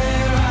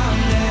swear I'll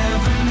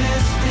never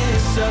mess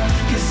this up,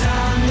 'cause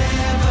I'll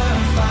never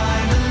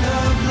find a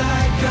love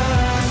like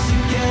us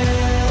again.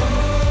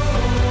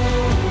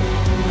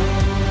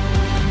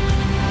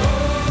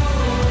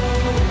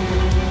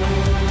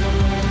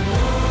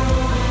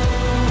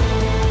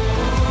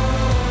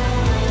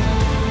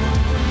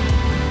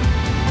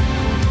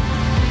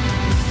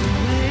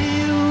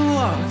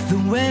 The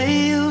way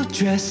you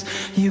dress,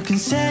 you can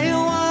say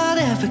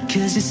whatever,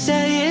 'cause you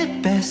say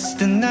it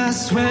best. And I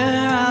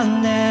swear I'll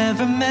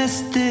never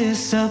mess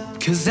this up,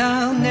 'cause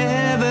I'll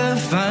never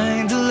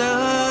find a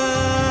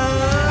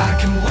love. I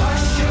can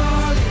wash your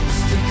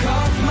lipstick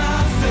off my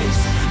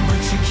face,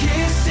 but your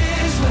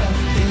kisses, well,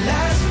 they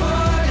last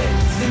for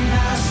days. And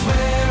I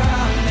swear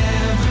I'll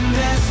never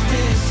mess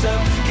this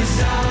up, 'cause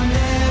I'll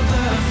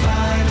never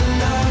find a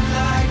love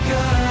like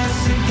us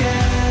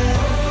again.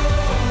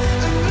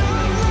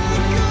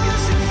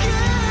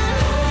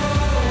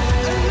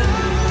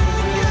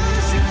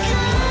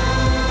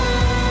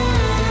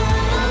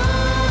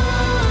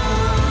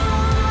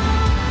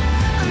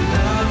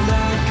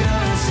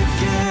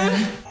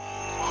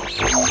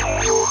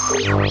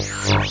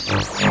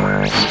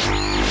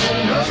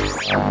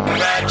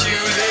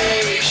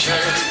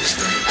 Congratulations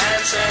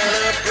and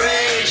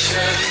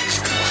celebrations.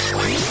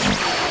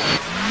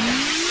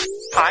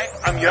 Hi,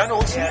 I'm Jörn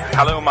Olsen.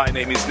 Hello, my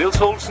name is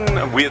Nils Olsen,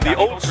 and we're the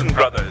Olsen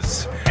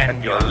Brothers.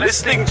 And you're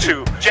listening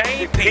to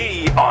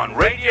JP on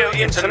Radio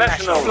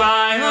International.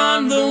 Fly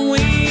on the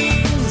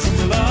wings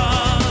of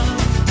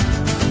love.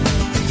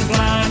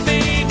 Fly,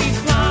 baby,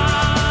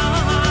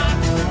 fly.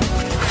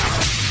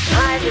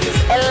 Hi, this is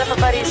Ella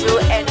Paparizou,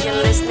 and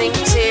you're listening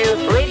to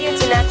Radio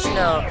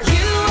International.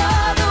 You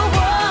are the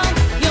one,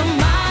 you're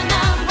my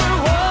number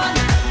one,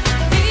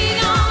 the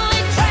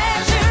only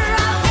treasure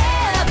I'll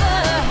ever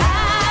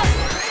have.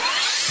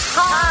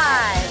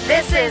 Hi,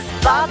 this is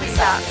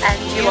Bobisa, and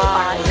you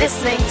are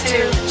listening to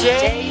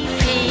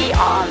JP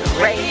on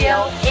Radio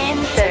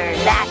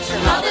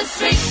International. All the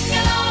swing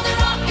and all the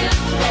rock and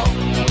roll.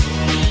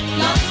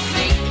 Love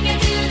swinging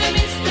to the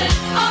mystic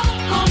of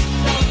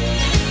control.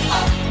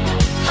 Oh,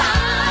 ah,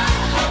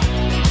 oh.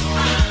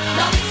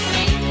 Love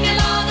swing and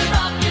all the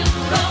rock and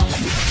roll.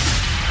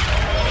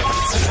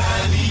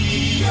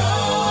 Radio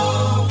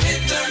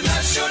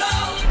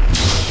International.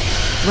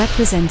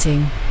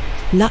 Representing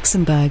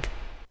Luxembourg.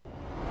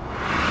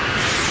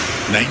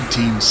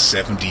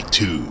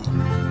 1972.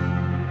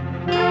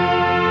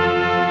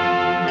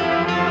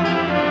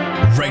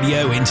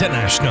 Radio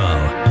International,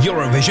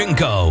 Eurovision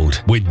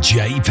Gold with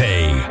JP.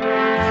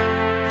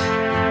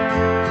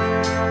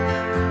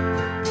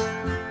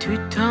 Tu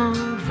t'en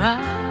vas,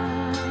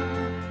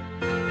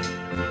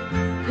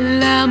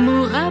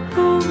 l'amour a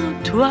pour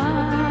toi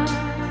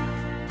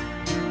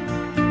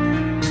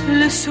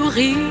le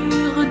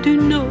sourire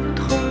d'une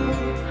autre.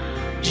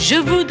 Je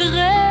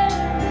voudrais,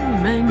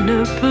 mais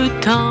ne peux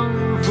t'en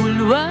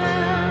vouloir.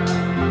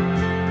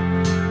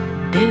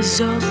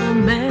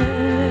 Désormais,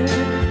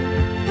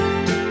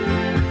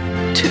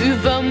 tu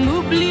vas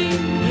m'oublier.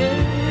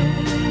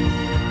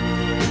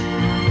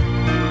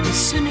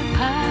 Ce n'est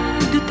pas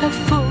de ta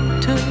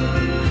faute.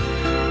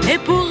 Et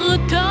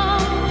pourtant,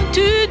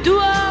 tu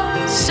dois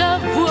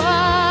savoir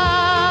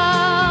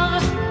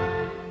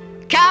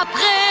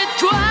qu'après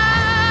toi,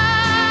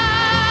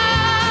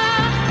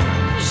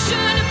 je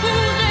ne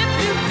pourrai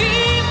plus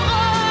vivre,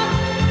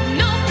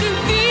 non plus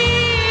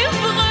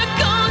vivre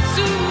qu'en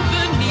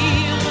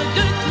souvenir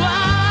de toi.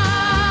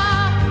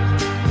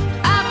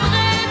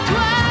 Après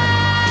toi,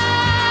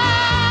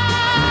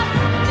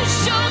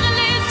 j'aurai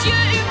les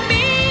yeux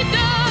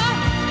humides,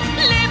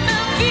 les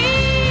mains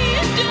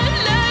vides,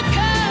 le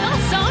cœur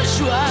sans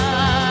joie.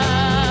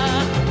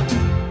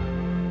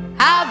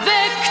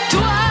 Avec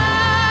toi,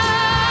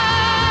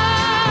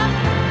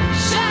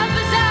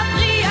 j'avais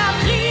appris à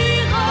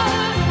rire,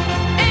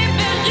 et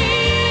mes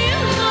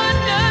rires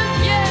ne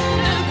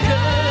viennent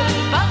que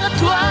par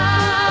toi.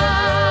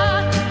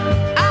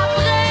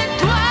 Après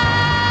toi,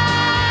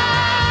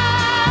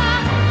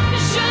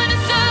 je ne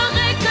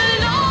serai que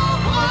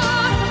l'ombre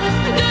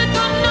de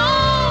ton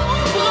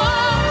ombre.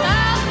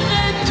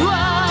 Après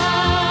toi.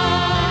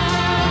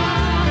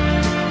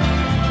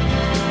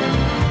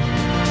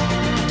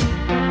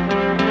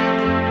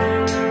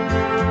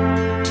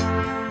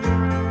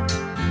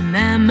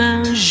 Même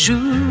un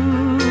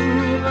jour,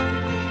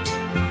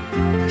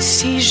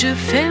 si je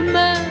fais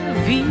ma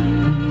vie,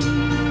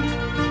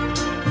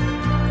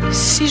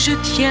 si je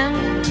tiens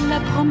la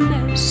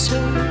promesse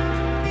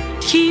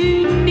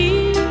qui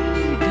unit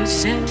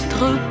deux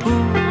êtres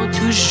pour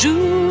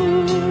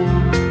toujours,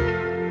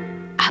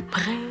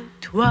 après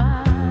toi,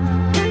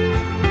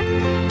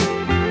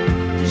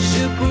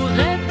 je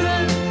pourrais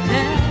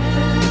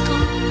peut-être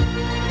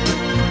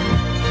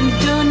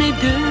donner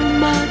de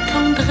ma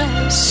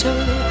tendresse,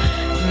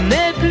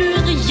 mais plus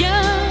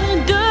rien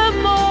de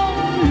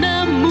mon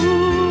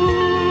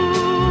amour.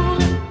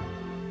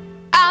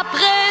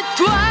 Après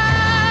toi,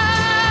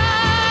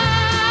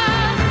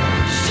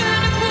 je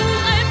ne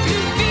pourrai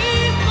plus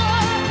vivre,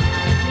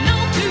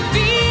 non plus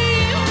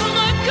vivre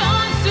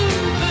qu'en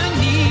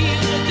souvenir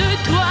de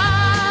toi.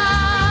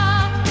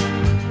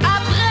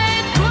 Après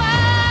toi,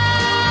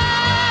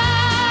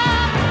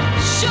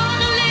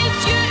 j'aurai les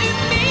yeux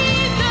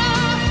humides,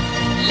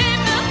 les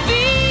mains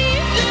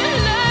vides,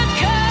 le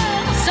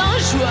cœur sans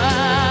joie.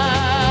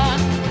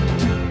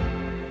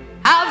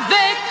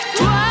 Avec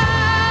toi,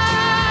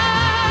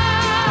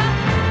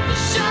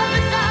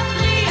 j'avais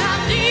appris à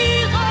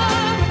rire,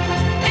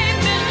 et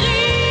mes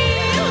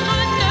rires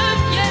ne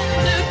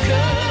viennent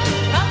que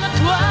par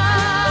toi.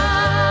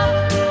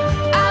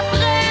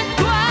 Après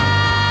toi,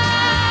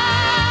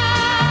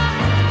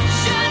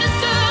 je ne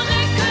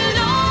serai que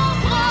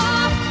l'ombre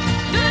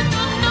de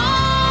ton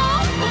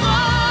ombre.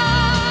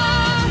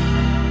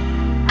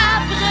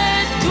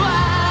 Après toi.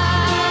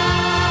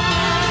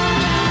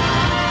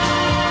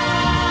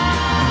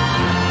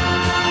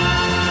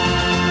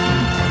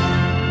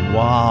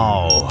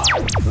 Wow.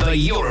 The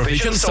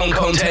Eurovision Song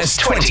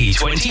Contest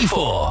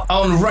 2024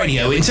 on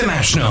Radio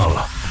International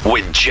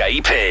with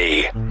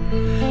JP.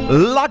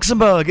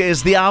 Luxembourg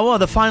is the hour,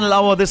 the final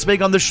hour this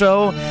week on the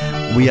show.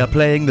 We are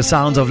playing the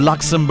sounds of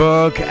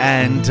Luxembourg,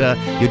 and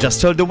you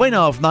just heard the winner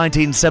of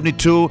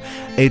 1972.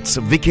 It's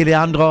Vicky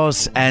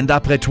Leandros and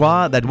Après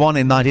Toi that won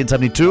in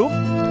 1972.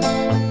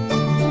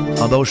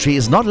 Although she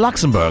is not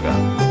Luxembourger.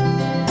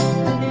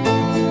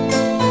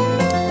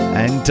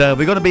 And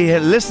we're going to be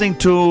listening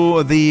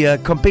to the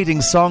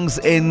competing songs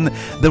in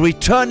the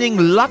returning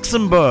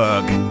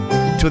Luxembourg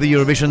to the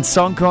Eurovision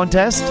Song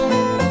Contest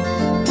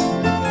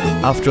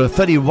after a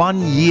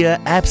 31-year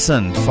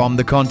absence from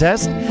the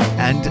contest.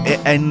 And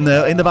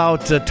in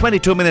about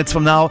 22 minutes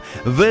from now,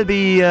 we'll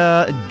be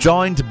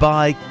joined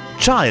by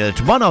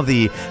CHAiLD, one of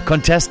the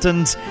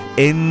contestants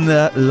in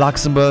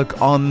Luxembourg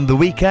on the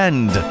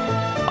weekend,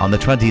 on the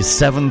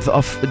 27th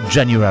of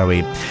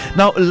January.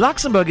 Now,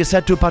 Luxembourg is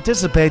set to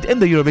participate in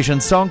the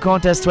Eurovision Song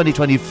Contest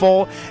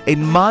 2024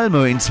 in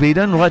Malmö in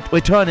Sweden,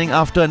 returning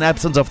after an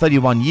absence of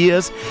 31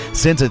 years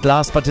since its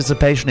last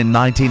participation in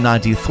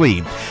 1993.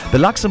 The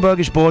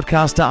Luxembourgish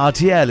broadcaster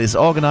RTL is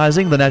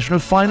organizing the national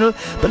final,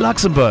 the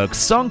Luxembourg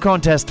Song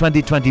Contest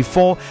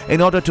 2024,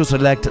 in order to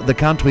select the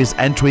country's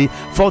entry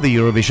for the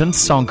Eurovision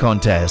Song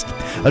Contest.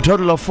 A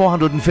total of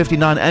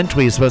 459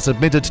 entries were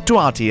submitted to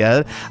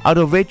RTL, out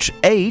of which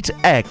 8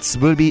 acts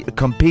will be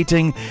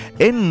competing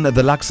in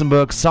the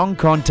Luxembourg Song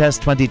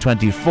Contest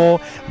 2024,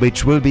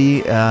 which will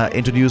be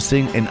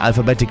introducing in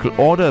alphabetical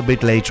order a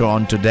bit later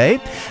on today,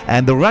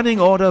 and the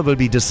running order will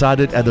be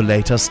decided at a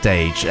later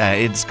stage.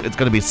 It's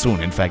going to be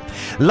soon, in fact.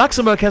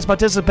 Luxembourg has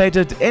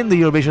participated in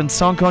the Eurovision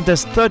Song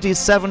Contest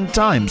 37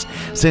 times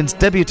since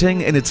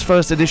debuting in its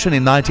first edition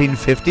in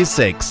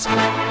 1956.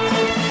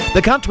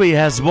 The country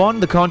has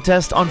won the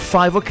contest on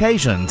 5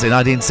 occasions. In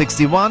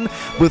 1961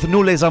 with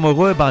Nous les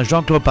Amoureux by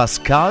Jean-Claude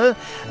Pascal.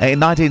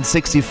 In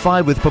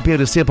 1965 with Paupières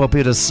de Cire,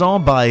 Paupières de Sang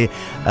by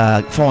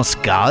France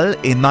Gall.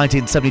 In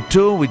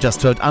 1972 we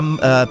just heard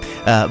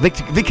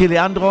Vicky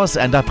Leandros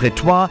and Après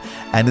Toi.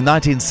 And in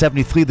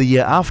 1973, the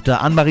year after,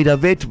 Anne-Marie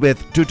David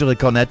with Tu te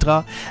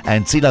reconnaîtras.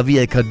 And Si la vie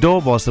est cadeau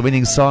was the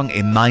winning song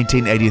in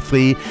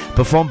 1983,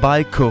 performed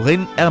by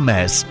Corinne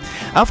Hermès.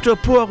 After a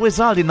poor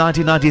result in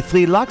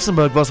 1993,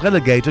 Luxembourg was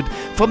relegated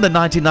from the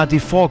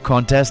 1994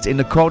 contest in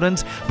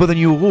accordance with the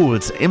new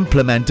rules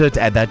implemented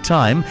at that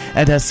time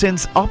and has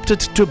since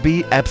opted to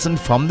be absent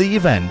from the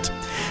event.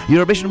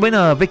 Eurovision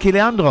winner Vicky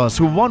Leandros,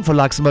 who won for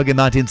Luxembourg in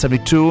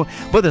 1972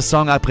 with the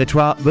song Après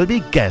Toi, will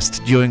be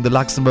guest during the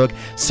Luxembourg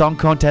Song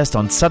Contest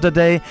on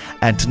Saturday.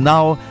 And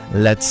now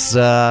let's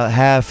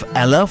have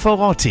Alain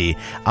Forotti,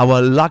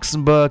 our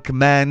Luxembourg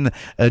man,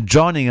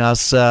 joining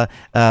us for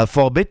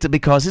a bit,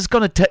 because he's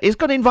going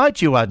to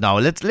invite you right now.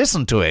 Let's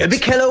listen to it. A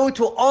big hello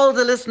to all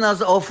the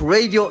listeners of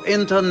Radio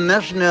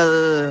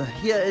International.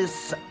 Here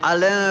is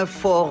Alain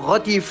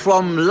Forotti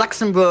from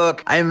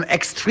Luxembourg. I'm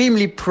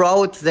extremely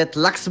proud that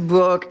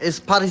Luxembourg is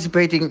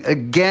participating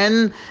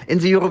again in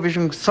the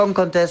Eurovision Song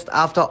Contest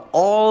after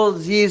all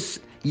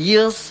these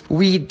years.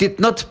 We did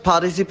not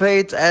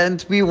participate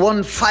and we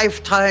won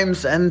 5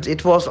 times, and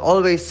it was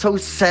always so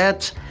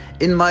sad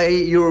in my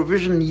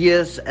Eurovision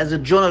years as a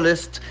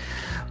journalist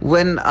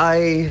when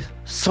I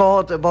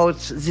thought about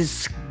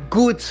these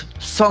good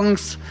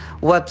songs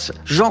what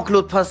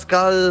Jean-Claude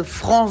Pascal,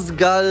 France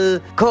Gall,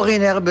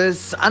 Corinne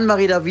Hermès,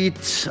 Anne-Marie David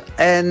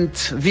and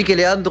Vicky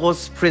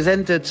Leandros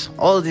presented.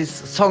 All these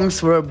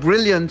songs were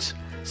brilliant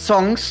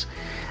songs.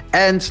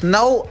 And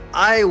now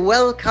I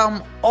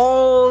welcome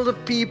all the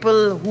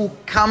people who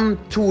come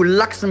to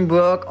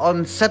Luxembourg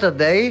on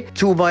Saturday,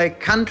 to my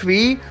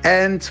country.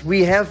 And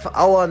we have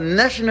our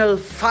national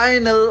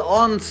final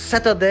on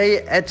Saturday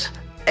at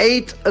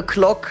 8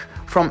 o'clock.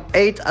 From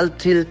 8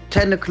 until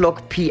 10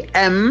 o'clock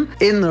p.m.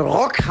 in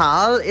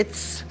Rockhal.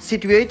 It's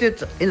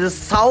situated in the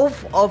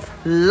south of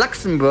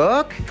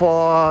Luxembourg.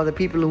 For the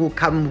people who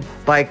come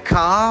by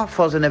car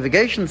for the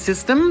navigation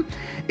system,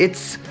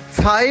 it's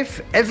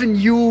 5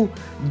 Avenue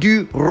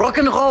du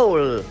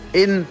Rock'n'Roll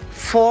in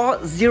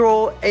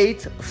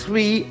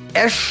 4083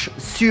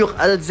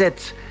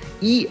 Esch-sur-Alzette,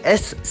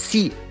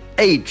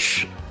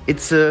 ESCH.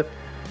 It's a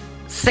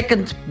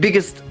second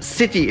biggest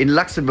city in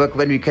Luxembourg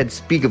when we can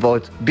speak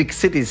about big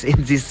cities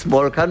in this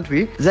small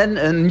country. Then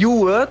a new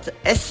word,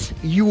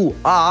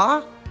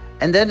 S-U-R,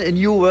 and then a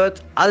new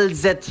word,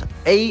 Alzette,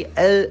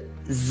 A-L-Z-E-T-T-E.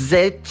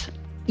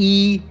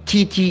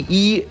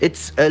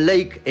 It's a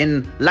lake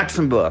in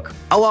Luxembourg.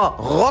 Our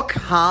rock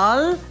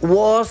hall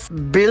was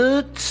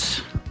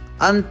built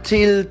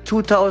until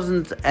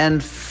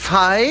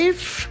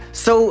 2005.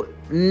 So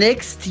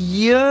next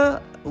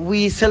year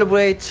we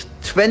celebrate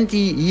 20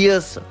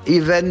 years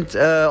event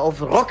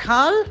of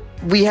Rockhal.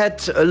 We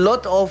had a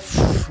lot of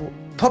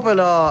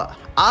popular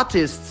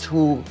artists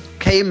who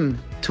came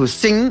to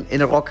sing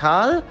in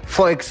Rockhal.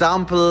 For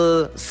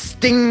example,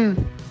 Sting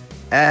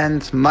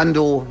and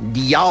Mando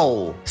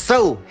Diao.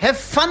 So have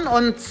fun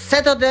on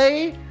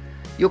Saturday.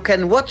 You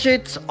can watch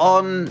it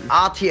on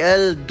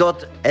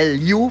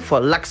rtl.lu for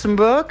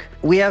Luxembourg.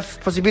 We have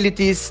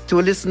possibilities to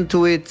listen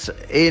to it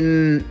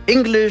in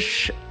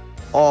English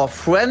or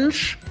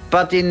French,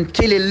 but in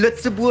Télé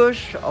Luxembourg,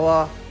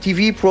 our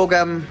TV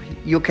program,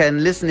 you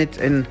can listen it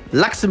in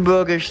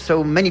Luxembourgish.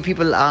 So many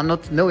people are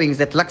not knowing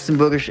that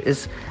Luxembourgish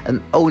is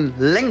an own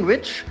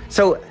language.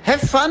 So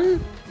have fun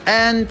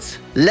and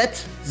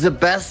let the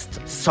best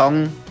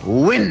song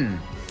win.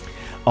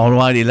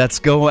 Alrighty, let's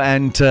go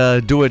and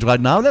do it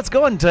right now. Let's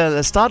go and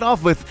start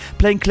off with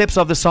playing clips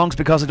of the songs,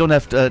 because we don't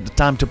have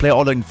time to play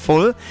all in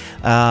full,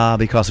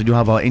 because we do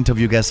have our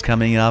interview guests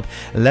coming up.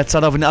 Let's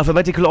start off in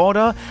alphabetical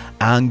order.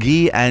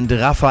 Angie and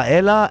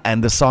Rafaela,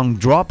 and the song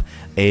Drop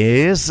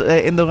is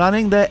in the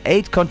running. There are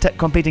 8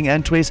 competing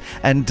entries.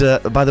 And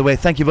by the way,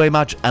 thank you very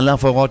much, Alain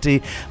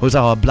Forotti, who's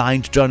our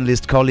blind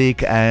journalist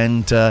colleague,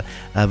 and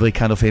very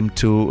kind of him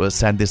to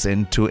send this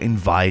in to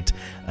invite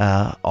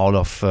all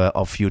of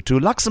you to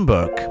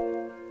Luxembourg.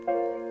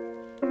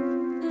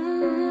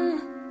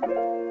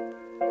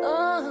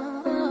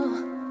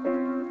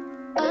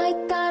 I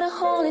got a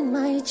hole in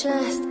my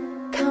chest,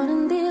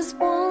 counting these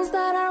wounds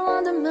that are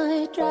under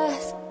my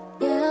dress.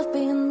 Yeah, I've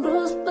been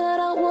bruised, but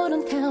I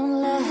wouldn't count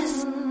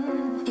less.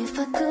 If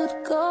I could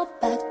go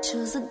back,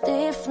 choose a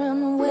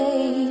different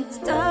way.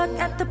 Stuck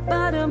at the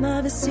bottom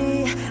of the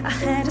sea, I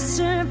had to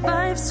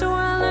survive, so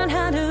I learned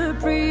how to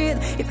breathe.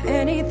 If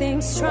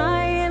anything's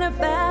trying to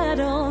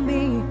battle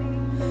me,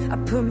 I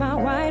put my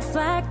white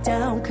flag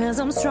down, 'cause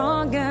I'm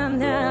stronger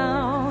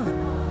now.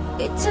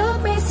 It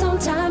took me some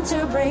time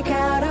to break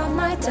out of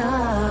my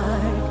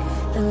dark.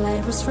 The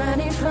light was right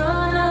in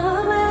front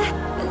of me,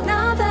 and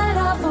now that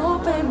I've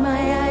opened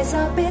my eyes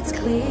up, it's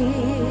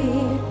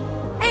clear.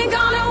 Ain't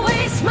gonna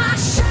waste my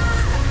shot.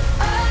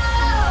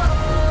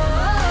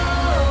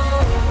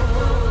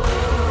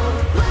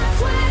 Blood,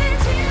 sweat, and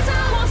tears, I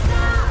won't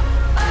stop.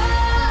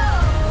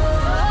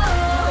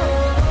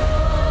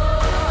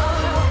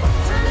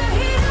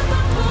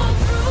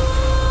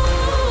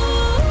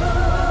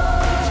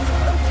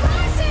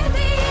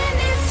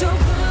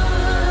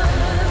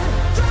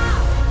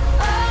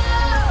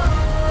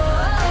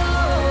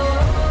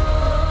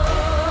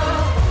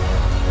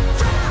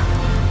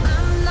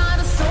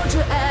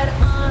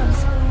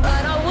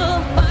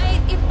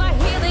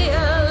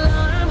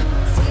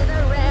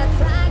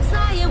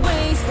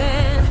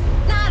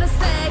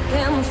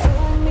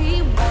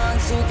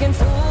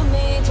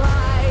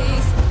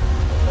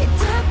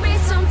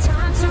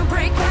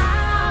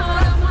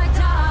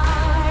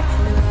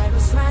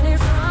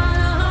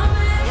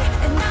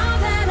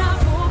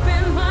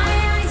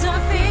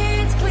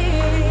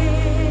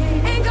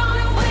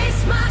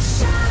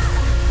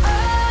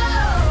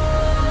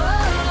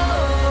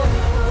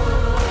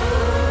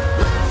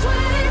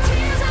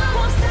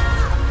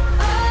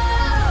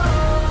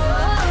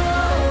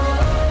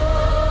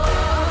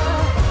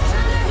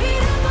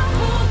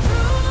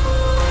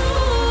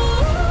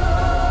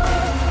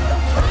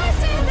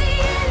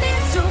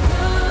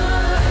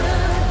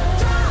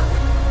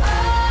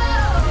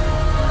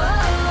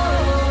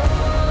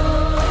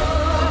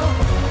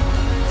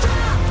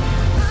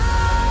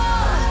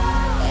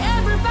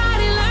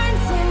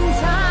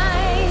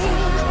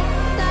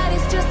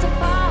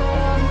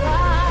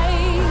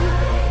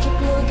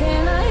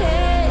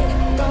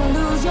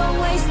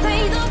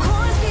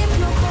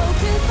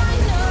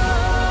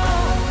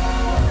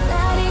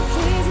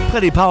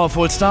 Really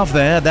powerful stuff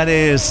there. That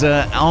is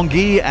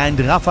Anguille and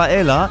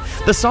Rafaela.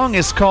 The song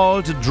is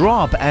called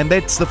Drop, and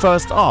it's the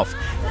first of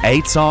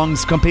 8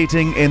 songs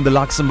competing in the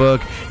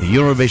Luxembourg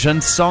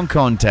Eurovision Song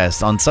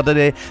Contest on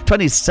Saturday,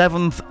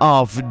 27th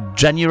of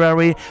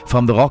January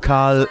from the Rock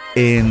Hall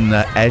in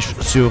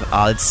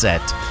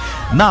Esch-sur-Alzette.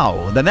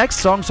 Now, the next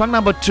song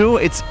number 2,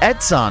 it's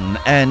Edson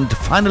and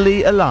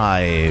Finally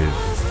Alive.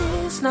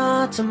 It's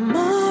not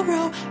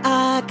tomorrow,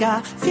 I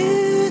got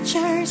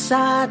futures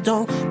I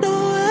don't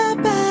know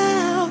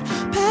about.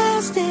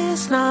 Past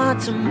is not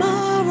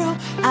tomorrow,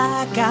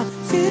 I got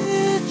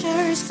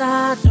futures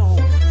I don't.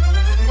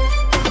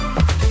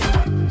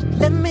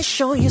 Let me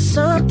show you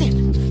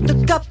something.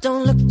 Look up,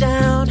 don't look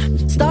down.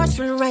 Starts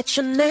to write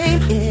your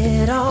name.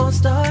 It all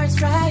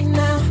starts right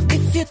now.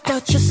 If you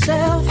doubt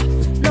yourself,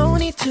 no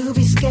need to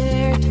be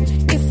scared.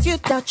 If you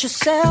doubt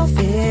yourself,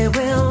 it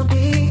will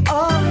be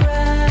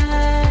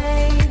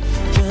alright.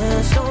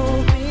 Just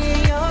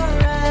open your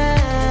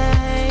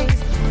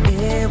eyes.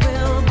 It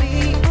will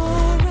be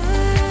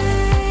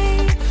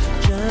alright.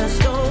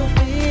 Just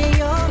open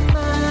your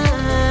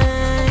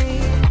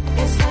mind.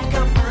 It's like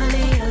I'm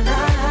finally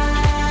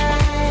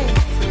alive.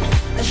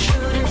 A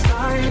shooting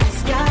star in the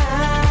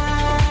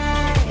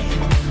sky.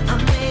 I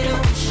made a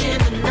wish in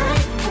the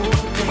night, oh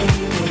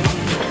baby.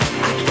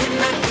 I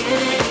cannot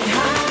get any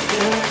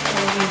higher,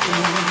 baby.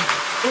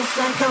 It's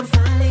like I'm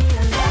finally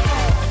alive.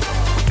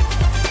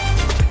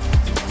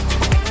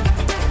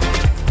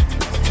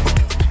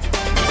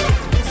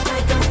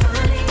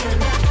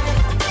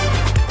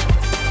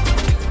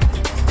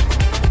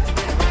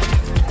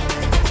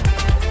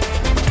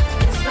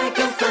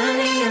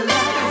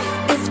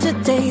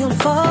 You'll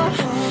fall,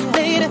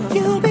 later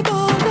you'll be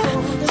bolder.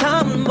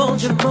 Time will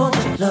mold you more.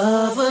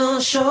 Love will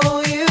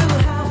show you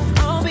how.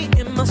 I'll be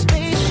in my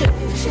spaceship.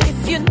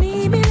 If you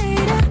need me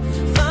later,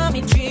 find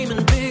me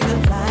dreaming bigger.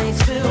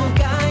 Lights will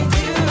guide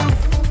you.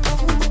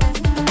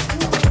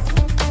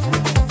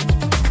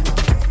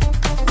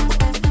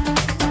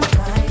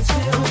 Lights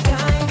will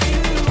guide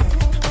you.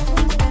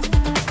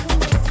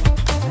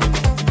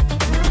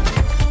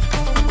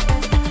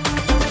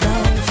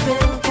 Lights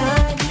will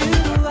guide you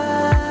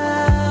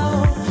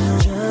out.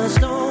 Just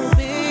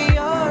open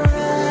your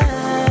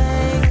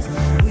eyes.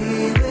 We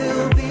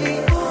will be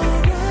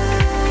alright.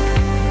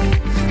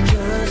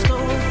 Just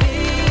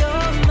open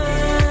your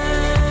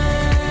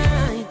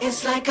mind.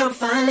 It's like I'm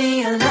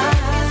finally alive.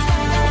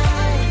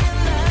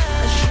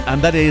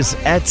 And that is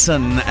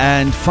Edson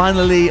and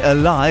Finally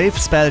Alive,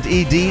 spelled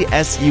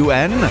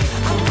E-D-S-U-N.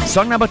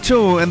 Song number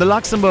 2 in the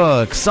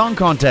Luxembourg Song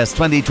Contest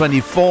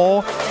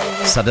 2024,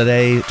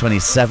 Saturday,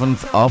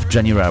 27th of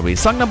January.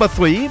 Song number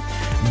 3,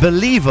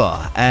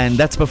 Believer, and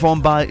that's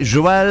performed by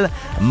Joel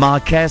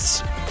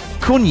Marquez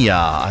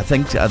Cunha. I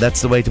think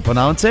that's the way to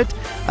pronounce it.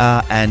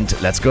 And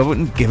let's go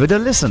and give it a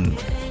listen.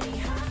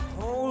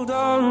 Hold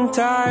on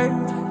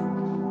tight.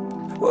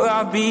 Will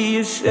I be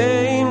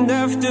ashamed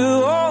after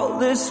all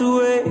this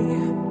way?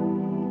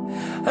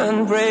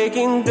 And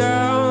breaking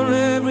down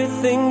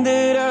everything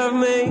that I've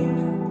made.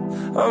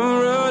 I'm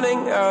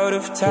running out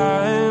of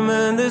time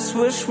and this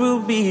wish will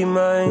be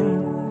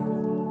mine.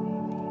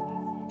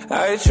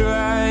 I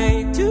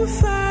try to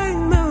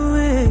find my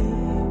way.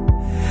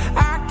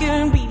 I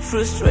can be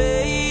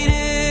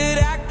frustrated,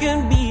 I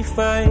can be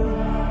fine.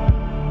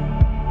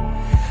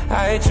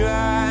 I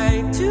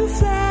try to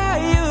fly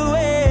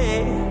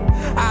away.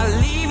 I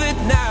leave it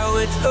now,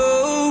 it's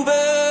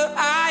over.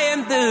 I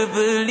am the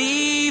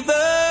believer.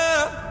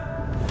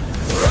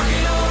 Rock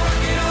it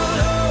all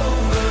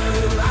over.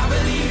 I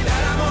believe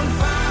that I'm on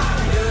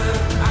fire.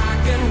 I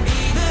can be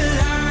the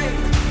light,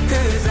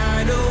 'cause I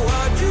know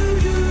what to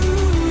do.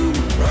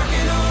 Rock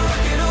it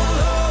all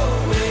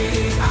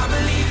always. I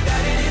believe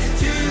that it is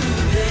too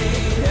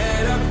late.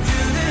 Head up to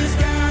the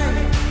sky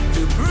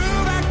to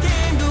prove I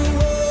came the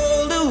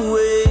world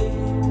away.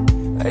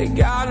 I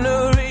got no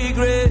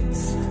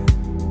regrets.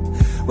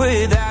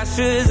 With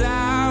ashes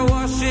I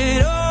wash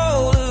it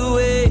all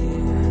away.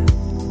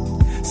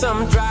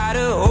 Some try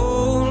to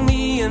hold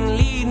me and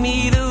lead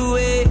me the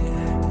way.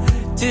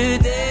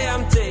 Today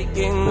I'm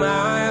taking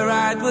my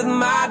ride with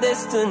my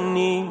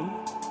destiny.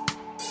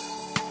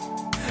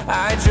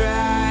 I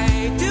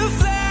try to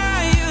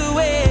fly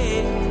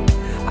away.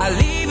 I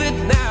leave it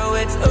now,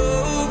 it's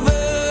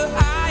over.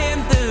 I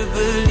am the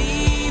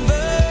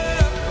believer.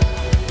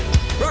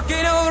 Rock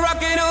it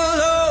all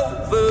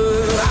over.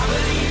 I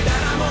believe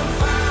that I'm on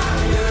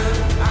fire.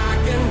 I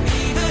can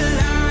be the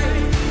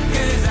light,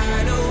 'cause I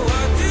know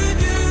what to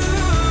do.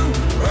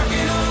 Rock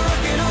it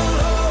all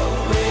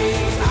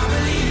always. I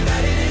believe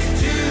that it is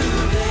too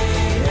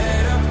late.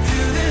 Head up to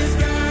the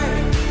sky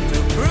to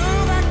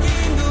prove I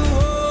came the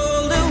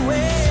world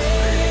away.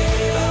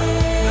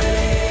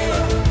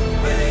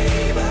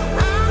 Believer,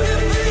 I'm the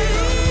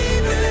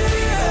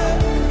believer.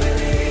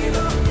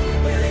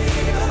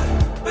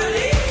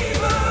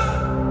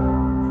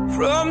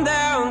 From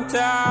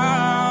downtown,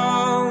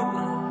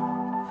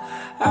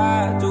 I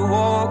had to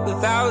walk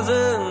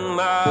 1,000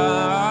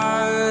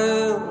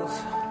 miles.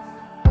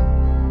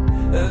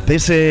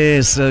 This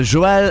is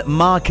Joel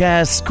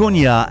Marquez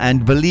Cunha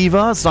and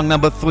Believer, song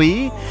number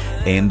 3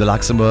 in the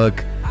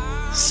Luxembourg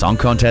Song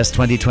Contest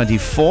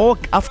 2024,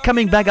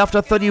 coming back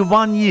after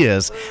 31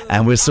 years,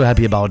 and we're so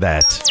happy about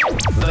that.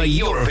 The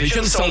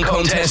Eurovision Song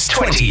Contest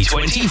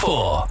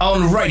 2024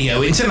 on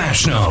Radio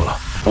International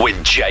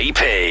with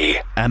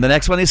JP. And the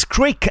next one is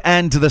Crick,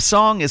 and the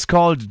song is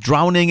called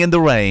Drowning in the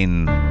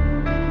Rain.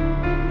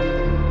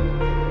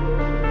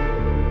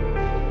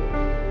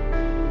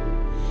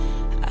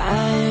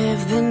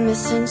 I've been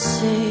missing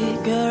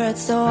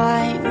cigarettes, so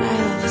I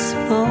never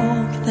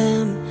smoke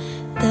them.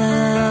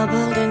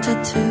 Doubled into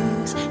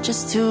twos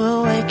just to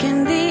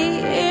awaken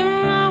the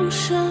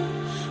emotion.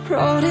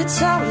 Wrote it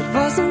so it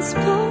wasn't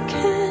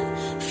spoken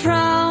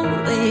from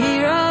the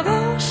ear of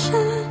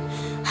ocean.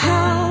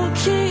 How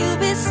can you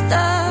be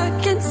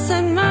stuck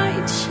inside my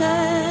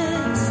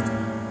chest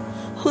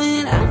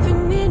when I've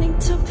been meaning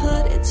to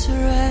put it to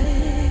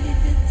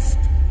rest?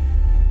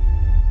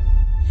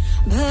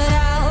 But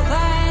I'll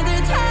find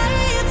the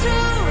time to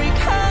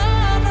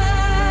recover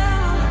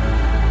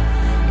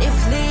if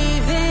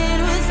leaving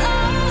was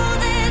all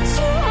that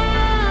you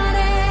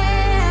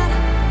wanted.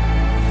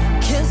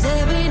 'Cause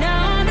every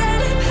now and then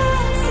it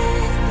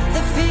passes,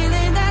 the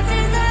feeling that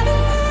is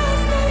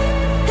everlasting,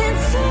 and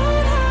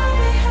soon I'll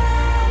be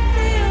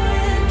happy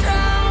when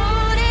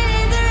drowning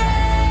in the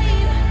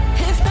rain.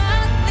 If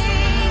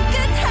nothing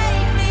could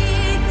take me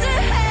to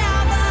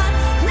heaven,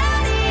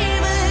 not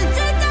even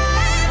to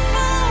die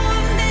for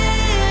a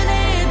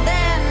minute,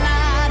 then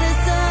I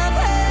deserve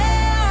hell.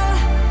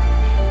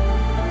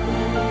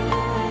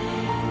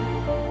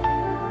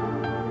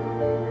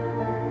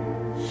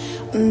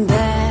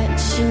 That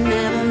she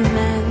never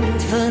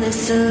meant for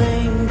this to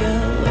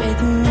linger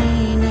with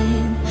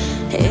meaning.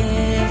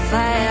 If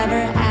I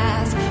ever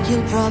ask,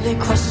 you'll probably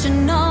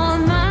question all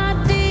my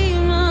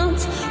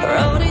demons.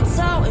 Wrote it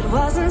so it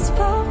wasn't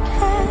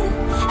spoken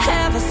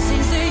ever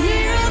since the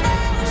year of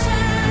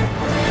ocean.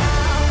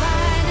 I'll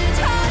find the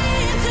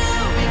time to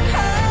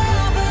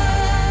recover.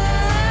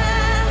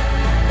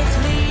 It's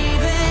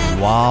leaving.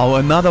 Wow,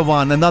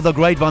 another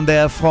great one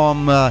there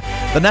from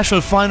the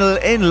national final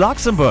in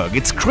Luxembourg.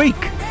 It's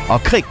Crick, or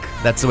Crick,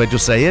 that's the way to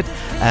say it,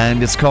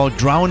 and it's called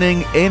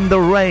Drowning in the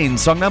Rain,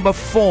 song number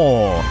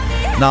 4.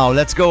 Now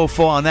let's go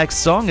for our next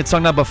song. It's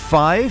song number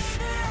 5,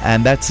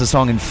 and that's a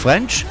song in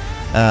French,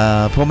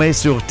 Promets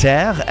sur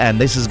Terre, and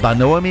this is by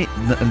Naomi,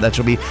 that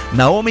should be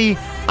Naomi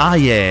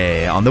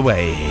Aye on the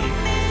way.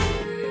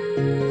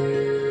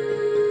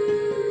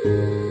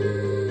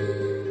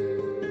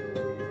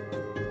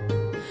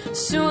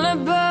 Sur le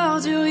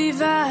bord du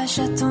rivage,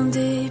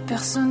 j'attendais,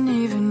 personne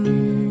n'est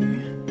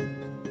venu.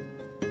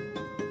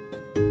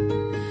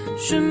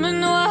 Je me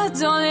noie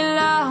dans les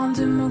larmes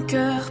de mon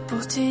cœur,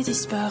 pour tes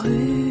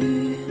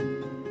disparus.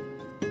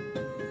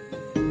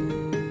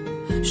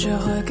 Je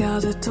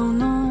regarde ton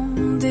nom,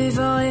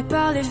 dévoré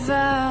par les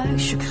vagues.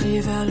 Je crie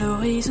vers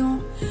l'horizon,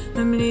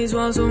 même les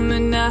oiseaux me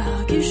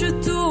narguent. Et je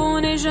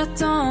tourne et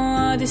j'attends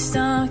un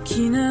destin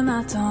qui ne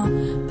m'attend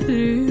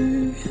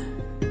plus.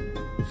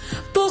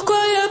 Pourquoi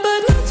y'a pas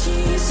de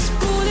notice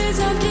pour les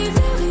âmes qui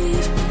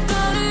dérivent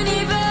dans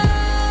l'univers?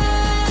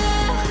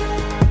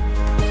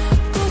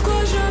 Pourquoi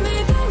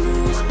jamais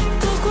d'amour?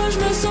 Pourquoi je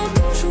me sens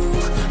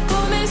toujours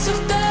paumée sur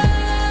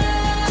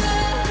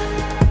terre?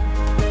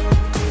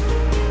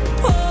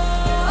 Oh, oh,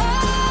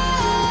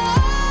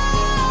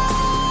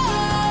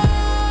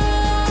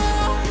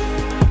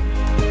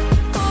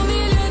 oh. Au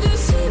milieu du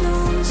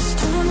silence,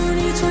 toi mon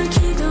étoile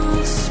qui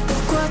danse.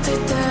 Pourquoi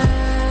t'étais?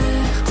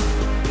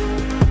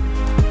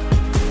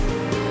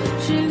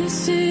 J'ai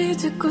laissé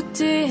de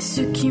côté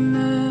ce qui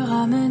me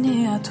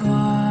ramenait à toi.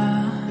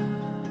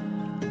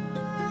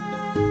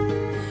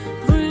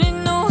 Brûler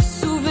nos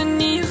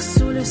souvenirs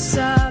sous le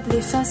sable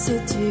effacé.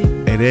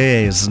 It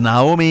is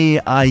Naomi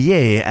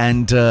Aye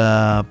and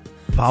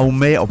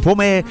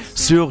Promets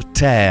sur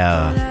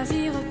Terre.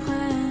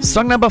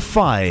 Song number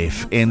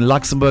 5 in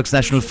Luxembourg's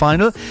national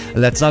final.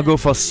 Let's now go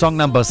for song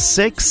number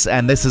 6,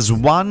 and this is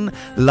One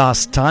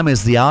Last Time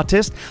is the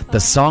artist. The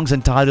song's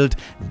entitled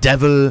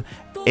Devil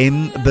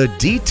in the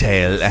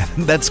Detail,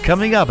 and that's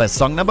coming up as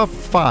song number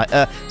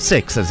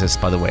 6, as this,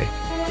 by the way.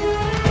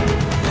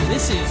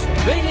 This is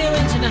Radio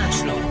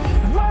International.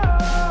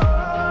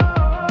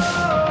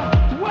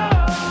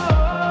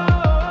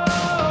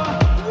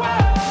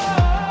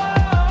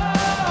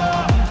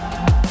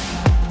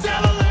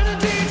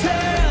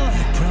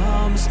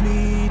 Promise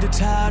me to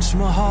touch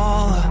my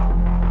heart,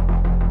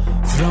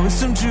 throw in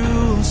some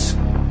jewels,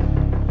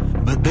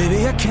 but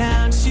baby I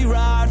can't see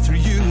right through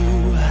you.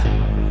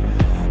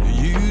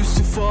 Used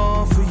to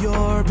fall for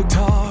your big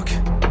talk,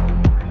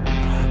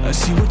 I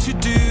see what you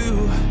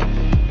do,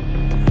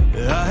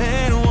 I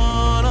ain't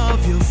one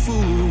of your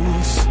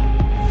fools.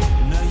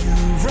 Now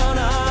you've run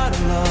out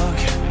of luck,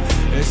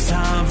 it's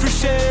time for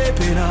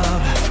shaping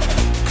up,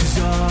 'cause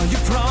all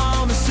your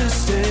promises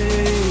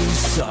stay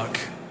suck.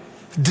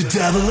 The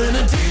devil in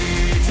a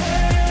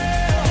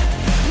detail,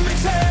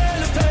 makes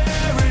hell a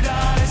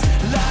paradise,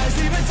 lies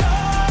leave a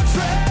dark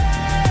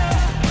trail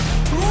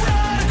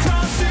right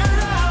across your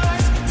eyes.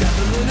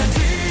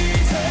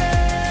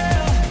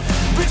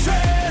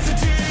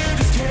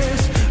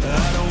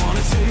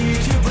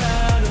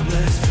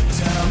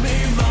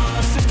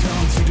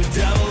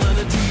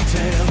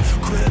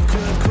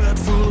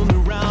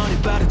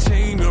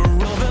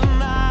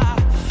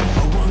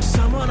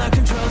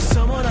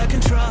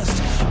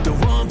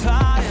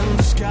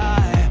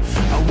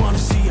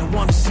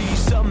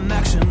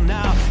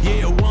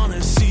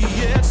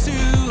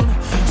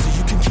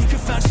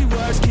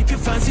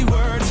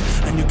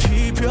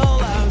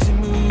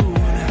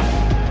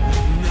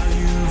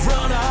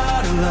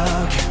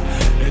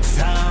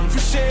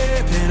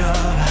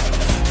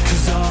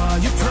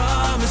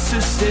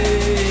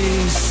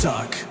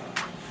 suck.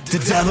 The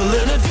devil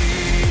in a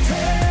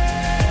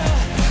detail,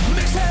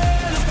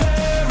 mixing of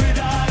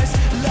paradise,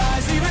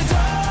 lies even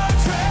dark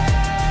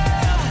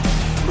trail,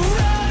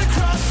 right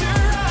across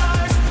your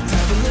eyes.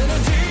 Devil in a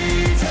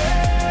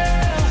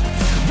detail,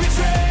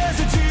 betrays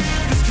a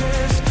Judas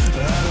kiss.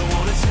 I don't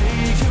wanna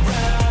take you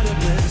out of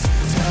this.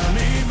 Tell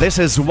me. This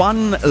is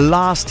One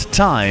Last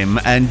Time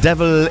and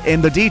Devil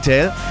in the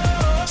Detail.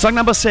 Song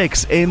number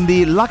 6 in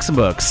the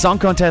Luxembourg Song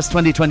Contest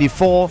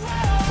 2024,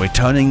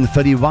 returning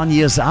 31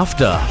 years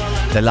after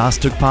they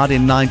last took part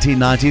in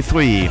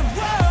 1993.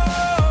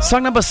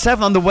 Song number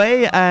 7 on the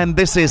way, and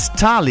this is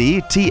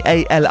Tali,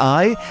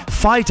 T-A-L-I,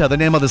 Fighter, the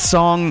name of the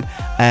song,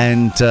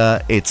 and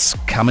it's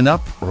coming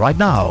up right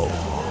now.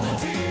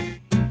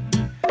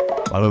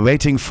 While we're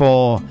waiting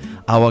for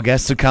our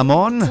guests to come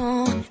on,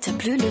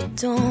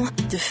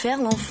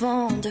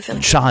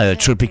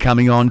 CHAiLD should be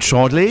coming on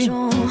shortly.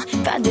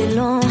 Pas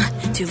d'élan,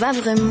 tu vas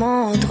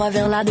vraiment droit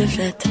vers la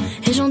défaite.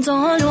 Et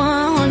j'entends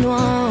loin,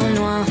 loin,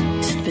 loin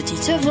cette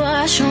petite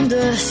voix chant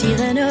de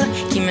sirène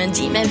qui me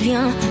dit mais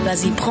viens,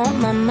 vas-y prends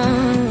ma main.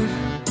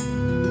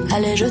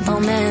 Allez je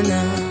t'emmène.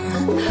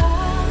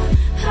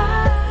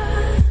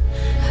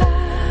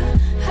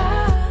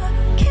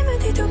 Qui me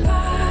dit tout bas.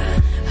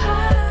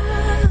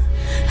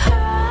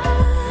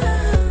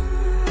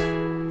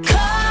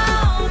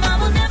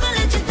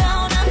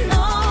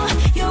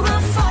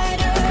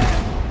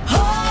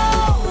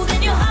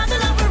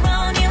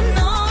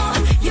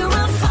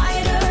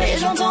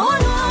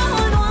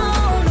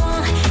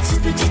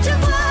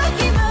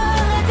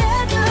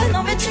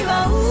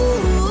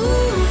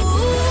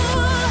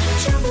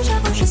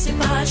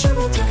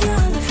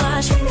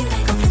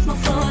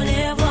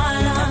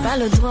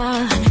 Le droit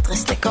de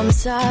rester comme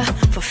ça,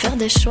 faut faire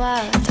des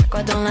choix. T'as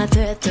quoi dans la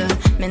tête?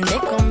 Mène des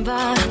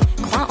combats,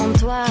 crois en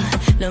toi.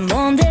 Le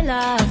monde est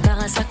là, part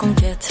à sa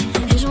conquête.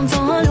 Et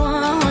j'entends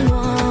loin,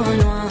 loin,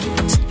 loin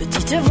cette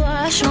petite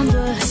voix chant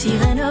de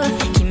sirène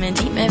qui me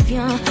dit mais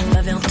viens,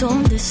 va vers ton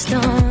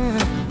destin.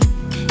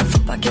 Faut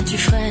pas que tu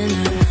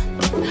freines.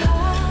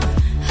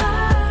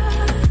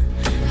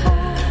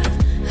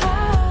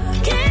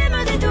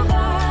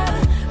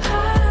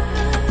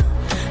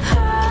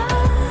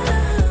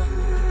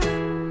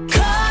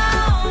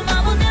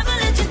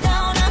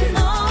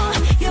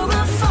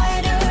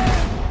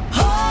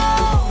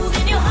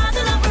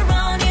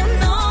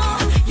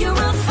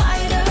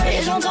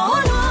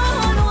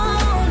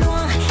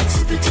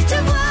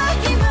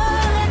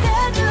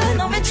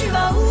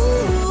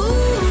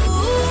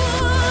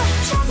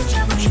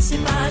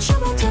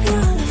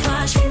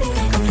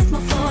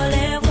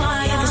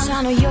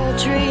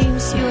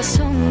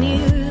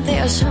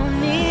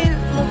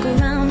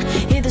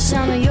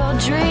 Sound of your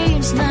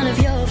dreams, none of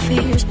your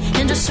fears,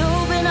 and just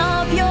open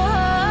up your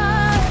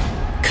heart.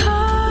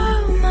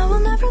 Come, I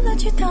will never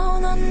let you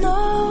down. I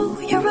know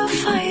you're a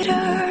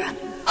fighter.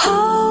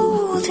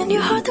 Hold in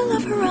your heart the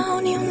love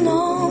around you.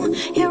 Know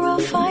you're a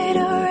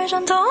fighter. Et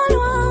j'entends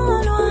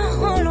loin,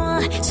 loin,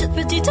 loin cette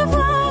petite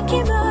voix qui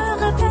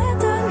me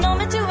répète. Non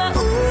mais tu vas où?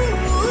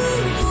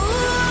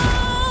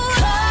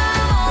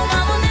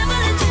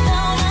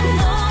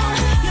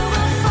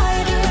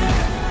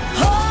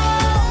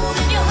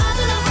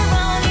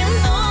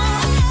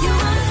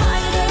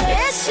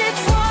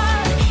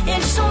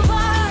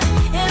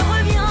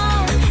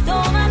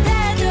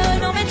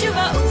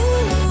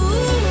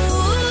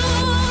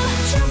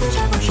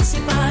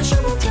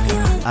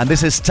 And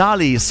this is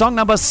Tali, song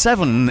number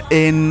 7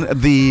 in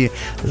the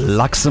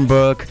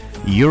Luxembourg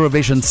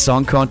Eurovision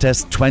Song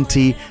Contest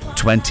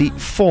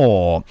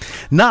 2024.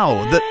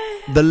 Now,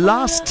 the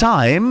last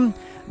time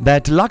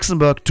that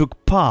Luxembourg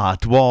took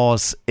part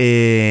was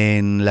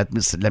in, let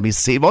me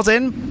see, it was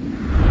in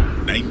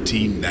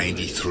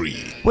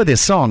 1993 with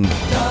this song.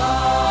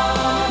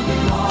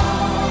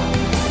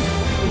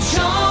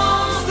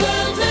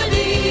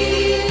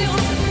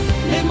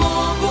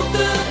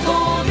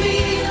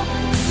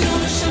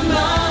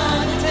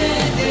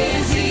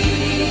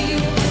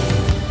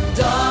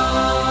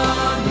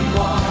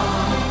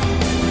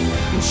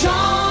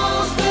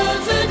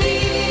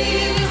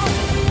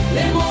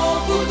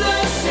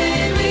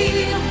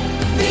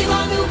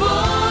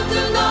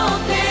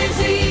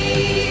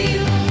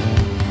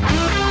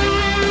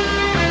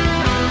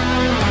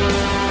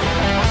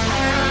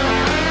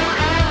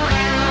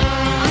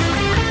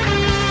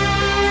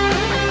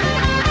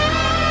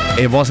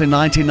 It was in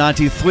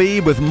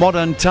 1993 with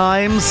Modern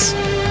Times,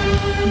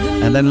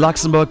 and then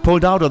Luxembourg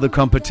pulled out of the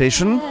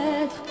competition.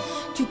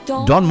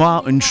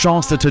 Donne-moi une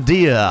chance de te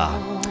dire.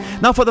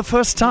 Now, for the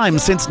first time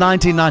since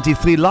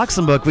 1993,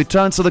 Luxembourg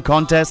returns to the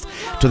contest,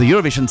 to the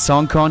Eurovision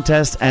Song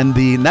Contest, and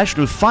the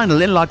national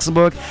final in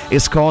Luxembourg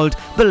is called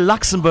the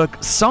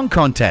Luxembourg Song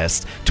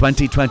Contest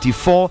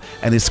 2024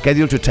 and is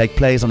scheduled to take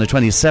place on the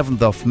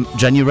 27th of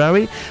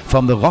January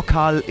from the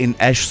Rockhall in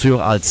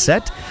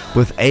Esch-sur-Alzette,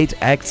 with 8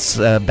 acts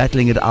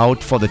battling it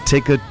out for the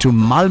ticket to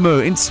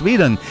Malmö in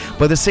Sweden,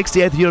 where the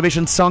 68th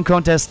Eurovision Song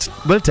Contest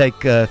will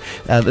take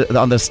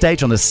on the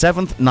stage on the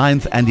 7th,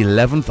 9th and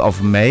 11th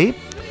of May.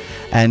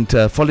 and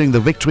following the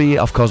victory,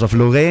 of course, of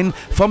Lorraine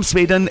from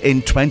Sweden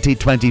in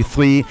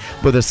 2023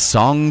 with the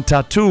song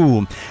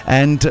Tattoo.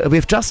 And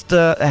we've just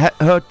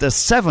heard the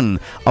 7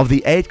 of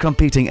the 8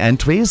 competing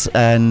entries,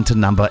 and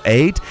number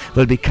 8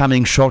 will be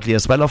coming shortly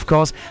as well, of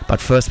course. But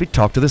first we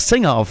talk to the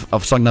singer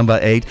of song number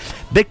 8.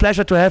 Big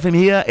pleasure to have him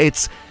here.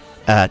 It's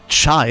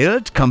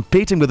CHAiLD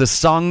competing with the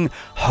song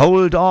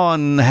Hold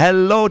On.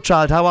 Hello,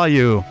 CHAiLD, how are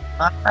you?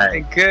 Hi,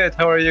 good.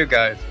 How are you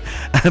guys?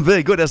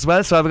 Very good as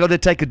well. So I'm going to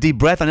take a deep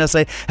breath and just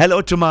say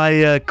hello to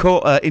my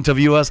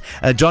co-interviewers,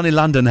 John in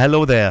London.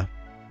 Hello there.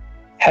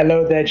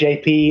 Hello there,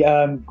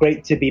 JP.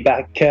 Great to be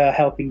back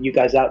helping you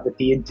guys out with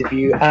the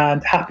interview,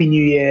 and Happy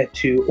New Year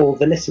to all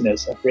the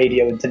listeners of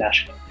Radio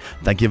International.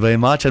 Thank you very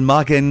much. And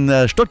Mark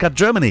in Stuttgart,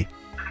 Germany.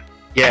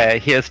 Yeah,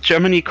 here's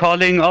Germany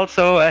calling.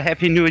 Also, a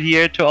Happy New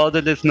Year to all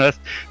the listeners.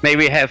 May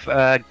we have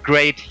a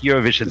great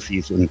Eurovision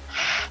season.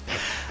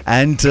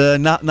 And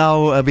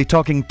now we're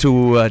talking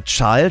to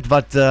CHAiLD,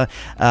 but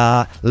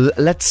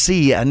let's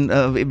see.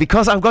 And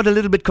because I've got a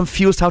little bit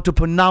confused how to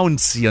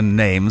pronounce your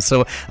name,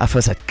 so I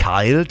first said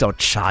CHAiLD or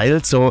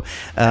CHAiLD. So,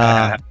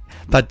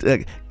 but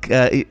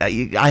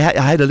I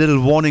had a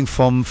little warning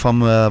from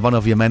one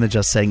of your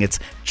managers saying it's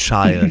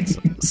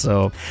CHAiLD.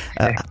 So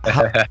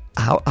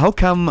how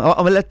come?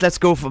 Let's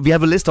go. We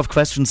have a list of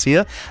questions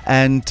here,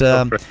 and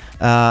the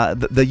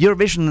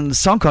Eurovision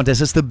Song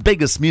Contest is the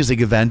biggest music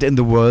event in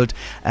the world.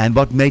 And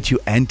what made you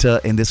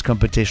enter in this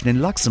competition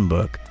in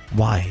Luxembourg?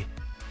 Why?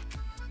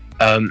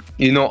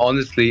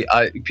 Honestly,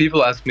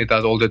 people ask me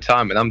that all the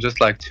time, and I'm just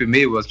like, to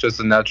me, it was just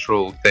a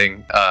natural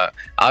thing.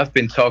 I've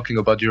been talking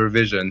about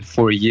Eurovision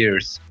for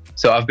years.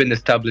 So I've been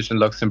established in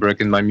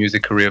Luxembourg in my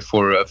music career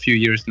for a few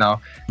years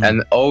now.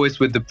 And always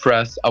with the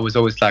press, I was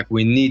always like,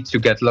 we need to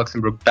get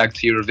Luxembourg back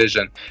to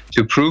Eurovision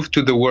to prove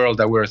to the world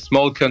that we're a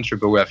small country,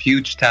 but we have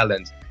huge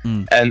talent.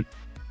 And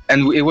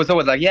it was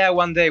always like, yeah,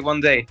 one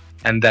day.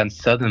 And then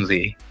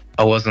suddenly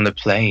I was on a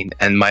plane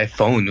and my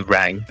phone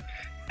rang,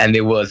 and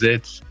it was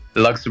it.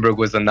 Luxembourg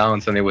was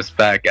announced and it was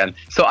back, and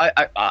so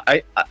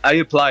I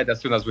applied as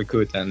soon as we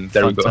could, and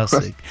there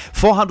Fantastic. we go.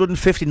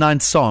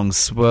 459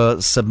 songs were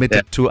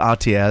submitted to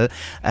RTL,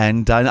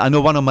 and I know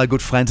one of my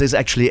good friends is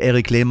actually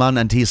Eric Lehmann,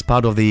 and he's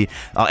part of the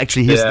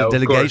he's the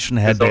delegation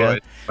head there.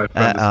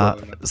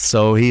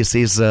 So he's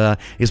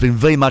been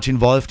very much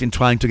involved in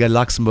trying to get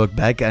Luxembourg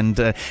back,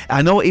 and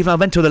I know even I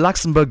went to the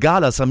Luxembourg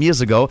Gala some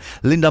years ago.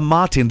 Linda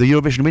Martin, the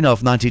Eurovision winner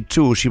of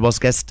 '92, she was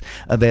guest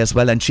there as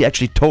well, and she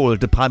actually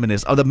told the Prime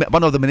Minister, or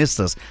one of the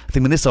ministers, I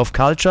think Minister of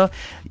Culture,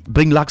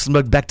 bring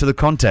Luxembourg back to the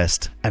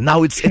contest. And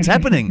now it's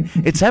happening.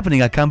 It's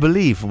happening. I can't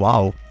believe.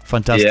 Wow.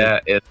 Fantastic.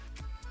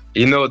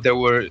 Yeah. There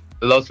were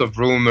lots of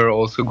rumor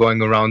also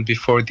going around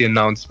before the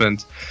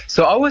announcement.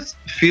 So I was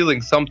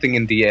feeling something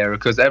in the air,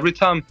 because every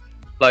time,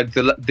 like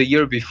the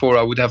year before,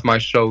 I would have my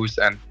shows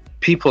and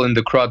people in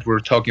the crowd were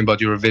talking about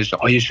Eurovision.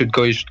 Oh, you should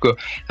go. And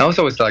I was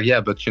always like,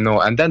 yeah, but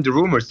and then the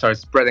rumors started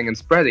spreading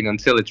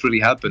until it really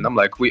happened. I'm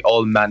like, we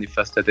all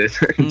manifested it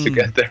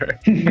together.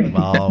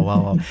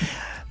 Wow.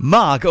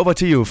 Mark, over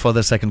to you for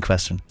the second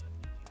question.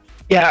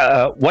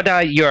 Yeah, what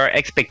are your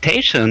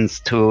expectations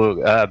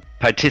to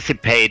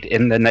participate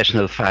in the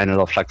national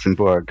final of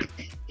Luxembourg?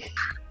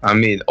 I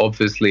mean,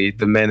 obviously,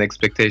 the main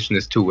expectation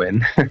is to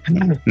win.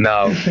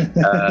 Now,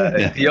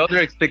 the other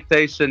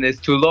expectation is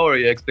to lower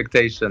your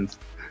expectations.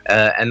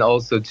 And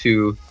also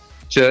to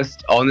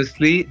just,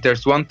 honestly,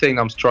 there's one thing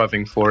I'm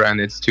striving for,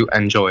 and it's to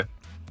enjoy.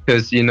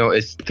 Because,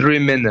 it's 3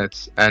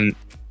 minutes, and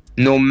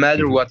no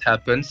matter what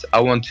happens, I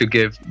want to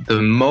give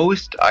the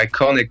most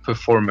iconic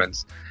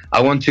performance.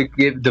 I want to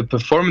give the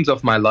performance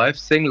of my life,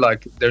 sing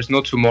like there's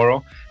no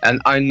tomorrow,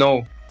 and I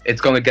know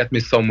it's going to get me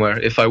somewhere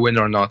if I win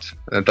or not.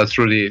 That's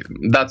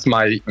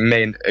my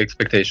main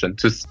expectation,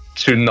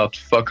 to not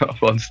fuck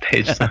up on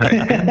stage.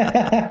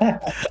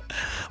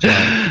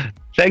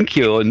 Thank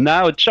you.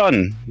 Now,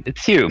 John,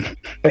 it's you.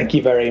 Thank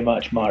you very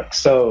much, Mark.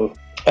 So,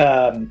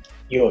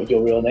 your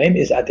real name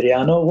is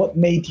Adriano. What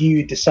made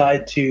you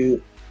decide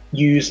to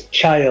use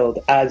CHAiLD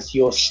as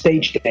your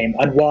stage name,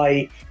 and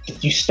why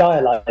did you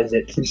stylize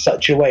it in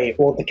such a way,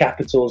 all the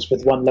capitals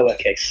with one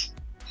lowercase?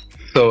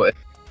 So,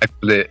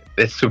 actually,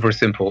 it's super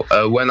simple.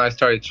 When I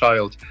started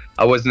CHAiLD,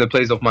 I was in a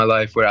place of my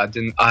life where I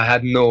didn't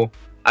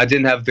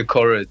have the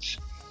courage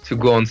to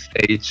go on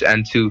stage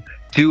and to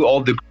do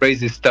all the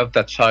crazy stuff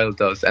that CHAiLD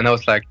does. And I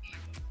was like,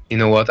 you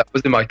know what? I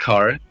was in my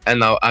car, and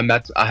now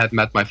I had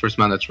met my first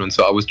management.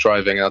 So I was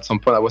driving, and at some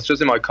point I was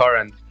just in my car,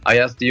 and I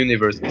asked the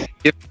universe,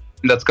 if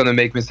that's gonna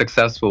make me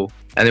successful,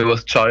 and it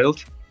was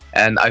CHAiLD,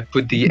 and I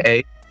put the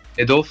A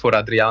middle for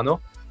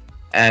Adriano,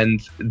 and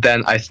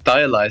then I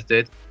stylized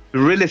it.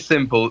 Really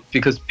simple,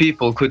 because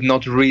people could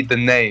not read the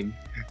name.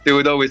 They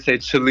would always say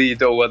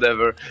CHAiLD or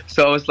whatever.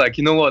 So I was like,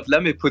 you know what?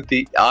 Let me put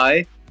the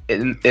I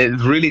in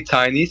really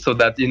tiny, so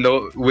that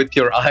with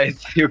your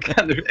eyes you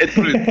can. It's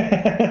really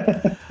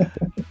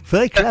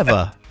Very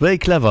clever, very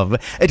clever.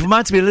 It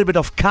reminds me a little bit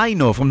of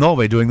Kaino from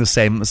Norway doing the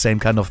same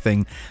kind of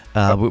thing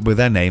with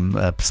their name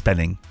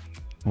spelling.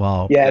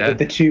 Wow. Yeah, with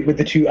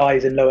the two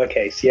I's in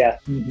lowercase. Yeah.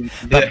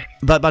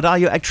 But are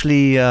you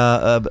actually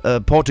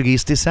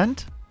Portuguese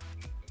descent?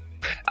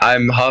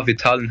 I'm half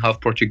Italian,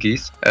 half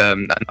Portuguese,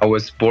 and I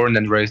was born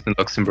and raised in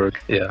Luxembourg.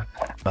 Yeah.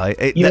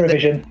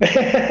 Eurovision.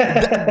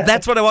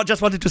 That's what I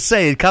just wanted to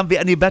say. It can't be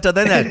any better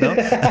than that,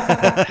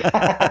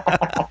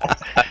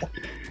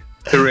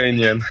 no?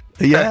 Iranian.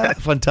 Yeah,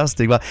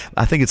 fantastic. Well,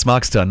 I think it's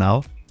Mark's turn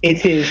now.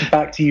 It is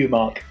back to you,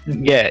 Mark.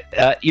 Yeah,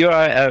 you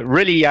are a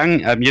really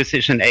young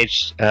musician,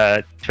 age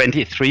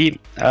 23,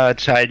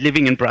 child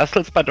living in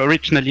Brussels, but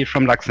originally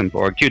from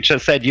Luxembourg. You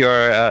just said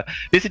you're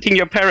visiting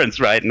your parents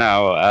right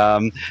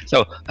now.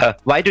 So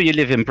why do you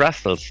live in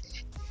Brussels?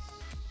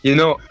 You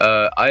know,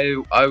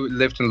 I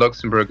lived in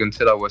Luxembourg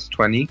until I was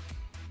 20,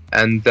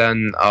 and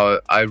then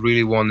I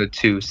really wanted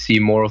to see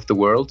more of the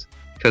world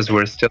because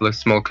we're still a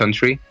small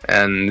country,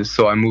 and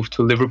so I moved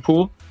to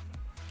Liverpool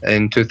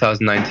in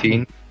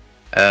 2019.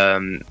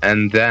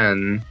 And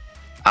then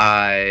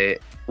it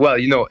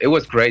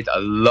was great. I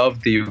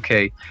loved the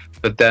UK,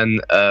 but then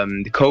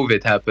the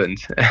COVID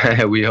happened.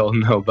 We all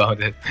know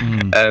about it.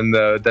 And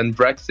then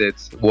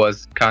Brexit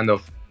was kind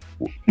of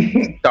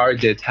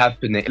started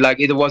happening. Like,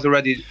 it was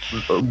already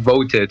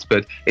voted,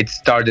 but it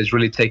started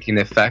really taking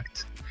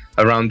effect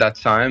around that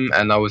time.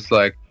 And I was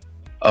like,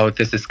 oh,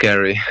 this is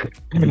scary.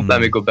 Let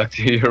me go back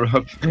to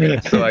Europe.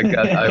 So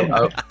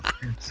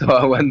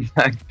I went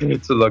back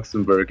to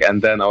Luxembourg,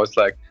 and then I was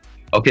like,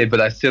 okay,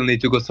 but I still need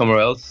to go somewhere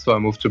else. So I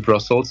moved to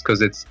Brussels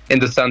because it's in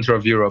the center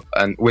of Europe.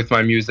 And with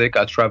my music,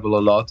 I travel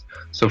a lot.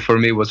 So for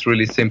me, it was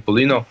really simple.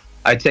 You know,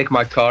 I take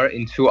my car,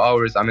 in 2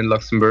 hours, I'm in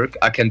Luxembourg.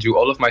 I can do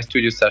all of my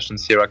studio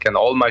sessions here. I can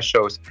all my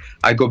shows.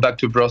 I go back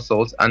to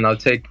Brussels and I'll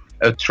take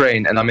a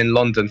train and I'm in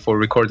London for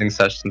recording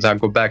sessions. I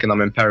go back and I'm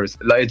in Paris.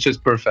 Like, it's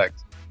just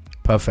perfect.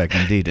 Perfect,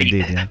 indeed,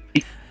 yeah.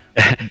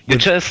 You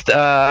just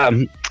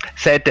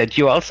said that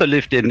you also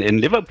lived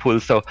in Liverpool.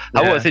 So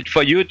how was it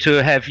for you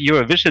to have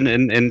Eurovision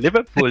in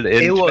Liverpool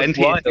in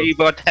 2023?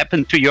 What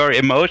happened to your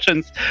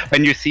emotions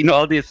when you seen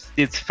all these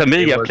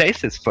familiar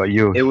places for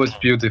you? It was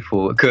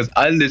beautiful because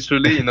I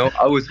literally,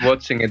 I was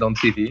watching it on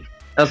TV.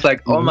 I was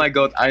like, oh my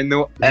God, I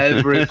know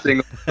every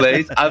single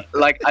place.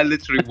 I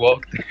literally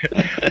walked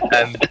there.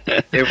 And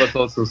it was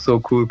also so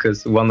cool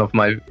because one of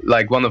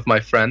my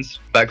friends,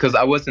 because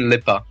I was in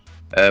LIPA,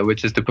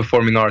 which is the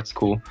performing arts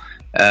school,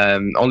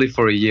 only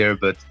for a year,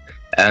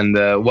 and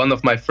one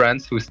of my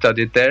friends who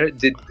studied there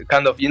did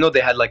kind of, they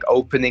had like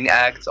opening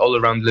acts all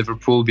around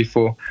Liverpool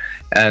before,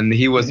 and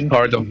he was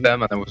part of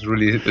them, and I was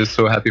really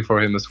so happy for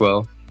him as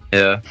well.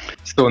 Yeah,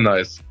 so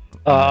nice.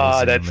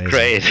 Oh, that's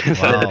great.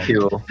 Wow.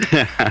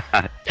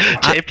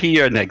 JP,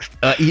 you're next.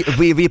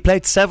 We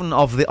played 7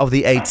 of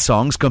the 8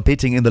 songs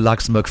competing in the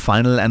Luxembourg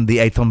final, and the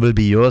 8th one will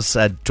be yours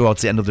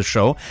towards the end of the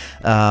show.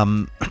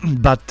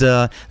 But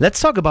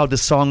let's talk about the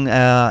song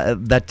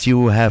that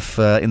you have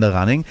in the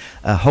running.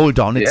 Hold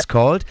On, it's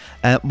called.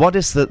 What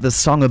is the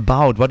song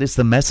about? What is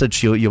the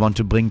message you want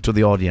to bring to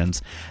the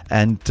audience?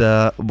 And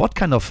what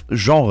kind of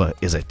genre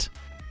is it?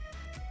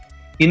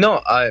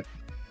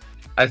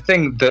 I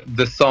think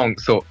the song,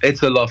 so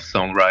it's a love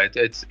song, right?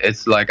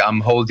 It's like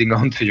I'm holding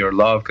on to your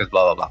love because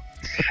blah, blah, blah.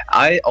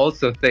 I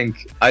also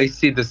think I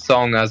see the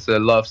song as a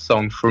love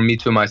song for me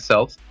to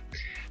myself,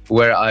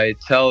 where I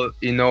tell,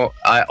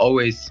 I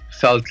always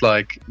felt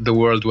like the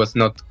world was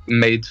not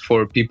made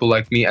for people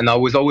like me. And I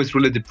was always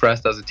really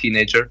depressed as a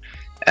teenager.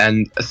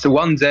 And so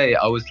one day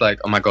I was like,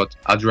 oh my God,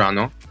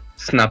 Adriano,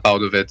 snap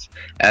out of it.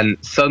 And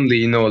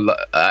suddenly,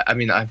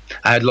 I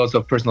had lots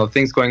of personal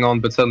things going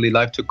on, but suddenly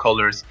life took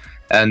colors.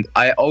 And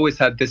I always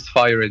had this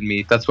fire in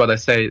me. That's what I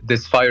say,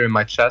 this fire in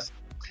my chest.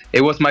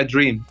 It was my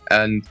dream.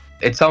 And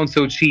it sounds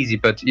so cheesy,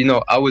 but,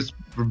 I was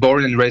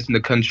born and raised in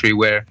a country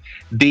where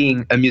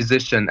being a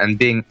musician and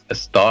being a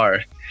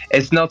star,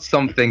 it's not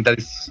something that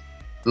is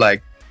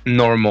like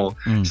normal.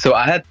 So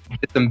I had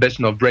this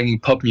ambition of bringing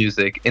pop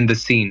music in the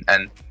scene.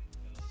 And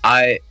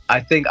I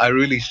think I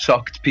really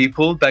shocked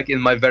people back in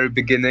my very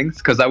beginnings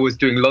because I was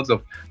doing lots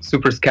of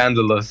super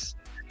scandalous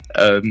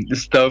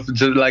stuff,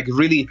 just like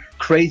really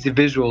crazy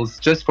visuals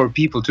just for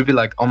people to be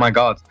like, oh my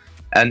God.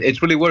 And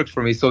it really worked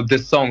for me. So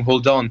this song,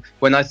 Hold On,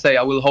 when I say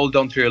I will hold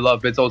on to your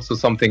love, it's also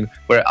something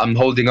where I'm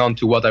holding on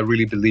to what I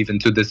really believe in,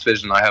 to this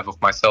vision I have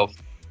of myself.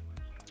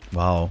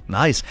 Wow,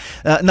 nice.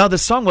 Now, the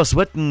song was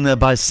written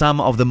by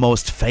some of the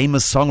most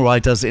famous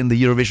songwriters in the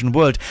Eurovision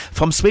world.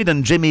 From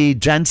Sweden, Jimmy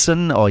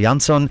Jansson,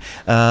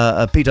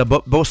 Peter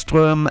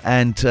Boström,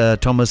 and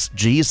Thomas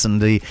Giesen,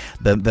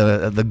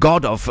 the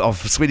god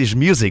of Swedish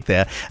music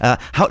there.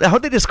 How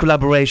did this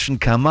collaboration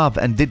come up?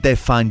 And did they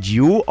find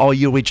you, or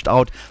you reached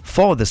out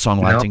for the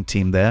songwriting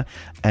team there?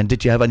 And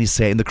did you have any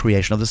say in the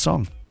creation of the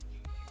song?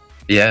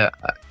 Yeah,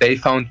 they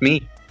found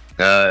me.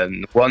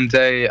 One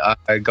day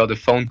I got a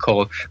phone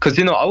call because,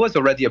 I was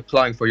already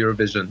applying for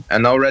Eurovision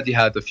and I already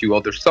had a few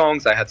other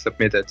songs I had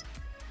submitted.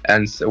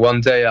 And so one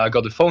day I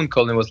got a phone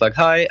call and it was like,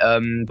 hi,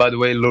 by the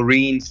way,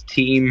 Lorene's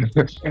team,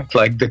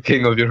 like the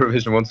king of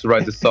Eurovision, wants to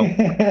write a song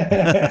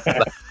like,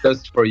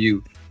 just for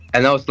you.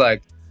 And I was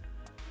like,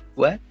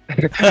 what?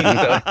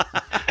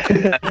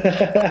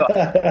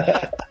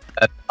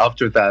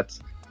 after that,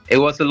 it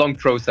was a long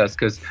process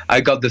because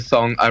I got the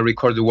song, I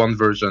recorded one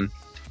version,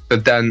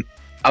 but then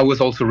I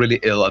was also really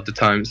ill at the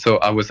time, so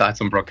I had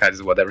some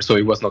bronchitis or whatever, so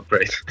it was not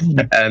great.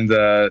 And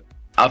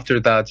after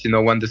that,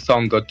 when the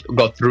song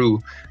got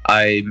through,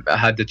 I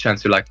had the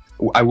chance to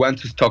I went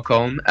to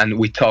Stockholm and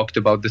we talked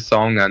about the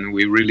song and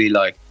we really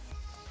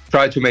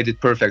tried to make it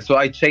perfect. So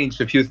I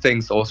changed a few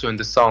things also in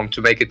the song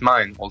to make it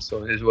mine.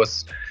 Also, it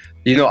was,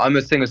 I'm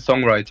a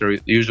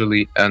singer-songwriter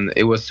usually, and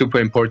it was super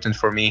important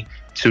for me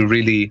to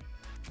really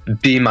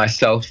be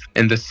myself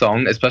in the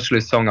song, especially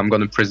a song I'm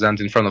going to present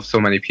in front of so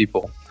many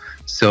people.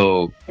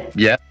 So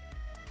yeah,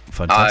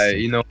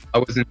 fantastic. I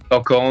was in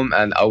Stockholm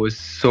and I was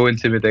so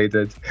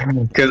intimidated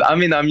because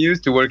I'm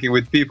used to working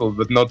with people,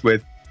 but not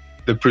with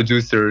the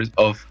producers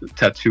of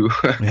Tattoo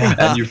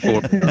and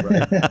Euphoria.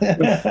 Right?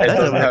 It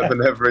doesn't happen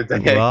every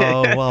day.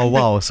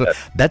 Wow. So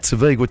that's a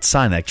very good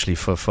sign actually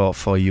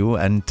for you.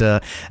 And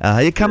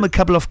here come a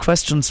couple of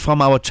questions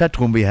from our chat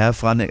room we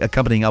have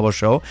accompanying our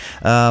show.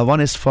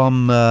 One is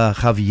from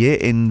Javier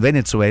in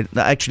Venezuela.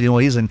 Actually, no,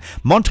 he's in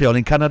Montreal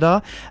in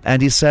Canada.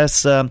 And he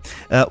says,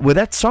 with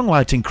that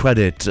songwriting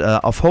credit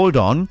of Hold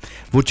On,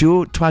 would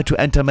you try to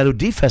enter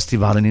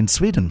Melodifestivalen in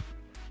Sweden?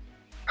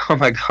 Oh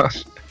my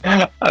gosh.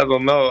 I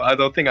don't know. I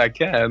don't think I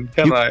can.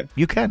 I?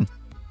 You can.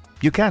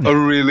 Oh,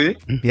 really?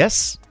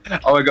 Yes.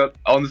 Oh my God.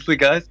 Honestly,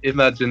 guys,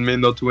 imagine me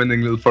not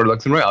winning for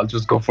Luxembourg. I'll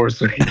just go for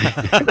Sweden.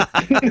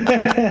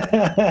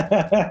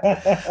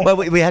 Well,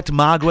 we had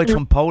Margaret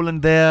from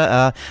Poland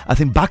there. I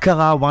think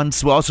Baccarat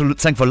once, who also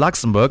sang for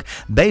Luxembourg.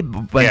 They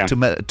went to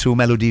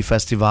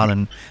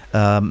Melodifestivalen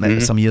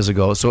some years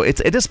ago. So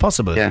it is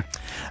possible. Yeah.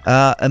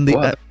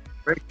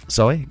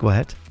 Sorry, go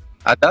ahead.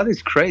 That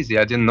is crazy.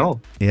 I didn't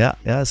know.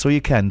 Yeah. So you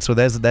can. So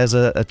there's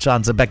a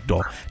chance, a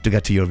backdoor to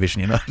get to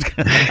Eurovision.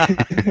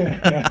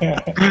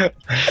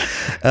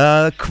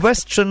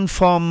 Question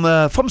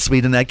from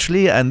Sweden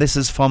actually, and this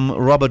is from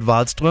Robert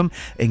Wallström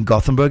in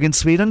Gothenburg in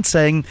Sweden,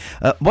 saying,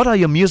 "What are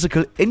your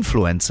musical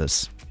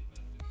influences?"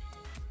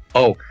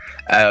 Oh,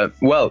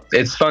 well,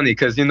 it's funny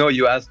because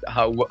you asked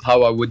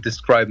how I would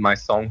describe my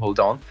song. Hold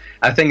On.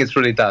 I think it's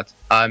really that.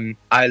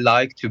 I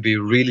like to be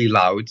really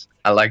loud.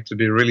 I like to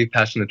be really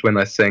passionate when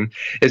I sing.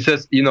 It's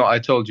just, I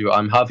told you,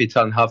 I'm half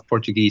Italian, half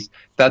Portuguese.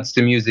 That's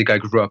the music I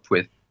grew up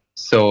with.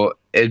 So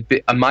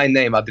my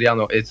name,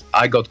 Adriano,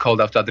 I got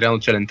called after Adriano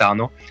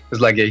Celentano.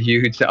 It's like a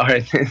huge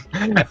artist.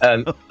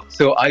 And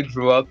so I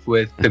grew up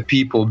with the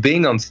people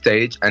being on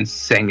stage and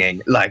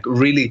singing, like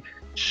really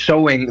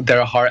showing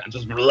their heart and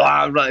just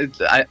blah, blah.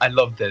 I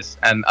love this,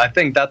 and I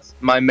think that's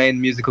my main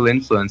musical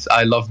influence.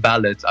 I love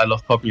ballads, I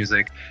love pop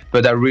music,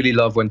 but I really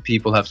love when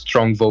people have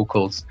strong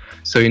vocals.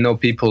 So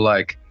people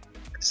like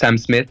Sam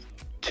Smith,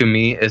 to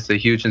me, is a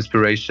huge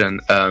inspiration.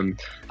 I'm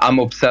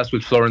obsessed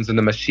with Florence and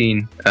the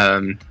Machine,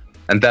 and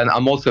then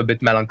I'm also a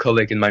bit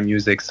melancholic in my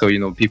music. So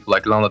people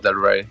like Lana Del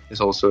Rey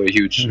is also a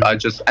huge.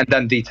 And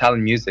then the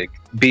Italian music,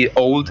 be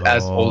old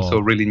as also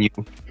really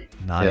new.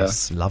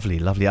 Nice, yeah.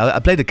 Lovely. I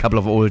played a couple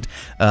of old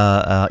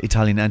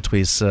Italian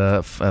entries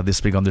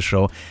this week on the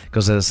show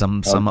because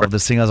some of the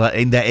singers are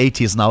in their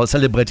 80s now,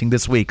 celebrating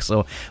this week.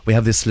 So we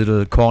have this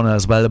little corner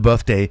as well, a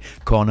birthday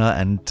corner,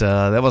 and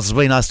that was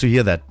very nice to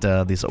hear that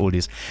these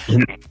oldies.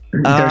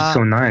 They're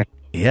so nice.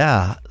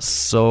 Yeah.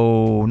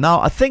 So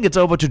now I think it's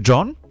over to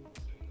John.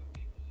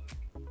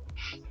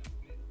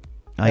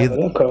 Are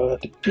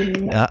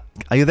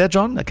you there,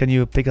 John? Can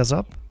you pick us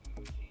up?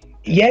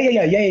 Yeah.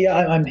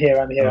 I'm here.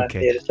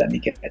 Okay. Just let me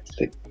get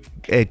it.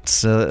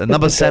 It's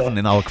number 7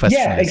 in our question.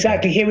 Yeah,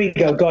 exactly. Here we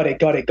go. Got it.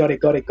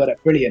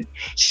 Brilliant.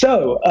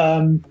 So,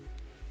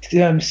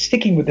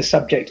 sticking with the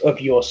subject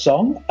of your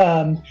song,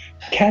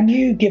 can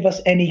you give us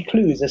any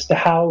clues as to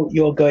how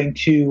you're going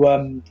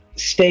to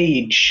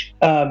stage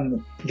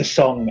the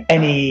song?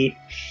 Anything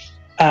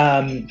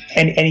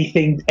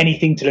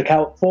to look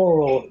out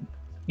for, or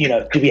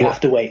do we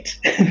have to wait?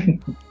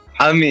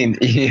 I mean,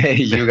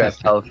 you guys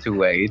have to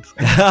wait.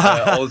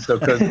 Also,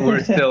 because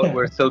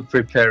we're still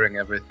preparing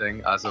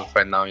everything as of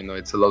right now.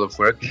 It's a lot of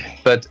work.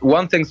 But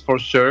one thing's for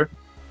sure,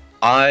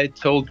 I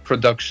told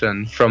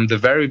production from the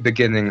very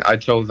beginning. I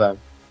told them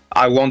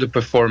I want a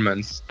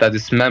performance that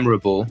is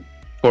memorable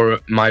for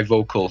my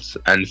vocals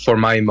and for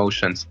my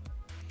emotions.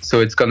 So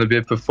it's gonna be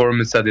a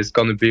performance that is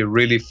gonna be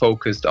really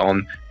focused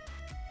on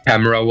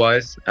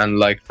camera-wise and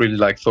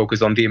really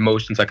focus on the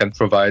emotions I can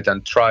provide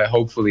and try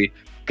hopefully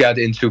get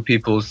into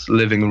people's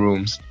living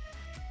rooms.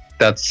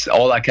 That's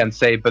all I can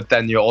say. But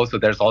then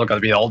there's all gonna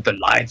be all the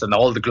lights and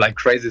all the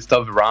crazy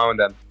stuff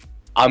around,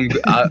 and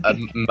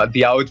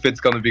the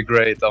outfit's gonna be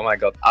great. Oh my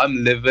God,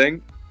 I'm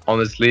living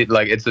honestly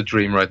it's a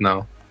dream right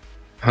now,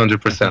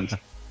 100%.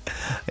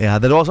 Yeah,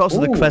 there was also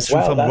the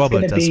question from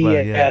Robert as well.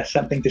 Yeah,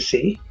 something to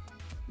see.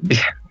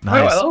 Yeah.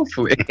 Nice. Well,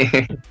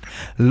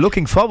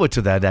 looking forward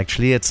to that.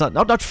 Actually, it's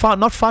not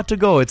far to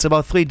go. It's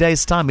about 3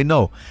 days' time. We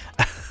know.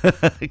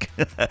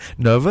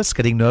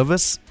 Getting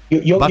nervous.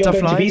 You're going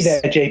to be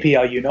there, JP,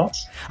 are you not?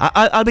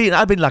 I'll be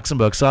in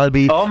Luxembourg, so I'll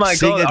be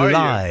seeing it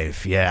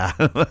live. Yeah.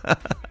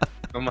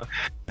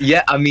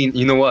 Yeah, I mean,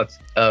 you know what?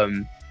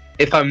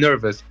 if I'm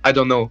nervous, I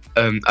don't know.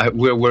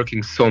 We're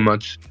working so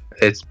much.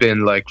 It's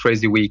been like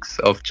crazy weeks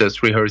of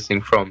just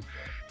rehearsing from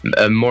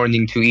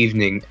morning to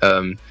evening.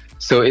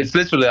 So it's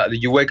literally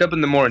you wake up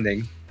in the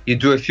morning, you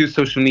do a few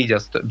social media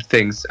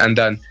things, and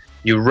then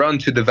you run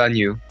to the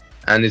venue,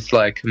 and it's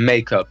like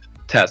makeup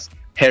test,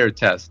 hair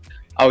test,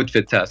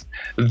 outfit test.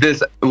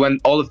 When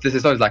all of this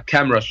is on, it's like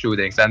camera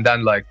shootings, and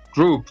then like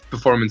group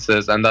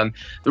performances, and then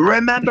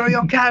remember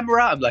your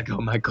camera. I'm like,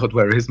 oh my god,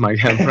 where is my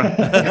camera?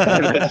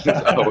 And I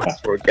just always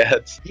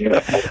forget.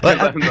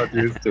 I'm not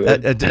used to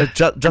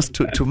it. Just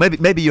to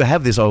maybe you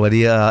have this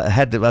already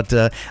but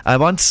I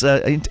once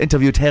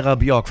interviewed Hera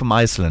Björk from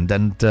Iceland,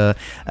 and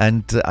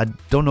I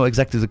don't know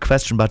exactly the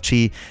question, but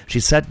she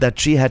said that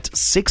she had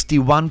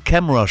 61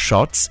 camera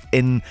shots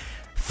in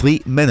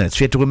 3 minutes.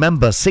 She had to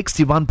remember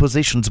 61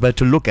 positions where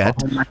to look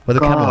at where the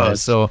camera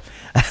is. So,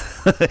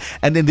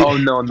 and in the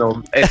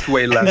no, it's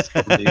way less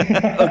for me.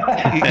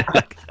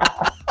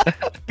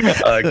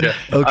 Okay.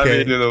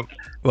 I mean,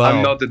 wow.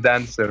 I'm not a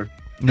dancer.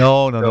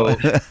 No.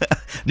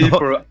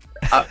 People,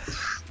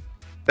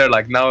 they're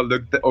like, now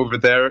look over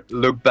there,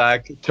 look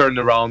back, turn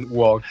around,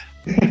 walk.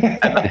 And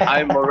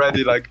I'm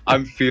already like,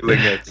 I'm feeling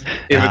it,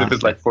 even if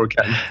it's like 4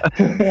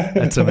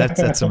 cameras.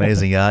 That's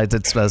amazing. Yeah,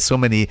 it's so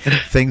many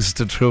things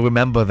to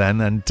remember then,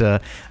 and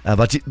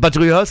but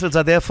rehearsals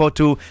are there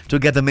to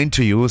get them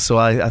into you. So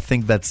I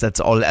think that's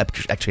all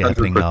actually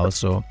happening now.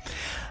 So,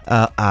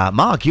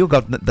 Mark, you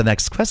got the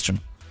next question.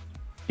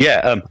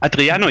 Yeah,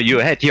 Adriano, you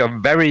had your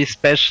very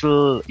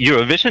special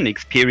Eurovision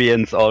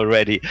experience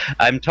already.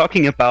 I'm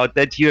talking about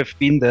that you have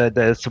been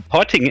the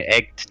supporting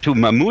act to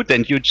Mahmood,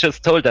 and you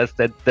just told us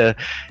that the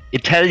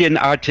Italian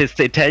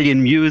artists,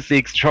 Italian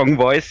music, strong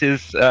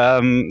voices,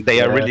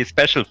 they are really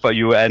special for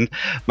you. And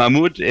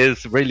Mahmood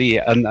is really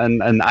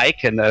an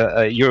icon,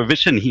 a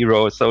Eurovision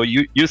hero. So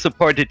you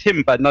supported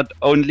him, but not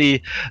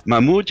only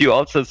Mahmood, you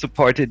also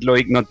supported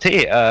Loïc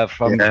Noté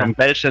from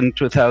Belgium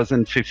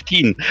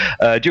 2015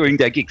 during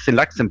their gigs in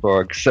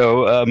Luxembourg.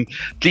 So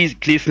please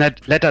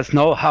let us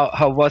know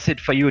how was it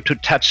for you to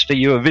touch the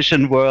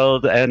Eurovision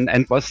world, and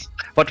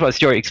what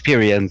was your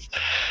experience?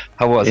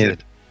 How was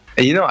it?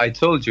 You know, I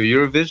told you,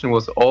 Eurovision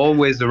was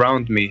always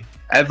around me.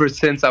 Ever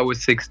since I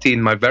was 16,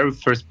 my very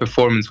first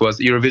performance was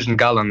Eurovision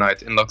Gala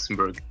Night in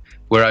Luxembourg,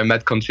 where I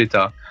met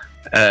Conchita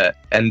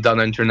and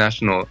Dana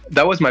International.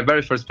 That was my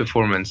very first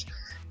performance.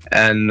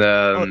 And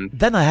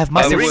then I have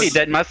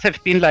that must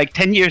have been like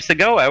 10 years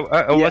ago.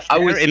 I was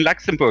there in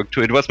Luxembourg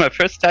too. It was my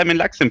first time in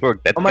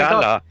Luxembourg, that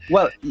gala. God.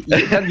 Well,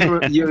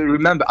 you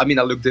remember, I mean,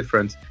 I look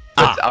different,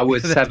 but I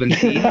was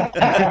 17.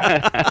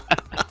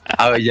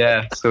 Oh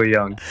yeah, so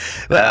young.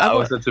 I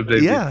was such a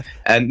baby. Yeah.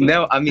 And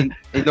now, I mean,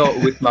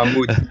 with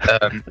Mahmood,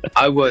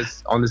 I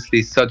was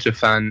honestly such a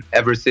fan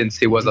ever since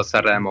he was at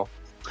Sanremo.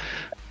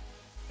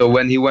 So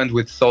when he went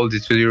with CHAiLD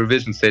to the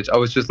Eurovision stage, I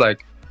was just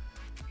like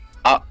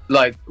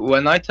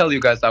when I tell you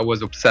guys I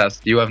was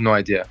obsessed, you have no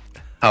idea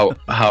how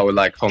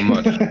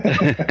much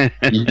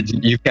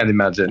you can't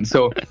imagine.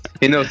 So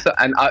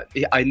and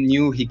I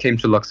knew he came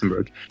to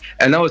Luxembourg,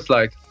 and I was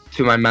like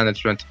to my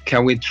management,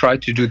 can we try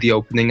to do the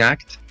opening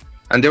act?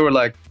 And they were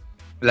like,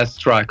 let's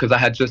try, because I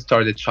had just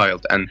started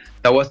CHAiLD, and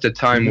that was the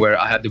time where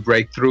I had the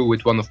breakthrough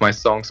with one of my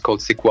songs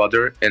called Sick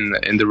Water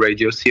in the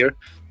radios here.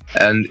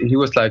 And he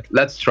was like,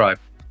 let's try.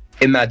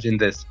 Imagine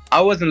this.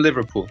 I was in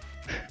Liverpool,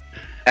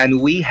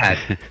 and we had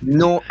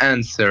no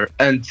answer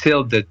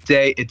until the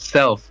day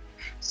itself.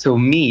 So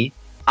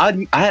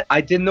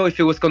I didn't know if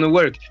it was going to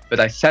work, but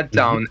I sat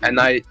down and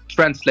I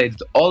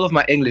translated all of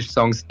my English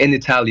songs in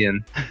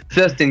Italian,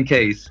 just in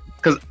case,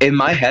 because in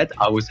my head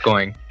I was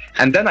going.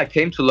 And then I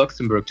came to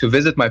Luxembourg to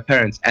visit my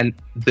parents, and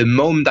the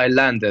moment I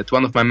landed,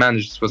 one of my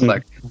managers was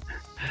like,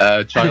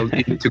 "Child,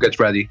 you need to get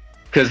ready,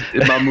 because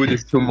Mahmood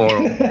is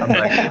tomorrow." I'm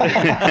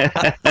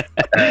like,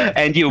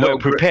 and you were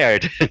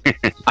prepared.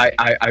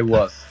 I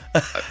was.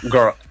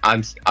 Girl,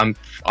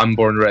 I'm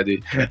born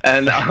ready,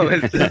 and I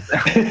was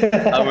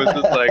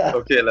just like,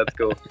 okay, let's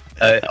go.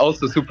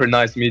 Also, super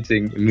nice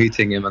meeting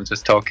him and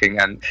just talking.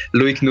 And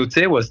Loïc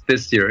Noté was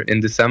this year in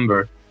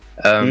December.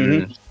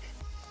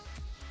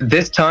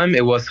 This time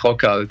it was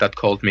Rocal that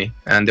called me,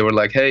 and they were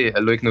like, hey,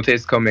 Loïc Noté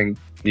is coming.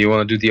 Do you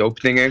want to do the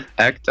opening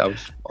act? I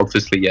was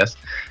obviously yes.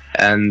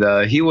 And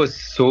he was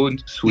so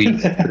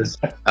sweet.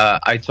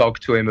 I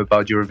talked to him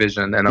about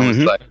Eurovision, and I was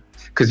like,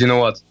 because you know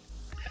what?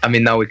 I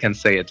mean, now we can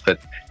say it, but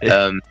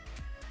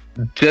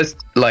just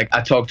like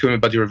I talked to him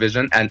about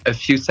Eurovision, and a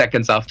few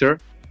seconds after,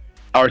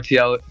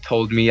 RTL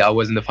told me I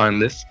was in the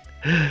finalists,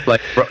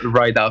 like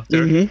right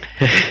after.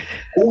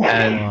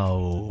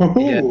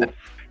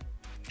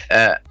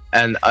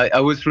 And I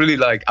was really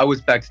like, I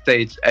was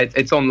backstage.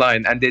 It's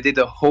online, and they did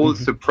a whole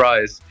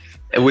surprise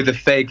with a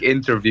fake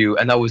interview,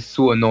 and I was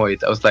so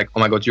annoyed. I was like, oh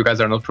my god, you guys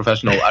are not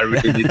professional. I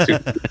really need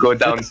to go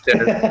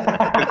downstairs.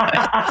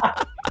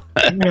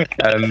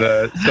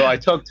 And so I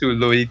talked to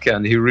Loïc,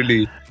 and he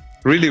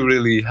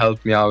really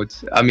helped me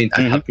out. I mean,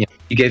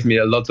 he gave me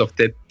a lot of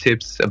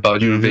tips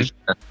about Eurovision.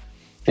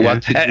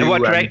 What to do.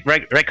 What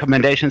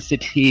recommendations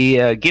did he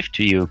give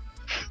to you?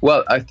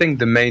 Well, I think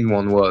the main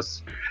one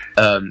was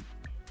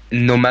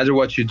no matter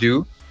what you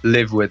do,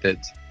 live with it.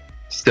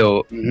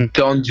 So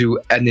don't do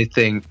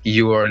anything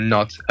you are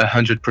not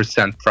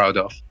 100% proud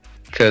of.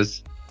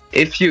 Because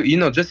if you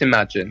just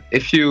imagine,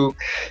 if you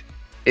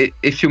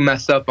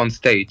mess up on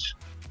stage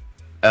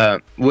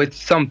with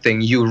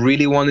something you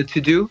really wanted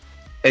to do,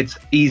 it's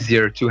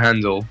easier to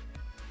handle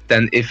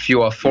than if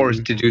you are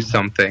forced to do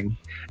something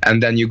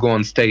and then you go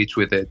on stage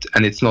with it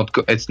and it's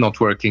not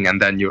working,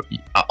 and then you're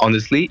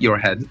honestly your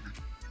head.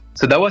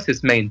 So that was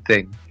his main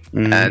thing.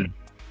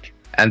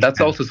 And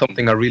that's also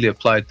something I really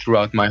applied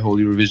throughout my whole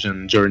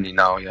Eurovision journey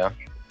now,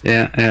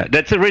 Yeah,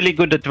 that's a really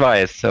good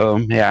advice. So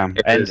and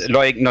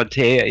Loic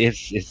Noté,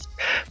 his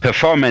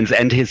performance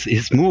and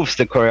his moves,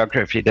 the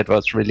choreography, that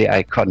was really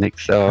iconic.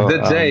 So the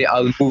day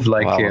I'll move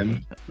like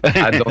him,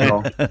 I don't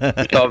know.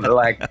 So,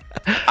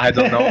 I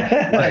don't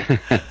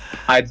know.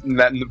 I'd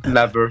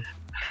never.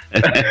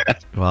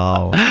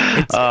 Wow.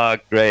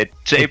 Great.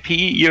 JP,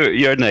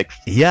 you're next.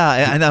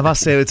 Yeah, and I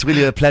must say it's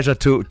really a pleasure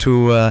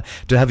to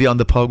have you on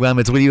the program.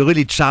 It's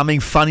really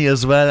charming, funny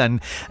as well,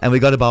 and we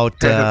got about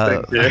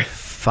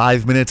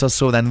 5 minutes or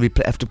so, then we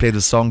have to play the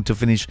song to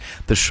finish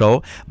the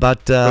show.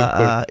 But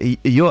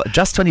you're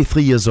just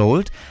 23 years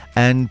old,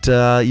 and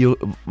you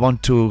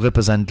want to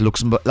represent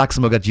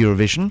Luxembourg at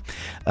Eurovision.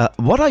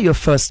 What are your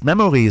first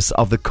memories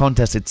of the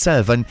contest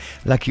itself, and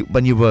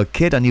when you were a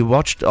kid and you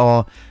watched,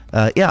 or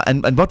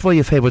and what were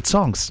your favorite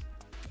songs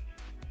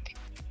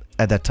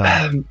at that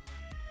time?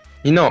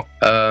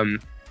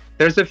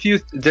 There's a few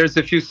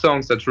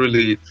songs that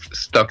really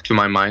stuck to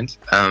my mind.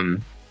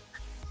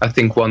 I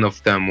think one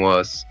of them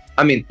was,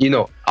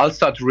 I'll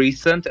start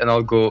recent and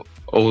I'll go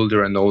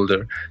older and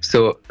older.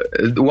 So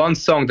one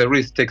song that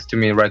really sticks to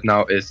me right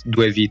now is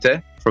Due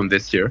Vite from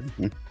this year.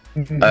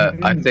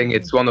 I think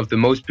it's one of the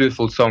most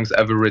beautiful songs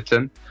ever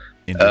written.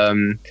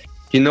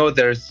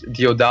 There's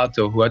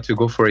Diodato, who had to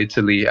go for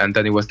Italy, and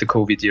then it was the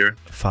COVID year.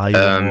 Fai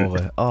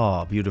Rumore.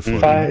 Oh, beautiful.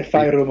 Fai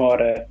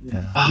Rumore.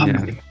 Oh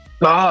my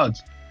God,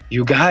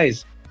 you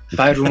guys,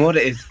 Fai Rumore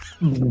is...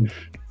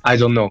 I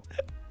don't know.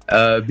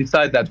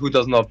 Besides that, who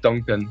doesn't love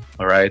Duncan?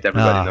 All right,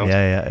 everybody knows.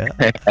 Yeah.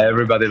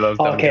 Everybody loves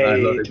Duncan. I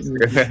love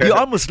it. You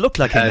almost look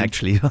like him,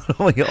 actually.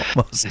 You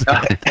almost.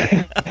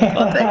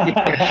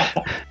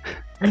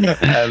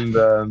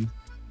 And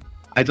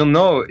I don't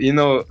know,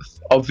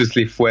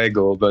 obviously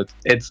Fuego, but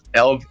it's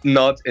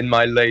not in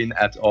my lane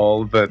at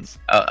all. But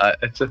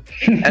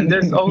and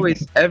there's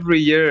always, every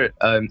year,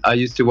 I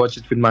used to watch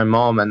it with my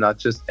mom, and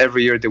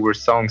every year there were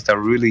songs that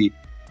really,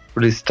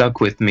 really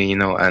stuck with me,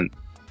 and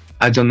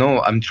I don't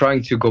know, I'm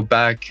trying to go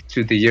back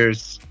to the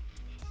years,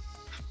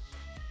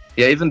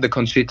 even the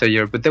Conchita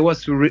year, but there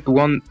was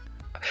one,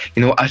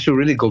 I should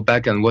really go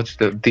back and watch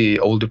the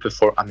older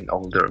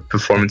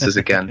performances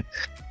again.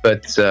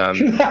 But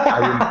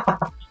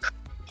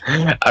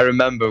I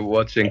remember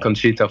watching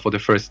Conchita for the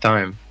first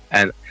time,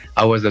 and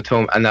I was at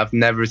home, and I've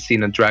never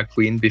seen a drag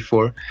queen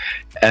before,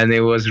 and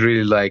it was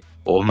really like,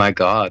 oh my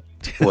God,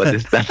 what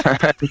is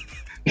that?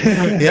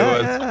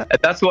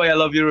 That's why I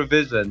love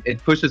Eurovision.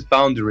 It pushes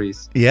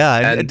boundaries.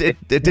 Yeah, and it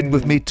did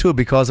with me too,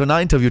 because when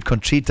I interviewed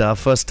Conchita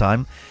first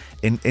time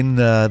in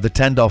the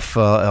tent of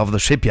the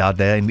shipyard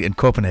there in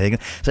Copenhagen,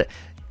 I said,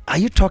 are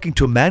you talking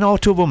to a man or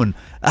to a woman?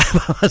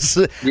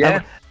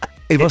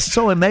 It was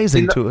so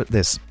amazing to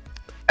this.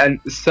 And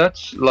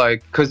such,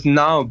 because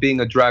now being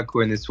a drag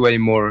queen is way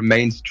more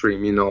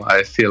mainstream,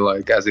 I feel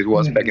like, as it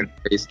was back in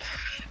the days.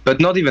 But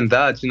not even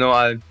that,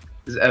 Zerga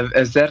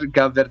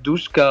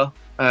Verdushka,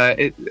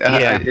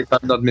 if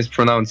I'm not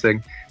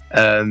mispronouncing,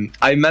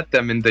 I met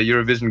them in the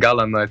Eurovision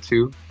Gala night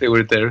too. They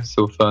were there,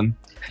 so fun.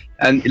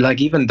 And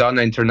even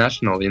Dana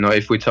International,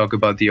 if we talk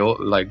about the old,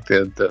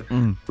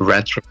 the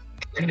retro,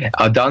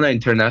 Dana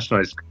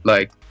International is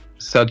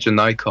such an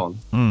icon.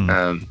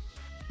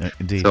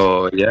 Indeed.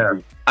 So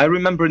I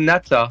remember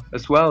Netta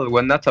as well.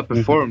 When Netta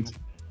performed,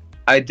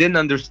 I didn't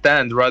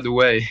understand right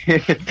away,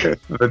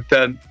 but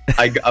then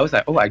I was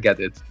like, oh, I get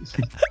it.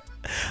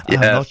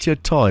 Not your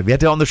toy. We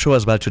had it on the show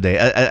as well today,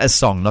 a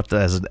song, not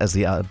as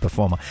the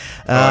performer.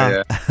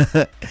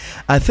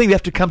 I think we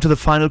have to come to the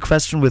final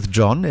question with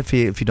John, if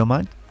you don't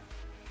mind.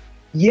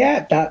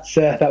 Yeah,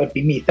 that would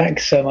be me.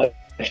 Thanks so much,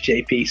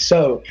 JP.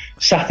 So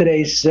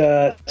Saturday's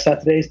the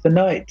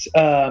night.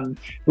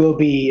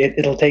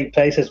 It'll take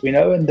place, as we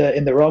know, in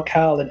the Rock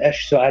Hall in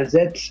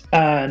Esch-sur-Alzette,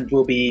 and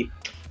will be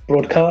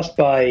broadcast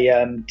by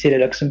Télé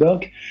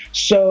Luxembourg.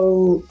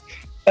 So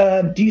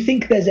do you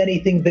think there's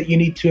anything that you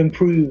need to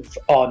improve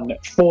on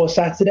for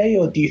Saturday,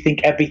 or do you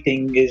think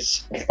everything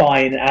is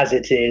fine as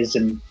it is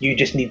and you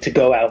just need to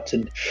go out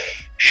and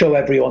show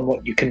everyone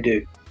what you can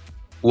do?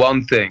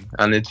 One thing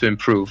I need to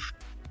improve.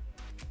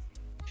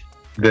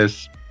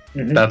 This.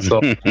 That's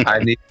all. I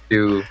need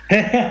to.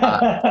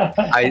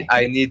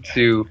 I need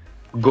to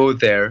go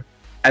there,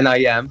 and I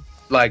am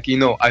I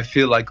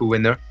feel like a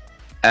winner,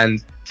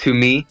 and to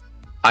me,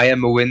 I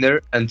am a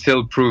winner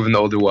until proven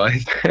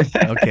otherwise.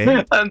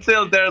 Okay.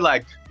 Until they're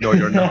like, no,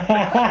 you're not.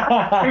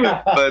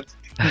 But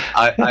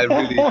I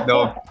really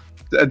know.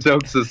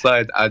 Jokes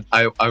aside,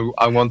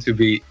 I want to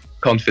be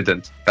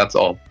confident. That's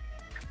all.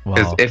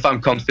 Because if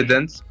I'm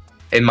confident,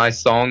 in my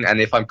song and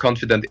if I'm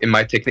confident in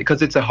my technique,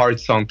 because it's a hard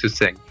song to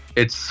sing.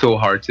 It's so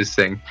hard to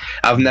sing.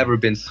 I've never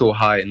been so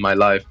high in my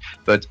life,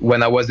 but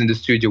when I was in the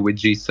studio with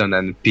Jason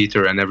and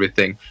Peter and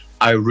everything,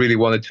 I really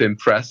wanted to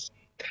impress.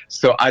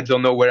 So I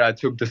don't know where I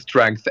took the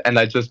strength, and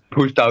I just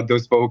pushed out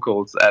those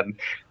vocals, and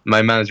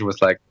my manager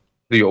was like,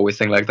 do you always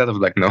sing like that? I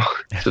was like, no,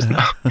 just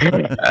now.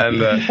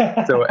 And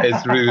so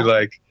it's really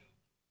like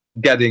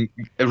getting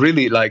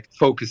really like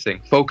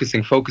focusing,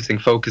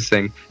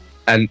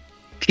 and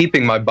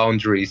keeping my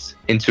boundaries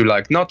into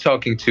like not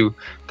talking to,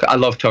 I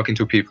love talking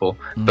to people,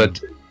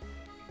 but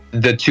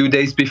the 2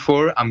 days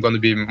before, I'm going to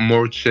be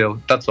more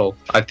chill. That's all.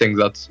 I think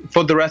that's,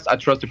 for the rest, I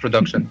trust the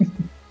production.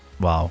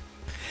 Wow.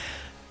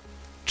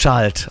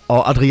 CHAiLD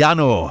or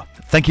Adriano,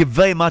 thank you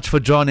very much for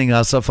joining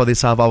us for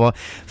this half hour.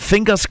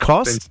 Fingers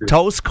crossed,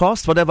 toes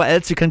crossed, whatever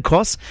else you can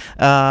cross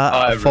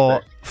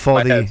for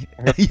my the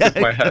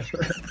head. My head.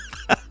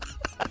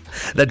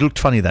 That looked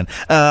funny then.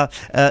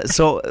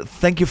 So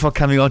thank you for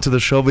coming on to the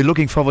show. We're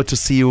looking forward to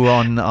see you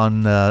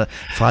on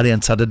Friday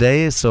and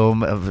Saturday. So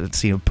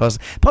see you in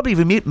person. Probably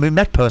we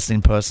met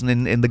in person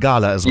in the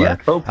gala as well.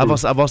 Yeah, I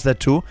was there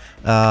too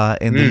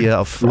in the year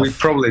of. We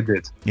probably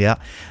did. Yeah,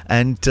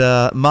 and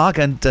Mark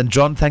and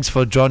John, thanks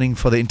for joining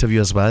for the interview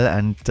as well.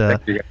 And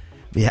thank you.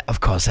 Yeah, of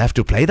course, I have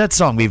to play that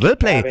song. We will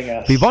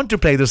play. We want to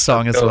play the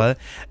song as well.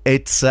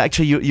 It's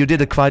actually you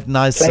did a quite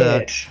nice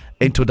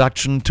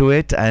introduction to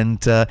it,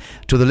 and to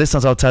the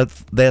listeners outside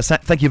there,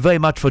 thank you very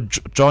much for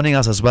joining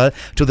us as well,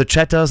 to the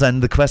chatters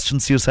and the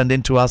questions you send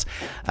in to us.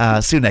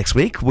 See you next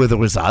week with the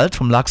result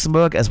from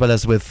Luxembourg, as well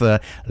as with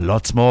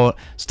lots more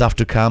stuff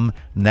to come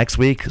next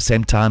week,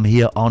 same time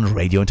here on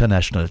Radio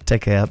International.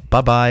 Take care,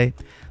 bye bye,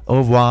 au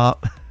revoir.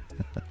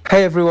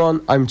 Hey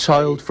everyone, I'm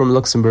CHAiLD from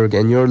Luxembourg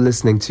and you're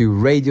listening to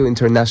Radio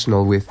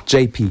International with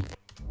JP.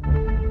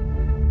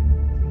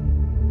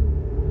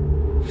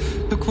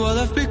 Look what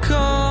I've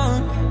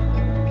become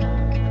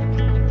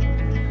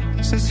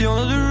since you're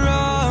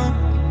around.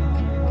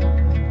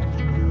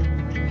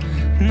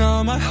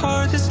 Now my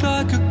heart is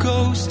like a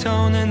ghost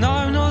town, and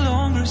I'm no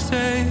longer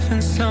safe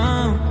and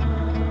sound.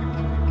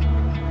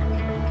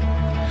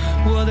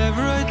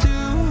 Whatever I do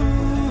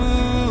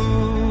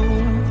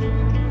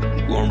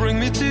won't bring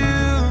me to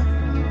you,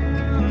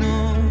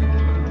 no.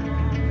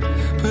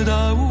 But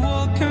I will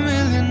walk a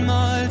million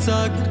miles,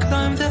 I could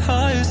climb the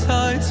highest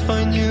heights,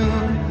 find you.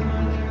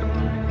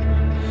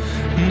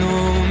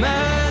 No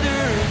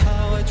matter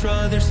how I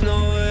try, there's no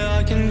way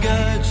I can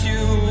get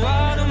you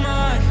out of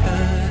my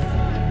head.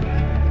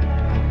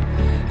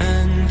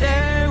 And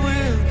there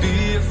will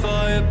be a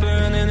fire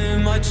burning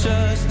in my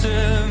chest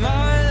till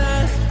my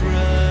last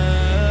breath.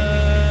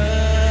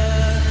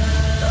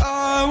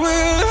 I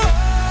will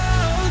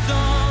hold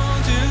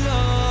on to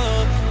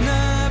love,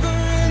 never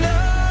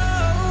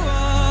know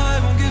I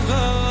won't give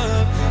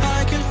up.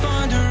 I can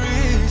find a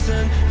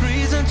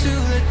reason to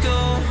let go.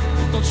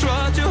 Don't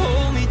try to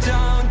hold me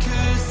down,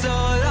 'cause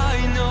all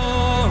I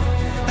know,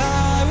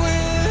 I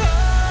will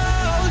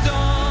hold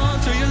on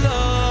to your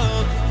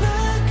love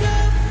like a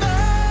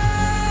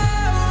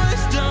fire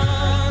is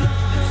done.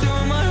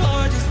 Till my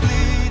heart is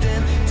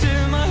bleeding,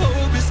 till my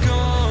hope is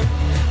gone.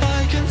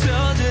 I can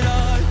tell that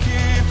I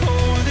keep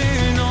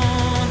holding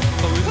on.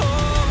 I will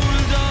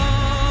hold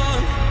on.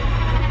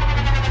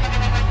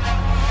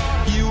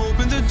 You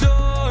opened the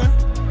door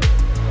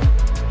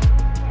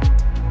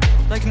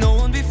like no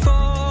one before.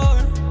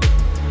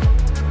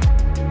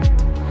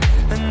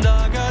 And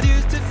I got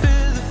used to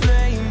feel the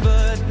flame,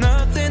 but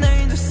nothing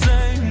ain't the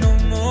same no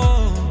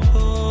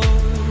more.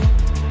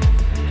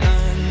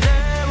 And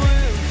there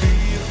will be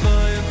a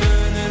fire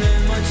burning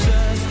in my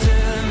chest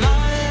till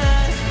my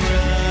last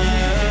breath.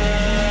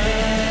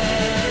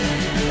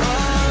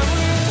 I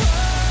will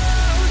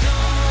hold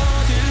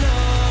on to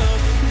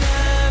love,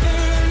 never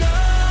know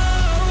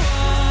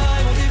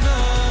I won't give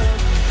up.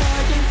 I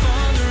can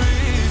find a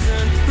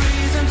reason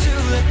to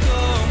let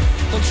go.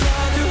 Don't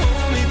try to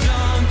hold me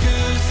down,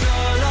 'cause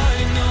all I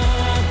know,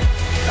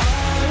 I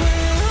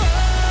will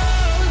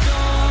hold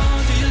on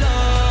to your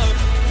love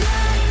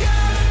like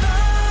a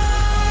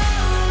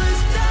fire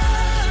is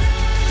done.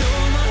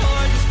 Though my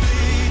heart is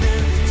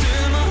bleeding,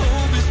 till my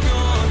hope is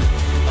gone,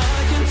 I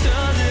can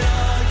tell that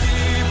I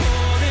keep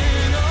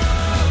holding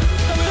on.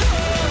 I will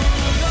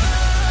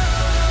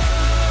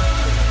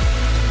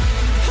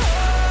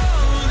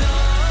hold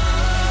on.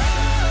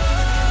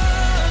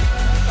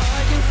 I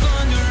can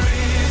find a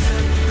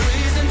reason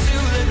to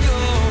let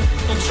go.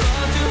 Don't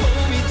try to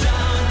hold me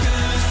down,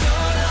 'cause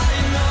all I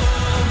know,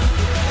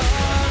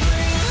 I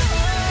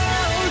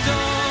will hold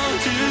on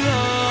to your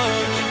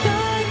love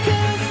like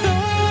a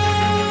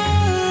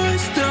fire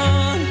is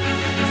done.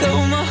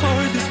 Though my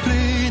heart is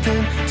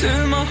bleeding,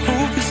 till my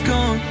hope is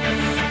gone,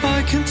 I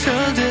can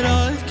tell that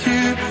I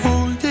keep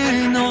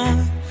holding on.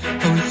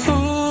 I will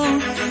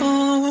hold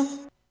on.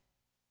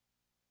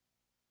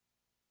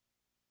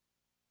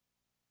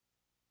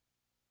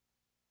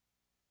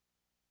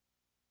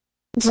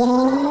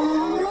 JP.